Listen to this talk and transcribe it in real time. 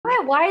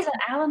why is an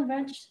Allen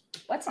wrench?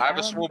 What's an I have a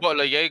Allen small wrench?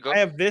 bottle of Jaeger. I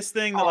have this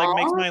thing that like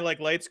makes my like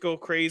lights go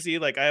crazy.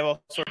 Like I have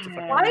all sorts of.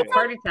 Why is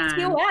Party that time.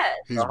 TOS?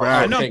 He's I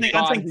back. know. Thank I'm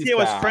God saying he's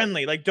TOS back.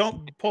 friendly. Like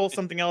don't pull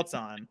something else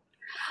on.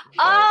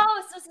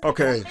 Oh, so it's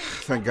Okay,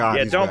 thank God.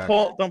 Yeah, he's don't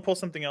back. pull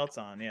something else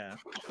on. Yeah.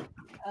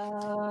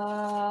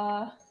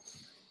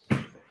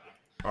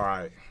 All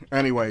right.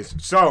 Anyways,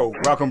 so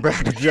welcome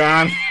back,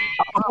 John.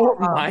 Oh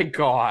my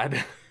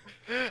God.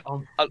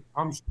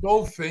 I'm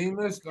so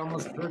famous. I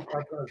must hurt that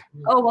guy.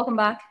 Oh, welcome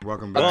back.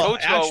 Welcome I back. told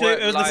you I Actually,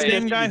 went it was the live.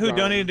 same guy who John.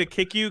 donated to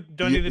kick you.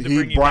 Donated to He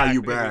bring you brought back.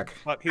 you because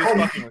back. He was Oh,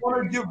 fucking you with want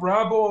you. to give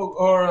Rabbo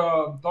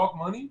or Doc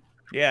money?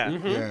 Yeah.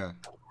 Mhm. Yeah.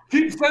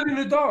 Keep sending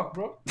the Doc,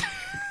 bro.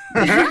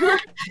 Yeah.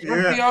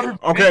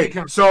 Okay.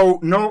 So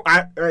no,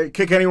 I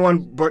kick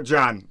anyone but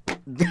John.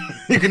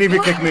 You can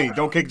even kick me.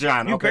 Don't kick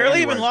John. You okay, barely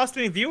anyway. even lost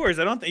any viewers.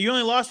 I don't think you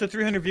only lost the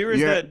 300 viewers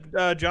Yeah.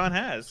 that John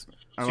has.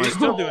 I So like- you're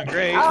still doing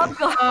great. Oh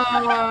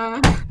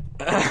god.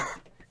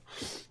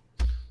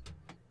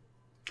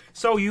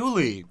 So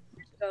Yuli,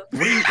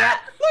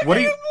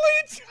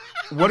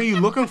 what are you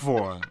looking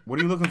for? What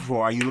are you looking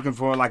for? Are you looking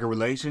for like a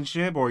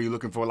relationship, or are you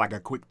looking for like a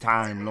quick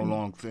time, no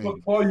long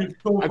thing? Oh, you're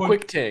so A funny.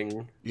 quick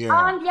ting.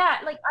 Yeah. Yeah,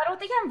 like I don't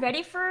think I'm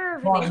ready for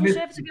a Come on,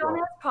 relationship miss to be you, bro.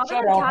 honest. Probably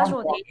Shut like up, I'm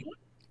casual talking. dating.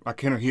 I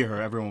couldn't hear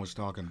her. Everyone was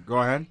talking. Go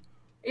ahead.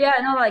 Yeah,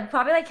 no, like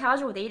probably like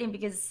casual dating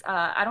because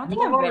I don't think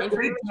You I'm wanna ready for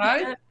a date tonight?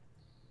 relationship.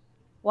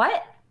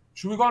 What?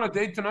 Should we go on a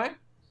date tonight?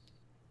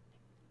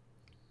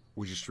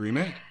 Would you stream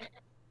it?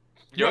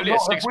 You're only No,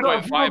 at if we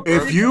don't- 6.5, if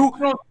bro. If you,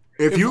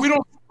 If if we you,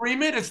 don't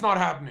stream it, it's not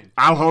happening.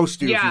 I'll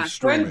host you if Yeah. you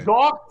stream Send it.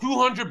 Doc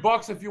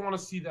 $200 if you want to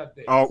see that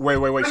date. Oh wait.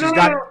 no, She's no,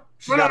 got. no,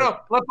 she's no, no, got a- no.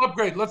 Let's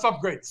upgrade. Let's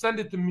upgrade. Send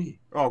it to me.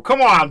 Oh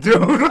come on, dude.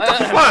 What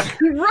the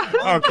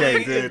fuck?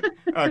 Okay, dude.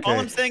 Okay. All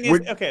I'm saying is,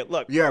 Would- okay,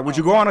 look. Yeah. Would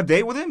you go on a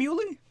date with him,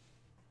 Yuli?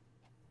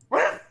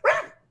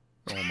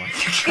 Oh my.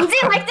 Is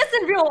he like this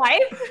in real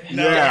life?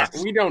 No. Yeah.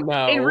 We don't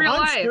know. In real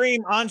life.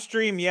 On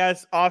stream,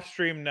 yes. Off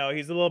stream, no.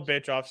 He's a little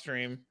bitch off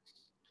stream.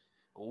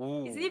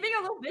 Ooh. Is he being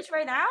a little bitch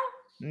right now?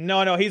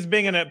 No. He's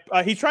being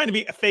he's trying to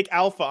be a fake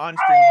alpha on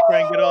stream to try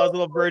and get all his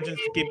little virgins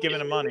to keep giving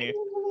him money.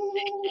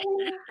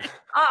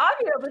 I'll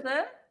be up with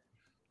him.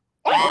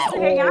 Just to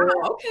hang out.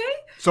 Okay.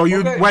 So you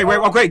Okay. wait.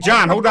 Okay,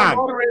 John, hold on.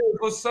 Moderators,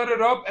 let's set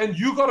it up, and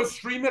you got to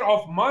stream it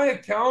off my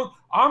account.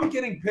 I'm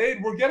getting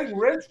paid. We're getting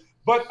rich.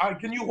 But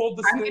can you hold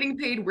this? I'm thing? getting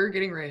paid. We're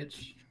getting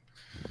rich.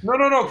 No.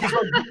 'Cause,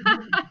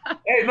 like,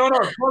 hey, no.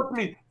 Trust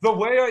me. The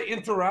way I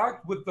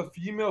interact with the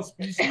female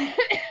species,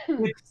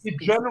 it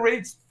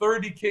generates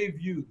 30K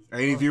views.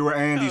 80 viewer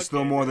Andy, still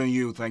Okay. more than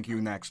you. Thank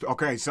you. Next.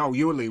 Okay, so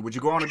Yuli, would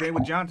you go on a date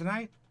with John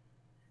tonight?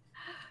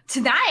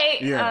 Tonight?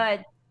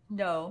 Yeah.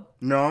 No.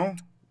 No.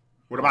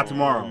 What about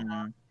tomorrow?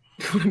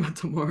 What about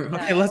tomorrow?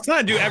 Hey, let's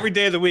not do every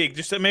day of the week.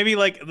 Just maybe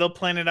like they'll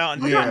plan it out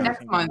and What do Yeah. about it.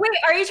 next month? Wait,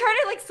 are you trying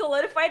to like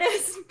solidify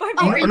this by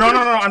Oh, me? No.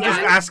 I'm just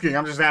asking.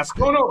 I'm just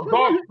asking. No,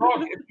 dog.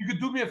 If you could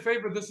do me a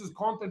favor, this is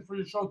content for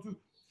your show too.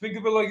 Think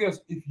of it like this: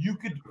 if you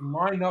could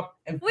line up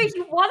and Wait,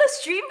 you want to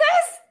stream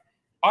this?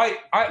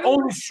 I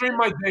only stream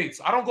my dates.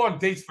 I don't go on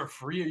dates for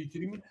free. Are you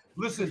kidding me?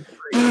 Listen,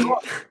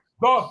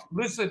 Doc,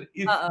 listen.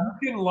 If you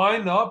can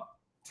line up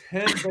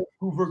 10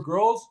 Vancouver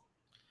girls,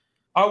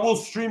 I will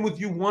stream with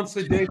you once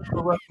a day for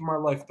the rest of my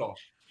life, Doc.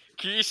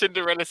 Q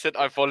Cinderella said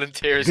I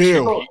volunteer as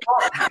Deal. stream.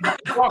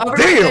 Doc,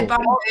 Deal.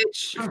 Bitch.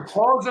 since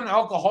Paul's an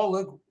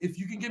alcoholic, if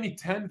you can give me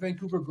 10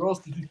 Vancouver girls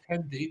to do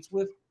 10 dates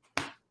with,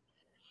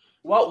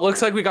 Well,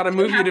 looks like we got to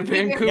move you to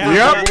Vancouver.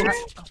 Yep.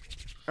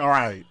 All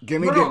right.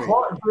 Gimme.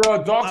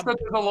 Doc said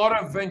there's a lot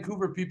of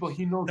Vancouver people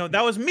he knows. No,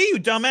 that was me, you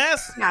dumbass.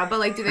 Yeah, but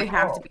like, do they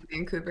have to be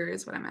Vancouver?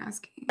 Is what I'm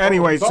asking.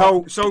 Anyway,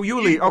 so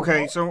Yuli.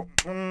 Okay, so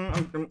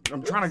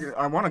I'm trying to.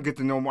 I want to get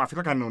to know more. I feel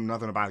like I know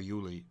nothing about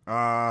Yuli.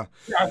 I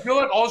feel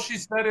like all she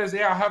said is,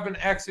 "Yeah, I have an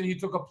ex, and he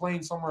took a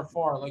plane somewhere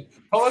far." Like,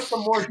 tell us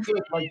some more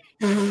shit. Like,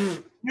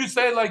 you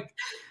say, like,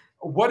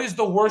 what is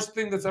the worst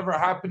thing that's ever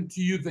happened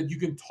to you that you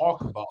can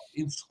talk about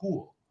in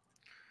school?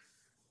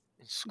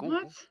 In school?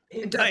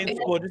 Not in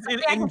school, just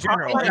in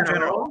general. In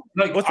general.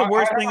 Like, What's the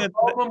worst I thing have that?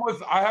 a problem with?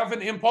 I have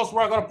an impulse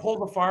where I gotta pull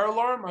the fire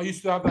alarm. I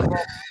used to have that problem.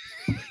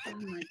 Oh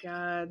my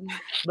god.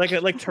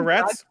 Like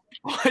Tourette's?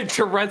 Like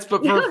Tourette's,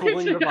 but for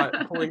pulling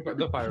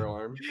the fire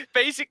alarm.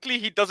 Basically,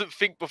 he doesn't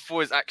think before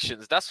his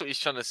actions. That's what he's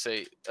trying to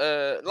say.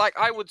 Like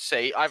I would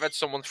say, I've had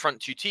someone's front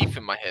two teeth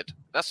in my head.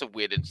 That's a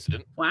weird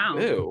incident. Wow.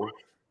 Ew.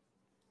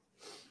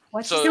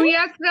 What's So- Can we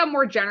ask a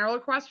more general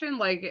question?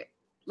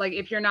 Like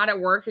if you're not at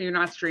work or you're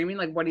not streaming,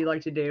 like what do you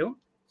like to do?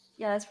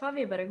 Yeah, that's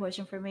probably a better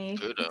question for me.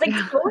 Good, It's like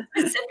so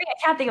specific,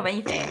 I can't think of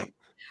anything.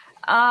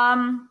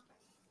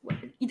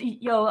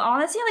 Yo,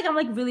 honestly, like I'm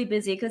like really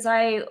busy because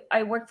I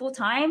work full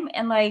time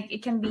and like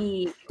it can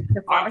be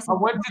the I pharmacy.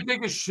 went to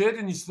take a shit,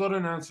 and you still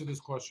didn't answer this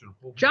question.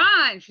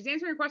 John, she's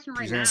answering a question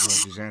right She's now.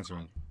 answering. She's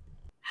answering.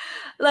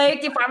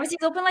 Like the pharmacy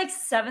is open like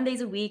 7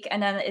 days a week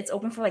and then it's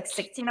open for like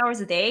 16 hours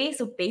a day.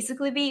 So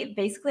basically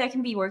I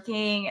can be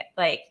working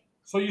like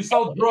So you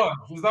sell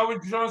drugs? Is that what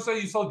you're trying to say?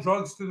 You sell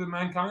drugs to the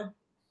mankind?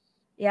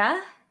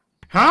 yeah.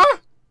 Huh?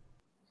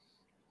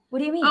 What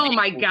do you mean? Oh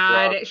my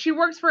god. She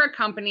works for a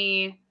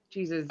company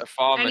Jesus. A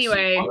pharmacy.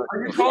 Anyway,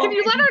 Are you can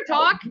you let her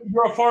talk?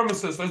 You're a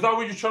pharmacist. Is that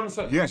what you're trying to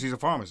say? Yeah, she's a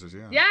pharmacist.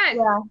 Yeah. Yes.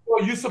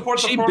 Well, you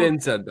support the She been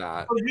said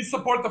that. you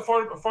support the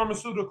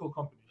pharmaceutical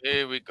company.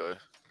 Here we go.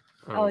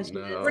 Oh,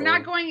 no. We're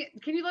not going.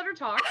 Can you let her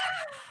talk?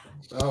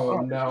 Oh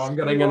no, I'm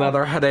getting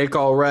another headache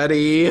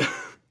already.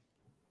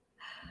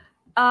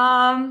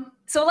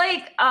 So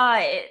like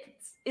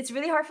it's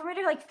really hard for me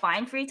to like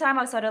find free time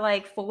outside of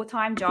like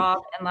full-time job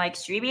and like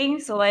streaming.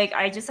 So like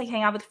I just like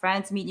hang out with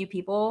friends, meet new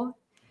people,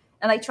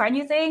 and like try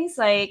new things.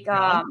 Like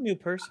John's a new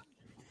person.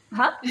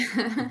 huh?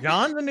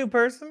 John's a new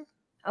person.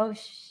 Oh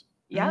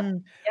yeah.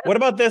 Yep. What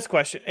about this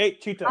question? Hey,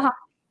 Cheetah.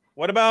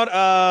 What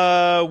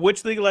about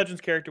which League of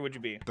Legends character would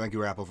you be? Thank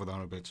you, Apple, for the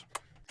 100 bits.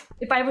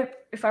 If I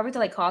were to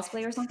like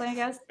cosplay or something, I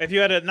guess. If you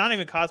had a not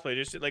even cosplay,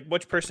 just like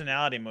which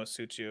personality most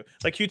suits you?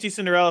 Like QT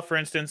Cinderella, for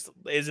instance,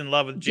 is in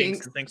love with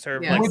Jinx and thinks her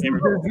Yeah. like Can we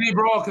favorite. do Disney,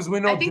 bro? Because we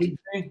know I think-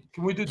 Disney.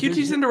 Can we do QT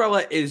Disney?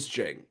 Cinderella is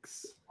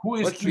Jinx. Who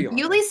is Let's be Jinx?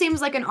 honest. Yuli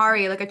seems like an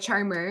Ari, like a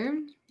charmer. Like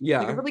a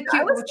Yeah. really I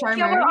cute was little thinking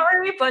charmer. about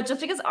Ari, but just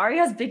because Ari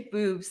has big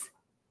boobs.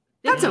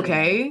 That's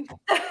okay.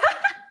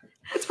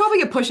 It's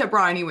probably a push-up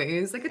bra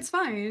anyways. Like, it's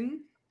fine.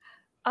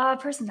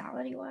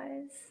 Personality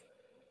wise,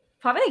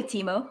 probably like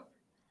Timo.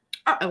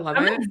 I love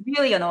I'm it. like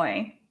really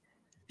annoying.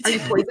 Are you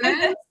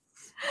poisonous?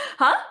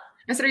 Huh?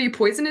 I said, are you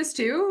poisonous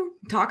too?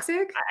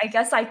 Toxic? I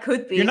guess I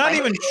could be. You're not if I-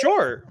 even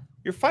short.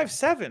 You're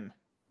 5'7".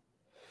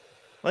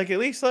 Like at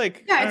least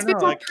like Yeah, I it's don't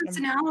based know, on like,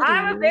 personality.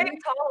 I'm a very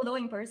tall,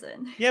 annoying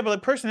person. yeah, but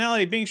like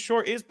personality, being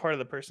short is part of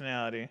the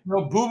personality.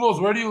 Yo,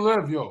 Boobles, where do you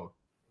live, yo?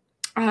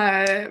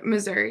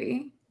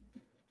 Missouri.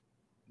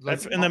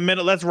 That's in the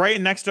middle. That's right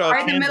next to Right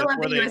in the Kansas, middle of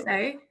where the they-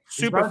 USA.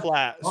 Super that-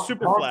 flat,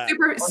 super huh?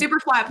 flat. Super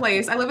flat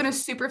place. I live in a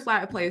super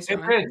flat place. Hey,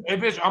 John.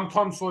 bitch, I'm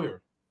Tom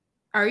Sawyer.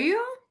 Are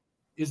you?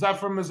 Is that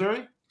from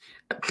Missouri?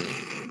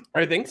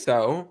 I think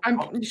so.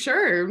 I'm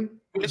sure.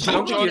 Listen, I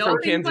don't think John, he's from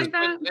Things Kansas. like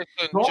that?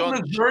 listen, Don't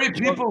John, Missouri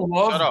people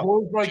love shut up.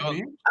 boys like John.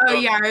 me? Oh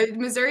yeah,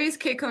 Missouri's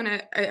Kid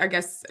Kona. I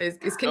guess is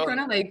Kid Oh.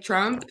 Kona like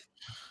Trump?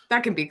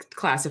 That can be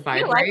classified,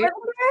 You like right? living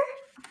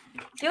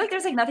there? I feel like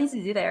there's like nothing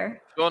to do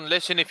there. John,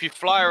 listen, if you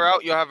fly her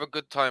out, you'll have a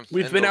good time.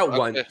 We've End been of- out okay.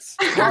 once.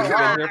 We've been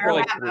there for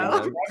like 3 Wow.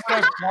 months. Why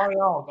did I fly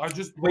out? I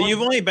just But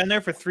you've only been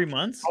there for 3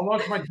 months. I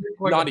launched my dick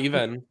like Not a-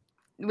 even.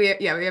 We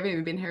haven't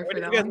even been here Where for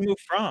did that you guys long. move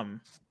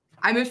from?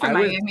 I moved from I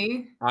was-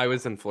 Miami. I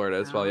was in Florida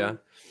as well, yeah.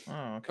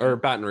 Oh, okay. Or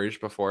Baton Rouge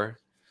before.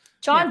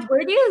 John,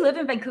 where do you live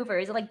in Vancouver?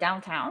 Is it like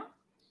downtown?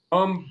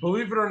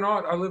 Believe it or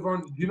not, I live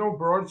on. Do you know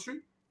Broad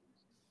Street?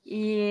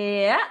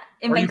 Yeah,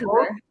 in Are you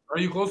Vancouver. close? Are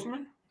you close to me?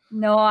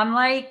 No, I'm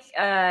like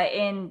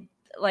in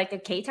like a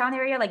K-town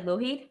area, like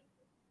Lougheed.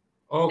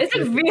 Okay. It's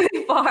like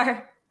really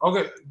far.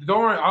 Okay,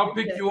 don't worry. I'll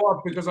pick you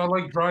up because I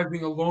like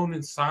driving alone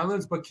in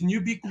silence. But can you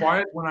be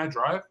quiet when I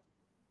drive?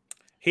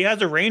 He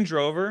has a Range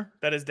Rover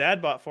that his dad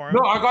bought for him.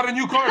 No, I got a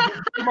new car.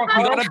 We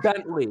got a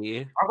Bentley.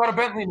 I got a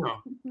Bentley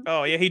now.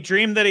 Oh yeah, he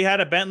dreamed that he had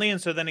a Bentley, and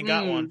so then he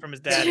got one from his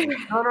daddy.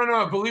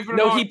 No. Believe it or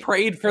No, not. he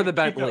prayed for the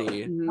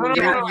Bentley. No,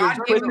 Yeah, no, You're I-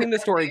 twisting the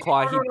story,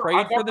 Claw. He I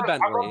prayed for got the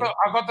Bentley.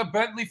 I got the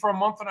Bentley for a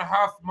month and a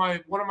half.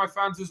 One of my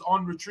fans is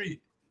on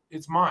retreat.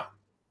 It's mine.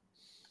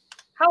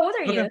 How old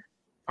are you? Okay.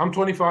 I'm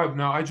 25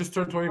 now. I just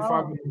turned 25. Oh.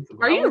 a month ago.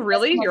 Are you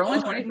really? You're only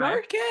 25.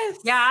 Marcus.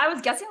 Yeah, I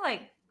was guessing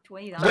like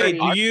 29. Wait,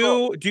 I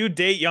do you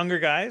date younger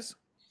guys?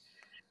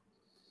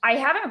 I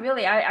haven't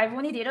really. I've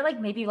only dated like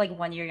maybe like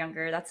 1 year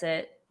younger. That's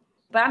it.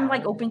 But I'm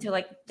like open to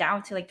like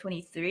down to like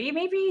 23,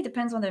 maybe.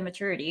 Depends on the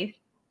maturity.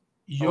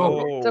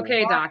 Yo, It's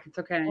okay, Doc. It's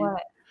okay.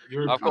 What?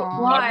 you're I've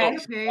got, Why?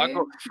 I've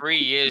got 3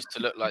 years to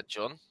look like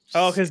John.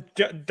 Oh, because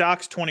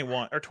Doc's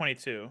 21 or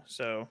 22.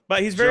 So,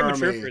 but he's very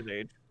mature Jeremy. for his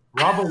age.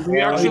 Robert. We Oh, he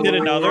actually did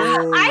another?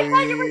 I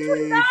thought you were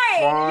 29.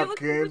 You look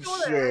Fucking older. shit.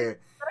 Is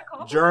that a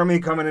compliment? Jeremy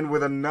coming in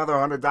with another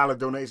 $100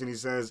 donation. He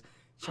says,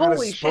 China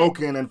Holy shit.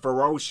 spoken and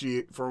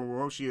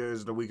Ferocia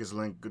is the weakest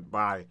link.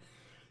 Goodbye.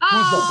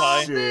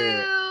 Oh,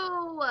 Shit.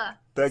 boo.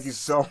 Thank you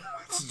so much,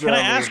 Can Jeremy.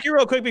 I ask you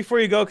real quick before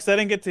you go, because I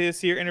didn't get to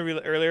see your interview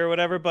earlier or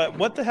whatever, but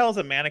what the hell is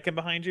a mannequin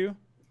behind you?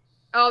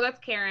 Oh, that's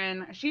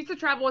Karen. She used to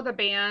travel with a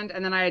band,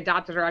 and then I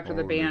adopted her after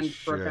the Holy band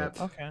shit. broke up.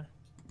 Okay.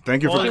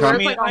 Thank you Well, for She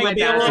coming. wears, like, all my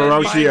be able to-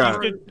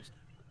 Ferocia. you should-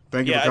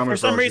 Thank you Yeah, for coming, for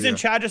some reason, Ferocia.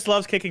 Chad just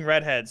loves kicking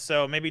redheads,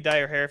 so maybe dye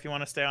your hair if you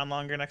want to stay on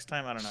longer next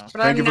time. I don't know.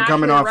 But Thank I'm you for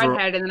coming naturally on a for-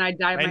 redhead, and then I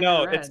dyed my I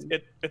know hair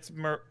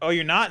red. oh,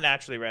 you're not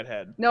naturally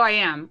redhead. No, I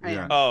am. I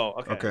Yeah. am. Oh,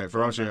 okay. Okay,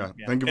 Ferocia.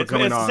 Yeah. Thank you for It's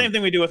coming the on. same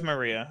thing we do with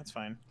Maria. That's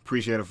fine.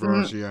 Appreciate it,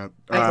 Ferocia.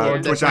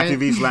 That's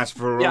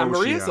Twitch.tv/Ferocia. Yeah,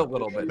 Maria's a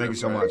little bit. Thank you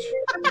so much.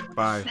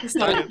 Bye. Just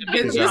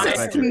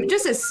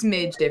a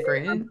smidge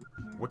different.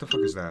 What the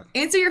fuck is that?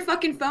 Answer your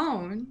fucking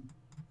phone.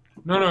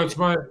 No, it's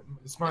my.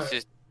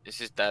 This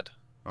is Dad.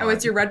 Oh,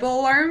 it's your Red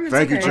Bull alarm? It's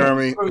Thank you, okay.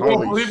 Jeremy. Oh,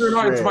 Holy believe it or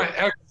not, it's shit. my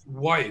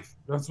ex-wife.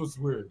 That's what's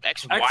weird.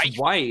 Ex-wife.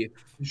 Ex-wife.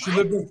 She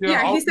lived with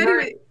Yeah, he said he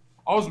was.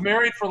 I was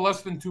married for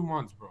less than 2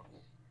 months, bro.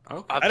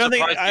 Okay. I don't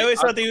think. I always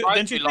thought that you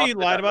didn't you say you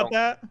lied about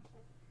that?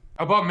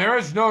 About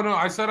marriage? No.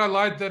 I said I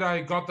lied that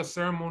I got the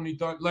ceremony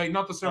done. Like,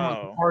 not the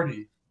ceremony, the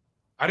party.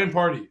 I didn't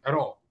party at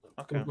all.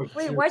 Okay.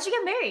 Wait, why'd you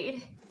get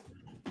married?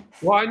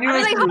 Well, I knew I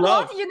was it like, was how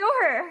long love. did you know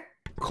her?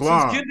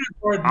 Claude,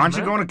 kindergarten, aren't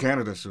you man. going to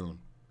Canada soon?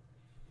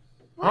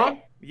 Huh?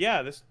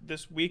 Yeah,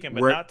 this weekend,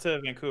 but Where- not to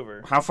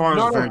Vancouver. How far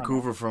No, is no.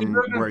 Vancouver from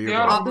live in where you're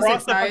Seattle. going? Opposite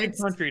Across the fucking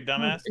sides. country,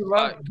 dumbass.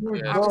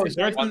 Dude, Yeah, bro, it's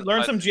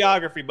Learn some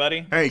geography,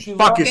 buddy. Hey, She fuck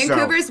left- yourself.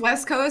 Vancouver's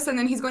west coast, and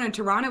then he's going to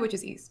Toronto, which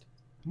is east.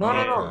 no.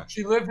 Okay.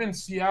 She lived in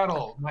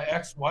Seattle. My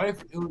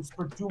ex-wife. It was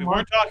for 2 We months.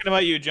 weren't talking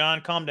about you, John.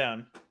 Calm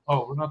down.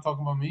 Oh, we're not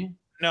talking about me.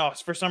 No,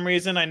 for some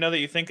reason I know that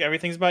you think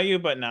everything's about you,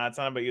 but nah, it's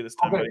not about you this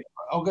time, Okay, buddy.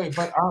 okay,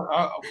 but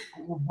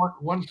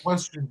one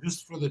question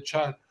just for the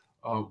chat: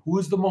 who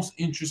is the most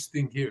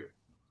interesting here?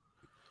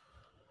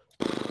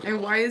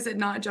 And why is it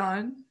not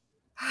John?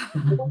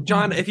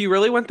 John, if you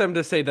really want them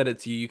to say that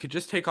it's you, you could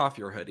just take off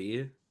your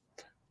hoodie.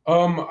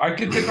 I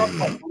could take off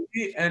my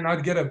hoodie and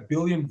I'd get 1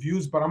 billion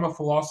views, but I'm a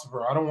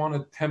philosopher. I don't want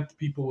to tempt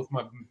people with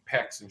my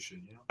pecs and shit.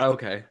 You know?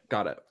 Okay,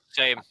 got it.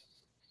 Same.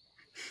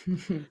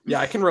 Yeah,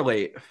 I can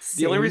relate.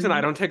 The only reason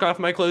I don't take off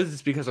my clothes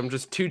is because I'm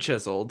just too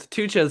chiseled.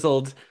 Too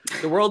chiseled.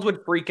 The world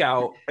would freak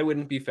out. It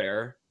wouldn't be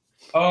fair.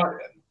 I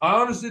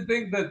honestly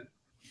think that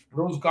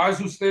those guys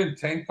who stay in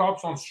tank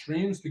tops on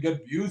streams to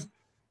get views,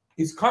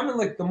 it's kind of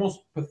like the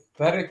most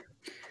pathetic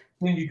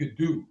thing you could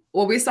do.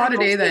 Well, we saw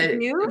today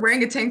that You?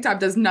 wearing a tank top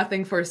does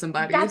nothing for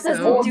somebody. That doesn't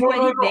So do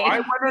anything.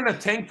 I went in a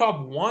tank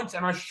top once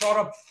and I shot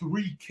up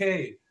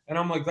 3K, and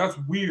I'm like, that's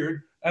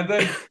weird. And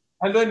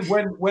then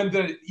when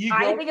the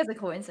I think it's a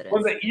coincidence.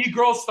 when the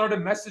e-girls started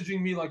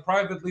messaging me like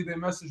privately, they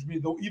messaged me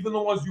though, even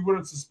the ones you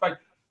wouldn't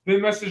suspect, they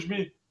messaged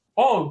me,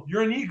 oh,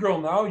 you're an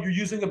e-girl now, you're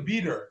using a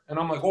beater. And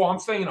I'm like, oh, I'm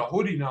staying in a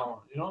hoodie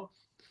now, you know?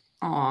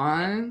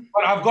 aw.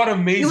 But I've got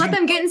amazing You let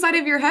them get inside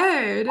of your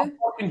head.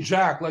 fucking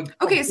Jack. Like,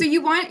 Okay, so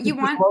you want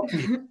love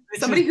me.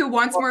 somebody who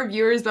wants more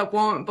viewers but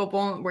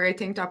won't wear a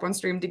tank top on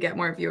stream to get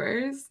more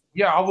viewers.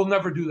 yeah, I will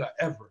never do that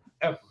ever.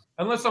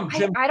 Unless I'm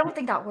gym. I don't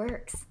think that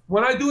works.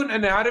 When I do an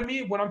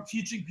anatomy, when I'm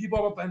teaching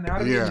people about the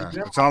anatomy, in the Yeah,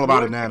 gym, it's all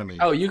about anatomy.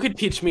 Oh, you could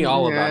teach me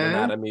all about Yeah.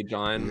 anatomy,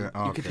 John. Yeah,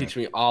 You could okay. teach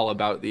me all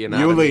about the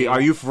anatomy. Yuli, are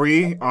you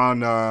free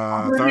on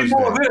I'm gonna need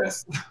more of Thursday?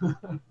 this.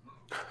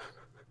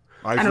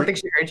 Are I you don't free, think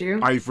she heard you.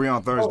 are you free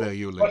on Thursday,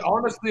 Yuli? But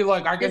honestly,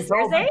 like I can This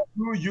tell Thursday?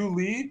 through you,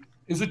 Lee.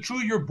 Is it true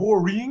you're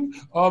boring?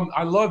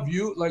 I love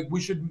you. Like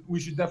we should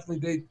definitely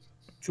date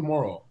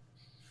tomorrow.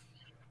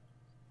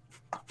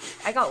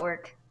 I got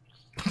work.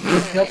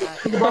 Think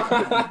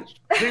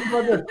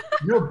about this.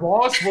 Your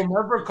boss will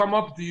never come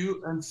up to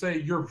you and say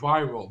you're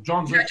viral.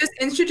 Jon Yeah, Zherka. just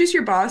introduce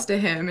your boss to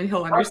him and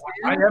he'll I understand.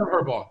 am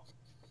her boss.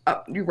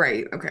 Oh, you're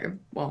right. Okay.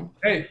 Well,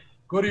 Hey,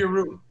 go to your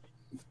room.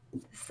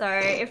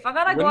 Sorry, if I'm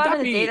gonna go Wouldn't out that on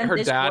a be date and her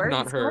dish dad, work,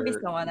 not it's gonna be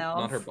her, someone else.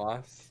 not her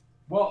boss?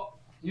 Well,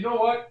 you know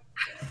what?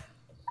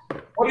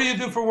 What do you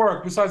do for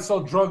work besides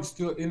sell drugs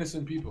to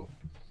innocent people?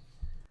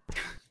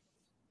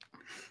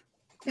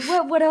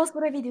 What else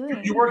would I be doing?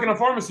 You work in a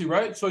pharmacy,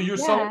 right? So you're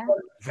selling Yeah.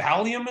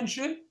 like, Valium and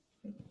shit.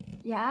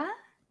 Yeah.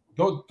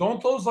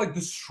 Don't those like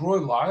destroy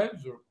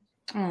lives or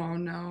oh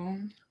no.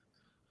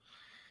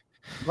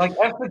 like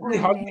ethically?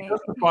 How do you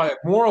justify it?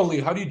 Morally,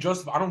 how do you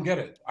justify? I don't get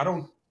it. I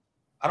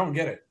don't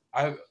get it.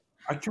 I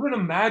couldn't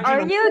imagine.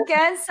 Are you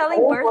again selling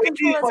old birth lady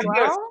control as like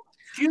this. well?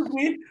 Excuse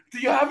me. Do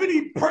you have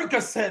any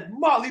Percocet,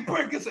 Molly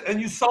Percocet? And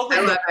you sell I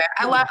them. love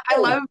it. I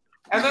love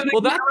And then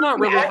Well, that's not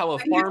really Yeah. how a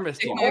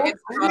pharmacist Yeah. works.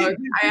 It's drugs.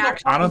 I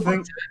actually I don't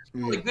think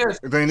like this.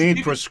 they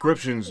need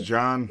prescriptions,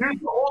 John. Here's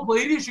the old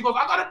lady. She goes,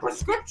 I got a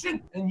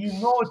prescription. And you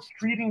know it's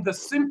treating the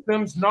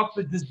symptoms, not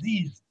the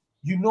disease.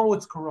 You know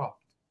it's corrupt.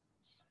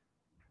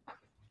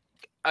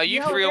 Are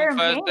you Yo, free they're on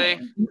Thursday?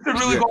 mean. You should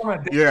really go on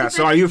that date. Yeah,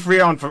 so are you free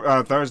on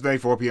Thursday,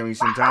 4 p.m.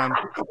 Eastern Time?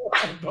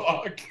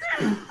 Dog.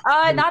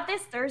 Not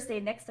this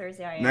Thursday. Next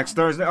Thursday I am. Next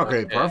Thursday?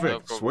 Okay, Yeah, no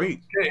perfect. problem. Sweet.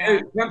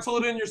 Hey, cancel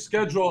it in your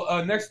schedule.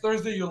 Next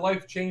Thursday, your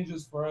life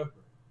changes forever.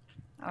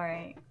 All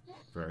right.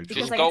 Very true. Because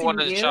Just I go get to on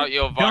and meet you. shout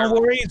your Don't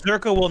viral. worry,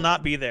 Zherka will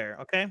not be there.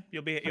 Okay,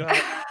 you'll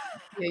have.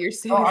 yeah, you're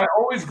safe. No, I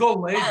always go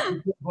late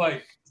because,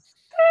 like,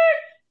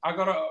 I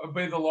gotta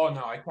obey the law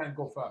now. I can't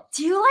go fast.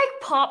 Do you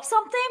like pop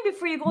something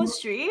before you go on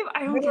stream?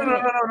 I No, don't get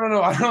it.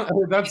 no. I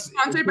don't. That's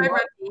Sponsored by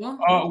Red Bull.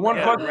 one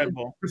Yeah, question. Red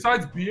Bull.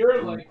 Besides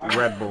beer, like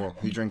Red Bull.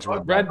 He drinks Red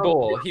Bull. Red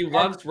Bull. He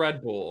loves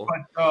Red Bull.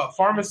 But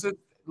pharmacist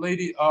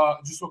lady,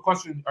 just a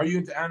question: are you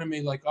into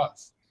anime like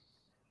us?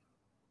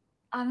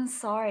 I'm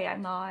sorry,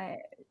 I'm not.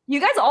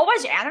 You guys all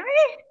watch anime?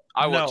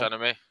 I watch No.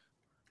 anime.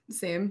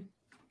 Same.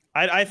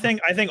 I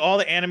think all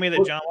the anime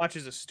that John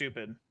watches is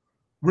stupid.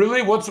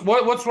 Really? What's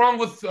wrong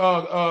with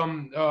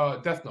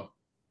Death Note?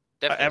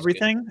 Definitely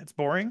Everything. It's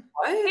boring.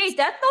 Hey,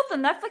 Death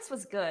Note the Netflix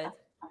was good.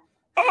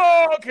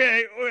 Oh,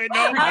 okay. Wait,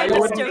 no. I was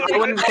wouldn't, joking. I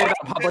wouldn't say that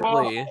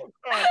publicly.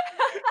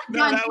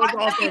 No, that was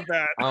also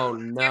bad. Oh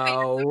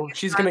no,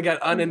 she's gonna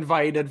get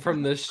uninvited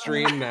from this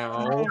stream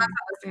now. Not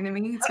listening to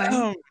me. It's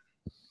fine.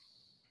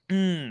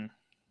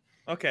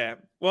 Okay.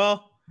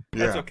 Well,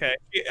 that's Yeah. okay.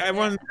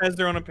 Everyone has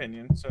their own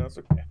opinion, so that's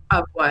okay.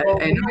 Of what? Well,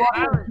 And you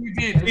are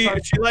TV.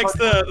 She likes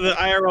the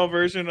IRL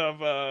version of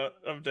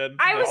Dead.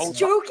 I was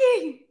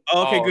joking.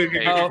 Okay, Oh,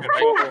 good. Oh, okay.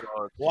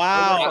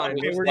 Wow. We're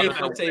Okay, we're safe,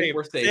 good. we're safe,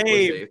 we're safe, we're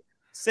Save. safe.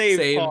 Save.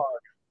 Save. Pog.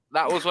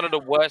 That was one of the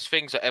worst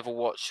things I ever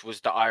watched. Was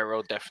the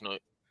IRL Death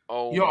Note.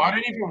 Oh, Yo, I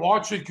didn't even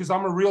watch it because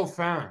I'm a real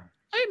fan.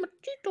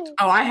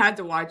 Oh, I had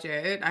to watch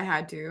it. I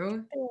had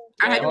to.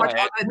 I had to watch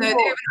all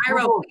the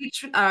IRL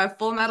Bleach,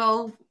 Full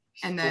Metal,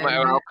 and then Full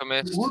Metal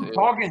Alchemist. Who's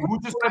talking? Who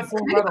just said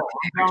Full Metal?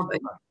 I'm down to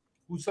that.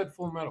 Who said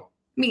Full Metal?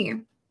 me.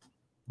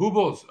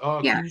 Boobles,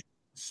 Yeah. can you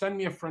send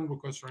me a friend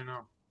request right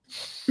now?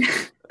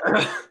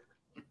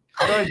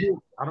 How do I do it?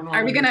 I don't know.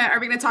 Are we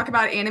gonna talk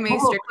about anime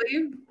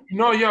strictly?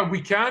 No, yeah, we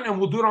can, and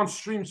we'll do it on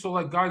stream so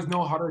like guys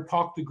know how to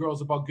talk to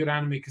girls about good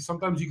anime. Because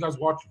sometimes you guys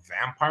watch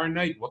Vampire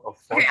Night. What the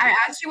fuck? Okay, I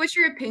asked you what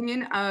your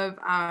opinion of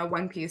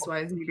One Piece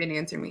was, and you didn't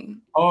answer me.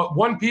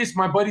 One Piece.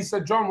 My buddy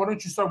said, John, why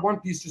don't you start One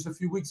Piece just a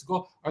few weeks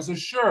ago? I said,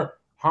 sure.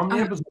 How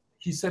many episodes?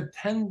 He said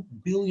 10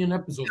 billion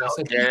episodes. I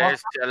said,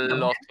 there's a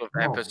lot of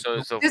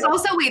episodes of. There's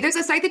also there's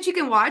a site that you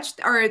can watch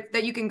or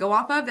that you can go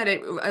off of that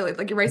it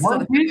like erases all One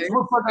the Piece fillers.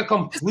 looks like a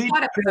complete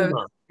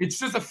filler. It's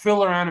just a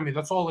filler anime.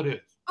 That's all it is.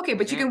 Okay,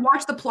 but you can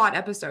watch the plot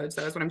episodes,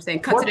 though, is what I'm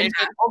saying. Cuts it in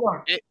half. Hold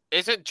on.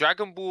 Isn't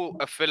Dragon Ball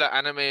a filler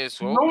anime as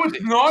well? No, it's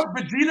not.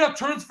 Vegeta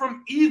turns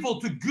from evil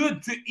to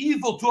good to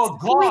evil to a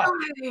god.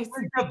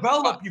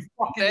 Develop, you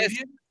fucking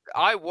idiot.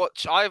 I've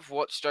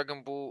watched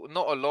Dragon Ball,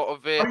 not a lot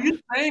of it. Are you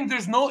saying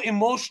there's no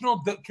emotional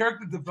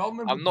character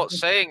development? I'm not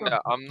saying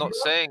that. I'm not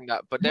saying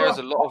that. But there's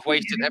a lot of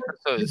wasted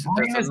episodes.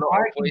 There's a lot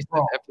of wasted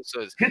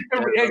episodes. Get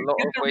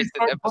the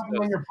restart button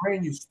on your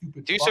brain, you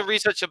stupid. Do some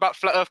research about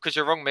Flat Earth because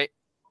you're wrong, mate.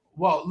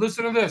 Well,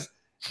 listen to this.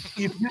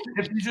 If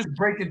you just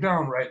break it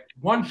down, right?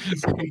 One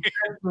Piece compared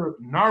to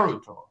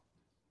Naruto.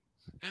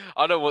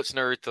 I don't watch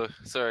Naruto.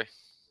 Sorry.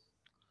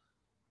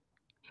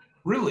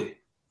 Really?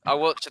 I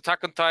watch Attack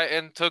on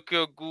Titan,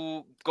 Tokyo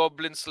Ghoul,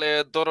 Goblin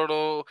Slayer,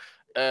 Dororo.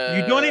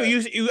 You don't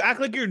even you act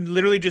like you're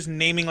literally just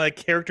naming like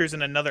characters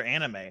in another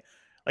anime.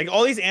 Like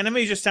all these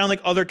animes just sound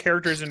like other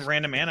characters in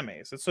random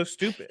animes. It's so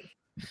stupid.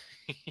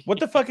 What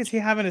the fuck is he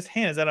having in his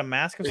hand? Is that a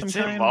mask of some It's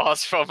kind? a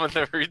mask from a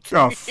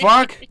Naruto. The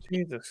fuck?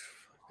 Jesus.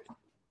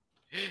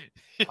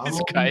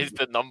 This guy is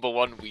the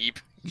 #1 weeb.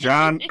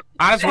 John,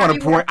 I just want to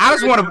point. I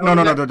just want to.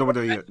 No.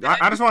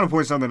 I just want to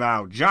point something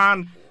out.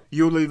 John,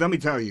 let me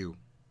tell you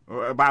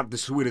about the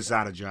sweetest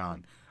side of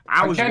John.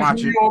 I was can't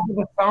watching. hear you over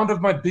the sound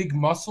of my big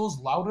muscles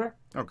louder.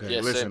 Okay,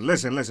 Yes,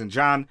 listen,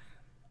 John.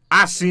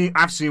 I've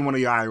seen one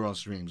of your IRL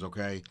streams.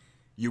 Okay,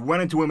 you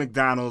went into a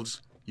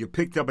McDonald's. You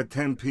picked up a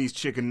 10-piece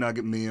chicken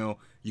nugget meal.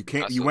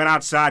 You went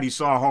outside. You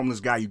saw a homeless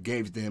guy. You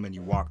gave it to him, and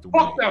you walked away.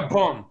 Fuck that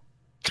bum.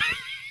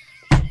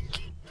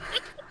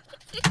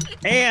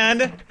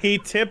 And he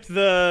tipped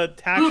the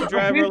taxi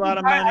driver a lot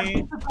of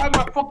money. My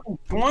fucking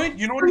joint.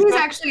 You know what He's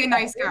actually a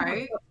nice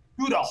guy.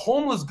 Dude, a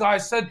homeless guy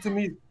said to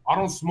me, I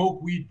don't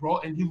smoke weed, bro.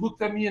 And he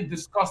looked at me in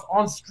disgust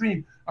on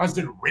stream. I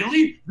said,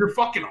 really? You're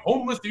fucking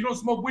homeless? You don't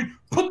smoke weed?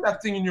 Put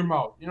that thing in your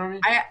mouth. You know what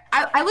I mean?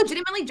 I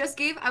legitimately just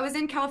gave. I was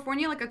in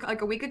California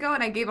like a week ago,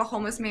 and I gave a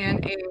homeless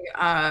man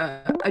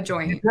a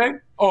joint. Okay?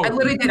 Oh, I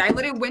literally did. I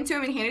literally went to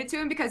him and handed it to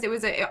him because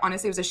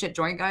honestly, it was a shit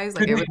joint, guys.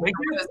 Like it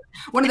was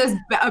one of those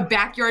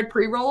backyard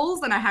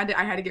pre-rolls, and I had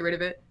to get rid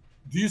of it.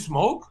 Do you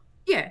smoke?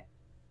 Yeah.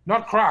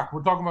 Not crack.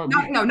 We're talking about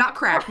weed. No, not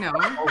crack. No,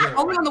 Okay.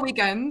 only on the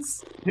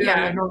weekends. But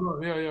I I'm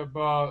don't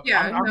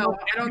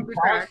do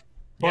crack.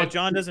 Yeah,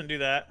 John doesn't do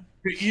that.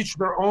 To each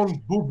their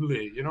own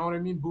bubbly. You know what I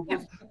mean?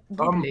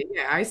 Bubbly.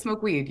 Yeah, I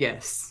smoke weed.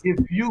 Yes.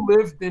 If you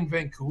lived in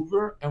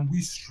Vancouver and we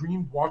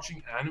streamed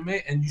watching anime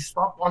and you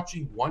stopped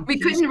watching One Piece,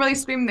 We couldn't really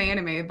stream the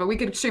anime, but we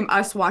could stream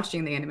us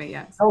watching the anime.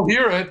 Yes. they'll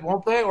hear it,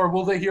 won't they? Or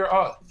will they hear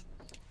us?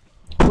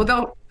 Well,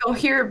 they'll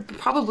hear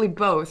probably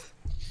both,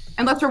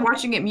 unless we're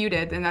watching it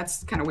muted, then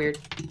that's kind of weird.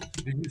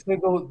 Did you say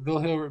they'll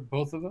hear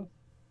both of us?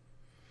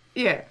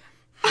 Yeah.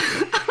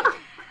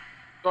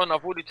 John,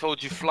 I've already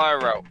told you, fly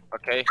route.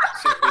 Okay.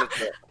 Simple as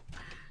that.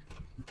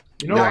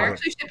 You know, No, what? I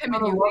actually ship him I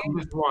in love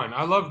UV. this one.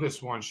 I love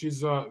this one.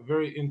 She's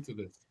very into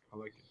this. I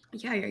like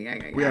it.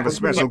 Yeah. We have a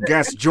special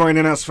guest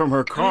joining us from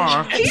her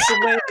car.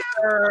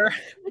 Oh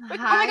my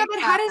god, that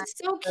hat is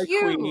so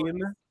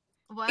cute.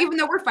 What? Even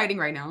though we're fighting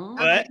right now.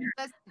 What?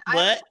 Listen, I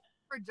What? have a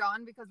for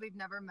John because we've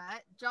never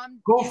met. John,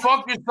 Go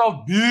fuck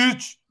yourself,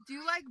 bitch. do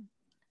you like?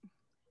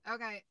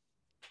 Okay.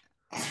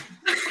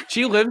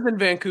 She lives in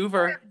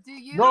Vancouver. Do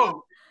you?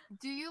 No.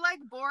 Do you like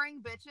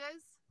boring bitches?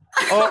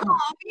 Oh,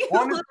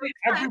 honestly,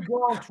 every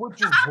girl on Twitch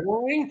is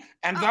boring,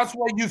 and that's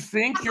why you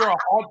think you're a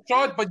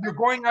hotshot, but you're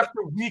going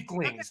after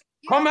weaklings.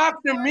 Come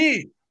after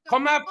me.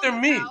 Come after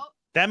me.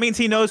 That means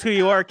he knows who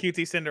you are,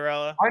 cutie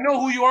Cinderella. I know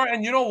who you are,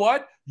 and you know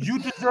what? You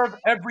deserve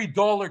every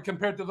dollar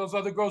compared to those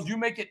other girls. You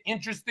make it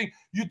interesting.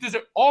 You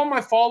deserve all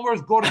my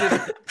followers. Go to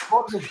this.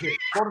 Go to this bitch.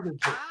 Go to this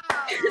bitch.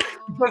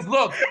 Because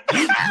look,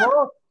 these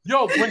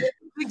girls, when she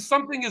thinks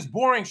something is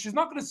boring, she's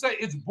not gonna say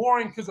it's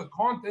boring because of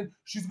content.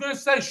 She's gonna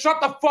say, "Shut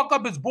the fuck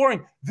up! It's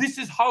boring." This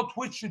is how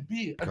Twitch should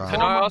be. Can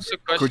I ask a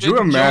question? Could you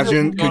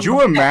imagine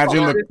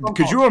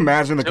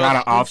the kind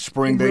of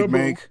offspring they'd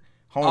make?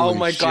 Holy Oh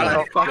my shit.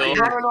 god!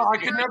 No, I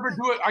can never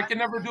do it. I can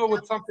never do it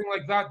with something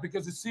like that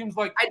because it seems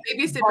like I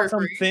babysit for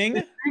free. Something?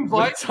 it seems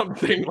like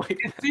Something like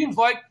it seems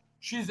like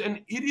she's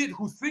an idiot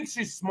who thinks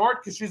she's smart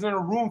because she's in a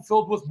room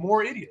filled with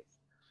more idiots.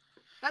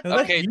 That's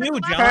That's Okay. you,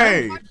 John.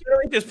 Hey. You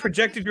literally just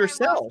projected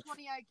yourself.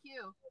 20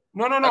 IQ.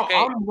 No. Okay.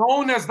 I'm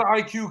known as the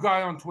IQ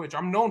guy on Twitch.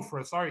 I'm known for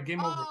it. Sorry, game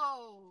over.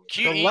 Oh. The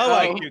Cutie. low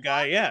Oh. IQ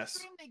guy, yes.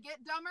 Stream, they get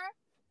dumber?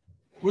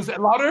 Was it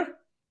louder?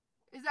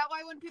 Is that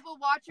why when people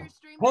watch your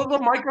stream? Pull they the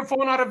get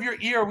microphone out of your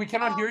ear. We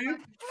cannot hear you.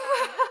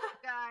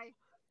 Guy.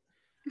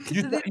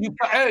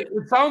 Hey,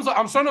 it sounds like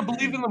I'm starting to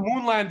believe in the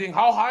moon landing.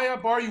 How high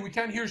up are you? We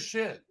can't hear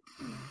shit.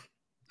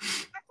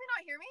 Actually,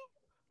 not hear me?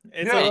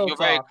 It's Yeah, a little you're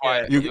very talk,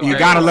 quiet. yeah. You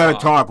gotta let it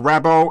talk.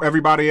 Rabo,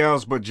 everybody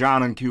else but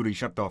John and Cutie,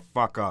 shut the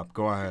fuck up.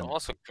 Go ahead. I'll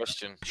ask a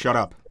question. Shut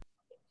up.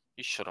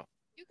 You shut up.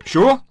 You can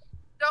Sure? watch.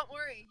 Don't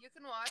worry, you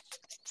can watch.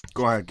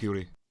 Go ahead,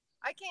 Cutie.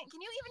 I can't.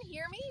 Can you even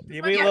hear me? Does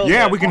Yeah, my we mic- will.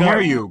 Yeah, bit. we can Go hear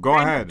ahead. you. Go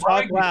ahead.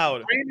 Talk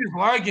loud. Brain is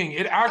lagging.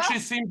 It actually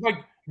seems like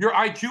your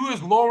IQ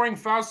is lowering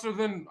faster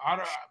than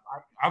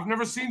I've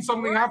never seen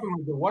something happen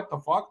like that. What the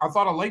fuck? I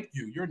thought I liked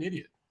you. You're an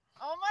idiot.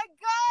 Oh my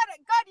God!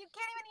 God, you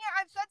can't even hear.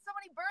 I've said so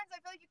many birds. I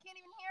feel like you can't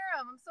even hear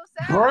them. I'm so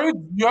sad. Birds?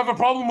 You have a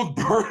problem with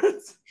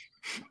birds?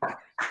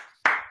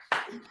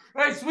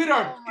 Hey,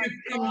 sweetheart, Oh my if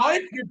in God.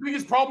 life your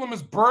biggest problem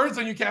is birds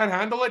and you can't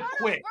handle it, Not a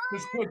quit. bird.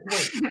 Just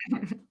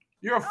quit.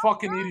 You're a No,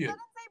 fucking birds. idiot. I didn't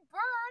say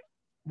bird.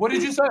 What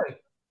did you say?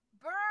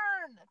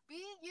 Burn.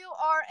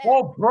 B-U-R-N.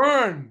 Oh,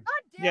 burn.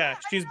 God damn Yeah, it, I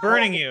she's didn't know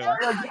burning that.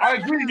 you. I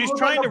agree. You She's look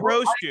trying like to a burn-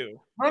 roast you.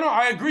 No,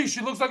 I agree.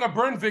 She looks like a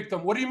burn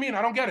victim. What do you mean?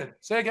 I don't get it.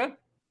 Say again.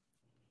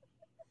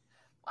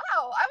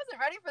 Wow, I wasn't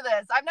ready for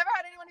this. I've never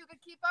had anyone who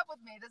could keep up with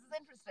me. This is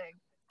interesting.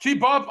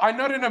 Keep up. I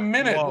nut in a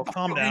minute. Whoa,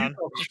 calm down.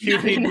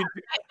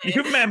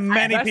 You've met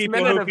many Best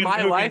people minute who of can, my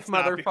who can life,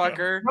 stop you.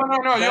 motherfucker.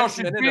 No. Yo, Best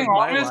she's minute being of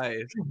my honest. life.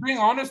 She's being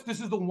honest.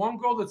 This is the one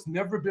girl that's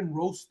never been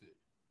roasted.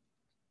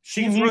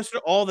 She's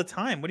roasted all the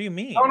time. What do you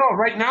mean? No.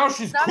 Right now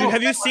she's No, cool. Dude,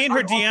 have you seen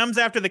her DMs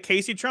after the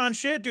Caseytron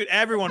shit? Dude,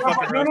 everyone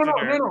fucking No. roasted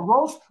her.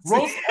 Roast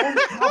only.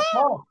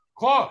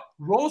 Claude,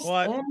 roast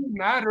What? only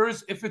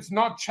matters if it's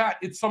not chat.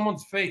 It's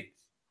someone's face.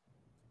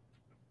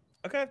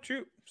 Okay,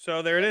 true.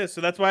 So there it is.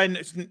 So that's why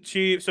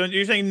she. So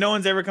you're saying no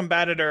one's ever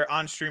combated her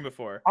on stream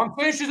before? I'm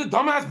saying she's a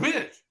dumbass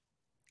bitch.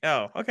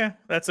 Oh, okay.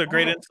 That's a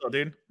great insult,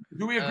 dude.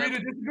 Do we agree to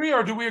disagree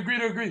or do we agree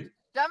to agree?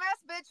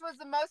 Dumbass bitch was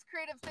the most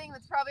creative thing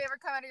that's probably ever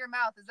come out of your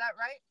mouth. Is that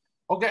right?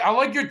 Okay, I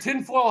like your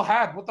tinfoil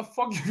hat. What the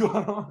fuck you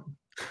got on?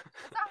 It's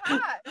a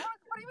hat. What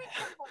do you mean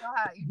tinfoil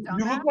hat? You dumbass.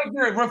 You look like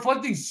you're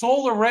reflecting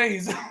solar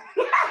rays.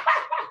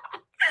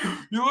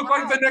 You look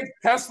like the next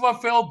Tesla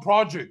failed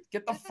project.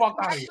 Get the This fuck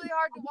is out of here. actually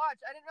hard to watch.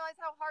 I didn't realize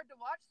how hard to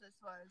watch this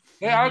was.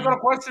 Hey, I got a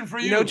question for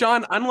you. You know,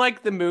 John,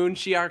 unlike the moon,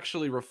 she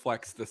actually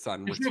reflects the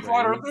sun. Is with she a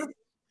flat rays. earther?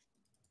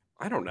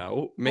 I don't know.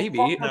 Go Maybe.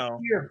 fuck your No.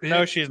 sphere, bitch.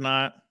 No, she's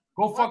not.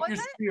 Go What fuck was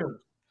your it? sphere.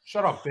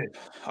 Shut up, bitch.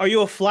 Are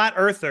you a flat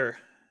earther?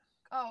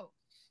 Oh.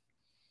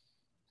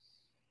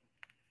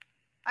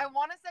 I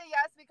want to say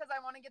yes because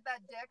I want to get that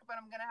dick, but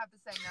I'm gonna have to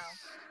say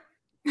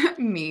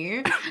no.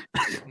 Me.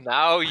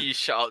 Now you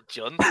shout,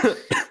 John.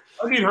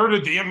 I need her to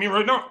DM me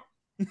right now.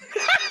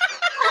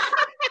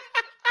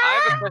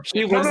 I have a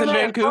question. She lives in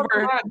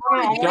Vancouver.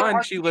 No,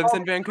 John, she lives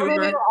in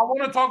Vancouver. I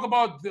want to talk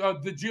about the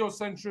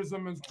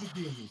geocentrism and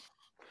cooking.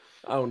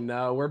 Oh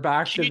no, we're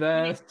back to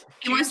this.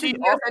 He wants the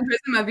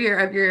geocentrism of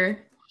your.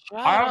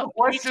 I have a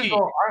question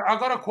though. I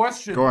got a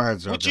question. Go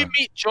ahead, Would you Zherka.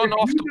 meet John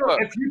after work?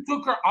 If you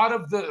took her out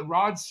of the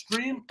Raj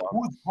stream,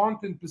 who's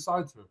content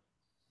besides her?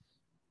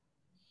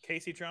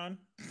 Caseytron?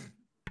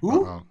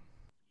 Who? Uh-oh.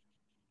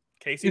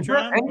 Is there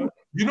Caseytron? any-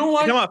 you know You what?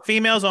 talking about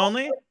females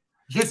only?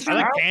 The I think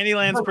chat-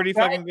 Candyland's the pretty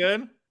chat- fucking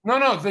good.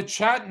 No, the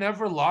chat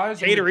never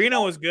lies. and the-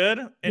 Caterina was good.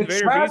 Invader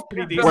chat- V's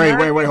pretty the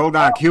decent. Wait, hold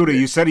on. Cutie,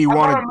 you said you I got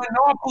wanted a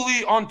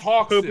monopoly on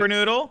toxic. Pooper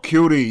Noodle?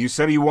 Cutie, you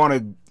said you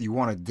wanted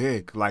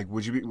dick. Like,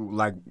 would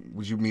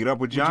you meet up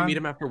with Did you John? meet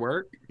him after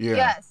work? Yeah.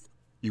 Yes.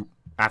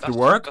 After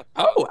work?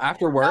 Oh,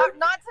 after work?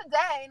 Not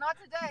today. Not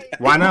today.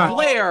 Why not?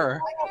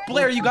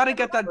 Blair, you gotta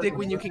get that dick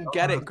when you can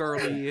get it,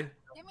 girly.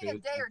 Give me a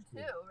day or two,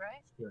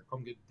 right? Yeah,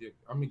 come get dick.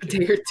 I mean, A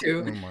day or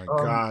two. Oh my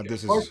god,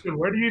 this is question.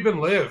 Where do you even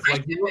live?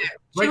 Like, right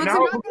lives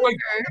now, in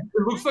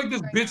it looks like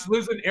this bitch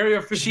lives in Area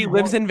 51. She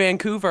lives in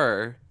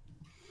Vancouver.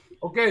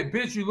 Okay,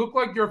 bitch, you look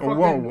like you're fucking.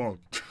 whoa.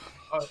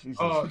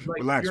 Like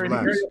Relax, you're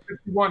relax. in Area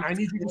 51. I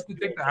need you just to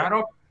take the hat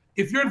off.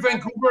 If you're in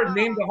Vancouver,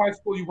 name the high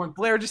school you went to.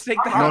 Blair, just take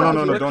the No, hat no, off.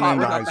 no, You're don't caught name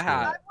the without high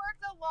I've school.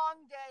 worked a long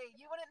day.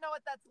 You wouldn't know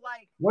what that's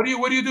like. What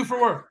do you do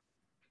for work?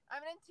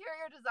 I'm an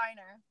interior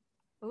designer.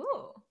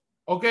 Ooh.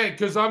 Okay,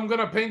 because I'm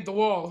gonna paint the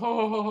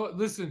wall.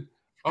 Listen,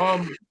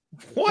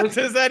 What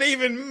does that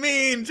even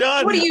mean,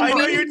 John? What do you I know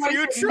mean?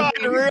 you tried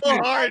real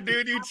hard,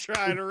 dude. You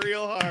tried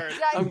real hard.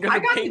 Yeah, I'm I gonna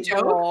got the paint the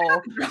joke.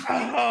 wall.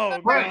 Oh,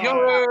 Right,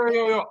 God.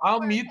 yo. I'll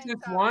Wear a meet tank this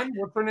top. one.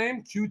 What's her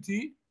name?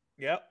 QT.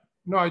 Yep.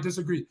 No, I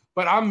disagree.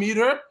 But I'll meet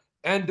her,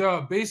 and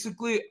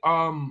basically,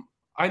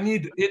 I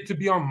need it to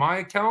be on my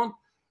account,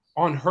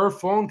 on her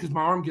phone, because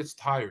my arm gets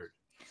tired.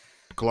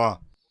 Claw.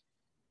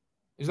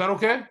 Is that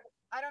okay?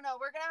 I don't know.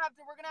 We're gonna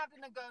have to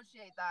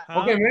negotiate that.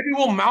 Huh? Okay, maybe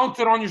we'll mount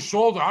it on your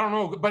shoulder. I don't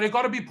know, but it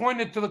got to be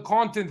pointed to the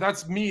content.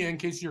 That's me, in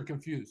case you're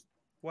confused.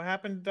 What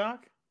happened,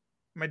 Doc?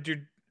 My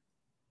dude,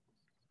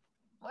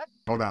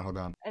 Hold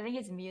on. I think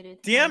it's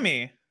muted. DM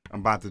me. I'm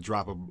about to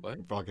drop a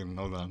fucking.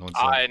 Hold on. One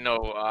I second.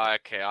 know.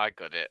 Okay, I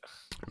got it.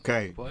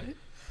 Okay. What?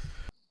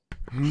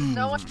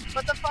 No one.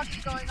 What the fuck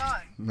is going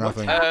on?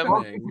 Nothing.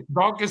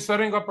 Doc is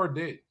setting up our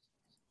date.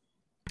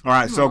 All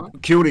right. So,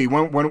 Cutie,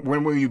 when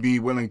will you be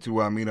willing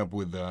to meet up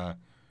with John?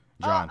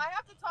 I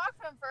have to talk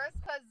to him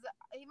first because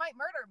he might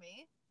murder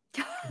me.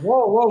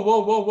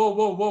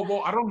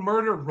 Whoa! I don't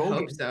murder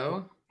rodents.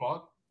 so.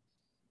 Fuck.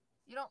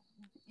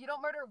 You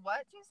don't murder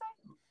what? You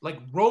say? Like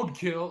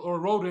roadkill or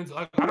rodents.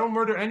 Like I don't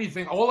murder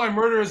anything. All I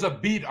murder is a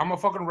beat. I'm a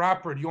fucking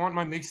rapper. Do you want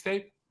my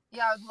mixtape?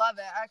 Yeah, I would love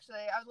it. Actually,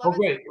 I would love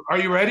it. Okay, are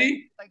you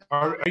ready? Like,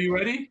 Are you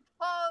ready?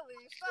 Holy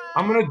fuck!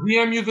 I'm gonna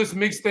DM you this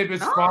mixtape.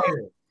 It's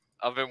fire.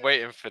 I've been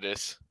waiting for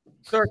this.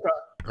 Zherka.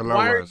 Hello,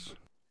 Wes.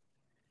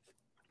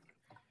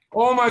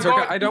 Oh my Zherka,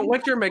 god! I don't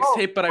want your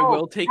mixtape, but I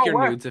will take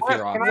your nudes if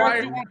you're off.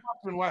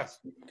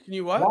 Can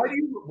you what?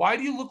 Why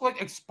do you look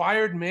like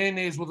expired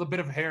mayonnaise with a bit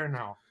of hair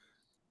now?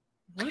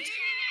 What?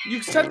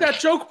 You've said that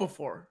joke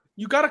before.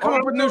 You got to come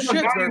up with new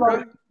shit,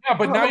 Zherka. Yeah,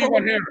 but now you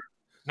got hair.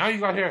 Now you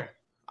got hair.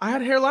 I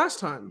had hair last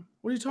time.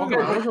 What are you talking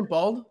about? I wasn't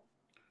bald.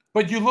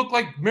 But you look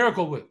like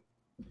Miracle Whip.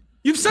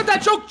 You've said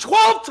that joke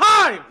 12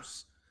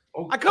 times.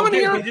 Okay, I come in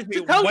here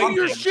to tell you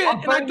your shit,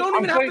 and I don't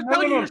even have to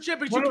tell you your shit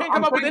because you can't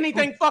come up with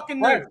anything fucking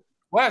new.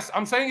 Wes,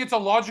 I'm saying it's a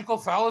logical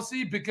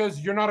fallacy because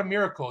you're not a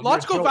miracle.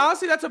 Logical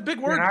fallacy? That's a big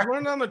word. Did you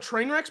learn it on the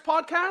Trainwrecks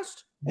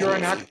podcast? You're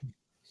an accident.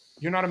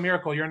 You're not a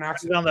miracle. You're an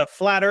accident. On the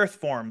flat Earth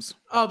forums.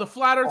 Oh, the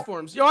flat Earth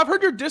forums. Yo, I've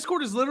heard your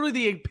Discord is literally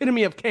the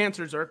epitome of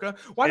cancer, Zherka.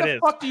 Why the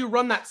fuck do you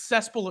run that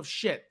cesspool of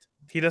shit?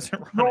 He doesn't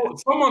run it.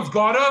 Someone's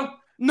gotta.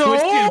 No,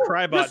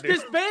 just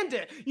disband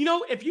it. You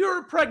know, if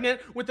you're pregnant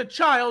with a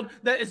child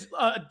that is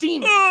a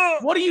demon,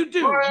 what do? You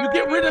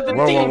get rid of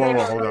the demon.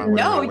 Hold on.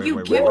 No,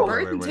 you give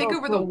birth and take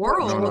over the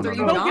world.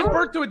 You don't give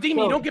birth to a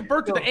demon. You don't give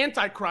birth to the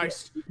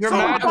Antichrist. You're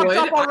mad. Fucked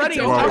up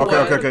already.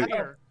 Okay.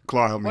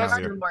 Claw, help me out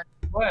here.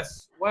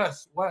 Wes,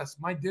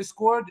 my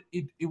Discord,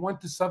 it went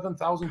to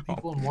 7,000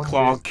 people in one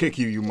Claw, day. I'll kick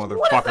you, you motherfucker.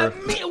 What does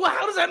that mean? Well,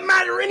 how does that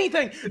matter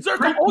anything?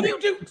 Zherka, all you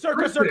do,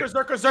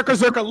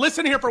 Zherka,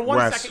 listen here for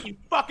 1 second, you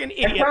fucking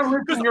idiot.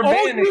 Because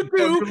all you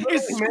do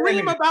is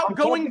scream about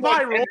going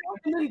viral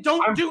and then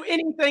don't do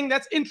anything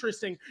that's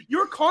interesting.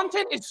 Your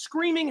content is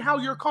screaming how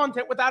your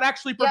content without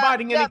actually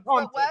providing any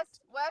content.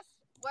 Wes,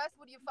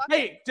 would you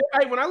fucking...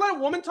 Hey, when I let a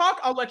woman talk,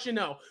 I'll let you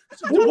know.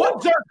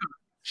 What, Zherka?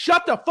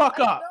 Shut the fuck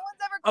up.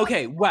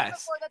 Okay,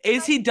 Wes,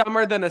 is he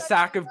dumber than a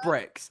sack of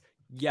bricks?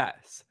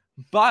 Yes,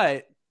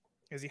 but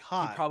is he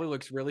hot? He probably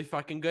looks really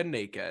fucking good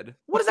naked.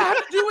 What does that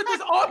have to do with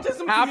this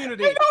autism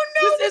community? I don't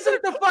know. This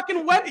isn't the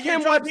fucking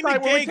webcam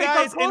website where we take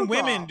guys and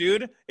women,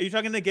 dude. Are you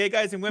talking to gay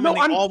guys and women?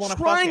 No, I'm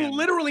trying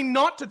literally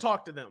not to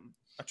talk to them.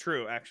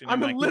 True, actually.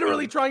 I'm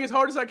literally trying as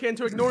hard as I can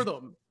to ignore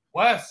them.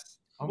 Wes,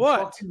 I'm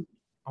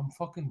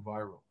fucking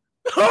viral.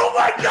 Oh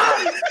my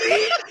god!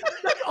 See?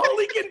 That's all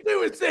he can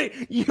do is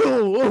say,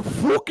 "Yo, I'm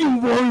fucking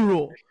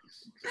viral."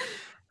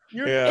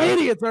 You're an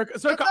idiot,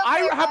 Zherka.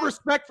 I have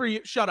respect for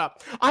you. Shut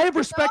up. I have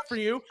respect for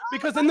you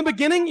because in the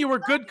beginning you were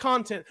good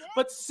content,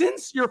 but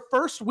since your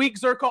first week,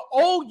 Zherka,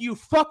 all you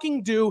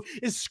fucking do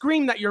is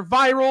scream that you're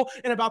viral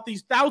and about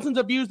these thousands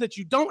of views that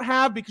you don't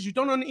have because you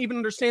don't even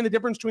understand the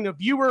difference between a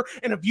viewer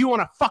and a view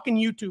on a fucking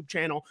YouTube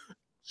channel.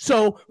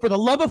 So, for the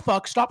love of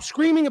fuck, stop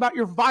screaming about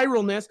your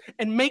viralness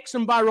and make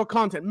some viral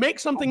content. Make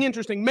something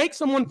interesting. Make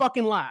someone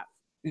fucking laugh.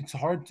 It's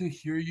hard to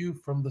hear you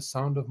from the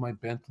sound of my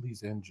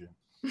Bentley's engine.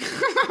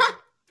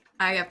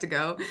 I have to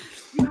go.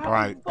 All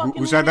right.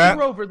 Who said that?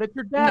 Rover that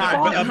your dad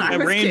bought.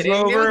 A Range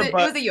Rover. It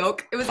was a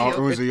yoke. It was a yoke.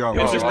 It was a yoke.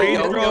 It was a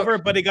Range Rover,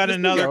 but he got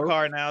another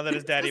car now that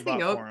his daddy bought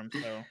for him.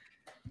 So.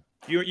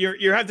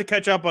 You have to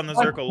catch up on the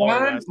Zherka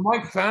lore.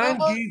 My fan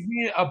gave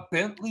me a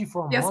Bentley for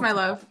a month. Yes, my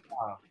love.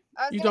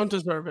 You don't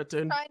deserve it,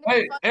 dude.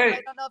 Hey,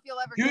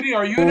 Cutie,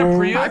 are you in a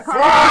Prius? I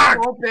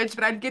probably won't, bitch,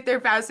 but I'd get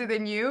there faster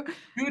than you.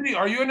 Cutie,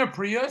 are you in a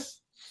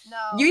Prius? No.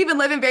 You even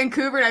live in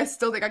Vancouver, and I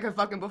still think I could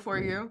fuck him before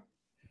you.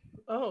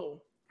 Oh.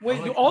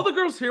 Wait, do all the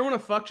girls here want to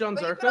fuck Jon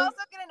Zherka?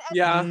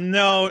 Yeah.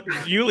 No,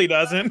 Yuli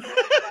doesn't.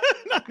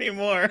 Not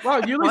anymore.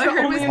 Wow, Yuli's the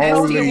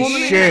only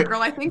holy shit.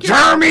 Girl, I think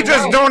Jeremy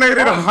just donated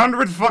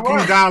 $100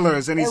 fucking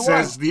dollars, and he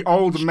says the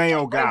old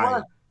male guy.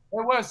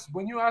 Hey, Wes,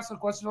 when you ask a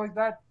question like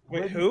that,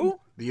 wait, who?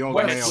 The old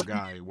male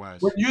guy,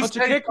 Wes. When you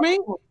kick me?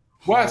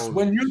 Wes,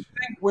 when you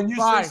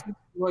say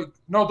like,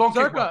 no, don't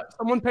kick me. Zherka,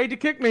 someone paid to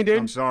kick me, dude.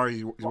 I'm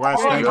sorry,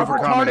 Wes. Thank you for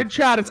coming. Retarded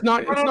chat. It's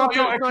not your fault.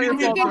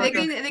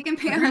 They can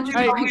pay $100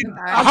 to bring him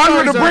back.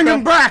 $100 to bring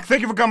him back.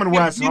 Thank you for coming,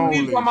 Wes.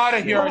 Holy. I'm out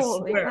of here.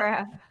 Holy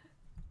crap.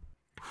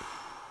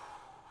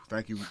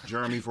 Thank you,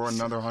 Jeremy, for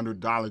another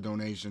 $100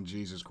 donation.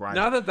 Jesus Christ.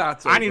 Now that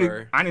that's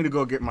over. I need to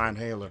go get my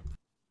inhaler.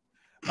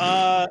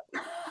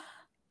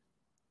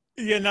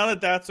 Yeah, now that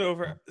that's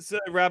over,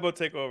 Rabo,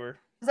 take over.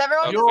 Is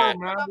everyone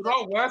man,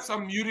 without Wes,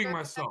 I'm muting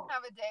myself.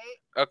 Have a date?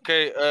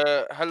 Okay,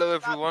 hello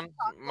everyone.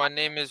 My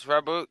name is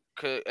Rabo.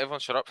 Everyone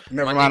shut up.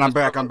 Never mind, I'm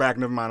back.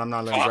 Never mind. I'm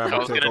not letting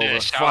Rabo take over.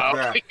 Fuck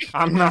that.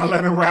 I'm not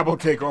letting Rabo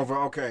take over.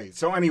 Okay.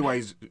 So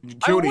anyways, Judy.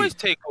 I always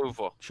take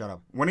over. Shut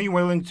up. When are you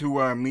willing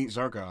to meet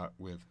Zherka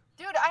with?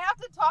 Dude, I have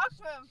to talk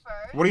to him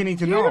first. What do you need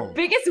to You're know? the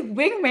biggest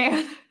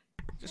wingman.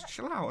 Just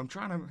chill out. I'm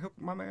trying to hook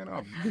my man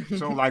up.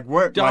 So like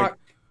what? Doc, Like,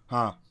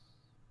 huh?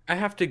 I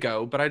have to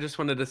go, but I just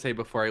wanted to say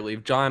before I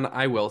leave, John,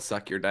 I will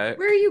suck your dick.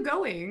 Where are you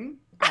going?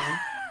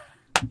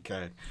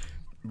 Okay.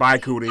 Bye,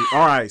 Cootie.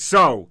 All right.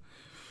 So,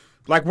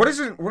 like, what is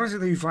it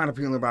that you find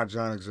appealing about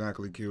John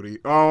exactly, Cutie?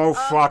 Oh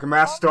fuck!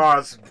 Matt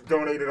Stars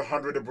donated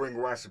 100 to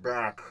bring Wes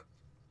back.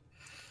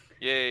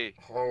 Yay.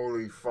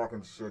 Holy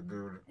fucking shit,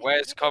 dude.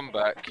 Where's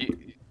comeback?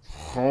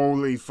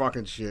 Holy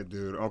fucking shit,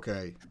 dude.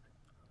 Okay.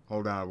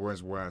 Hold on.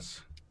 Where's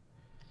Wes?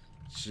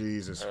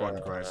 Jesus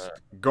fucking Christ.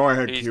 Go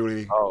ahead,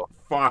 Cutie. Oh.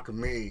 Fuck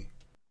me.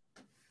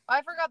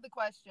 I forgot the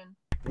question.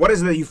 What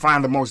is it that you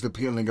find the most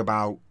appealing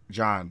about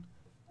John?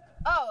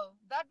 Oh,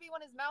 that'd be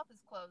when his mouth is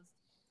closed.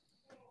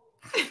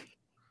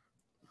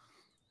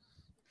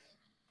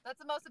 That's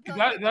the most appealing.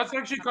 That's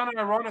actually kind of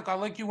ironic. I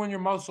like you when your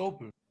mouth's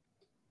open.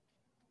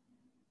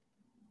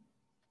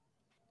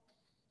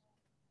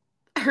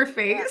 Her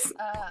face.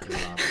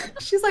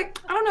 She's like,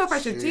 I don't know if I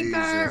should take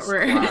that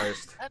or.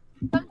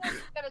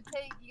 Sometimes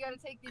you gotta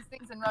take these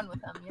things and run with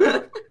them. You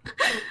know?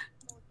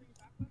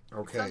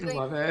 Okay. I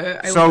love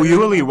it. So,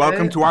 Yuli,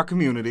 welcome to our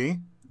community.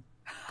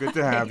 Good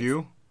to have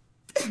you.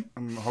 I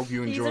hope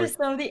you These enjoy. are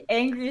some of the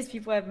angriest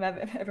people I've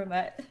ever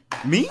met.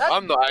 Me?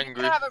 I'm not You're angry.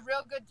 gonna have a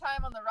real good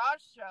time on the Raj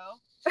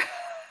show.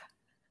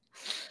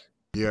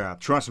 Yeah,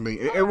 trust me.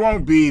 It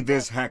won't be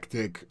this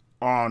hectic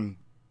on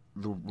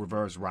the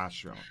Reverse Rot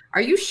Show.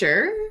 Are you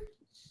sure?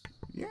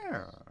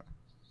 Yeah.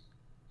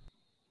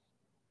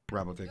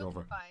 Rebel, take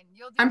over.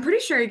 I'm pretty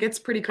sure it gets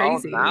pretty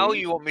crazy. Oh, now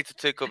you want me to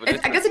take over this?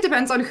 I guess it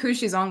depends on who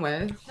she's on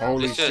with.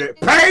 Holy Listen. shit.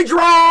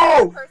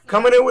 Pedro!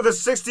 Coming in with a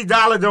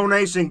 $60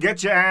 donation.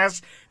 Get your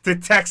ass to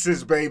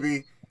Texas,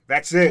 baby.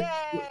 That's it.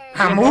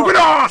 I'm moving to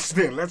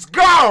Austin. Let's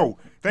go.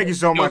 Thank you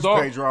so much,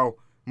 dog. Pedro.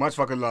 Much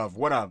fucking love.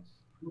 What up?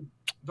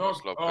 Dog,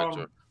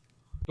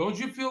 don't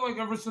you feel like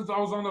ever since I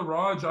was on the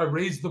Raj, I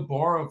raised the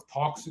bar of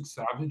toxic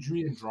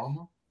savagery and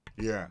drama?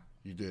 Yeah,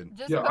 you did.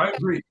 Just Yeah, I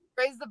agree.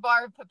 Raise the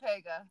bar of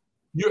Papega.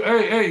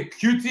 Hey,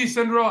 QT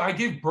Cinderella, I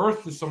gave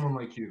birth to someone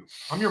like you.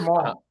 I'm your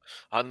mom.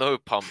 I know,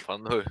 Pump. I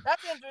know.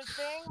 That's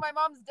interesting. My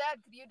mom's dead.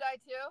 Could you die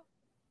too?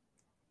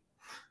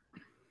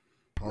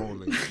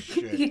 Holy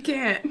shit. You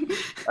can't.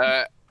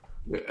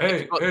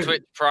 If you've got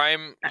Twitch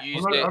Prime,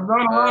 use it. I'm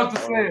not allowed to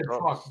say it.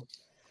 Doc.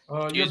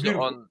 Fuck. Use it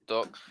on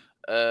Doc.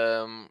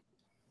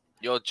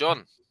 Yo,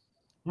 John.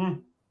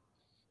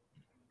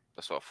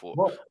 That's what I thought.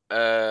 What?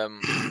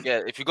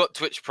 Yeah, if you got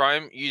Twitch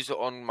Prime, use it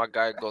on my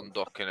guy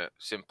GoneDoc in it.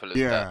 Simple as that.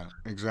 Yeah,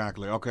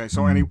 exactly. Okay,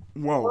 so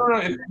whoa.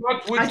 I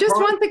just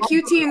want the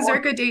QT and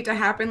Zherka date to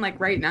happen like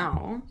right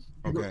now.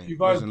 Okay, you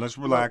guys, listen, let's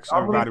relax.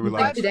 Everybody Like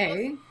relax.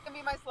 today. Gonna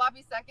be my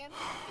sloppy second.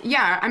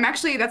 Yeah,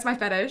 that's my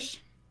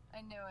fetish.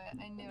 I knew it.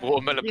 I knew it.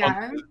 Watermelon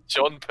Yeah. Pump.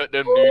 John put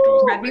them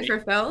noodles. Ready on me. for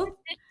Phil?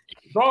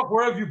 Doc,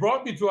 where have you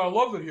brought me to? I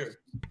love it here.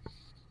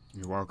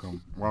 You're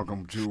welcome.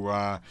 Welcome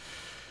to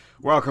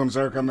welcome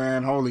Zherka,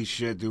 man. Holy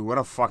shit, dude. What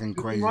a fucking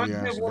crazy Reminds me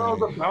ass of when I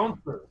was a day.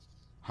 bouncer.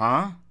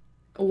 Huh?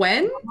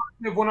 When?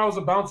 When I was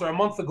a bouncer a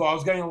month ago, I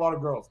was getting a lot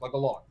of girls, like a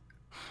lot.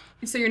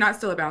 So you're not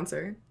still a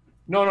bouncer?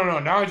 No.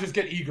 Now I just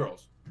get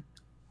e-girls.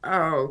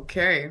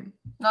 Okay.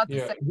 Not the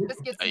Yeah. same. This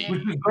gets me.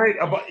 Which is great.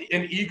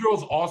 And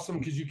e-girl's awesome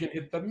because you can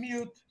hit the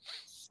mute,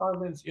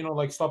 silence,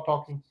 like stop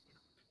talking.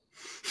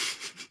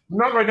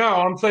 Not right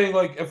now. I'm saying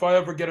like if I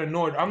ever get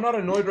annoyed. I'm not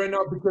annoyed right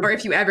now because. Or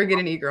if you ever get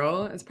an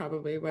e-girl, it's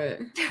probably what.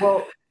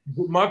 Well,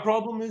 my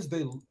problem is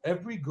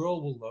every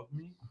girl will love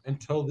me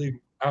until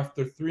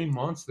after 3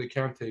 months they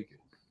can't take it.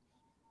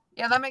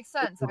 Yeah, that makes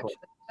sense. Actually,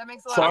 that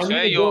makes a lot So of I sense.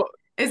 need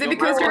Is it You're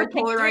because you're a married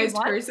for polarized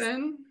 3 months?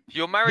 person?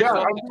 You're married Yeah, for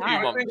I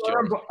only 2 months,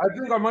 John.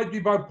 think I might be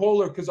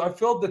bipolar because I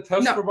failed the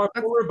test No, for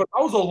bipolar, but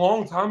that was a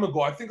long time ago.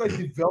 I think I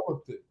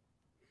developed it.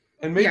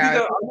 And maybe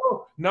Yeah. I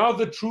know now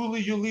that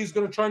truly Yuli is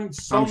gonna try and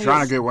sell I'm me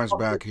trying a to get Wes stuff.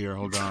 back here.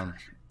 Hold on.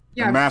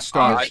 Yeah. The mass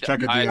stars. I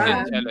Check it didn't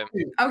DM. tell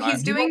him. Oh, he's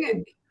I-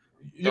 doing.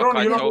 You don't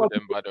I have told to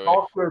him, by the way.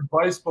 doctor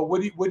advice, but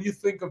what do you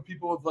think of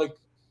people with like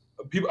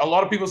people? A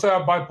lot of people say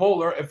I'm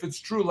bipolar. If it's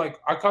true, like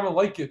I kind of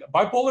like it.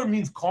 Bipolar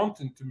means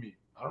content to me.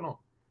 I don't know.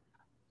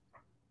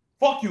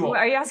 Fuck you all.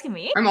 Are you asking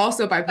me? I'm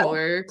also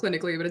bipolar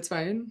clinically, but it's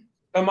fine.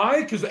 Am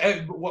I? Because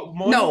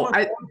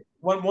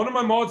when one of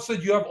my mods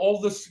said you have all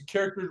this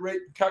character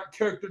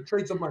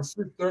traits of my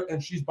sister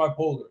and she's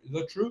bipolar. Is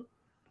that true?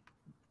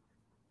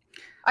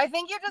 I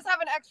think you just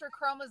have an extra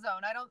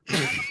chromosome. I don't.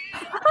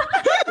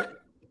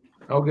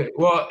 Okay.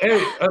 Well,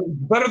 hey,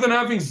 better than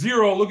having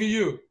 0. Look at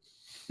you.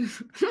 No,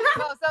 so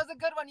that was a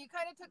good one. You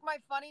kind of took my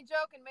funny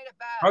joke and made it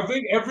bad. I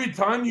think every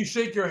time you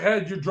shake your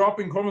head, you're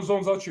dropping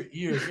chromosomes out your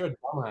ears. You're a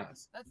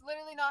dumbass. That's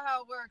literally not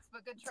how it works,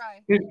 but good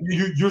try.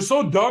 You're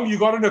so dumb. You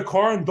got in a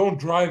car and don't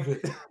drive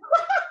it. This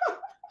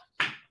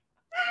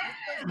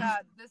feels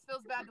bad. This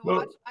feels bad to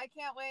watch. I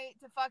can't wait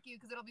to fuck you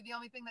because it'll be the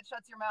only thing that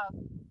shuts your mouth.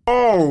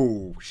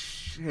 Oh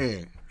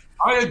shit.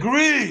 I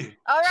agree.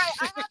 All right,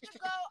 I have to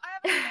go. I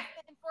have a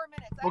in 4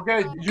 minutes. Okay,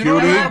 you Cutie. know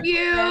Love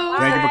you.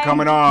 Thank you for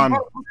coming on.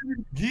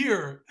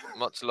 gear.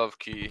 Much love,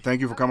 Q.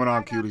 Thank you for coming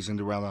on, Cutie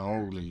Cinderella.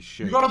 Holy You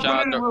shit. gotta put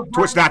Shout it in out.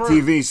 reverse first.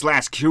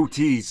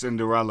 Twitch.tv/QT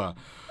Cinderella.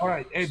 All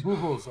right, hey,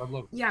 Boo-Boos, I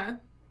love. Yeah.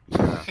 Yeah.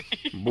 What do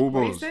you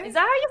Boobles. say? Is that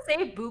how you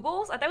say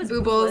boobles? I thought it was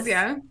Boobles, boobless.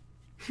 yeah.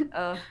 Oh, I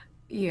thought it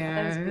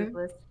Yeah. was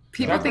boobless.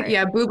 People That's think, right.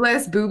 yeah,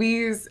 boobless,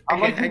 boobies. I I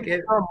like get you're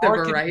a the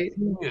marketing variety.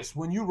 genius.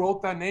 When you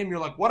wrote that name, you're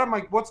like,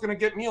 what's gonna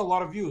get me a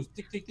lot of views?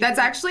 Tick, tick, tick, That's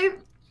tick. actually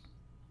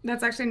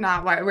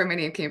not where my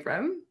name came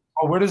from.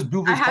 Oh, where does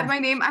Boo-Boos I had come my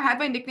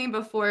nickname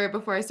before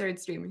I started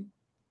streaming.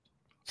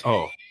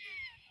 Oh.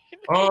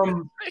 I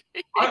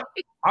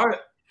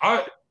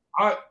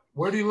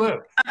where do you live?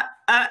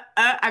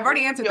 I've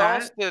already answered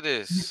that. After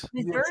this.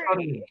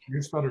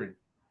 You're stuttering.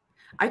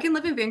 I can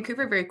live in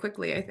Vancouver very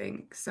quickly, I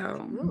think. So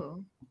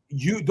Ooh.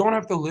 You don't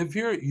have to live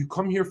here. You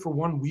come here for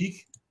 1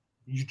 week.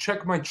 You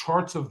check my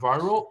charts of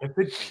viral. If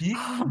it peaks,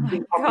 Oh you my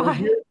can come over God.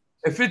 here.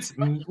 If it's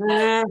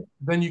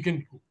then you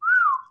can,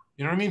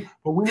 you know what I mean?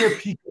 But we need to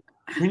peak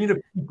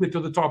it to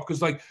the top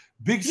because like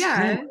big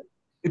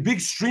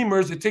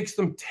streamers, it takes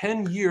them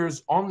 10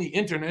 years on the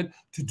internet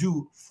to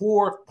do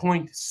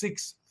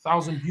 4.6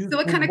 thousand views.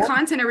 what kind of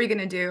content are we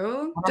gonna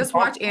do? Just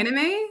watch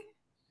anime?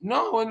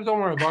 No,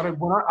 don't worry about it.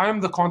 When I am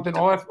the content,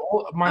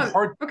 my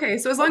heart. Okay,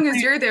 so as long as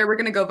you're there, we're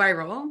gonna go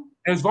viral.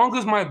 As long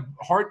as my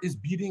heart is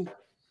beating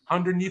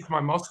underneath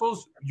my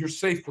muscles, you're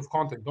safe with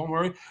content. Don't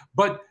worry.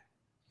 But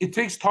it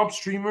takes top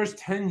streamers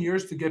 10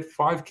 years to get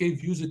 5K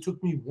views. It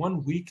took me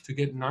 1 week to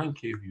get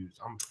 9K views.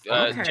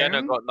 Okay.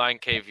 Jenna got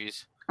 9K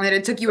views. And then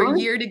it took you a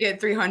year to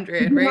get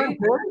 300, right?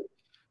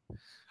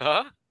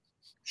 Huh?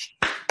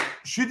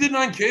 She did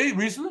 9K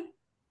recently?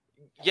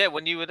 Yeah,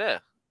 when you were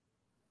there.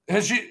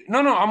 Has she? No.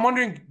 I'm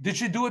wondering, did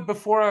she do it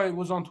before I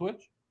was on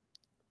Twitch?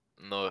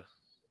 No.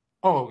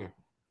 Oh,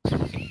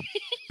 okay.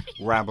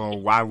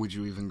 Rabo, why would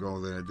you even go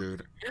there,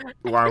 dude?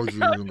 Why would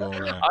you even go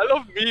there? I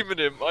love memeing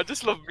him. I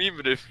just love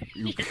memeing him.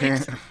 You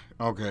can't.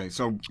 Okay,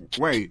 so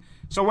wait.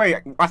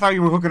 I thought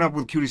you were hooking up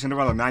with Cutie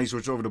Cinderella. Now you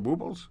switch over to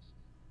Boobles?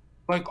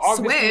 Like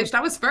Switch.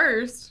 That was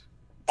first.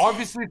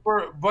 Obviously,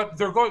 but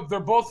they're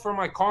both for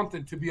my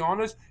content, to be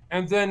honest.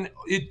 And then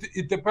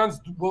it depends.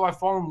 Will I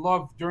fall in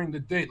love during the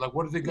date? Like,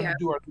 what are they gonna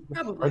do? Are they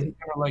gonna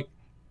like,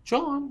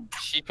 John?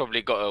 She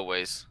probably got her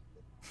ways.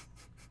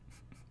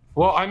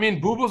 Well, I mean,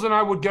 Boobles and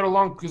I would get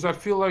along because I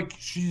feel like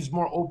she's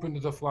more open to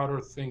the flat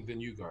Earth thing than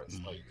you guys.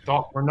 Like,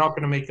 Doc, we're not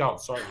gonna make out.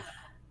 Sorry.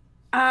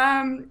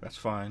 That's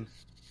fine.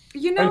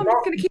 You know, Hey, I'm Doc,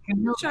 just gonna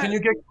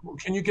keep.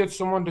 can you get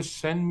someone to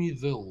send me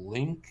the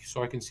link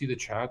so I can see the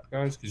chat,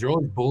 guys? Because you're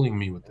always bullying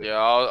me with it. Yeah,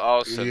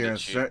 I'll send it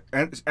to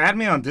you. Add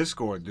me on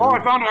Discord, dude. Oh,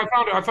 I found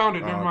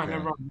it. Never Oh, mind. okay.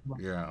 Never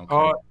mind. Yeah.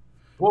 Okay.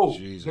 Whoa,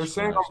 Jesus they're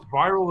saying Christ. I'm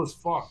viral as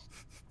fuck.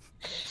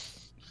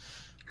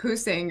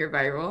 Who's saying you're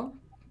viral?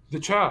 The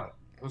chat.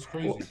 That's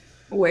crazy.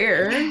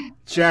 Where?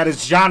 Chat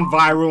is John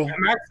viral.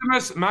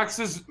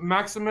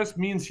 Maximus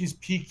means he's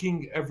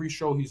peaking every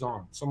show he's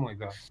on. Something like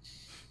that.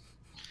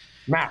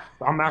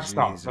 I'm maxed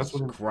out. That's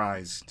what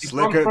Christ. It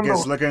Slicker, comes from get the-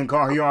 Slicker and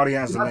call. He already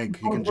has the link.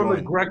 He can comes from the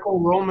join.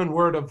 Greco-Roman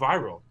word of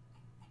viral.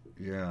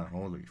 Yeah,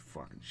 holy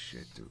fucking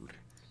shit, dude.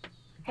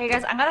 Hey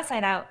guys, I'm gonna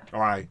sign out. All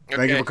right.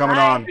 Thank you Okay. for coming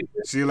Bye. on.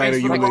 See you later,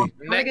 Thanks for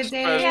Yuli. Have a good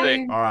day.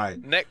 Thursday. All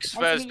right. Next Nice to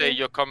meet Thursday, you.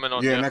 you're coming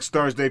on. Yeah, here. next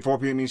Thursday, 4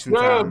 p.m. Eastern Yeah,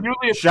 time. Yuli,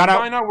 if Shout you out.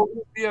 find out, we're going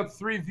to be at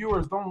 3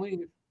 viewers. Don't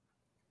leave.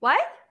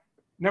 What?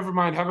 Never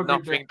mind. Have a great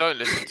Nothing. day. Don't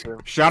listen to him.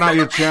 Shout out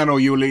your channel,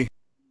 Yuli.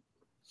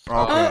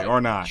 Okay, or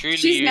not. Truly,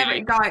 She's never,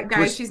 Yuli. guys.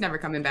 Twitch- She's never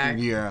coming back.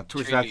 Yeah,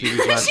 Truly.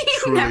 twitch.tv/truly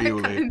She's never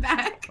Yuli. coming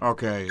back.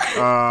 Okay,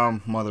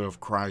 Mother of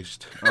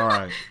Christ. All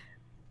right.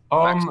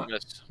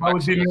 Maximus. I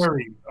would be Maximus.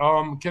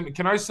 married.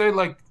 Can I say,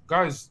 like,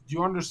 guys, do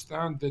you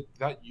understand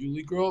that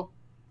Yuli girl,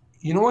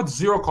 you know what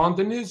zero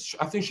content is?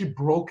 I think she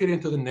broke it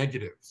into the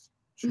negatives.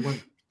 She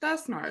went,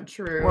 That's not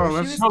true. Well, She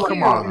let's was come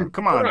cute.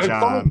 on,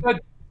 John.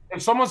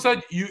 if someone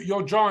said,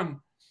 yo, John,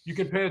 you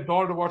can pay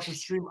 $1 to watch your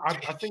stream, I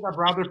think I'd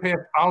rather pay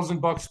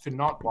 $1,000 to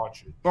not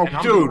watch it. Oh, And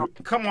I'm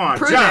dude, come on,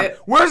 Prove John. it.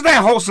 Where's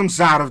that wholesome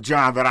side of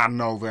John that I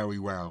know very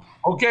well?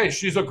 okay,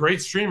 she's a great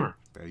streamer.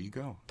 There you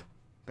go.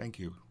 Thank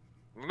you.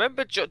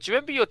 Remember, do you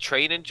remember your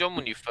training, John,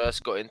 when you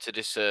first got into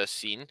this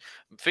scene?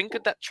 Think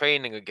of that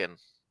training again.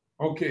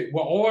 Okay,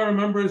 well, all I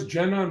remember is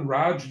Jenna and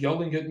Raj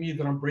yelling at me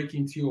that I'm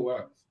breaking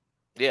TOS.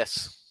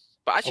 Yes.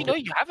 But actually, no,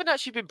 you haven't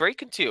actually been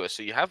breaking to us,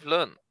 so you have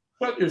learned.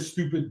 Shut your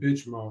stupid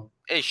bitch mouth.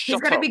 Hey, He's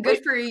shut gotta up. be good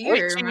Wait- for a Wait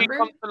year, till remember? you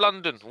come to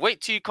London.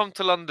 Wait till you come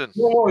to London.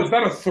 Whoa, is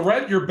that a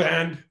threat? You're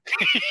banned.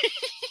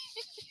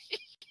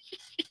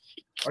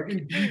 I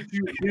can beat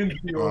you into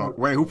your...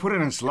 Wait, who put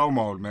it in slow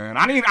mode, man?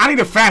 I need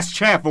a fast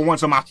chat for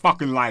once in my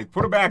fucking life.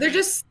 Put it back. They're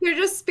just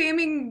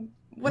spamming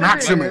whatever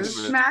Maximus.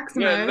 it is.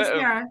 Maximus,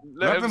 yeah.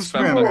 Let them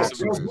spam spam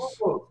Maximus. Maximus.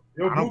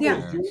 Yo, I don't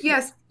Google, care.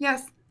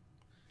 Yes.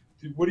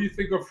 what do you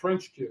think of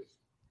French kiss?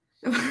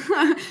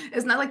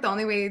 Isn't that like the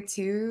only way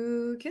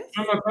to kiss?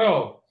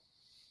 NFL.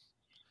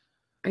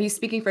 Are you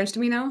speaking French to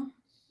me now?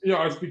 Yeah,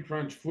 I speak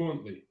French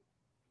fluently.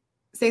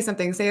 Say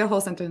something. Say a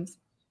whole sentence.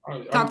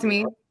 Talk to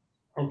me.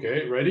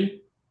 Okay,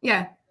 ready?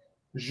 Yeah.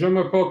 Je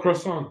m'appelle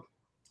croissant.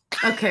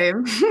 Okay,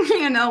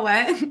 you know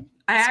what?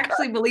 I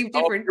actually believed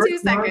you for 2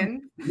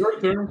 seconds. Your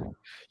turn.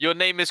 Your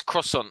name is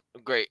Croissant.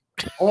 Great.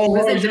 Oh,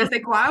 What bro, is it, je ne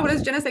sais quoi? What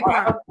is je ne sais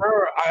quoi?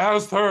 I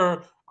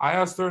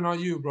asked her, not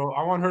you, bro.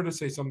 I want her to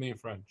say something in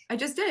French. I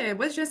just did.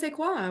 What's je ne sais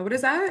quoi? What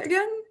is that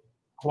again?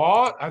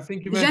 Quoi? I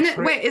think you meant...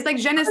 Wait, it's like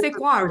je ne sais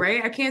quoi,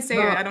 right? I can't say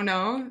it. I don't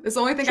know. It's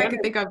the only thing I can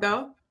think of,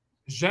 though.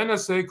 Je ne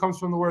sais comes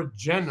from the word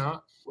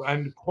Jenna,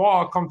 and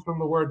quoi comes from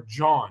the word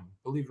John,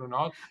 believe it or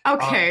not.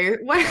 Okay.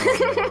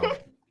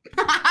 What?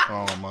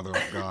 Oh, mother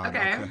of God.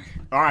 Okay.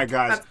 All right,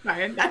 guys. That's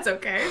fine. That's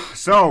okay.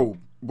 So,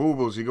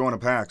 Boobles, you're going to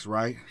PAX,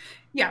 right?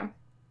 Yeah.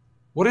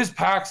 What is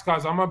PAX,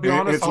 guys? I'm gonna be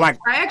honest. It's like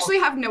I actually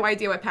have no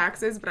idea what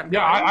PAX is, but I'm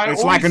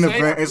it's like an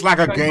event. It's like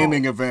a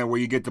gaming event where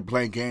you get to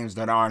play games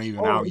that aren't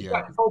even out yet.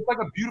 So it's like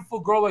a beautiful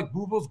girl like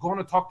Boobles going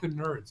to talk to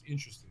nerds.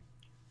 Interesting.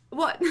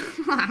 What?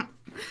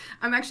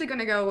 I'm actually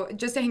gonna go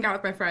just to hang out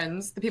with my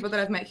friends, the people that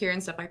I've met here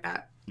and stuff like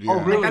that. Yeah. Oh,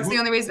 really? Like, that's the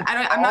only reason.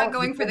 I'm not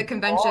going for the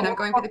convention. I'm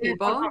going for the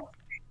people.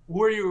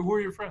 Who are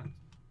your friends?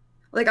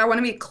 Like, I want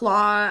to meet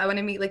Claw. I want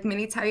to meet like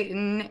Mini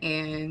Titan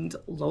and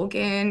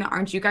Logan.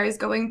 Aren't you guys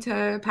going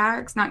to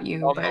PAX? Not you,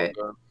 I'm but not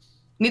going.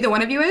 neither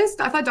one of you is.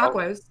 I thought Doc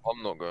was.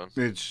 I'm not going.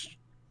 It's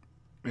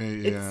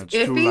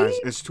iffy?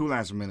 It's too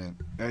last minute.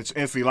 It's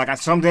iffy. Like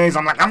some days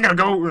I'm like I'm gonna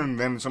go, and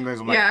then some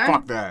days I'm like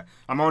fuck that.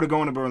 I'm already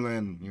going to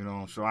Berlin, you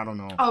know. So I don't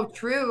know. Oh,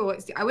 true.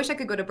 See, I wish I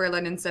could go to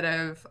Berlin instead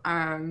of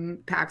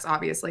PAX,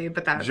 obviously,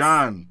 but that's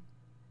John.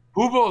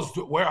 Boobles,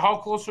 how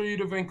close are you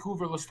to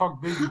Vancouver? Let's talk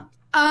big.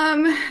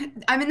 I'm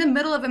in the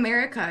middle of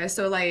America,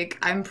 so like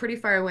I'm pretty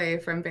far away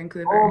from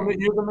Vancouver. Oh,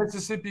 you're the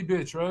Mississippi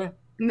bitch, right?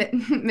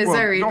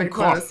 Missouri, but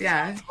close,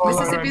 yeah.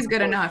 Mississippi's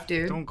good enough,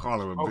 dude. Don't call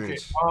her a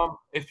bitch.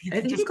 If you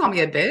I think you call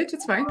me a bitch.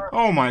 It's fine.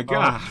 Oh my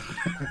god.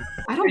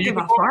 I don't give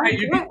a fuck. Hey,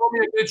 you can call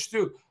me a bitch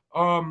too.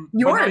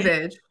 You're a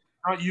bitch.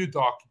 Not you,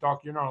 Doc.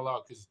 Doc, you're not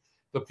allowed because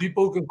the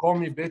people who can call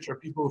me a bitch are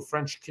people who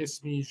French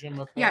kiss me.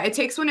 Yeah, it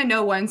takes one to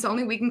know one, so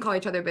only we can call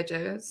each other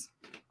bitches.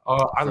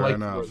 I like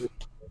enough.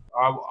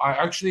 I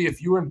actually,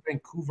 if you were in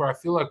Vancouver, I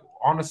feel like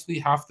honestly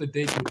half the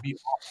day would be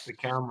off the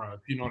camera,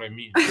 if you know what I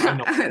mean. I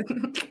know.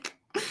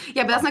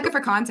 Yeah, but that's not good for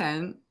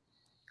content.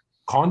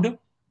 Condom?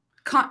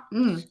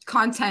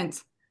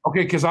 Content.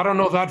 Okay, because I don't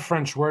know that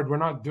French word. We're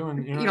not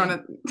doing. You don't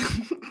know.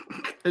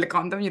 Le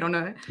condom. You don't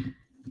know it.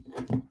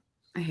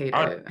 I hate it.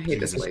 I hate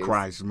Jesus this place.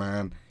 Christ,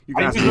 man. You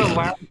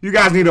You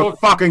guys need to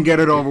fucking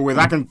get it over with.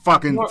 I can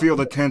fucking feel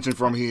the tension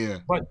from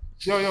here. But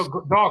yo,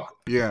 Doc.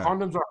 Yeah.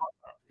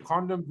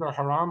 Condoms are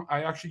haram.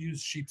 I actually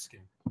use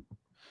sheepskin.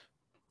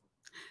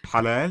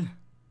 Halal?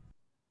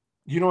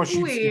 You know what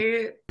sheepskin?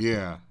 Wait.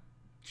 Yeah.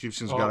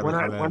 Sheepskin's gotta be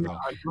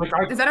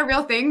halal. Is that a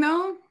real thing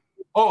though?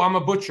 Oh, I'm a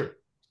butcher.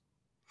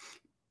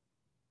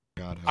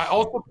 God, I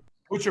also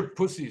butcher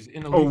pussies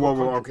in a. Oh,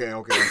 whoa, okay.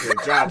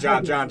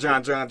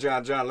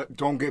 John,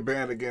 don't get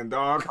banned again,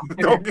 dog.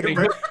 Don't get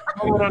banned.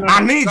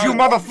 I need you,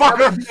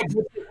 motherfucker.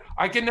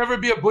 I can never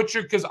be a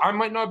butcher because I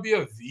might not be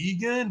a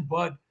vegan,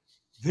 but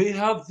they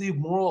have the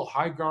moral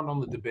high ground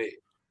on the debate,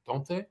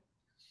 don't they?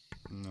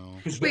 No.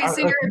 Wait, so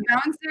you're a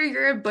bouncer,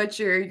 you're a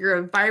butcher, you're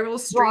a viral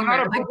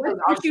streamer. Like,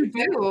 what do you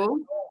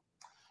do?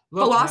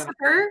 Look,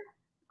 philosopher?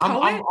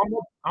 Man,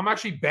 I'm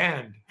actually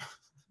banned.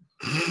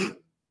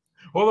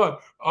 Hold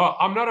on.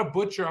 I'm not a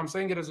butcher. I'm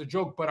saying it as a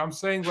joke, but I'm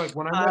saying like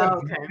when I met a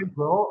vegan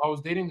girl, I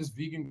was dating this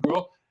vegan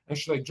girl, and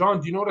she's like, John,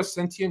 do you know what a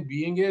sentient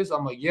being is?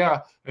 I'm like,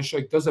 yeah. And she's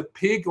like, does a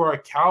pig or a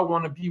cow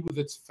want to be with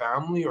its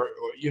family, or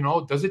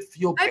does it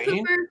feel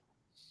pain?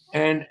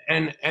 And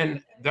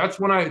that's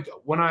when I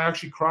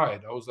actually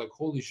cried. I was like,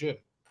 holy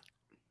shit.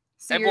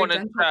 So everyone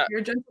in chat, you're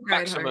a gentle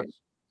guy.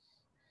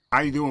 How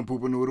you doing,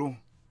 Poopa Noodle?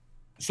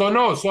 So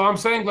I'm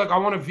saying like I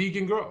want a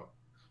vegan girl.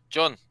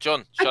 John,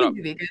 shut up.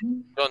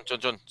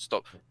 John,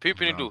 stop.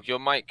 Poopa Noodle, your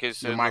mic is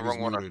the wrong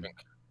one, I think.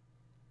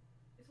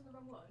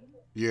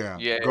 Yeah.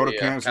 Go to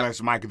Cam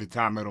 / mic at the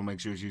top middle. Make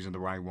sure it's using the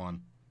right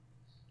one.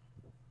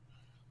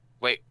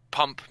 Wait,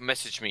 Pump,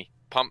 message me.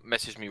 Pump,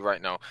 message me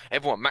right now.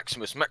 Everyone,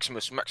 Maximus.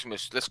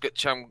 Let's get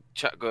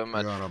chat going,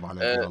 man.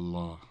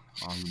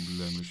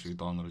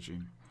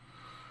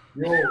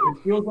 Yo, it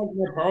feels like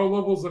my power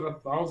level's at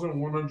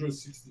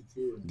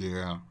 1,162.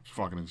 Yeah, it's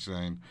fucking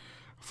insane.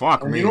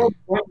 Fuck me. You know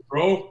what,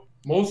 bro?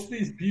 Most of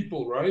these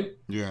people, right?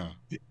 Yeah.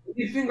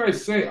 Anything I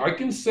say, I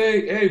can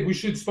say, hey, we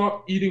should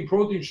stop eating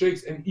protein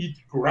shakes and eat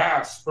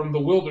grass from the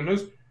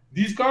wilderness.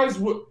 These guys,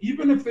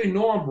 even if they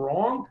know I'm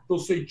wrong, they'll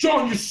say,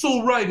 John, you're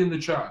so right in the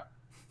chat.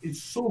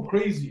 It's so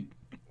crazy.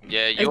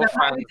 Yeah, your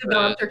fans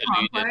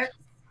complex.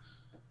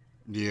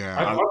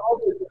 Yeah.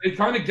 It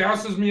kind of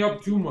gasses me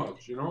up too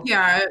much, you know?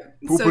 Yeah.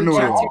 Poopa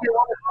Noodle.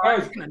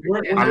 Guys,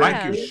 I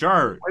like your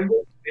shirt. When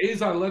those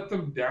days I let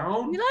them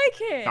down. You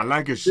like it? I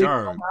like your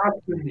shirt.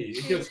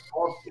 It gets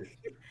toxic.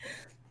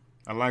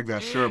 I like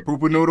that shirt.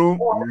 Poopa Noodle,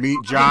 meet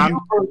John.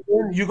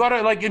 You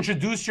gotta like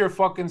introduce your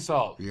fucking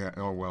self. Yeah.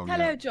 Oh well.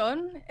 Hello, yeah.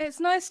 John. It's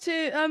nice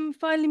to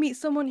finally meet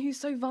someone who's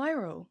so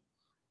viral.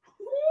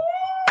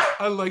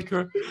 I like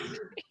her.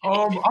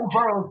 I'm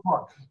viral as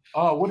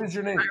fuck. What is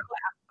your name?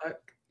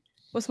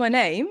 What's my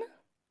name?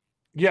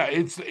 Yeah,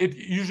 it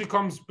usually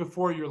comes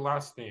before your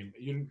last name.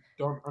 You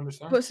don't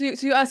understand? But so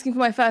you're asking for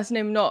my first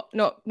name, not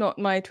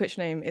my Twitch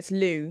name. It's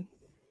Lou.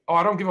 Oh,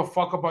 I don't give a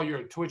fuck about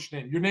your Twitch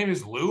name. Your name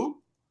is Lou?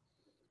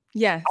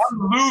 Yes.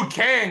 I'm Liu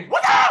Kang.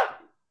 What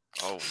up?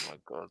 Oh my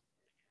god.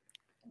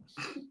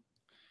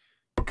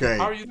 Okay.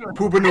 How are you doing?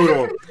 Poopa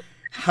Noodle.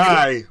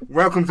 Hi,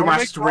 welcome to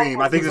my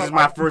stream. I think this is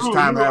my first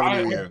time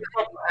having you here.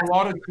 A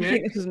lot of I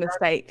think this was a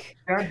mistake.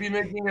 Can't be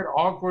making it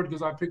awkward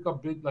because I pick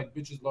up like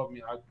bitches love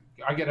me.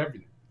 I get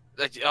everything.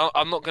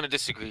 I'm not gonna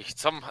disagree.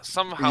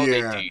 Somehow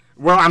they do.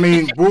 Well, I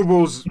mean,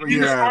 Boobles.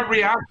 You start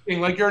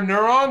reacting like your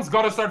neurons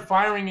got to start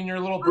firing in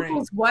your little brain.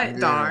 Boobles, what,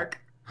 Doc?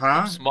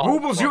 Huh?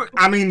 Boobles,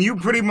 you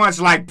pretty much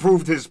like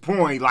proved his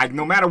point. Like,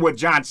 no matter what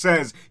Jon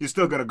says, you're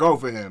still gonna go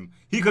for him.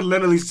 He could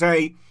literally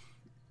say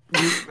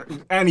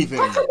anything.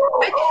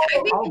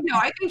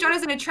 I think Jon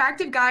is an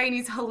attractive guy and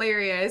he's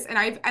hilarious, and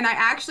I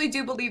actually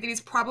do believe that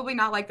he's probably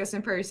not like this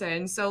in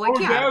person. So like,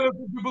 yeah, that's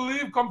what you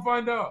believe. Come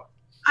find out.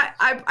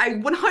 I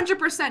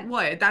 100%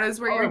 would. That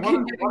is where you're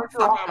getting fucked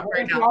up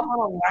right now.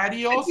 I'm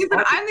the only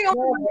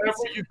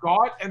whatever you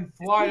got and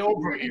fly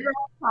over here.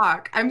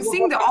 I'm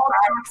seeing the all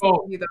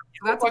talks you though.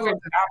 That's like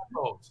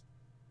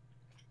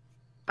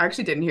I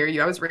actually didn't hear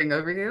you. I was ringing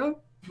over you.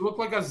 You look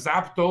like a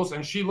Zapdos,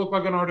 and she looked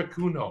like an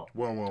Articuno.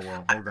 Whoa!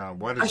 Hold on.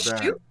 What is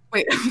that?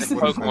 Wait, it's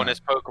Pokemon. It's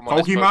Pokemon.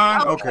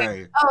 Pokemon?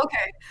 Okay. Oh,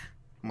 okay.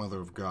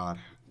 Mother of God.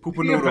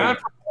 Poopa Noodle.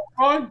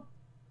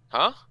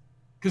 Huh?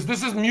 Because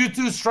this is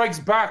Mewtwo Strikes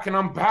Back, and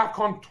I'm back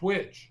on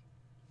Twitch.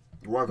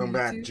 Welcome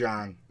back,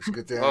 Jon. It's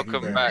good to have you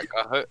Welcome back.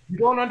 You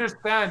don't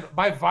understand.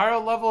 My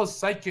viral level is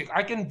psychic.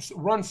 I can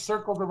run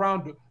circles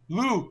around.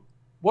 Lou,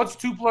 what's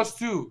 2 +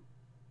 2?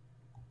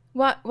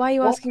 Why are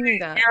you asking me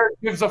that?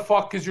 Gives a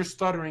fuck because you're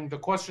stuttering. The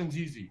question's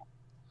easy.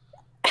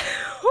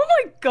 Oh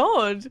my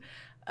god.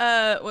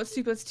 What's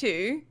 2 +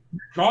 2?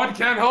 God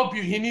can't help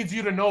you. He needs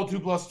you to know 2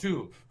 +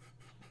 2.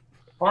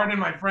 Pardon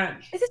my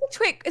French. Is this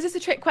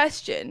a trick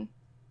question?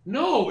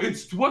 No,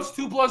 it's what's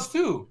 2 +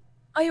 2?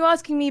 Are you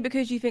asking me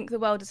because you think the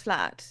world is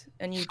flat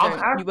and you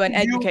weren't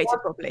educated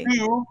properly?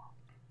 2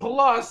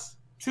 +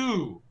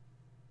 2.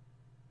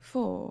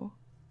 4.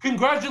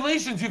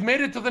 Congratulations, you've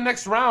made it to the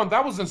next round.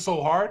 That wasn't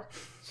so hard.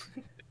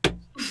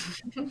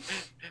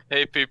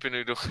 Hey, Poopa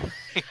Noodle.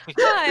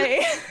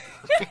 Hi.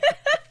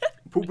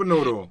 Poopa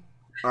Noodle.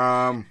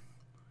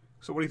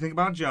 So what do you think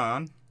about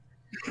Jon?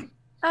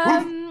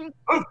 I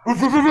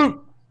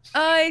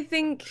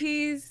think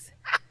he's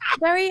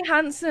very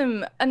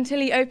handsome until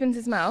he opens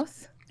his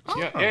mouth.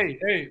 Yeah,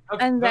 hey.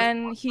 And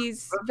then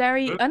he's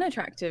very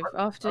unattractive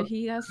after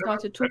he has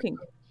started talking.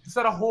 You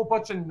said a whole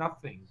bunch of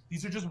nothing.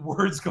 These are just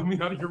words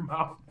coming out of your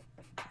mouth.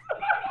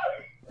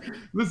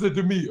 Listen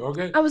to me,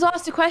 okay? I was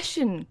asked a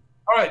question.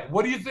 All right,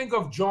 what do you think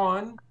of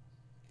Jon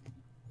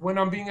when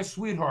I'm being a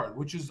sweetheart,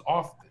 which is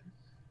often?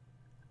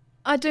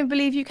 I don't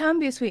believe you can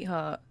be a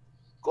sweetheart.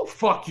 Go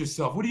fuck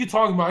yourself. What are you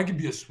talking about? I can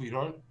be a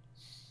sweetheart.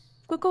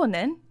 Well, go on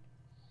then.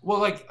 Well,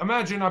 like,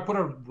 imagine I put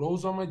a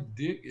rose on my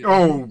dick.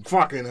 Oh,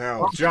 fucking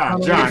hell. Jon!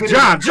 Wouldn't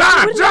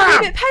that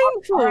be a bit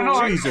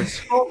painful?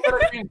 Jesus.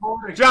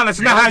 Jon,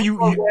 that's not how you...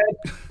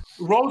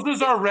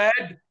 Roses are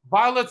red,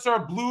 violets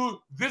are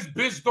blue. This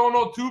bitch don't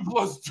know 2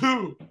 +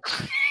 2.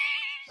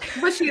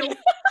 But she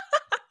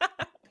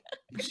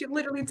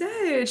literally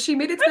did. She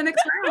made it to the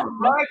next round.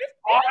 Like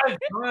 5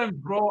 times,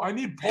 bro. I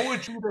need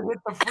poetry to hit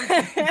the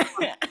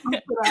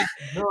freaking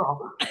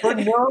girl. Her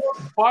nerves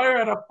fire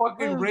at a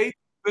fucking rate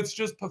that's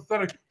just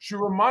pathetic. She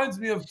reminds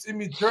me of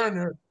Timmy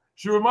Turner.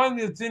 She reminds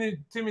me of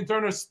Timmy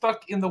Turner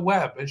stuck in the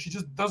web, and she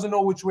just doesn't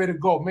know which way to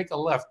go. Make a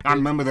left. I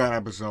remember that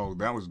episode.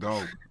 That was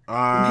dope.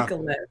 Make a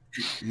left.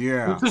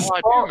 Yeah. I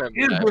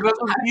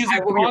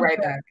will be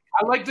right back.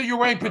 I like that you're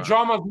wearing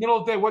pajamas middle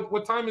of the day.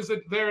 What time is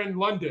it there in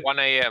London? 1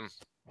 a.m.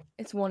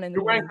 It's 1 in the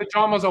You're wearing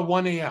pajamas at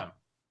 1 a.m.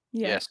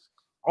 Yes.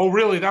 Oh,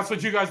 really? That's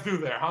what you guys do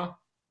there, huh?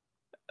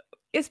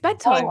 It's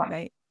bedtime,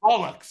 mate.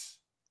 Bollocks.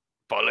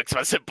 Bollocks.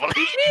 I said bollocks.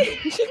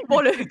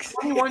 Bollocks.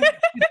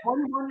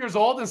 21 years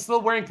old and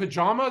still wearing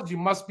pajamas? You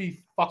must be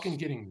fucking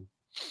kidding me.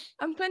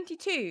 I'm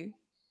 22.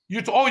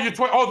 You're 20.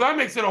 Oh, that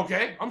makes it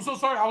okay. I'm so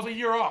sorry. I was a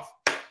year off.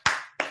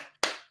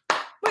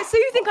 Wait, so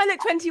you think I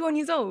look 21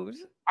 years old?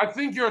 I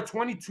think you're a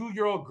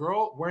 22-year-old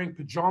girl wearing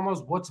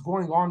pajamas. What's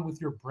going on with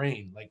your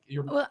brain? Like,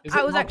 well,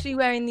 I was actually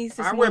wearing these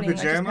this morning. Wear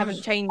pajamas. I just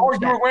haven't changed. Oh,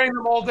 you were wearing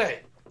them all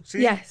day.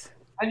 See? Yes.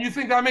 And you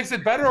think that makes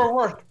it better or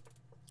worse?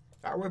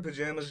 I wear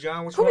pajamas,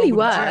 Jon. What's probably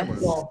wrong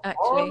with worse, pajamas?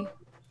 actually.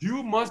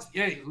 You must.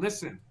 Hey,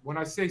 listen. When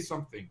I say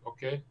something,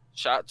 okay?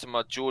 Shout out to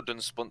my Jordan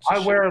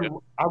sponsorship.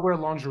 I wear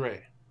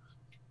lingerie.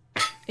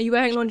 Are you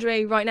wearing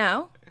lingerie right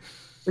now?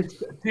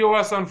 It's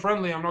TOS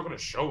unfriendly. I'm not going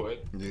to show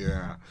it.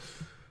 Yeah.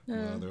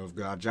 Mother of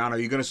God. Jon, are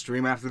you going to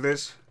stream after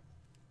this?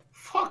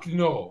 Fuck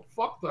no.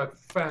 Fuck that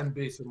fan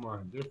base of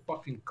mine. They're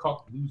fucking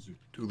cuck losers.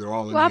 Dude, they're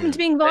all in What happened to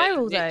being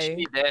viral, though?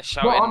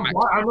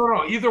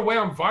 No, either way,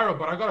 I'm viral,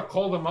 but I got to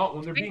call them out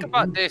when they're being Think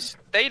about losers. this.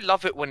 They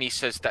love it when he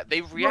says that.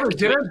 They react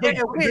to No,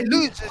 it. We're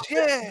losers,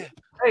 yeah.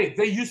 Hey,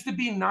 they used to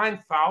be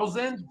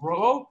 9,000,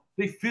 bro.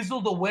 They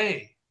fizzled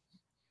away.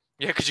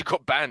 Yeah, because you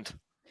got banned.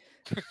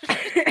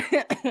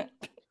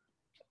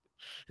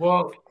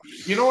 Well,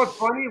 you know what's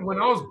funny?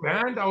 When I was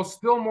banned, I was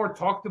still more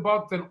talked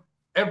about than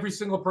every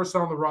single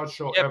person on the Rod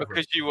show Yeah, ever.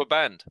 because you were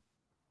banned.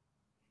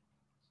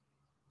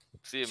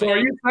 See, So are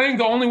you saying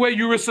the only way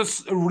you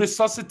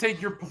resuscitate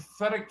your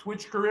pathetic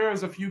Twitch career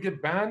is if you get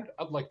banned?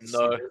 I'd like to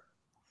see it.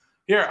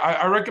 Here,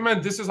 I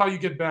recommend this is how you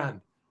get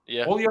banned.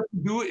 Yeah. All you have to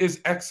do is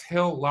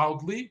exhale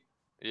loudly.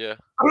 Yeah.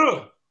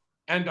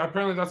 And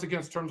apparently that's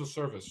against terms of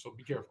service, so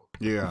be careful.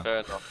 Yeah. Fair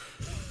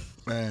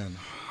enough. Man.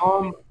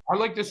 I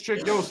like this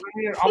chick. Yo, send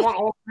me I want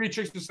all 3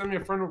 chicks to send me a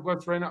friend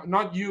request right now.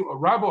 Not you.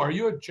 Rabo, are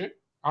you a chick?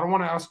 I don't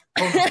want to ask.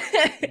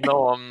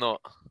 No, I'm not.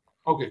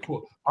 Okay,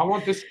 cool. I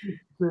want this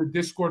to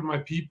Discord my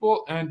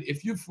people, and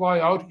if you fly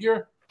out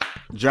here,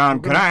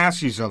 John, can I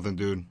ask you something,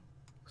 dude?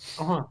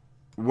 Uh-huh.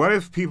 What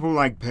if people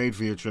like paid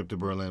for your trip to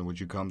Berlin? Would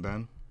you come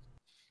then?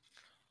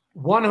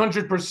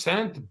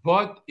 100%,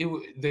 but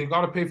they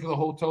got to pay for the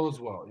hotel as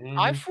well. You know what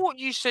I I mean? thought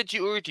you said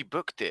you already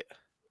booked it.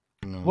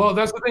 No. Well,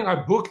 that's the thing. I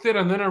booked it,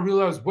 and then I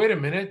realized, wait a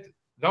minute,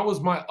 that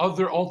was my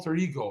other alter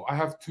ego. I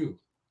have 2.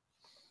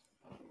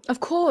 Of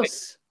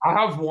course. I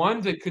have one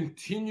that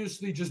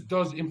continuously just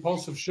does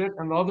impulsive shit,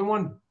 and the other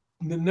one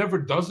that never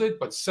does it,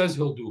 but says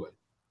he'll do it.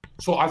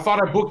 So I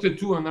thought I booked it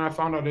too, and then I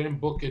found out I didn't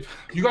book it.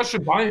 You guys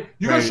should buy it.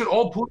 You guys should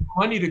all put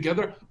money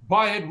together,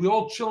 buy it. We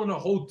all chill in a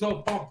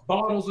hotel, pop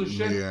bottles and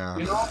shit. Yeah.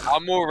 You know?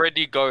 I'm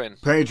already going.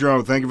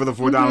 Pedro, thank you for the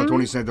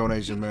 $4.20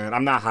 donation, man.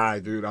 I'm not high,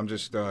 dude. I'm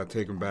just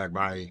taken back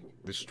by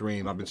the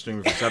stream. I've been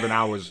streaming for 7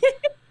 hours,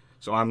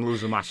 so I'm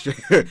losing my shit.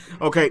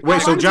 Okay,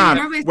 wait. So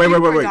John,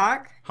 wait.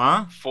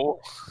 Huh? 4.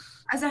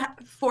 Is it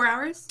 4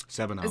 hours?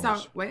 7 hours. Is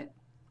that what?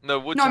 No,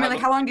 I mean, like,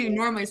 how long do you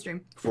normally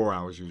stream? 4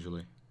 hours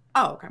usually.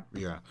 Oh, okay.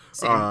 Yeah.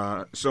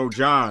 So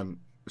John,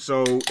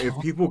 if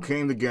people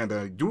came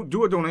together,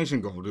 do a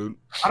donation goal, dude.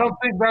 I don't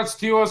think that's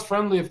TOS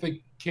friendly if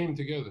they came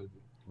together.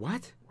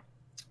 What?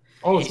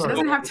 Oh, He sorry.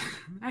 doesn't have to.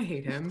 I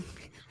hate him.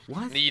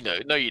 What? You know,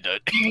 no, you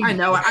don't. I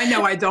know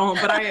I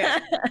don't, but I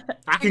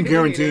can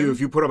guarantee you, if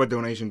you put up a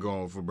donation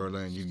goal for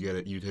Berlin, you'd get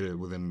it. You'd hit it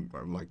within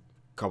like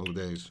a couple of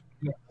days.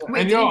 Yeah.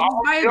 Wait, did you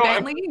buy a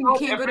Bentley? You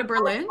can't go to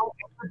Berlin?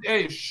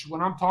 Hey, when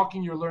I'm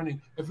talking, you're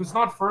learning. If it's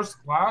not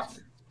first class,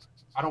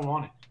 I don't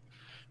want it.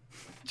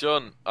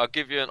 John, I'll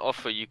give you an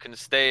offer. You can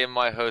stay in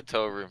my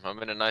hotel room.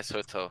 I'm in a nice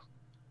hotel.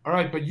 All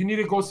right, but you need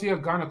to go see a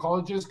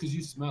gynecologist because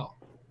you smell.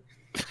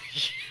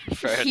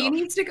 Fair He enough.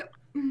 needs to go.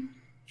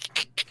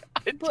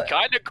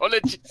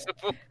 Gynecologist.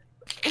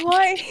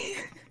 Why?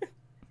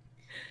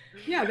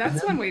 Yeah,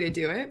 that's one way to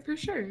do it for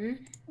sure.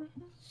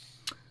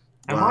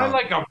 Am I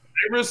like a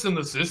virus in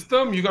the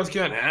system? You guys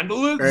can't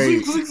handle it?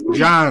 Hey,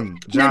 John.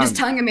 No, just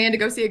telling a man to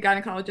go see a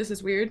gynecologist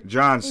is weird.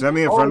 John, send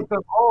me a friend.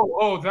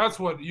 Oh, that's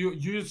what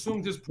you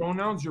assumed his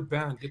pronouns. You're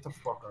banned. Get the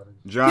fuck out of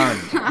here.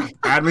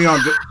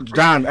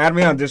 John, add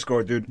me on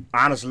Discord, dude.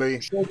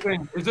 Honestly. Sure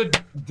thing. Is it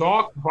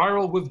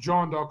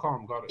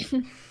docviralwithjon.com? Got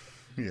it.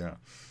 Yeah.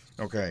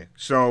 Okay.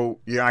 So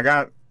yeah, I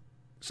got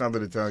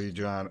something to tell you,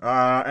 John.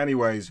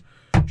 Anyways,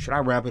 should I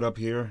wrap it up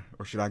here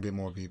or should I get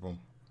more people?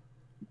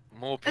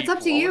 More people. It's up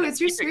to you. It's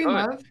your stream,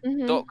 love.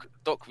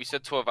 Doc, we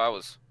said 12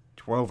 hours.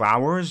 12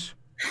 hours?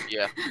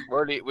 Yeah,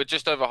 we're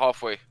just over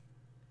halfway.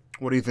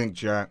 What do you think,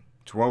 Jack?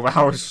 12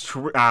 hours?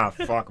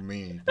 Fuck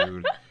me,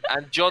 dude.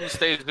 And John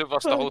stays with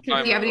us the whole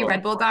time. Do you have any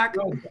Red Bull, Doc?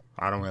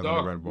 I don't have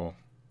any Red Bull.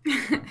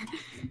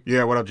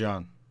 Yeah, what up,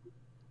 John?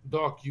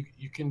 Doc,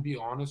 you can be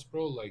honest,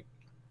 bro. Like,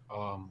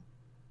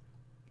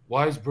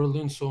 why is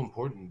Berlin so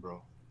important,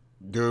 bro?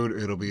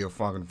 Dude, it'll be a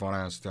fucking fun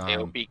ass time.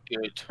 It'll be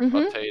good.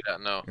 I'll tell you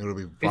that now. It'll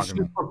be It's fucking.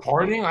 just for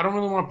partying. I don't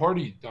really want to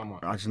party that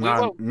much. It's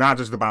not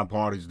just about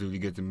parties, dude. You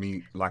get to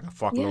meet like a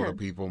fuckload of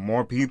people.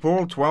 More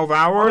people. 12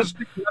 hours.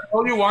 Can I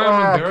tell you why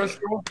I'm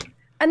embarrassed, bro?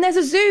 And there's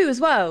a zoo as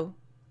well.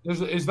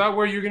 Is that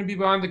where you're gonna be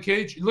behind the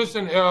cage?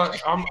 Listen, I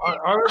have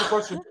a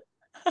question.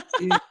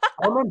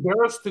 I'm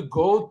embarrassed to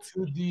go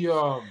to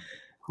the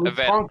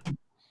event.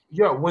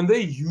 Yeah, when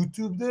they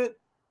YouTubed it.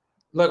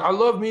 Like, I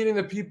love meeting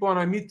the people, and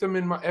I meet them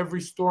in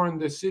every store in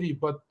the city.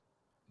 But,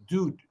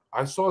 dude,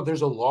 I saw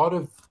there's a lot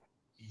of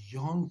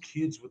young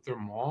kids with their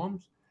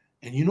moms.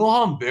 And you know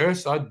how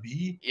embarrassed I'd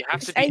be? You have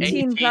to be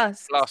 18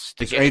 plus.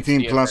 It's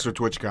 18 plus for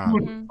TwitchCon.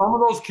 Dude, some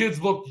of those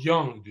kids look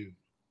young, dude.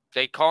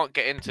 They can't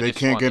get into They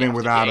can't get in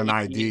without an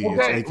ID.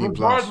 Okay, it's 18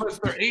 plus. regardless,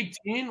 they're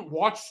 18,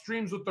 watch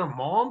streams with their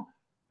mom,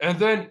 and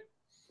then,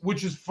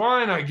 which is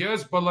fine, I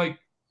guess, but, like,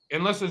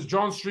 unless it's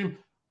John's stream,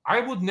 I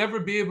would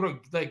never be able to,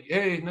 like,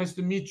 hey, nice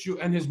to meet you.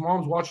 And his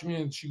mom's watching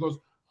me and she goes,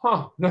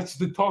 huh, that's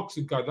the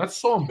toxic guy. That's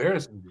so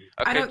embarrassing, dude.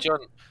 Okay, John.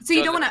 So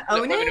you don't want to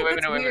own it?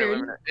 That's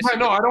weird.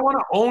 No, I don't want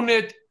to own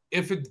it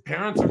if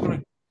parents are going to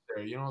be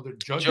there. You know, they're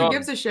judging. Who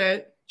gives a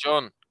shit?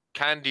 John,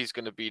 Candy's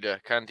going to be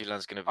there.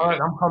 Candyland's going to be All there.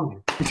 right, I'm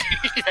coming.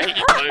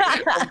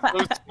 I'm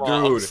so smart.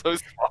 I'm Dude, so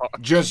smart.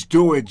 Just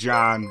do it,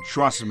 John.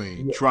 Trust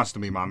me. Trust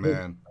me, my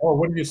man. Oh,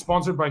 what are you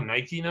sponsored by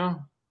Nike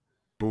now?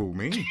 Ooh,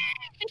 me?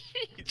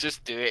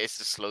 Just do it. It's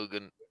the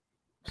slogan.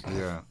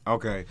 Yeah.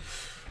 Okay.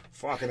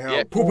 Fucking hell.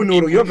 Yeah. Poopa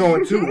Noodle, you're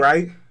going too,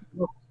 right?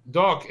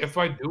 Doc, if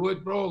I do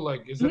it, bro,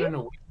 like, is it in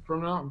a week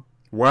from now?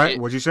 What?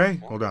 What'd you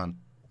say? Hold on.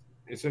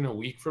 It's in a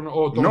week from now.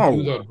 Oh, don't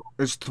do No, that.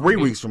 it's 3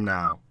 weeks from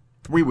now.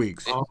 3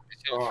 weeks. Oh,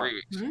 It's in 3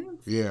 weeks.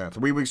 Yeah,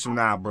 3 weeks from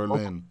now,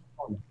 Berlin.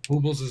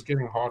 Boobles is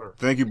getting hotter.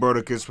 Thank you,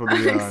 Berticus, for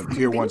the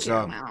tier 1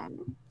 sub.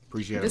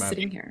 Appreciate it, Just man.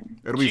 sitting here.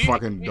 It'll be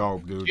fucking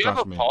dope, dude. Do you have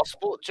Trust a me.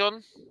 passport,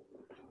 John?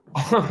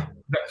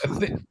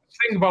 The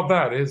thing about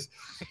that is,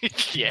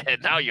 Yeah,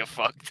 now you're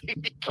fucked.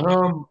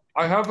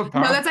 I have a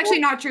passport. No, that's actually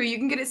not true. You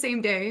can get it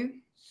same day.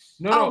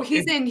 No,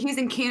 he's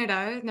in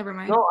Canada. Never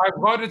mind. No, I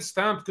got it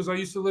stamped because I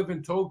used to live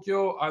in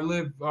Tokyo.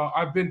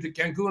 I've been to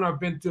Cancun. I've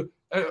been to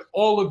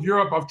all of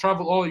Europe. I've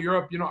traveled all of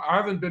Europe. You know, I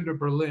haven't been to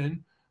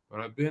Berlin, but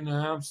I've been to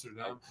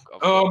Amsterdam.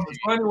 So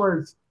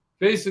anyways,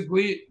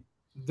 basically,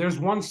 there's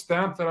one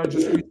stamp that I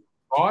just recently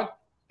bought,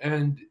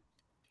 and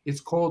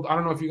it's called, I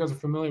don't know if you guys are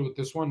familiar with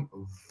this one,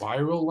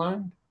 Viral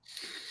Land.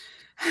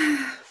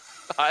 I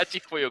actually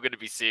thought you were going to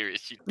be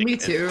serious. Me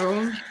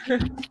too.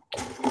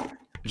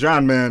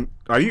 John, man,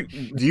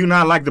 do you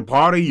not like the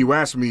party? You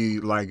asked me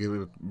like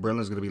if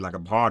Berlin's gonna be like a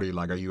party.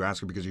 Like, are you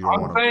asking because you don't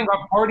I'm want saying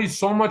I party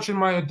so much in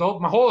my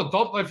whole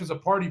adult life is a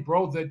party,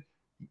 bro, that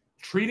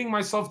treating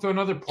myself to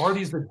another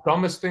party is the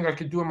dumbest thing I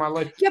could do in my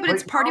life. Yeah, but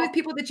it's party with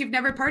people that you've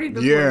never partied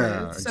before.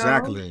 Yeah, with, so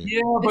exactly. Yeah,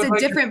 it's but a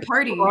different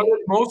party.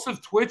 Most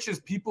of Twitch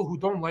is people who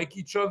don't like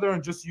each other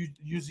and just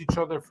use each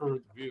other for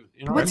views.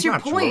 You know? What's your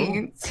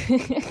point?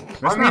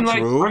 That's I mean, not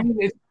true. I mean,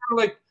 it's kind of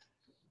like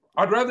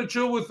I'd rather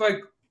chill with like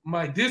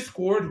my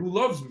Discord who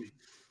loves me.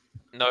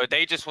 No,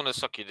 they just want to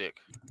suck your dick.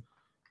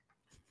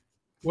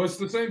 Well, it's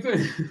the same thing.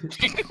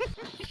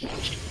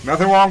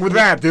 Nothing wrong with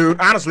that,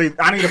 dude. Honestly,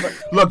 I need a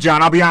look,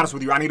 John. I'll be honest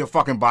with you. I need a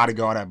fucking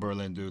bodyguard at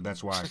Berlin, dude.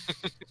 That's why.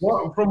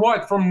 From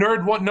what? From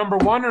nerd number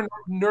 1 or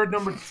nerd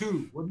number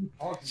 2? What are you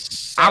talking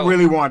about? I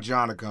really want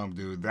John to come,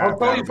 dude. I'll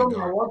tell you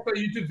something. I watched that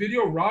YouTube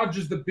video. Raj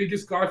is the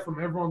biggest guy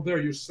from everyone there.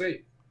 You're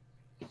safe.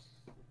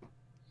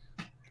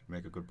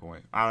 Make a good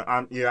point.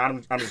 I'm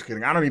just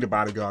kidding. I don't need a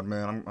bodyguard,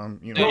 man. I'm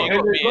you know. No, and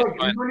look, you don't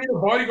need a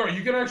bodyguard.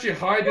 You can actually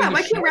hide in the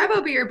why can't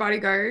Rabo be your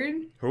bodyguard?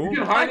 Who? You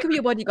can I hide could be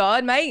your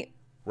bodyguard, mate.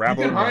 Rabo?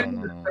 You can hide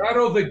in the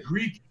shadow of the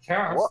Greek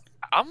cast. What?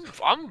 I'm.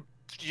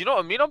 You know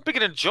what I mean? I'm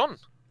bigger than John.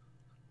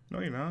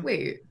 No, you're not.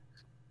 Wait.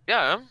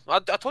 Yeah, I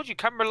told you,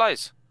 camera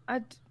lies.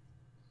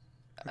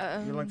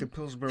 You're like the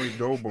Pillsbury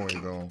Doughboy,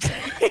 though.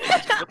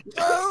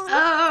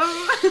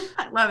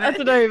 I love it. I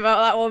don't know about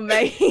that one,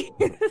 mate.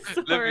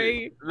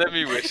 Sorry. Let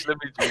me wish. Let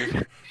me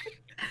do.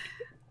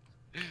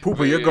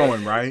 Poopa, you're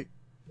going, right?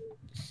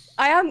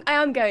 I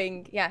am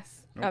going.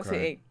 Yes, Okay.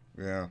 absolutely.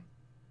 Yeah.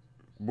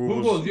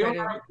 Boobles, you don't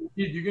have to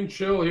eat. You can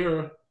chill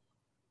here.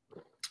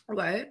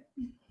 What?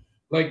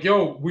 Like,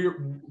 yo,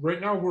 right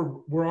now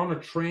we're on a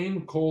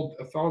train called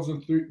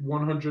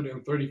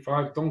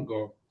 1135. Don't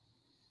go.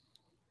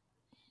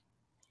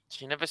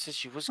 She never said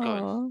she was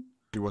going.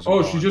 She wasn't Oh,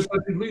 going. she just said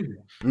she's leaving.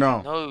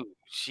 No. No,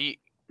 she.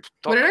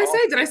 What did I say?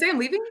 Did I say I'm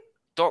leaving?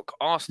 Doc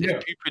asked Yeah.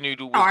 if Poopa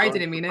Noodle was Oh, I going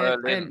didn't mean to it. I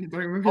Berlin. don't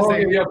remember Oh,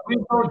 saying yeah, it. please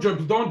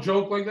don't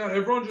joke like that.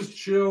 Everyone just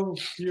chill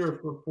here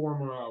for 4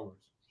 more hours.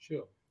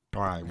 Chill.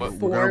 All right, we're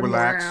 4 gonna more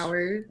relax.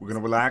 hours. We're gonna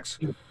relax.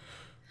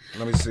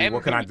 Let me see.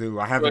 What can I do?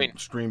 I haven't Join.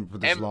 streamed for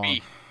this MB. long.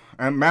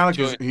 And Malik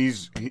Join.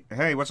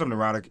 hey, what's up,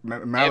 Neurotic?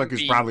 Malik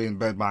is MB. probably in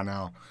bed by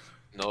now.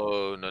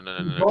 No. Doc,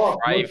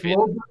 let's Thriving.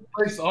 load this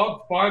place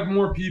up. 5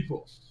 more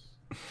people.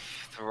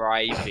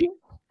 Thriving.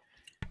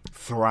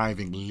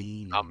 Thriving,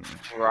 lean. I'm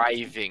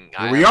thriving.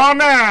 Here we are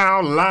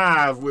now,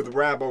 live with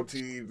Rabo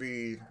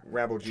TV,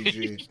 Rabo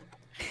GG.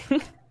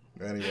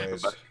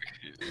 Anyways, yeah.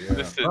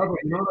 Listen, Bravo,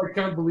 you know, I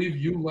can't believe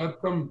you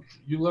let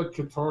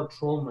Qatar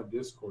troll my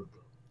Discord,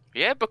 bro.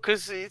 yeah,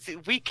 because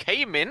we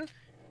came in,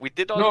 we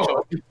did our No,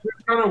 job. it's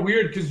kind of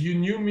weird because you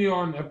knew me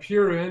on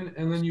Appear In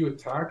and then you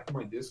attacked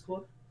my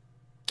Discord.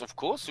 Of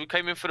course, we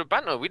came in for the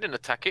banter. We didn't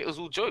attack it. It was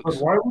all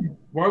jokes. Like,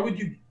 why would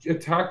you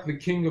attack the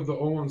king of the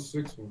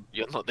 016 one?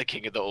 You're not the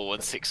king of the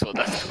 016 one.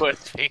 That's the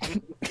worst thing.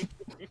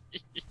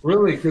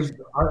 Really? Because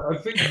I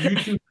think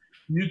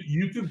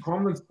YouTube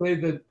comments say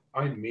that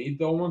I made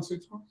the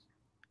 016 one.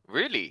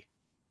 Really?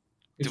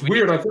 It's Do we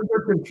weird. need I think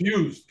they're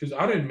confused because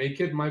I didn't make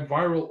it. My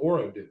viral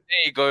aura did.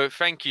 There you go.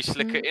 Thank you,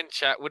 Slicker, in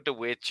chat with the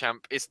weird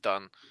champ. It's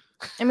done.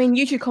 I mean,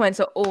 YouTube comments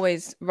are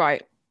always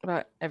right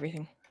about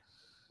everything.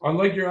 I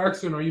like your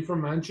accent. Are you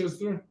from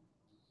Manchester?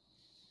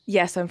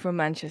 Yes, I'm from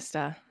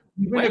Manchester.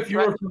 Even Wait, if you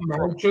were from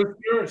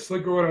Manchester,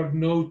 Slicker would have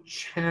no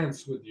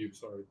chance with you.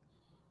 Sorry.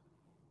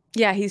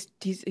 Yeah, he's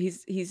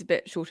a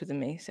bit shorter than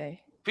me, so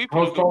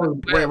People. How tall is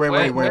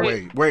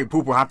Wait,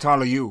 Poopa, how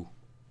tall are you?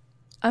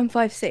 I'm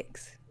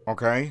 5'6".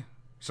 Okay,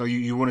 so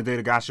you want to date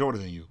a guy shorter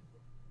than you?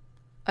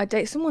 I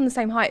date someone the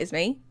same height as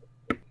me.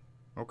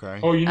 Okay.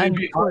 Oh, you need And to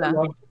be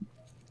taller.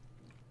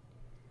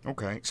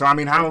 Okay, so I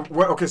mean,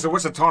 okay, so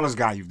what's the tallest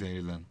guy you've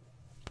dated then?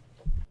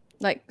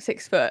 Like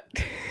 6 foot.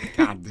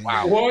 God damn.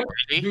 Wow. What?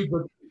 Really? Dude,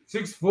 but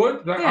 6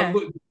 foot? Yeah.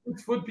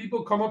 6 foot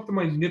people come up to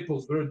my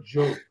nipples. They're a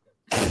joke.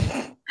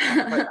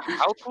 Wait,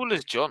 how tall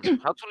is John?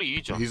 How tall are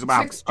you, John? He's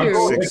about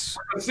 6'2". 6.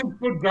 A 6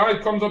 foot guy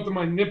comes up to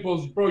my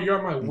nipples, bro. You're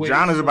at my waist.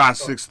 John is about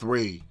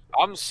 6'3".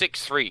 I'm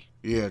 6'3".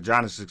 Yeah,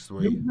 John is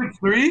 6'3". You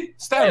 6'3"?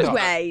 Stand No up.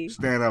 way.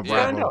 Stand up,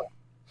 Yeah, Bravo.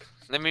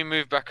 Let me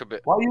move back a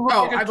bit. Why you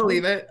Oh, I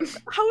believe it.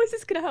 How is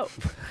this gonna help?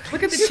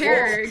 Look at the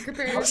chair.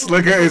 Compared.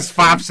 Slicker is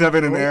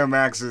 5'7" in Air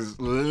Maxes.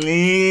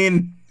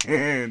 Lean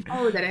in.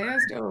 Oh, that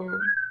ass though.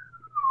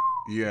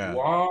 Yeah.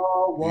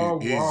 Wow.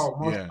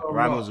 Yeah,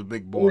 Ramo's a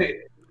big boy. Wait,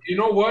 you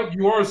know what?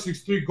 You are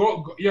 6'3".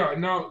 Go. Yeah.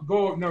 Now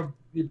go. Now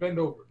you bend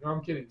over. No,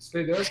 I'm kidding.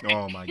 Stay there.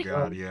 Oh my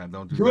God. Yeah.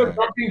 Don't do Do a that.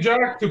 jumping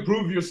jack to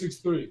prove you're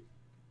 6'3".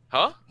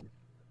 Huh?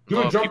 Do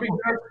No, a jumping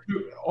jack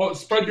to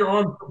spread your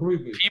arms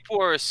completely.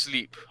 People are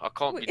asleep. I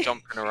can't be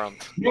jumping around.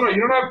 You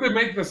don't have to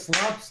make the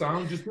slap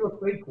sound. Just do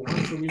a fake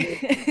one so we know.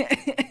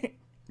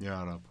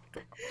 Yeah.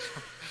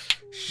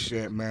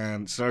 Shit,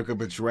 man. Zherka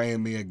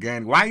betraying me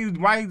again. Why you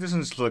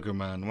dissing Slicker,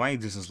 man? Why you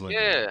dissing Slicker?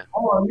 Yeah.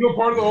 Oh, are you a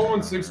part of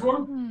the 016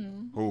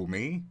 one? Who,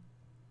 me?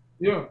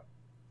 Yeah.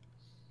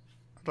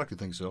 I'd like to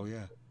think so,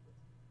 yeah.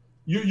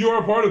 You're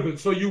a part of it,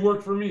 so you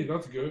work for me.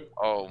 That's good.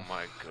 Oh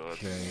my God.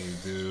 Okay,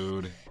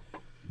 dude.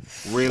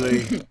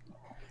 Really?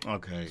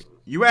 Okay.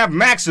 You have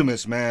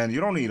Maximus, man. You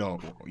don't need all.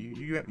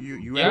 You have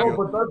No,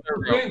 but that's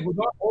the thing. With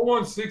that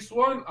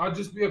 0161, I'd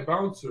just be a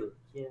bouncer.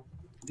 So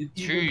it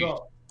evens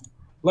out.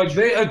 Like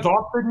they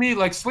adopted me.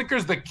 Like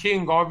Slicker's the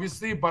king,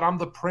 obviously, but I'm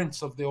the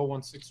prince of the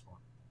 0161.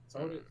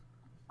 That's how it is.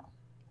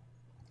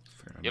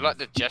 You're like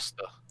the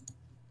jester.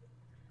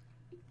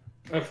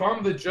 If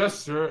I'm the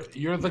jester,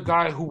 you're the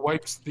guy who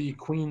wipes the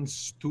queen's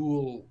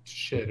stool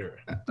shitter.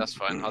 That's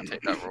fine. I'll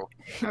take that role.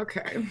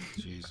 Okay.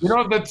 Jesus. You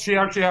know that she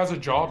actually has a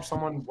job.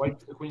 Someone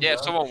wipes the queen's Yeah,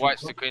 ass. someone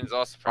wipes the queen's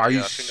ass. Are you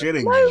I think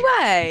shitting No me?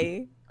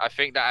 way. I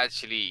think that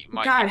actually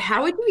might. God,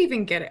 how would you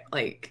even get it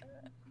like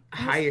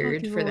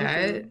hired for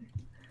that?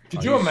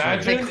 Could you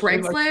imagine? Like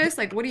Craigslist?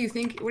 Like, what do you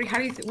think? What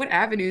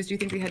avenues do you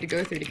think we had to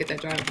go through to get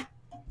that job?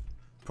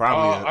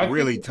 Probably a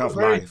really tough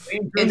life.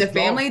 In the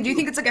family? Do you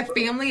think it's like a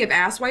family of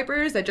ass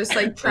wipers that just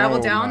like travel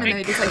down and then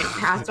they just like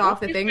pass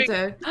off the thing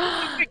to?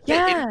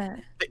 Yeah.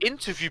 The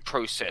interview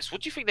process.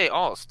 What do you think they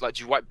asked? Like,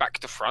 do you wipe back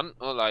to front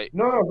or like?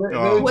 No.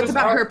 What's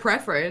about her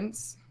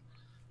preference?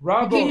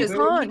 Rabo,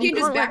 you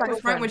can just back to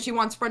front when she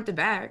wants front to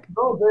back.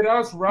 No, they'd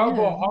ask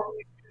Rabo, how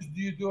many years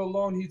do you do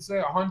alone? He'd say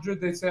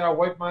 100. They'd say, I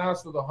wipe my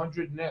ass with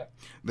 100 net.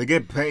 They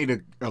get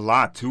paid a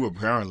lot too,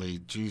 apparently.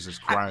 Jesus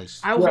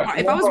Christ. If I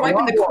was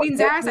wiping the queen's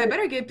ass, I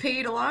better get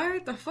paid a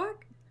lot. The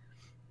fuck?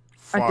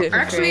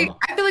 Actually,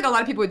 I feel like a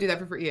lot of people would do that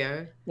for free.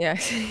 Yeah.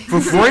 For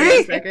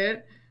free?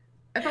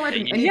 I feel like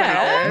anybody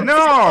else.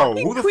 No.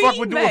 Who the fuck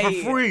would do it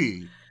for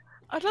free?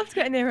 I'd love to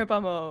get near a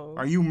bumhole.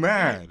 Are you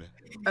mad?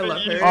 I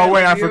love her. Oh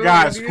wait, I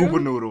forgot. It's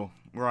Koopa Noodle.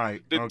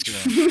 Right.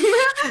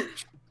 Okay.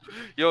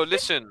 Yo,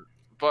 listen.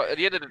 But at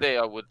the end of the day,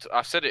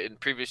 I've said it in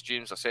previous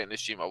streams. I say it in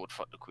this stream. I would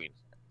fuck the queen.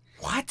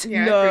 What?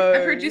 Yeah, No.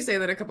 I've heard you say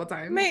that a couple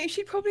times. Mate,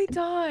 she'd probably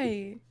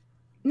die.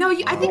 No,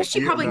 I think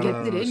she probably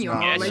gets it in you.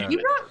 Like,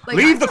 you brought, like,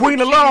 leave the queen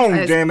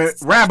alone, damn it,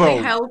 Rabo.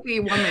 A healthy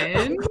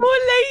woman. Poor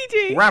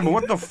lady. Rabo,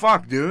 what the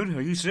fuck, dude?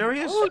 Are you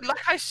serious? Oh, like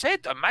I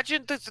said,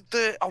 imagine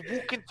I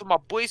walk into my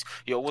boys.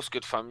 Yo, what's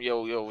good, fam?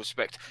 Yo,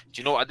 respect.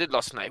 Do you know what I did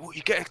last night? What,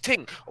 you get a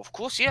thing? Of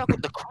course, yeah. I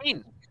got the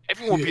queen.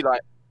 Everyone would be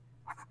like,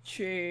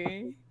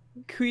 true.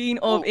 Queen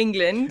of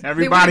England.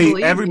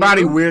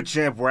 Everybody weird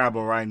champ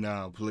Rabo right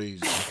now,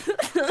 please.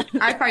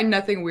 I find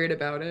nothing weird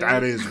about it.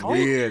 That is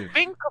weird.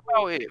 Think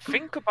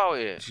about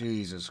it.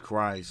 Jesus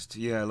Christ.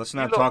 Yeah, let's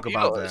not talk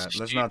about that.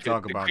 Let's not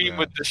talk about the queen that.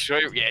 would destroy.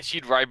 Yeah,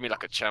 she'd ride me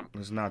like a champ.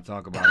 Let's not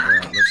talk about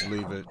that. Let's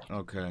leave it.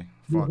 Okay.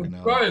 Fucking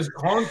hell. That is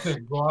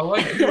content, bro. I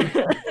like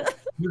you.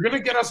 You're gonna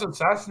get us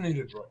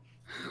assassinated, bro.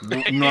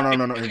 No.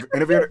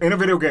 In a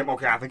video game,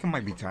 okay, I think it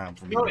might be time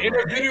for me. No, in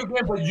a video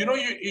game, but you know,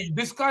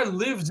 this guy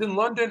lives in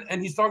London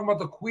and he's talking about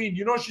the queen.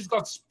 You know, she's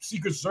got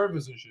Secret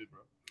Service and shit,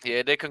 bro.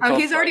 Yeah, they can. Oh,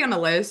 he's already on the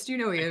list. You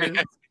know he is.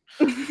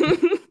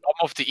 I'm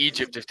off to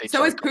Egypt if they.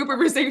 So is Cooper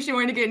for saying she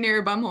wanted to get near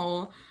a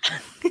bumhole.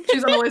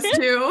 She's on the list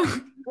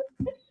too.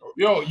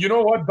 Yo, you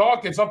know what,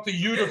 Doc? It's up to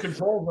you to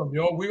control them,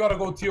 yo. We gotta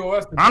go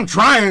TOS. I'm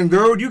trying,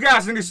 dude. You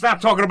guys need to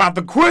stop talking about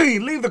the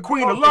queen. Leave the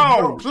queen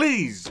alone,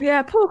 please.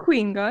 Yeah, poor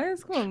queen,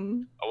 guys. Come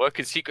on. I work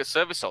in Secret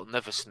Service. I'll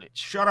never snitch.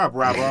 Shut up,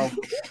 Rabo.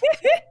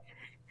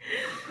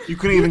 You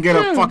couldn't even get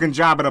a fucking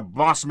job at a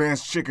boss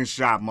man's chicken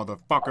shop,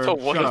 motherfucker. I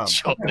don't want Shut a up.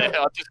 job there.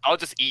 I'll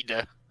just eat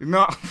there.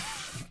 No.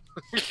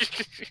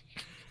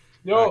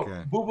 Yo,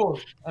 Okay. Boo Boo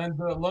and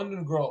the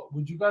London girl,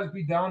 would you guys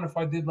be down if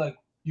I did like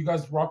you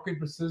guys rock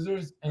paper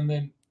scissors and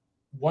then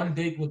one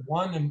date with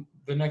one and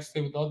the next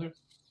day with the other?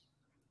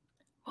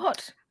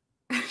 What?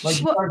 Like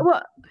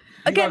What?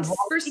 Against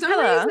for some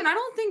Stella? reason, I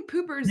don't think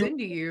Pooper's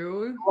into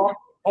you.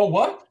 Oh,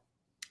 what?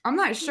 I'm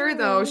not sure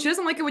though. She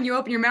doesn't like it when you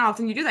open your mouth,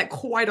 and you do that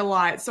quite a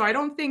lot. So I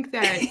don't think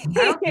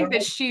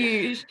that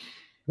she.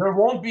 There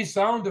won't be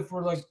sound if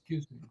we're like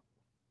kissing.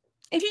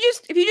 If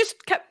you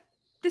just kept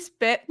this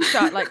bit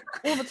shut like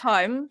all the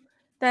time,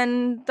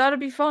 then that'd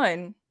be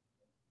fine.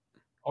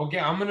 Okay,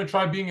 I'm gonna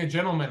try being a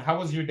gentleman. How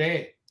was your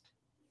day?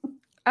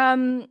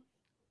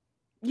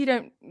 You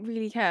don't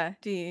really care,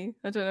 do you?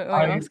 I don't know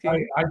why I'm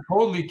asking. I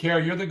totally care.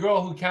 You're the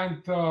girl who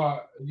can't.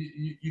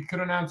 You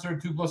couldn't answer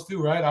 2 + 2,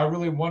 right? I'm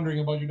really wondering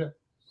about your day.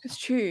 It's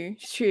true.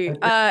 It's true.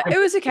 It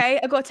was okay.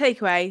 I got a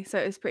takeaway, so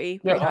it was pretty.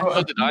 Yeah, nice.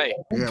 So did I.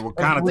 Yeah, what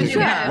kind of Would you takeaway?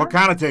 get- What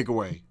kind of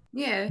takeaway?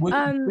 Yeah.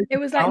 It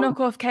was like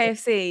knockoff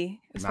KFC.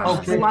 As far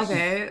as Nice. I I love know.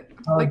 it.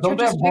 Like don't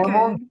they have church's chicken.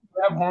 hormones?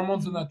 They have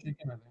hormones in that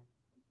chicken, I think.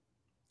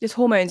 There's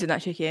hormones in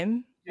that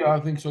chicken. Yeah, I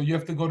think so. You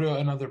have to go to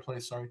another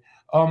place. Sorry.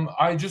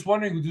 I just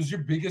wondering, was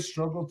your biggest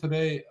struggle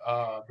today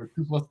the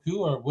 2+2,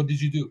 or what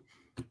did you do?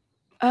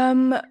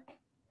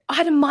 I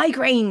had a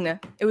migraine.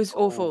 It was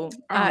awful.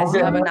 I had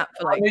to have a nap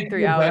for like Make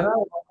 3 you hours.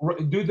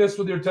 better. Do this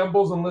with your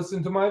temples and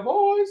listen to my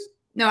voice.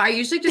 No, I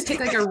usually just take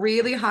like a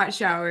really hot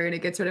shower and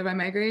it gets rid of my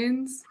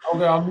migraines.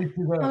 Okay, I'll meet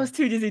you there. I was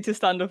too dizzy to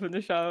stand up in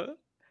the shower.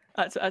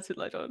 That's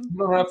like on. You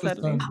don't have to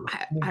Sadly.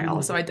 stand. I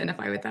also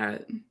identify with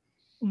that.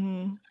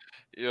 Mm.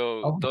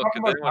 Yo, Are we Doc, talking is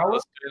about anyone power?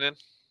 else joining?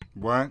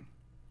 What?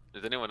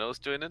 Is anyone else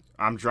joining?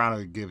 I'm trying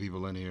to get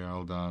people in here.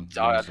 Hold on. Do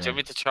you want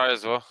me to try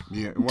as well?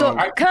 Yeah. Doc,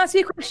 Well, can I ask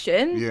you a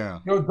question? yeah.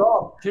 Yo,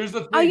 dog, here's the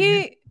thing. Are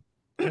you?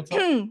 What's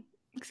up?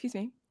 Excuse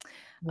me.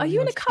 Are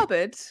you in a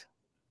cupboard?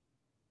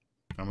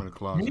 I'm in a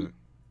closet.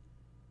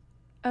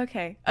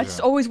 Okay. I just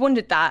Yeah. always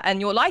wondered that,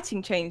 and your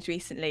lighting changed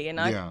recently, and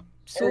I Yeah.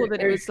 saw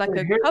that it was like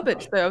a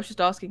cupboard, so I was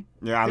just asking.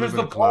 Yeah, I Here's live in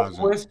the a plot closet.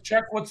 twist.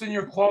 Check what's in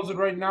your closet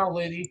right now,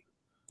 lady.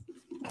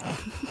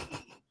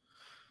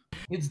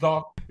 It's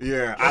Doc.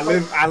 Yeah, I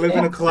live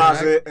in a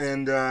closet,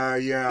 and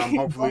yeah,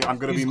 I'm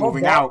gonna be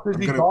moving out. Because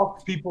I'm he gonna,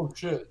 docs people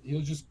shit.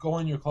 He'll just go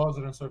in your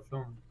closet and start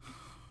filming.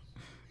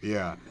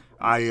 yeah,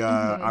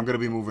 I'm gonna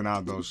be moving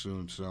out though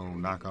soon. So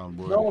knock on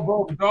wood. No,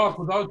 bro, Doc,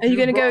 without Are you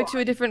gonna bro, go to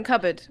a different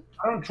cupboard?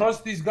 I don't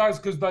trust these guys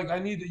because like I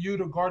need you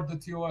to guard the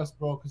TOS,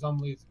 bro, because I'm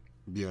lazy.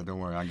 Yeah, don't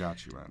worry, I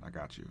got you, man. I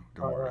got you.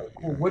 Don't All worry. right,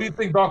 cool. What do you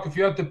think, Doc? If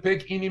you had to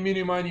pick eeny,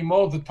 meeny, miny,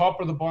 mo, the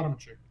top or the bottom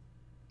chick?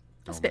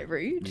 That's a bit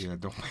rude. Yeah,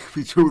 don't make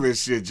me do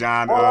this shit,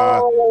 John.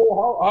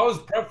 How is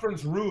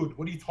preference rude?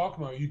 What are you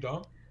talking about? Are you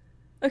dumb?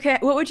 Okay,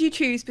 what would you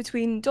choose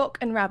between Doc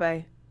and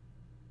Rabo?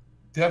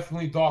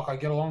 Definitely Doc. I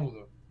get along with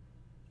her.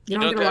 You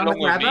don't get along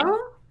with Rabo?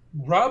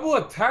 Rabo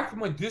attacked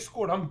my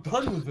Discord. I'm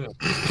done with him.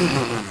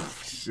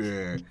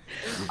 Shit.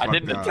 I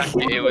didn't attack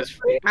it. It was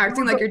free.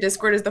 Acting like your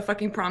Discord is the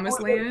fucking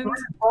promised land.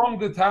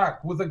 Wrong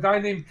attack with a guy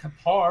named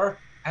Qatar,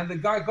 and the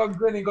guy comes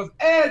in and he goes,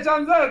 "Hey,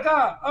 Jon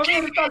Zherka, I'm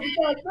here to talk to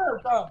Jon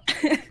Zherka."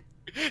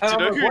 Do you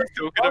know who he's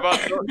talking about?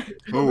 In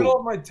the middle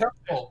of my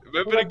temple.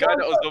 Remember the guy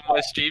that was on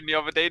my stream the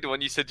other day, the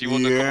one you said you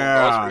want to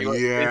come on?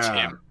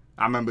 Yeah.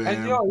 I remember And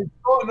him. yo, it's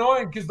so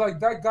annoying because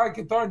like that guy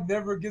Qatar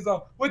never gives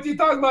up. What you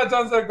talking about,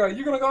 Jon Zherka?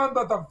 You gonna go on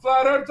the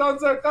flat earth, Jon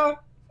Zherka?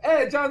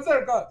 Hey, Jon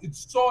Zherka.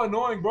 It's so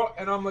annoying, bro.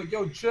 And I'm like,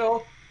 yo,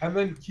 chill. And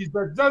then he's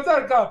like, Jon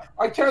Zherka,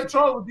 I can't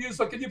troll with you,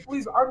 so can you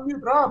please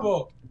unmute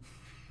Rabo?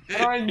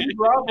 And I mute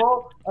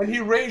Rabo, and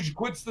he rage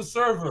quits the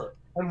server.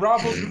 And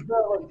Rabo's just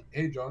there like,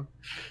 hey, John.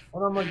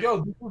 And I'm like, yo,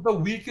 this is the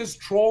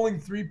weakest trolling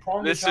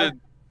three-pronged attack. Listen,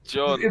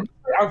 John.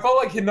 I felt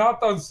like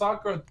Hinata and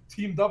Sakura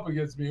teamed up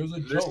against me. It was a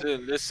joke.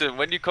 Listen.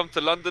 When you come to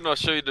London, I'll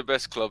show you the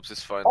best clubs.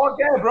 It's fine.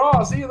 Okay, bro.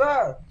 I'll see you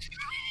there.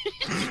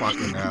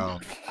 Fucking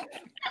hell.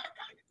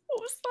 What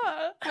was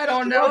that? I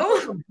don't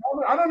know.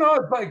 I don't know.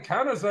 It's like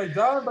counter-side,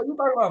 John, but you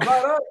talking about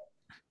flat out.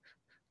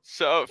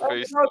 Shut up,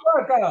 face.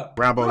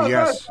 Rambo,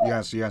 yes.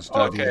 Daddy,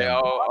 Okay, yeah.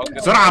 I'll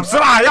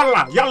بسرعة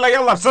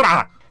يلا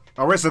بسرعة.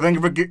 Arissa, thank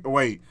you for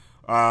wait,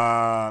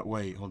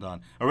 hold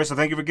on. Arissa,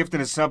 thank you for gifting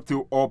a sub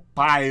to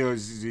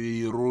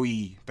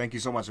Opayozirui. Thank you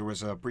so much,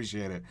 Arissa.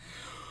 Appreciate it.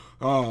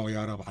 Oh,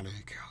 ya Rab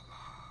alayk, ya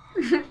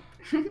Allah.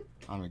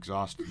 I'm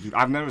exhausted, dude.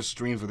 I've never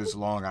streamed for this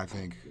long. I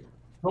think.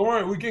 Don't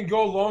worry, we can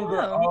go longer.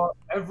 Oh.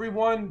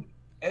 Everyone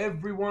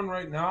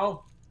right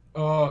now,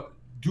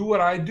 do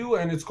what I do,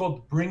 and it's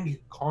called bring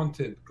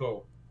content.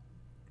 Go.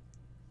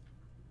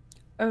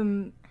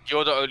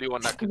 You're the only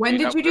one that can. When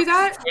did you do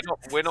that?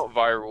 We're not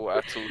viral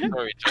at all.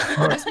 Sorry, I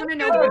John. just want to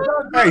know.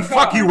 Hey,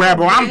 fuck you,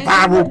 Rambo. I'm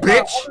viral,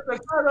 bitch.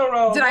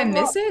 Did I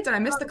miss it? Did I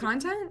miss the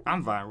content?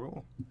 I'm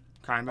viral,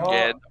 kind of.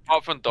 Yeah,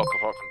 apart from Doc.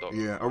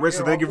 Yeah,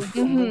 Arissa, thank you.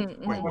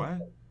 Wait,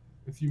 what?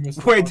 If you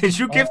missed. Wait, did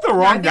you gift the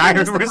wrong guy,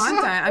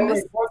 Arissa? I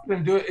missed.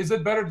 Do it. Is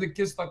it better to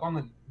kiss like on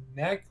the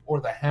neck or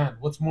the hand?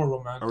 What's more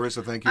romantic?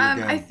 Arissa, thank you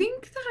again. I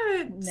think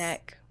that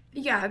Neck.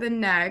 Yeah, the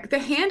neck. The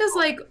hand is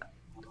like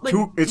it's what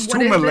too is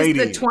milady.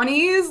 this, the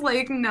 20s?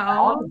 Like no.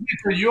 Honestly,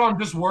 for you, I'm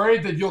just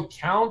worried that you'll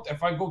count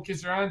if I go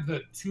kiss your hand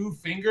the 2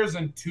 fingers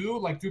and 2,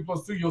 like 2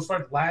 + 2, you'll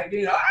start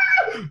lagging.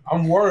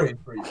 I'm worried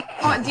for you.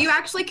 Do you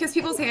actually kiss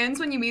people's hands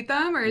when you meet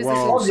them, or is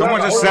Whoa, this?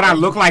 someone just said I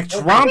look like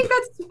Trump.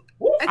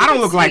 I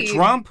don't look like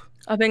Trump.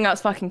 I think that's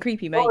fucking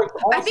creepy, mate.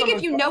 I think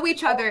if you know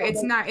each other,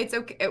 it's not. It's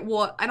okay.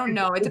 Well, I don't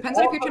know. It depends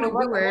on if you're trying to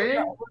woo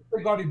her.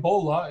 They got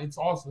Ebola. It's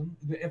awesome.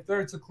 If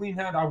it's a clean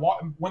hand,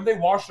 when they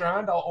wash their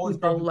hand, I'll always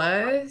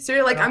Ebola. So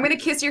you're like, I'm gonna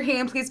kiss your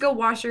hand. Please go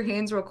wash your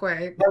hands real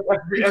quick.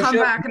 You come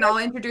back and I'll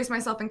introduce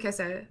myself and kiss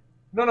it.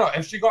 No.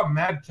 If she got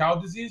mad cow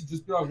disease,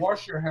 just be like,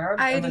 wash your hands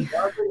and then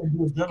grab it and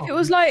do a general. If it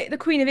was like the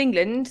Queen of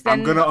England, then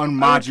I'm gonna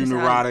unmod you,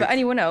 neurotic. But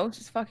anyone else,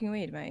 it's fucking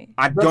weird, mate.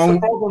 That's the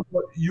problem,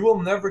 but you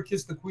will never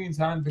kiss the Queen's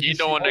hand. You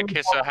don't want to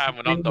kiss her hand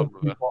when I'm done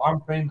with her.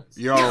 I'm famous.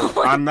 Yo,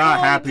 I'm not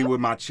happy with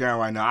my chair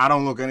right now. I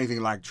don't look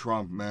anything like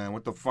Trump, man.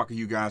 What the fuck are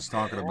you guys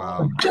talking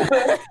about?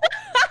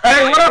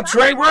 Hey, what up,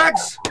 Trey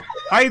Rex?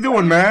 How you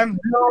doing, man?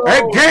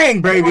 Hey,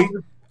 gang, baby.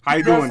 How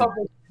you doing?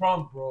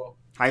 Trump, bro.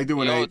 How you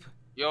doing, Ape?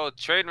 Yo,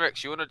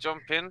 Trainwreck, you wanna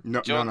jump in?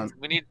 No, John, no.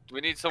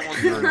 We need someone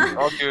to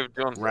argue with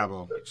John.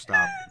 Rabbo,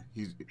 stop.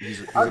 He's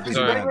a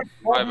busy man.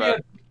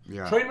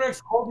 Yeah.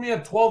 Trainwreck called me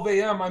at 12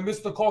 a.m. I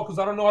missed the call because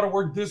I don't know how to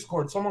work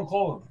Discord. Someone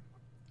call him.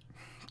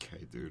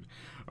 Okay, dude.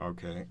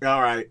 Okay.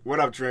 All right. What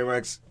up,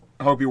 Trainwreck?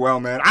 I hope you're well,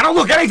 man. I don't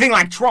look anything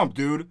like Trump,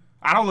 dude.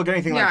 I don't look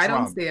anything like Trump. Yeah, I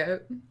don't see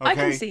it. Okay? I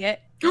can see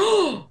it.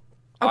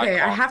 Okay,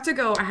 I have to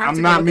go.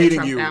 I'm not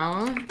meeting you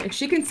now. If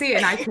she can see it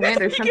and I can't,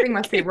 there's something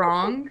must be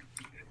wrong.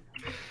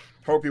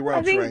 Hope you're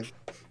well, Trey.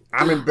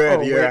 I'm in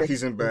bed. Yeah,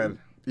 he's in bed.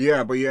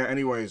 Yeah, but yeah.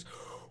 Anyways,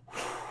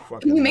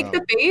 can you make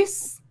the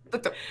face?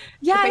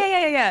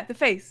 Yeah. The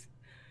face.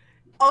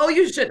 Oh,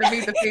 you shouldn't have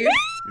made the face.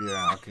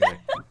 Yeah. Okay.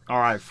 All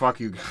right. Fuck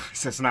you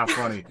guys. That's not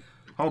funny.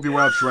 Hope you're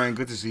well, Train.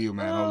 Good to see you,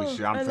 man. Holy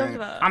shit. I'm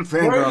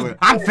fangirling.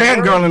 I'm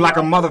fangirling like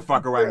a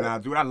motherfucker right now,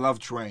 dude. I love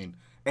Train.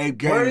 Abe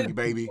Gang,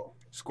 baby.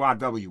 Squad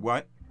W.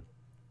 What?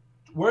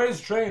 Where is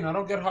Train? I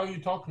don't get how you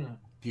talking to him.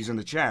 He's in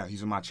the chat.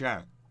 He's in my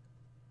chat.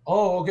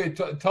 Oh, okay.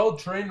 Tell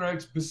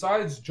Trainwreck,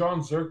 besides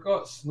Jon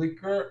Zherka,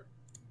 Slicker,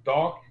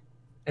 Doc,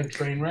 and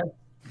Trainwreck,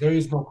 there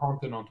is no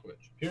content on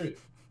Twitch. Period.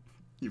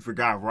 You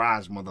forgot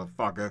Raj,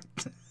 motherfucker.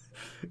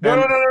 No.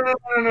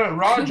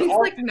 Raj. He's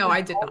like, no, I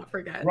did not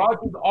forget. Raj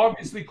is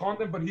obviously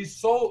content, but he's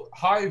so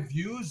high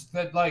views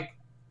that like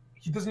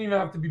he doesn't even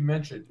have to be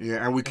mentioned.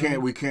 Yeah, and we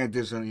can't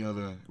diss any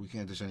other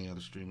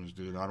streamers,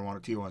 dude. I don't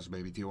want to TOS,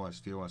 baby.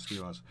 TOS.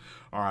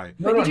 All right.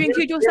 But did you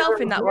include yourself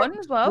in that one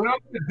as well? We're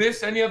not going to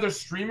diss any other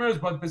streamers,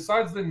 but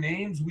besides the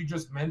names we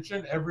just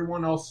mentioned,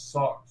 everyone else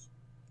sucks.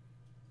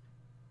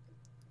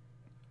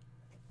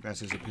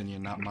 That's his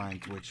opinion, not mine,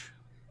 Twitch.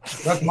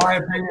 That's my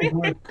opinion,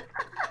 Twitch.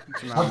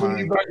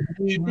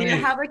 You need to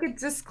have like a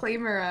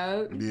disclaimer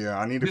out. Yeah,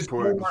 I need to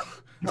put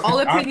all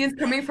opinions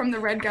coming from the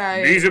red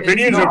guy. These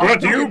opinions are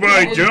brought to you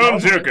by Jon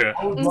Zherka.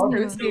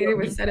 Associated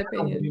with said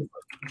opinion.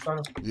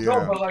 Yeah.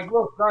 No, but like,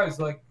 look, guys,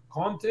 like,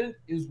 content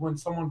is when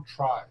someone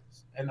tries,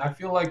 and I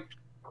feel like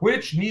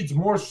Twitch needs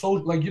more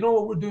social. Like, you know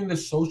what we're doing?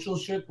 This social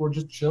shit. We're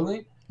just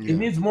chilling. Yeah. It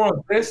needs more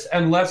of this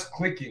and less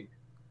clicking.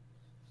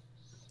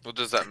 What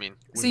does that mean?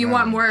 So you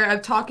want more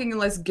of talking and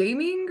less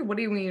gaming? What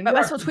do you mean? But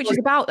that's what Twitch is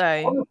about,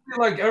 though. Honestly,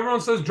 like, everyone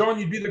says, John,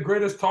 you'd be the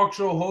greatest talk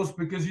show host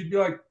because you'd be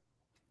like,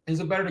 is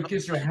it better to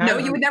kiss your hand? No,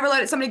 you would never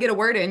let somebody get a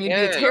word in. You'd be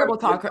a terrible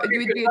talker.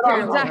 You'd be a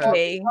terrible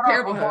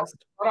terrible host.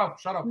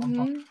 Shut up.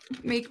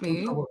 Make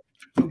me. You'll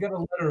get a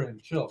letter in.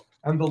 Chill.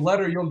 And the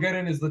letter you'll get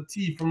in is the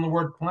T from the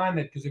word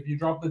planet. Because if you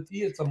drop the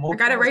T, it's a multiple.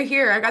 I got it right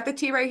here. I got the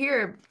T right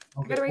here.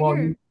 Okay. I got it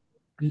right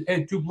here.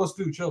 Hey, 2 +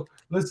 2. Chill.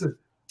 Listen.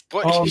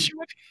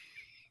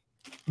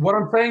 What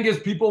I'm saying is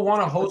people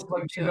want to host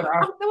like that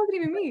wasn't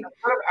even me.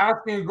 Instead of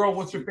asking a girl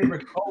what's your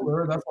favorite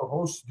color, that's what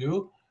hosts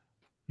do.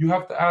 You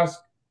have to ask,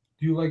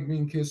 do you like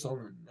being kissed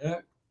on the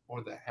neck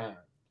or the hand?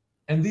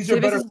 And these are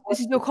better. This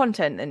is your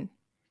content then.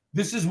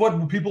 This is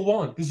what people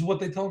want. This is what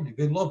they tell me.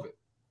 They love it.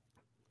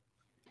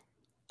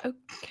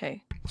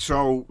 Okay.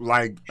 So,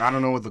 like, I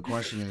don't know what the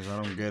question is.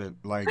 I don't get it.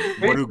 Like,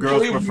 what do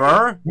girls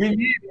prefer? We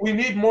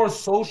need more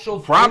social.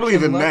 Probably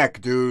the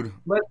neck, dude.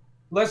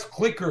 Less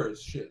clickers,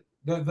 shit.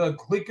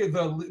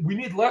 We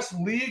need less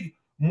league,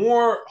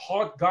 more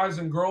hot guys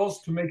and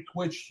girls to make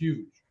Twitch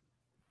huge.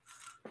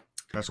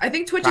 I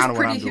think Twitch is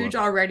pretty huge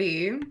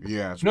already.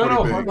 Yeah, it's big.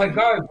 But like,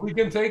 guys, we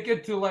can take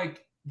it to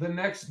like the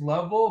next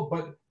level,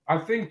 but I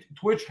think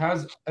Twitch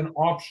has an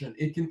option.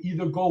 It can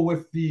either go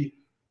with the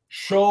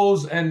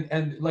shows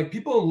and like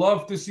people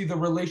love to see the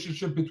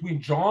relationship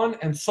between John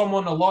and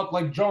someone a lot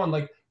like John.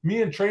 Like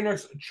me and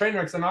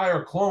Trainwreck and I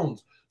are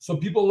clones, so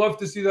people love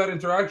to see that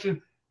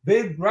interaction.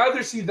 They'd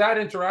rather see that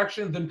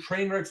interaction than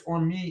Trainwreck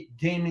or me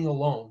gaming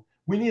alone.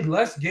 We need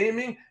less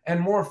gaming and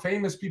more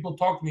famous people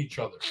talking to each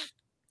other.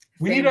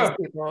 We need a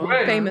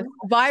famous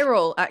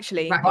viral,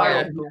 actually.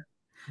 Viral.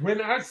 When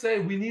I say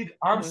we need,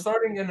 I'm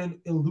starting an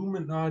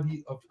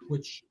Illuminati of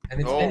Twitch, and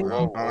it's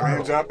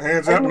hands up.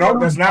 Nope,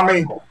 that's not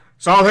me.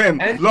 It's all him.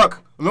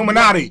 Look,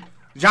 Illuminati,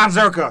 Jon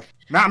Zherka,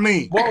 not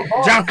me. Well,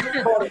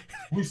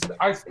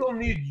 I still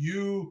need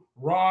you,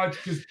 Raj,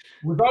 because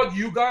without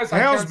you guys,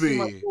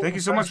 Hellsby, thank you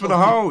so much for the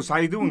host. How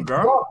you doing,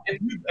 girl?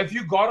 If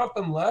you got up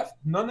and left,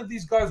 none of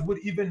these guys would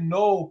even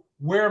know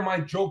where my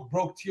joke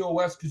broke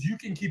TOS, because you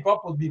can keep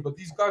up with me, but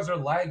these guys are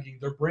lagging.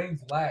 Their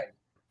brains lag.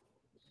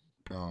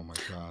 Oh my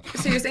god.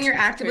 So you're saying you're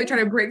actively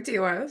trying to break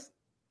TOS?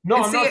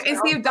 No, and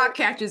see if Doc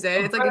catches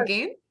it. It's like a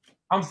game?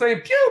 I'm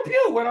saying pew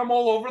pew when I'm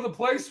all over the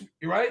place,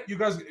 right? You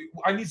guys,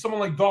 I need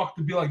someone like Doc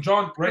to be like,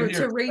 John, right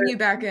here. To rein you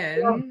back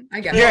in. I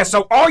get it. Yeah,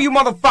 so all you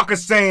motherfuckers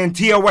saying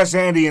TOS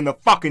Andy in the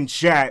fucking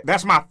chat,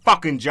 that's my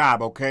fucking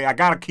job, okay? I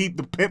gotta keep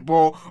the pit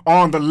bull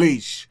on the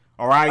leash,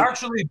 All right.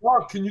 Actually,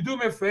 Doc, can you do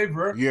me a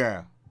favor?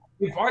 Yeah.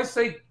 If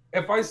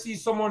I see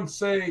someone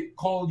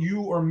call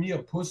you or me a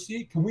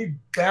pussy, can we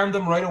ban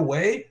them right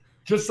away?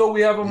 Just so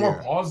we have a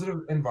more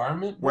positive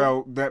environment.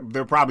 Well,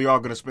 they're probably all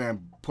gonna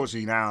spam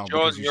pussy now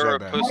because you said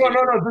that. No.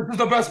 This is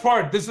the best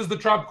part. This is the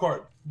trap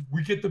card.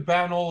 We get to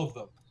ban all of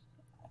them.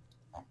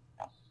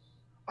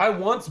 I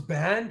once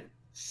banned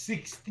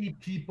 60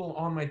 people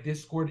on my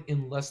Discord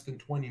in less than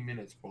 20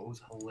 minutes, bro. It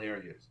was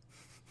hilarious.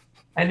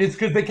 And it's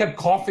because they kept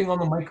coughing on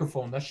the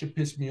microphone. That shit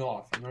pissed me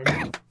off. You know what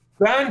I mean?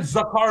 Ban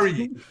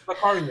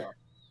Zakaria.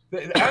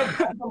 And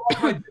them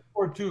off my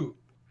Discord too.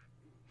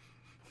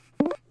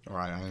 All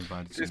right, I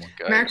invited someone.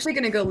 I'm actually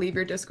gonna go leave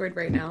your Discord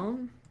right now.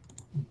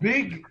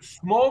 Big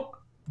Smoke,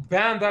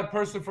 ban that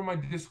person from my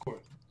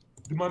Discord.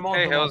 My mom.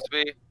 Hey,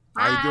 Hellsby.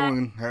 How you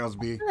doing,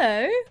 Hellsby?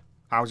 Hello.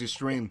 How's your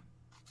stream?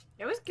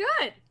 It was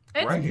good.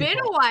 It's Right. been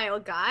a while,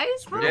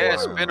 guys. Yeah,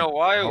 it's been a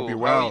while. Hope you're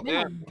well.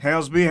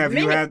 Hellsby,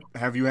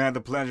 have you had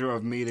the pleasure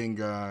of meeting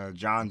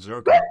Jon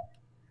Zherka?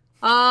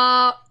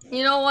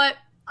 You know what?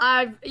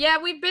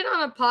 We've been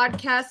on a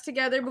podcast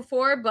together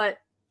before, but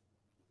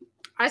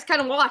I just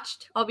kind of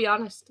watched. I'll be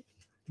honest.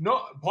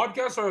 No,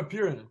 podcasts are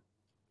appearing.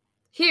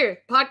 Here,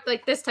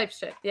 like this type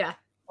shit. Yeah.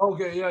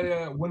 Okay,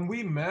 yeah. When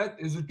we met,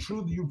 is it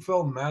true that you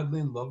fell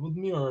madly in love with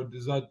me, or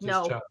is that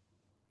just chat?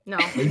 No.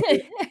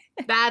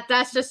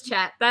 That's just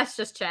chat. That's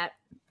just chat.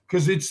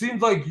 Because it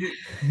seems like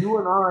you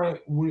and I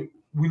we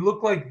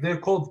look like they're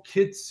called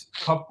kids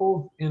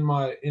couples in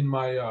my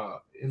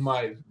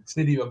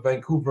city of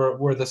Vancouver.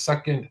 We're the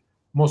second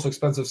most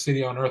expensive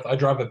city on earth. I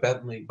drive a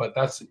Bentley, but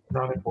that's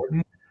not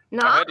important.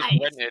 Nice.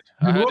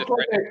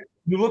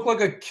 You look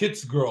like a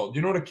Kits girl. Do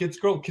you know what a Kits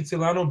girl?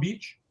 Kitsilano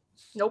Beach?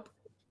 Nope.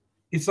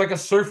 It's like a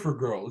surfer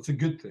girl. It's a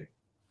good thing.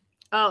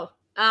 Oh,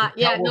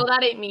 yeah. No,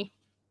 that ain't me.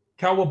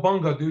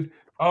 Cowabunga, dude.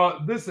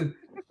 Listen,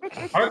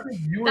 I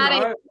think you and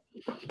I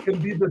can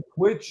be the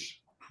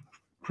Twitch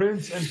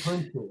prince and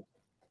princess.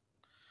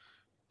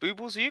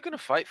 Boobles, are you gonna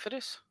fight for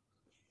this?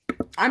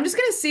 I'm just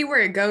gonna see where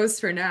it goes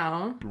for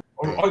now.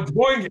 It's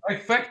going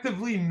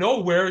effectively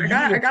nowhere.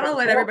 I gotta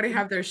let everybody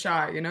have their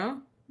shot, you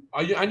know?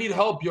 I need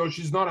help, yo.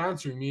 She's not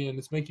answering me, and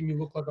it's making me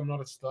look like I'm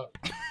not a stud.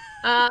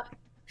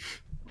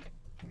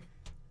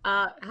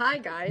 Hi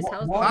guys.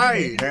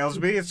 Hi,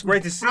 Hellsby. It's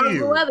great to see How's you.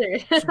 the weather?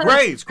 It's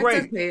great. It's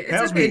great.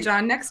 It's okay,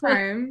 John. Next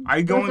time. Are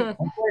you going?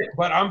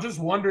 But I'm just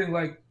wondering,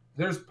 like,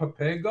 there's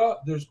Papega,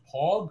 there's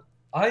Pog.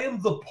 I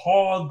am the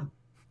Pog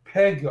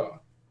Pega.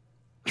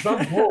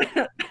 I'm both.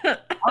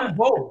 I'm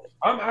both.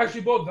 I'm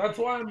actually both. That's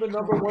why I'm the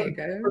number one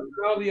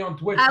personality on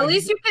Twitch. At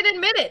least you can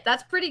admit it.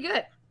 That's pretty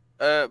good.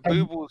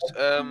 Boobles,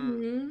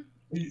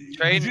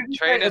 Train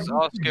is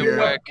asking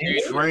where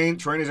Cootie.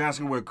 Train is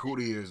asking where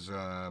Cootie is,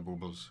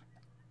 Boobles.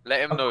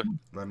 Let him know.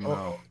 Let me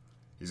know.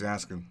 He's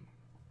asking.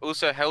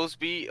 Also,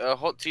 Hellsby,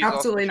 Hot Tea's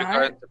Absolutely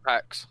asking not. to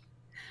PAX.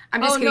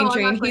 I'm just kidding,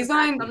 Train. He's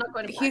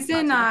He's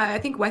in I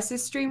think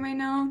Wes's stream right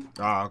now.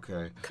 Oh,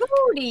 okay.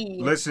 Cootie.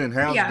 Listen,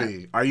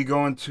 Hellsby, are you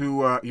going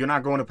to? You're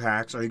not going to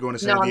PAX. Are you going to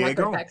San No, I'm not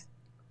Diego? going to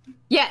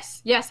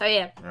PAX. Yes, I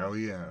am. Hell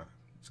yeah,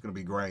 it's gonna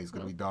be great. It's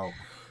gonna be dope.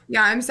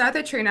 Yeah, I'm sad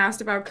that Train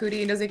asked about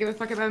Cootie and doesn't give a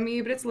fuck about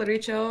me, but it's literally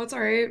chill. It's all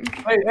right.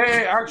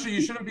 Hey, actually,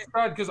 you shouldn't be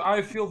sad because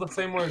I feel the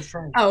same way as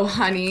Train. Oh,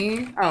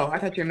 honey. Oh, I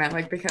thought you meant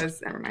like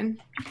because. Never mind.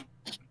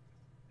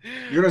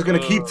 You're just gonna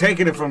keep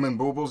taking it from him,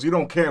 Boobles. You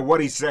don't care what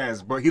he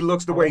says, but he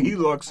looks the way he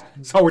looks,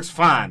 so it's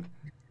fine.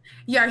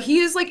 Yeah, he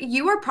is like,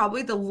 you are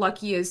probably the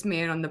luckiest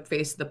man on the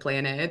face of the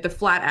planet, the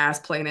flat ass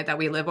planet that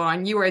we live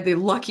on. You are the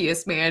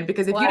luckiest man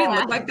because if you didn't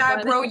look like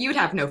that, bro, you'd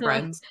have no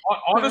friends.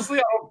 Honestly,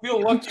 I don't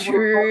feel lucky.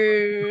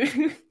 True.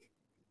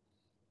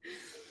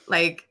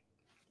 Like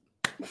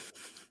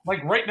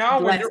right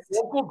now, when your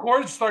vocal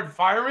cords start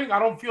firing, I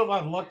don't feel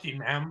that lucky,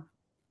 ma'am.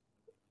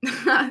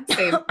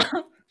 Same.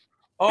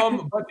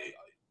 But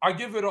I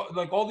give it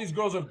like all these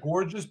girls are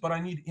gorgeous, but I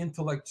need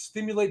intellect.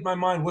 Stimulate my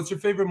mind. What's your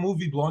favorite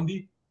movie,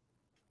 Blondie?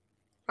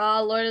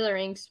 Lord of the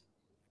Rings.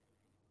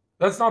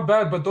 That's not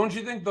bad, but don't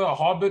you think the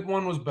Hobbit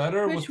one was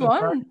better? Which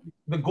one?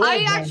 The gold I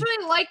one.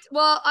 actually liked.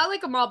 Well, I like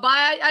them all, but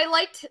I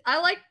liked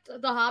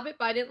the Hobbit,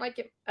 but I didn't like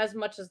it as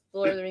much as the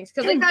Lord of the Rings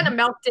because they kind of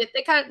milked it.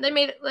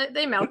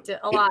 They milked it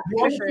a lot.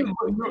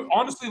 You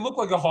honestly look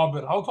like a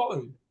Hobbit. How tall are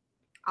you?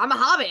 I'm a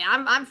Hobbit.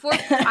 I'm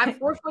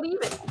 4 foot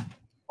even.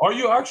 Are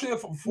you actually a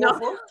 4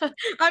 foot?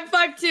 I'm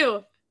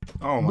 5'2".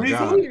 Oh my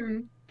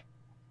god.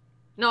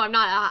 No, I'm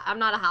not. I'm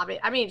not a Hobbit.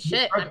 I mean,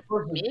 shit.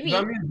 Maybe.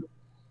 That means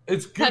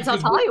it's good. Depends how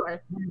tall you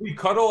are. When we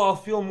cuddle, I'll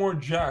feel more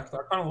jacked. I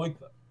kind of like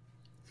that.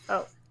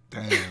 Oh.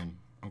 Damn.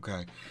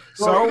 Okay.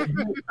 So,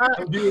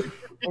 do you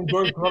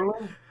enjoy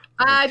cuddling?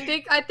 I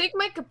think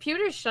my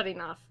computer's shutting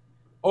off.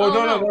 Oh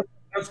no,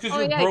 that's because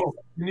you're yeah. broke.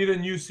 You need a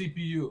new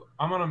CPU.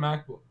 I'm on a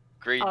MacBook.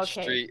 Great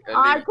Street.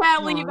 I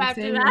can't leave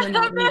after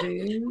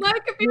that. My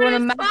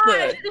computer's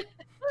fine.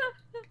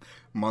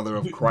 Mother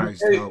of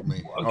Christ, help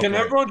me. Can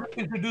everyone just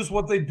introduce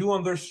what they do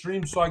on their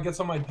stream so I get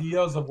some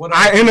ideas of what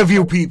I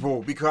interview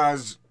people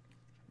because,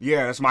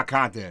 that's my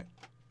content.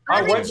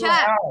 I read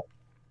chat.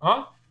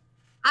 Huh?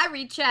 I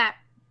read chat.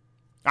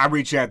 I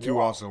read chat too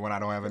also when I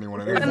don't have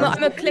anyone.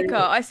 I'm a clicker.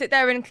 I sit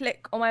there and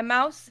click on my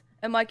mouse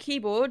and my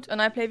keyboard,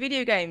 and I play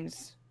video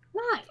games.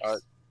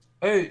 Nice.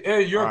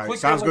 Hey, you're a clicker.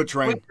 Sounds good,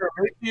 Train.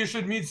 Maybe you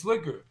should meet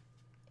Slicker.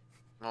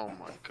 Oh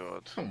my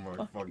god. Oh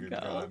my fucking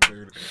god,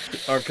 dude.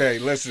 Okay,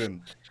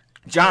 listen,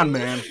 John,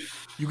 man,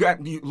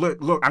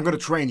 look. I'm gonna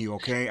train you,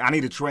 okay? I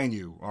need to train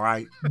you, all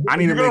right? I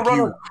need to make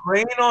you a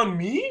train on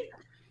me.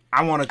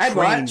 I want to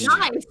train you.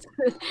 Nice.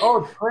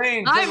 Oh,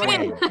 train. I'm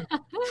in.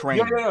 Train.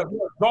 Yeah.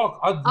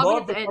 Doc, I'd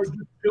love if I just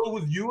chill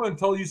with you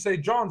until you say,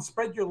 John,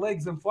 spread your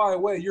legs and fly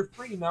away. You're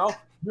free now.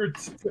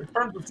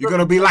 You're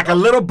gonna be like a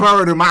little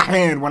bird in my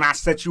hand when I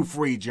set you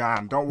free,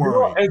 John. Don't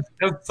worry.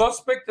 As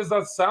suspect as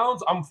that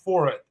sounds, I'm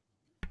for it.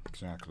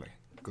 Exactly.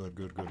 Good.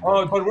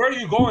 But where are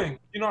you going?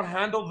 You not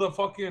handle the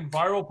fucking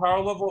viral power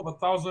level of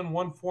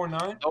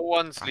 1,149? No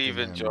one's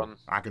leaving, John.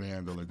 I can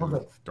handle it, dude.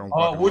 Okay. Don't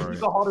fucking worry. Which is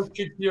the hottest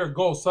chick here?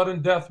 Go.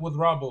 Sudden death with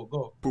Rabo.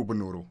 Go. Pooper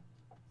noodle.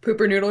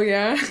 Pooper noodle,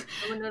 yeah.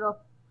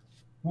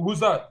 Who's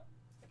that?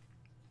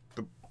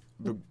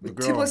 The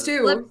girl. 2 +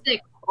 2.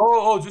 Lipstick.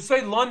 Oh, just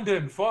say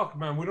London. Fuck,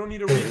 man. We don't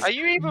need a reason. Are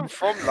you even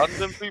from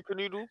London, Pooper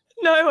Noodle?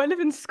 No, I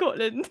live in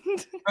Scotland.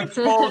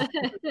 Exposed.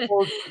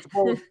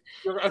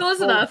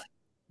 Close enough.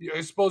 You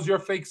expose your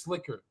fake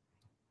Slicker.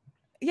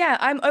 Yeah,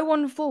 I'm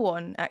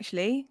 0141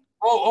 actually.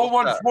 Oh,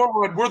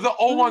 0141. We're the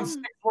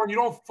 0161. You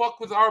don't fuck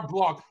with our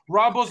block.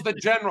 Rabo's the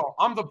general.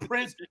 I'm the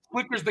prince.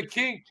 Slicker's the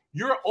king.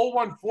 You're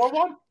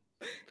 0141?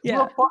 Yeah.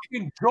 You're a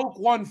fucking joke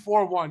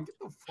 141. Get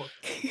the fuck.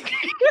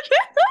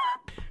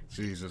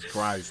 Jesus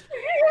Christ.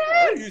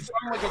 You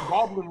sound like a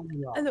goblin when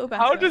you are.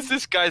 How does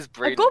this guy's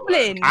brain a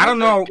goblin? I don't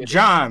know,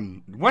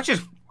 John. What's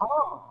just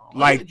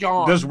like?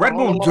 Does Red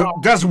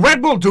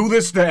Bull do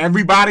this to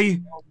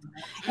everybody?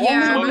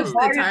 Yeah, most of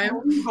the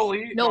time.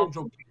 No, I'm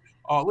joking.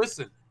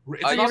 Listen.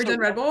 Have you ever done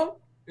Red Bull?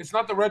 It's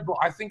not the Red Bull.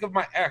 I think of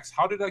my ex.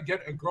 How did I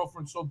get a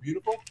girlfriend so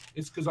beautiful?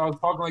 It's because I was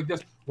talking like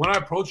this. When I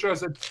approached her, I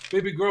said,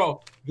 baby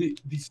girl, the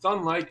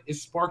sunlight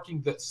is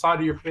sparking the side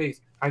of your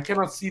face. I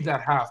cannot see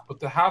that half, but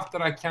the half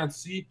that I can't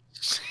see,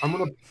 I'm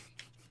going to...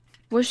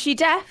 Was she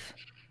deaf?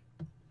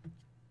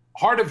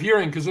 Hard of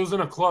hearing, because it was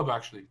in a club,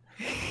 actually.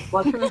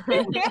 But it was so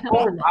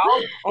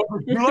loud. Oh,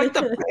 you like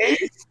the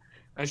bass?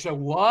 And she said,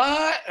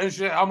 what? And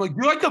I'm like,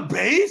 do you like the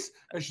bass?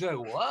 And she said,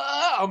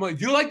 what? I'm like,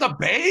 do you like the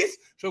bass?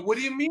 She's like, what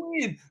do you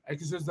mean?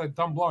 Because there's that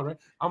dumb blonde, right?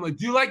 I'm like,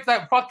 do you like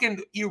that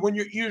fucking ear when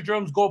your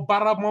eardrums go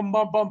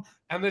ba-da-bum-bum-bum?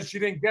 And then she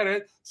didn't get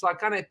it. So I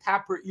kind of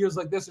tap her ears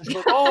like this. And she's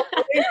like, oh,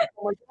 bass.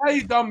 I'm like, hey,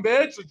 you dumb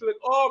bitch. And she's like,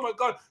 oh, my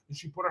God. And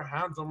she put her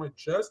hands on my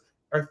chest.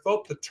 I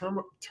felt the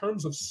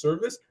terms of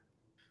service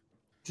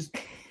just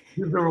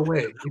wither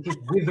away. It just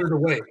withered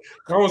away.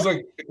 And I was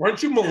like,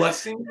 aren't you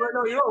molesting me right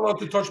now? You're not allowed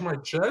to touch my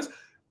chest.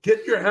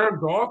 Get your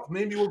hands off.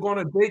 Maybe we'll go on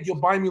a date. You'll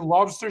buy me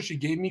lobster. She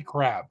gave me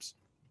crabs.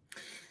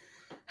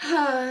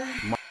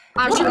 I'm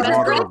your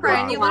best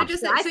girlfriend. You want to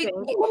just say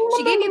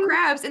she gave you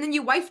crabs and then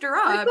you wifed her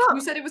up.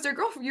 You said it was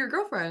your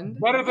girlfriend.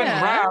 Better than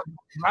Rab.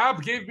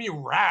 Rab gave me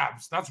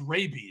rabs. That's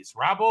rabies.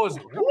 Rabo is.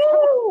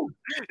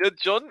 Yo,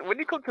 John, when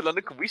you come to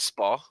London, can we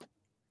spar?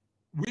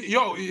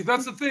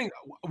 That's the thing.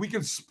 We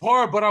can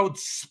spar, but I would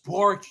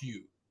spark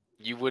you.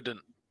 You wouldn't.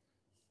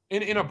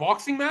 In a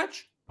boxing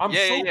match?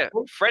 Yeah.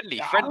 Friendly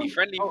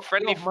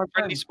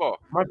spot.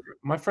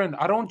 My friend,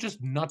 I don't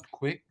just nut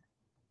quick.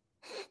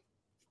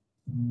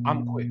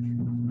 I'm quick.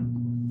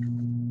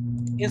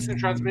 Instant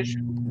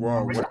transmission.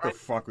 Whoa, what the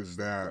fuck was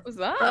that? What was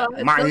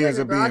that? My ears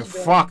are being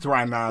fucked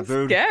right now,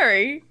 dude.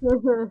 Scary.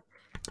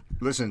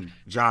 Listen,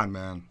 John,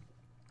 man.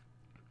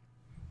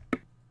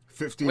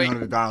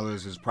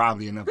 $1,500 is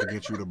probably enough to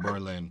get you to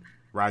Berlin,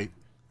 right?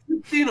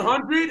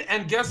 $1,500,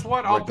 and guess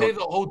what? I'll pay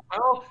the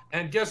hotel,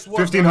 and guess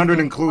what? $1,500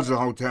 includes the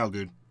hotel,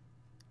 dude.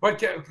 But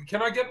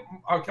can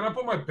I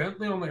put my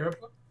Bentley on the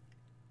airplane?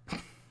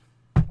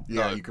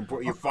 Yeah, you can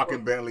put your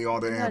fucking Bentley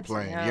on the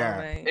airplane.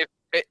 Yeah.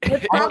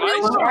 How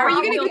are you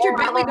gonna get your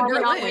Bentley to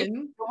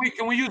Berlin?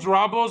 Can we use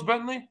Rabo's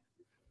Bentley?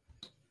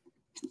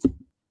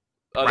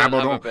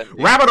 Rabo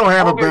don't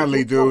have a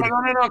Bentley, dude. No.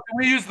 Can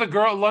we use the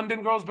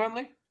London girl's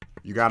Bentley?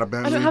 You got a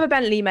Bentley? I don't have a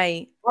Bentley,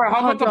 mate. All right, how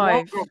about the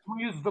Blanco? Can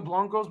we use the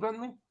Blanco's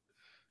Bentley?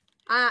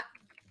 Yeah.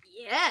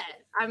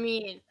 I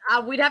mean,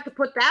 we'd have to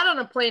put that on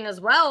a plane as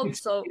well.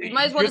 So you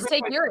might as well just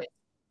take yours.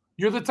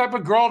 You're the type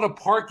of girl to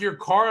park your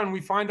car and we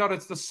find out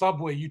it's the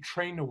subway. You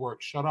train to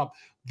work. Shut up.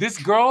 This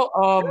girl,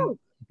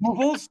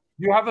 Bubbles,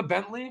 you have a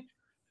Bentley?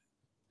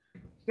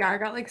 Yeah, I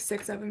got like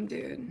 6 of them,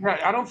 dude. Right.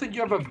 I don't think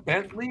you have a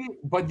Bentley,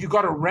 but you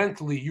got a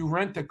Rently. You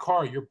rent a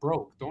car. You're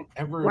broke. Don't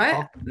ever.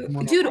 What?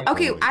 Dude,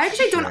 okay. I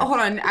actually don't. Hold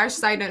on.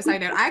 Side note. I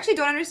actually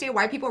don't understand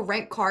why people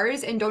rent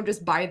cars and don't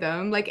just buy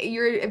them. Like,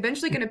 you're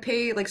eventually going to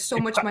pay like so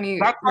much money.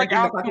 That's like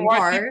asking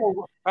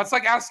that's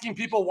like asking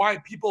people why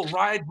people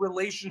ride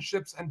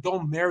relationships and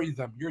don't marry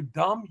them. You're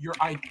dumb. Your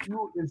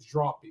IQ is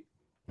dropping.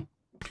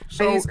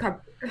 So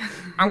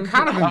I'm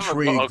kind of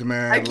intrigued,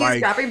 man. I keep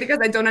scrapping because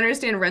I don't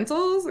understand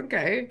rentals.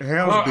 Okay.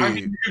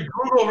 Hellsby.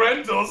 Google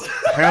rentals.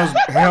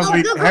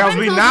 Hellsby,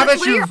 now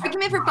that you've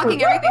argument for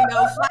fucking everything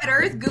though, flat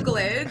Earth, Google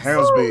it.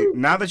 Hellsby,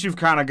 now that you've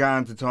kind of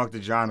gotten to talk to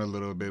John a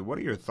little bit, what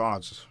are your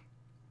thoughts?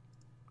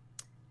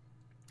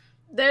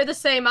 They're the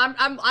same.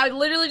 I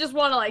literally just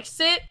want to like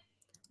sit,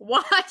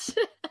 watch.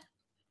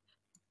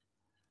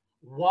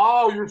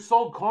 Wow, you're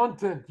so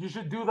content. You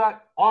should do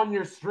that on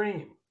your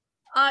stream.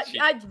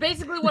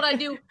 Basically what I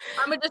do.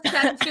 I'm a just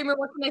chatting streamer.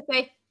 What can I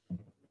say?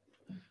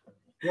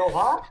 Yo,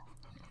 what?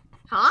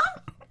 Huh?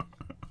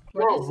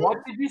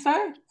 What did you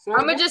say?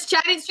 I'm a just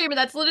chatting streamer.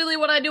 That's literally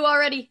what I do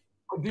already.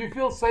 Do you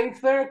feel safe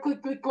there?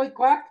 Click, click, click,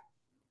 clack.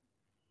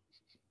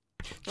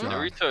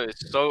 Naruto is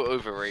so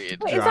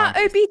overrated. Wait, is that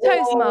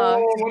Obito's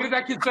mark? What did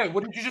that kid say?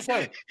 What did you just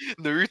say?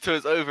 Naruto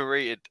is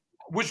overrated.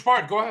 Which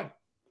part? Go ahead.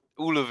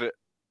 All of it.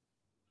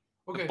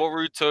 Okay.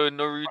 Boruto,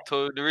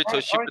 Naruto,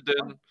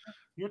 Shippuden.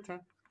 Your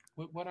turn.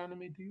 What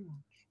anime do you watch?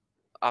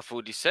 I've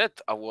already said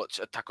I watched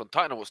Attack on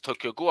Titan. I watched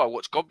Tokyo Ghoul. I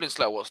watched Goblin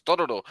Slayer. I watched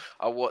Dororo.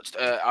 I've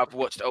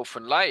watched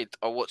Elfen Light.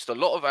 I watched a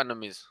lot of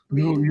animes.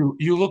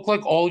 You look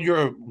like all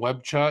your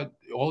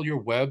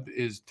web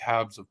is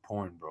tabs of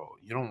porn, bro.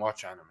 You don't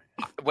watch anime.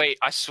 Wait,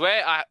 I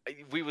swear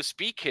we were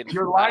speaking.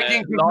 You're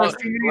lagging.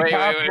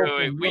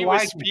 Wait. We were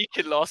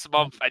speaking last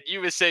month, and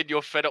you were saying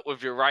you're fed up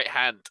with your right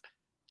hand.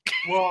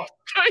 Well,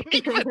 don't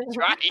even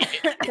try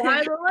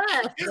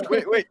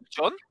it. Wait,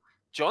 John?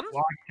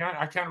 Well,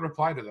 I can't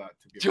reply to that.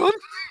 John?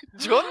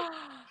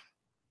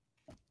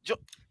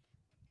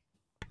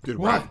 Dude,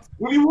 what?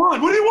 What do you want?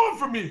 What do you want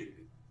from me?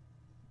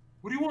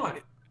 What do you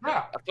want?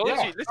 Yeah, I told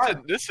you.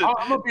 Listen.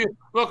 I'm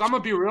gonna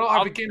be real.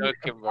 I became an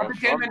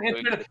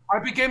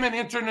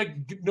internet.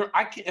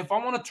 If I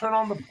want to turn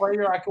on the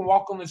player, I can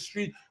walk on the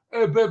street.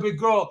 Hey, baby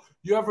girl,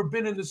 you ever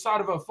been in the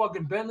side of a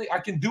fucking Bentley? I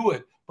can do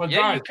it. But yeah,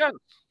 guys, you can.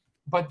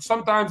 But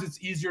sometimes it's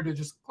easier to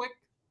just click.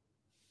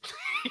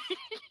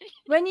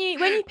 When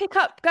you pick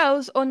up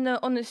girls on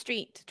the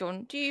street,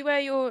 John, do you wear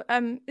your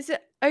is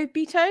it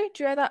Obito?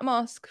 Do you wear that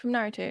mask from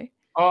Naruto?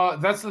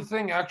 That's the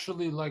thing,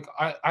 actually. Like,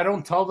 I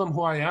don't tell them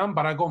who I am,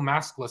 but I go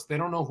maskless. They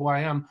don't know who I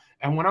am.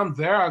 And when I'm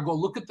there, I go,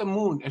 look at the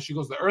moon. And she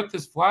goes, the earth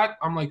is flat.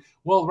 I'm like,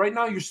 well, right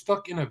now you're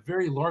stuck in a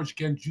very large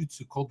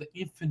genjutsu called the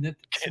infinite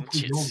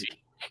Tsukuyomi.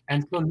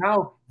 And so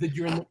now that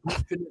you're in the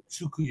infinite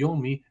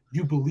Tsukuyomi,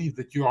 you believe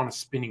that you're on a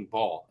spinning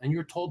ball. And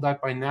you're told that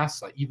by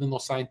NASA, even though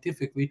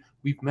scientifically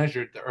we've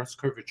measured the Earth's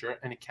curvature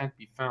and it can't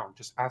be found.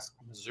 Just ask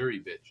Missouri,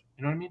 bitch.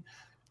 You know what I mean?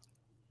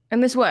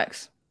 And this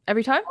works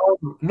every time?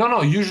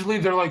 No. Usually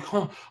they're like,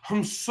 huh,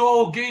 I'm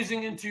so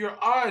gazing into your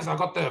eyes. I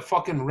got the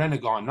fucking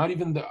Renegon. Not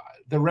even the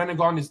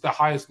Renegon is the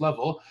highest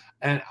level.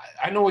 And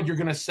I know what you're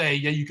going to say.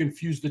 Yeah, you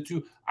confuse the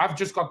two. I've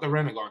just got the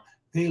Renegon.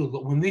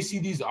 When they see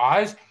these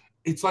eyes,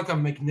 it's like a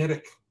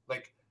magnetic,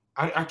 like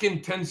I can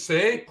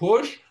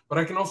push, but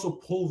I can also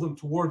pull them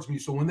towards me.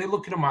 So when they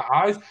look into my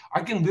eyes,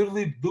 I can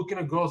literally look in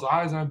a girl's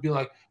eyes and I'd be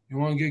like, you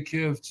want to get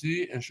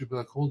KFC? And she'll be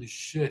like, holy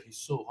shit, he's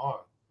so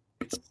hard.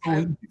 It's so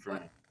easy for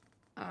me.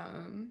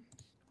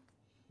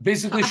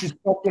 Basically, she's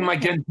stuck in my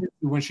genjutsu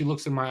when she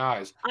looks in my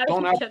eyes.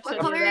 Don't ask. What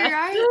color are your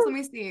eyes? Let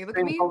me see. Look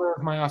at me. Color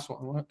of my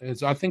asshole.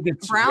 I think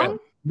it's brown.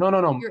 Red.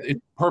 No. It's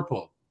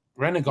purple.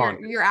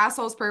 Renegon. Your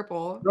asshole's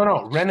purple.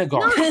 No.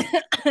 Renegon.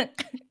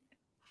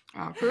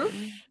 Proof?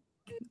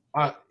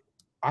 I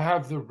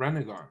have the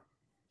Renegon.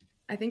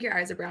 I think your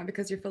eyes are brown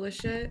because you're full of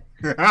shit.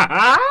 Legit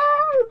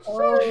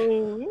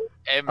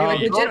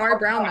are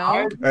brown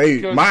though.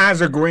 Hey, my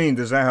eyes are green.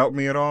 Does that help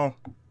me at all?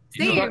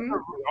 Same.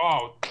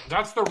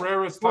 That's the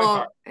rarest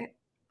type.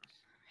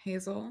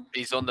 Hazel.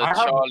 He's on the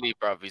Charlie,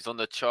 bruv. He's on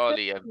the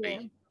Charlie,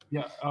 MB.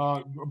 Yeah,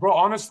 bro.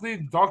 Honestly,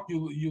 Doc,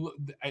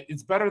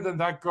 it's better than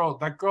that girl.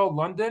 That girl,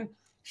 London.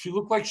 She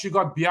looked like she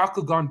got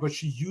Byakugan, but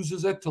she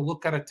uses it to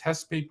look at a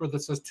test paper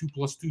that says 2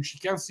 + 2. She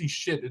can't see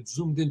shit. It's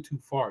zoomed in too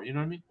far. You know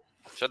what I mean?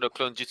 Shadow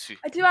Clone Jutsu.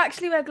 I do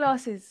actually wear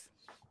glasses.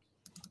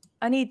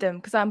 I need them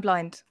because I'm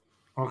blind.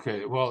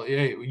 Okay, well,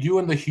 hey, you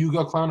and the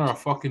Hyuga clown are a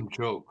fucking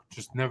joke.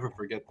 Just never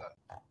forget that.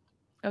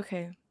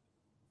 Okay.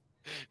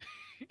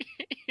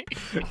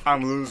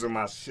 I'm losing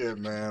my shit,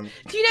 man.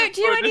 Do you know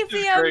any of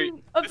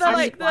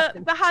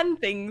the hand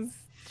things?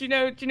 Do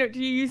you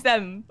use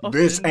them often?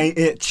 This ain't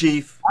it,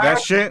 Chief.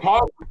 That shit. I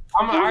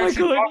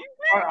actually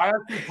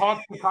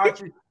taught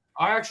Kakashi.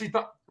 I actually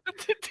thought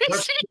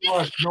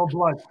no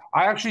blood.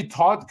 I actually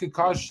taught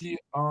Kakashi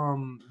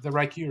the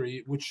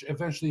Raikiri, which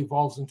eventually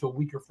evolves into a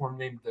weaker form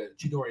named the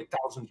Chidori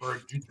 1000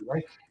 Bird Jutsu,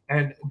 right?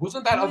 And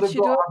wasn't that other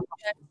girl?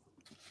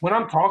 When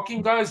I'm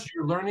talking, guys,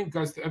 you're learning,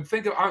 guys.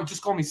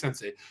 Just call me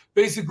Sensei.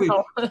 Basically,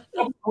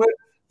 with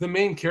the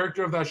main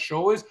character of that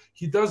show is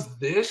he does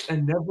this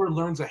and never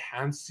learns a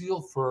hand seal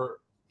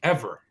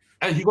forever.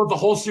 And he goes the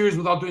whole series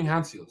without doing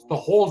hand seals. The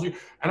whole series.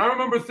 And I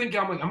remember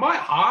thinking, I'm like, am I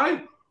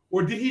high?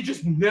 Or did he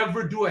just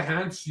never do a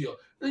hand seal?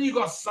 Then you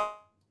got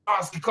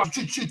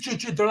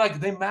Kakashi. They're like,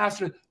 they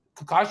mastered.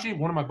 Kakashi,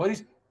 one of my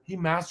buddies, he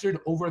mastered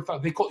over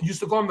 1,000. Used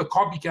to call him the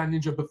copycat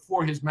ninja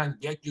before his man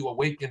Gekyu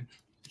awakened.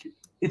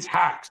 It's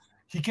hacks.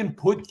 he can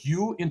put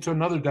you into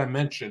another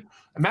dimension.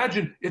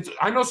 Imagine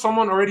I know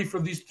someone already for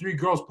these 3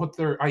 girls put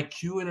their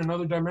IQ in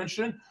another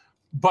dimension,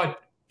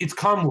 but it's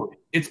Kamui.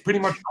 It's pretty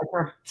much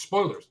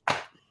spoilers.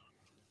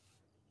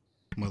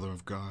 Mother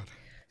of God.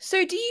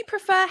 So, do you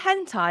prefer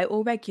hentai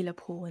or regular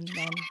porn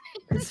then?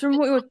 Because from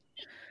what you're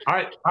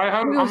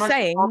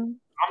saying,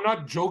 I'm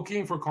not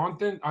joking for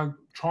content. I'm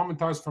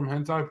traumatized from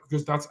hentai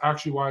because that's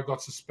actually why I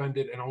got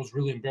suspended, and I was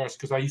really embarrassed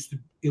because I used to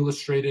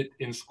illustrate it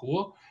in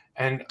school,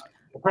 and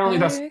apparently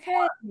that's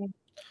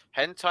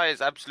hentai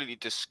is absolutely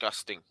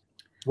disgusting.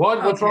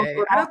 What? What's wrong?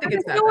 I don't think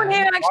it's that. No one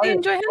here bad. actually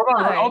enjoy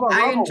hentai. Hold on,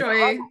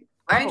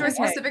 I enjoy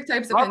specific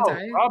types of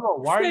hentai. Bravo,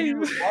 why are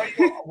you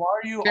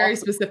very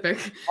specific?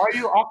 Why are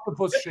you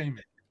octopus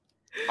shaming?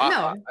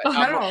 No, I'm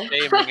not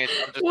shaming it.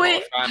 I'm just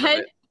Wait, not a fan of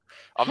it.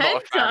 I'm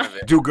not a fan of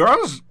it. Do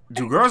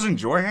girls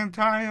enjoy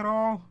hentai at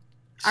all?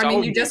 I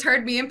mean, you just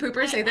heard me and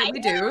Pooper say that we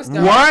do.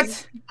 So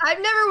What?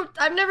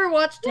 I've never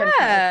watched him.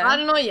 Yeah. I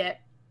don't know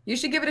yet. You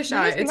should give it a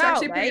shot. It's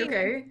actually pretty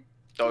okay.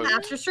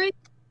 Master Street.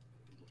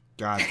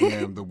 God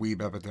damn, the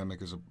weeb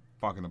epidemic is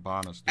fucking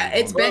upon us. Dude.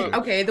 It's been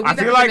okay. The weeb I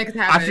feel like epidemic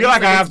has happened. I feel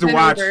like I have to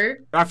watch. Over.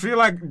 I feel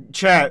like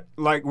chat.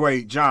 Like,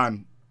 wait,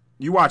 John,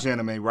 you watch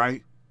anime,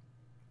 right?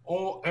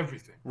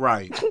 Everything.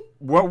 Right.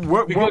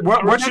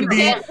 What should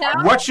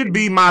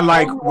be my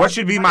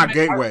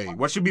gateway?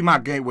 What should be my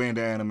gateway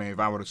into anime if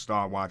I were to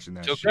start watching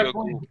that?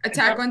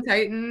 Attack on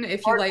Titan,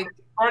 if you like.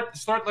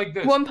 Start like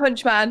this. One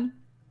Punch Man.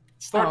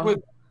 Start with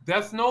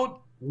Death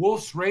Note,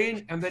 Wolf's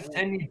Rain, and then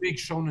any big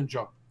shonen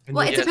jump.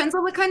 Well, it depends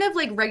on what kind of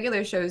like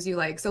regular shows you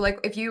like. So like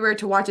if you were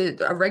to watch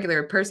a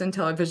regular person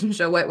television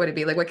show, what would it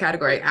be? Like what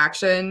category?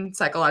 Action,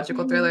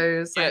 psychological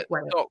thrillers? Yeah, like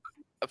what? Doc,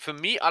 for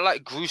me, I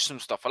like gruesome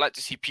stuff. I like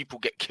to see people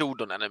get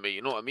killed on anime.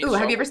 You know what I mean? Ooh,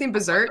 have you ever seen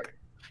Berserk?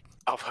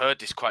 I've heard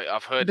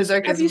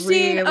Berserk have is you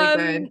seen really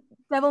good.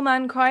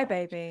 Devilman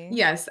Crybaby?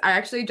 Yes, I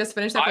actually just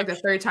finished that for like the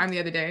 3rd time the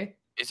other day.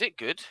 Is it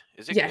good?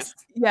 Is it yes.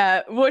 good?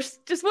 Yeah,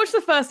 just watch the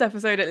first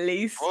episode at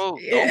least. Oh,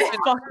 it's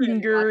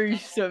fucking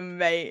gruesome,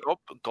 mate.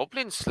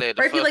 Goblin Slayer.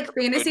 Or if you like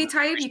fantasy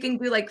type, you can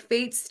do like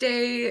Fate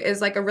Stay is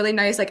like a really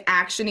nice like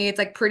actiony. It's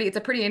like pretty. It's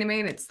a pretty anime,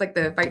 and it's like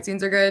the fight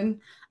scenes are good.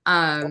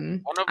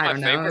 One of my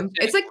favorites.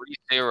 It's like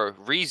ReZero.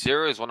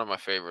 ReZero is one of my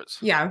favorites.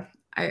 Yeah,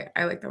 I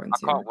like that one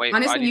too. I can't wait.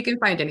 Honestly, you can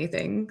find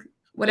anything.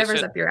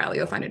 Whatever's up your alley,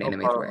 you'll find an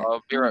anime for it.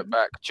 I'll be right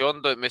back.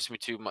 John, don't miss me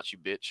too much, you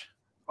bitch.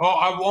 Oh,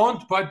 I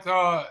won't. But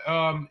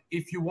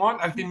if you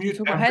want, I can mute.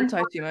 Talk about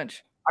hentai too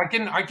much. I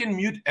can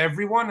mute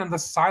everyone, and the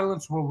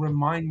silence will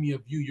remind me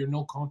of you. You're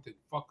no content.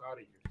 Fuck out of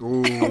here.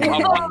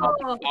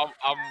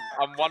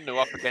 I'm 1-0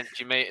 up against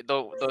you, mate.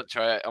 Don't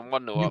try it. I'm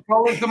 1-0 up. You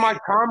fell into my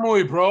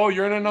Kamui, bro.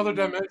 You're in another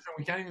dimension.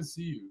 We can't even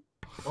see you.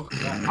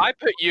 I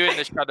put you in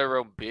the shadow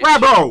realm, bitch.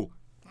 Bravo!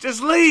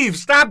 Just leave.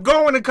 Stop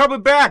going and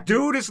coming back,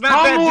 dude. It's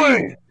not that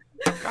deep.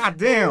 God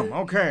damn.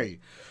 Okay.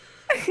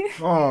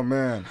 Oh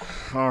man.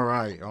 All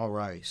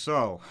right.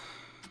 So.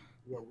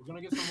 Yeah, we're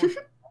gonna get some more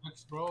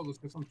checks, bro. Let's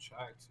get some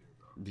checks here,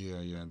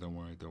 bro. Yeah. Don't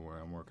worry.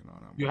 I'm working on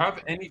it. You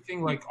have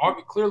anything like?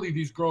 Clearly,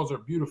 these girls are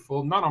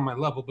beautiful. Not on my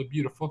level, but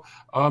beautiful.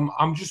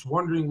 I'm just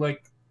wondering,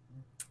 like,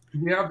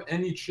 do we have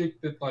any chick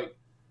that like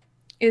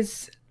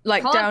is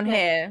like down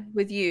here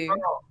with you?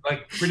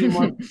 Like pretty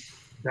much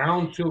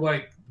down to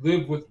like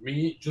live with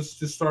me just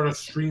to start a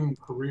stream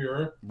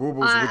career. Boo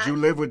boos, would you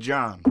live with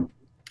John?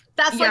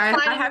 That's yeah,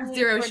 like I have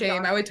zero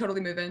shame. I would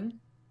totally move in.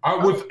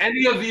 With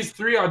any of these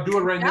 3, I'd do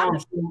it right now.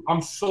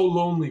 I'm so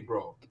lonely,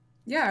 bro.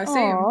 Yeah,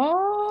 same.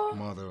 Aww.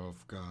 Mother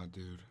of God,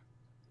 dude.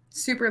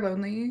 Super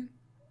lonely.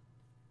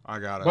 I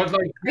got it. But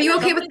like, are you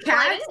okay with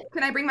cats?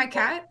 Can I bring my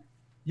cat?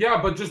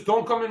 Yeah, but just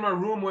don't come in my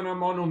room when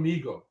I'm on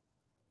Omegle.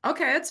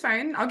 Okay, that's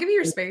fine. I'll give you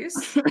your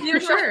space. You're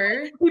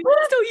sure. People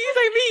still use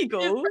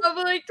Omegle. You're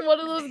probably like one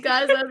of those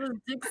guys that has his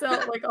dicks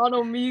out like on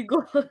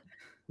Omegle.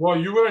 Well,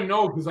 you wouldn't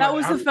know because that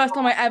was the first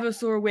time I ever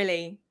saw a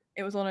willy.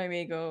 It was on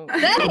Omegle.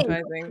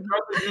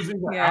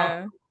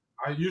 Yeah.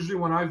 I usually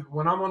when I'm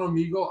on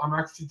Omegle, I'm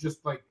actually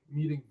just like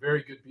meeting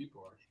very good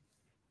people.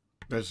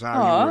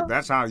 Actually.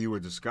 That's how you were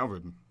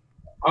discovered.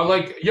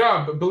 But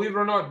believe it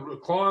or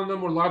not, Claw and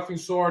them were laughing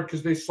so hard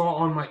because they saw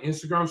on my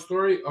Instagram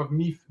story of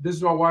me. This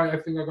is why I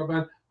think I got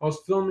banned. I was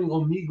filming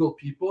Omegle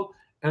people,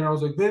 and I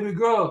was like, "Baby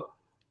girl,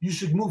 you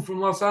should move from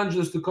Los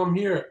Angeles to come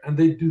here." And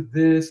they do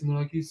this, and they're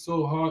like, "He's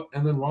so hot."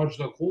 And then Roger's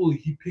like, "Holy,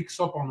 he picks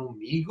up on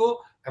Omegle,"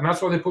 and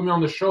that's why they put me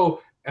on the show.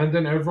 And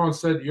then everyone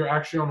said, "You're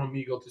actually on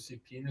Omegle to see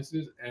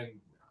penises," and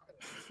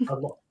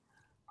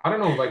I don't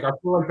know. Like, I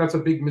feel like that's a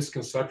big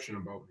misconception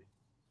about me.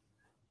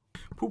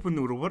 Poopa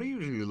Noodle, what do you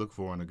usually look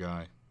for in a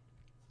guy?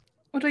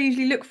 What do I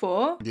usually look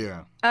for?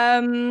 Yeah.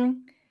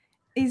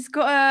 He's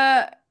got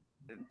to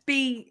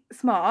be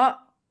smart.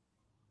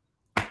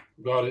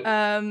 Got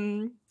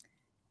it.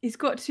 He's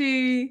got to.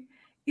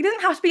 He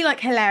doesn't have to be like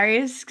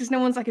hilarious because no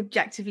one's like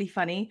objectively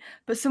funny,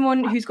 but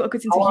someone who's got a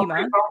good sense of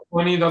humor.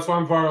 Funny, that's why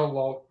I'm viral.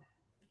 Lol.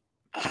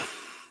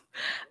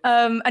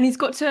 And he's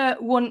got to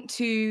want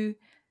to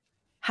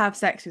have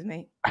sex with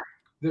me.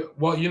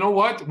 Well, you know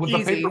what? With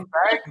the paper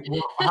bag,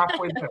 we're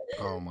halfway there.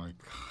 Oh my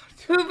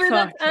God.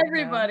 That's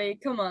everybody.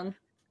 Come on.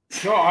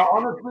 No, I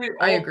honestly,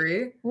 I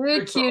agree. We're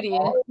chicks are cutie.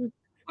 all-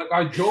 Like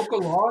I joke a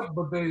lot,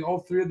 but all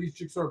three of these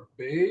chicks are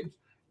babes.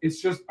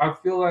 It's just I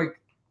feel like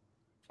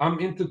I'm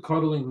into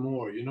cuddling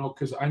more,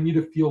 because I need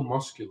to feel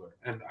muscular,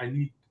 and I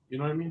need, you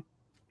know what I mean?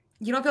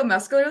 You don't feel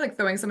muscular like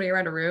throwing somebody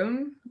around a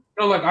room?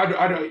 No, like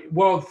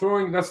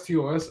throwing that's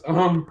TOS.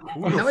 No,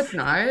 it's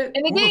not. In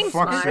the Who game, the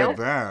fuck smile. said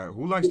that?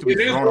 Who likes to be It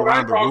is thrown what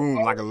around the I thought. room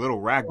like a little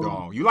rag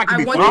doll? You like to I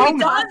be want to thrown?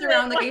 be tossed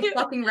around like a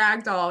fucking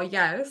rag doll.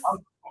 Yes,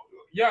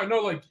 Yeah,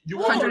 no, like you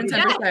want her to-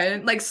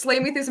 110%. Like slay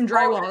me through some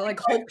drywall, like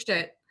Hulk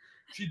shit.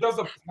 She does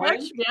a plank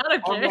Watch me, I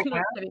don't on care. the No,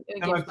 mat, I'm kidding. In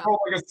the and I game, throw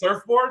like a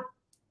surfboard.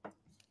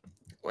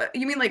 What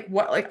you mean, like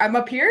what? Like I'm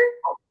up here?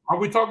 Are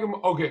we talking?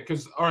 Okay,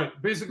 because all right,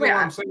 basically Yeah.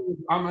 what I'm saying is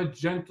I'm a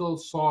gentle,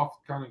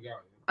 soft kind of guy.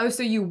 Oh,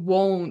 so you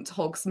won't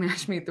Hulk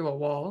smash me through a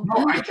wall?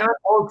 No, I can't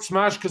Hulk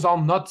smash because I'll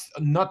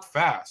nut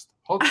fast.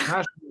 Hulk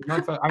smash me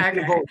nut fast. I'm Okay.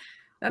 gonna go.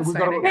 That's we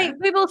fine. gotta- I Wait, guess.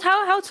 Peebles,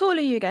 how tall are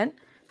you again?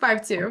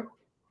 5'2".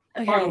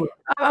 Okay.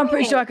 I'm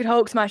pretty sure I could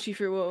Hulk smash you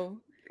through a wall.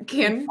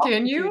 Can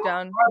you?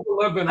 Down.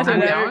 5'11". I don't I'm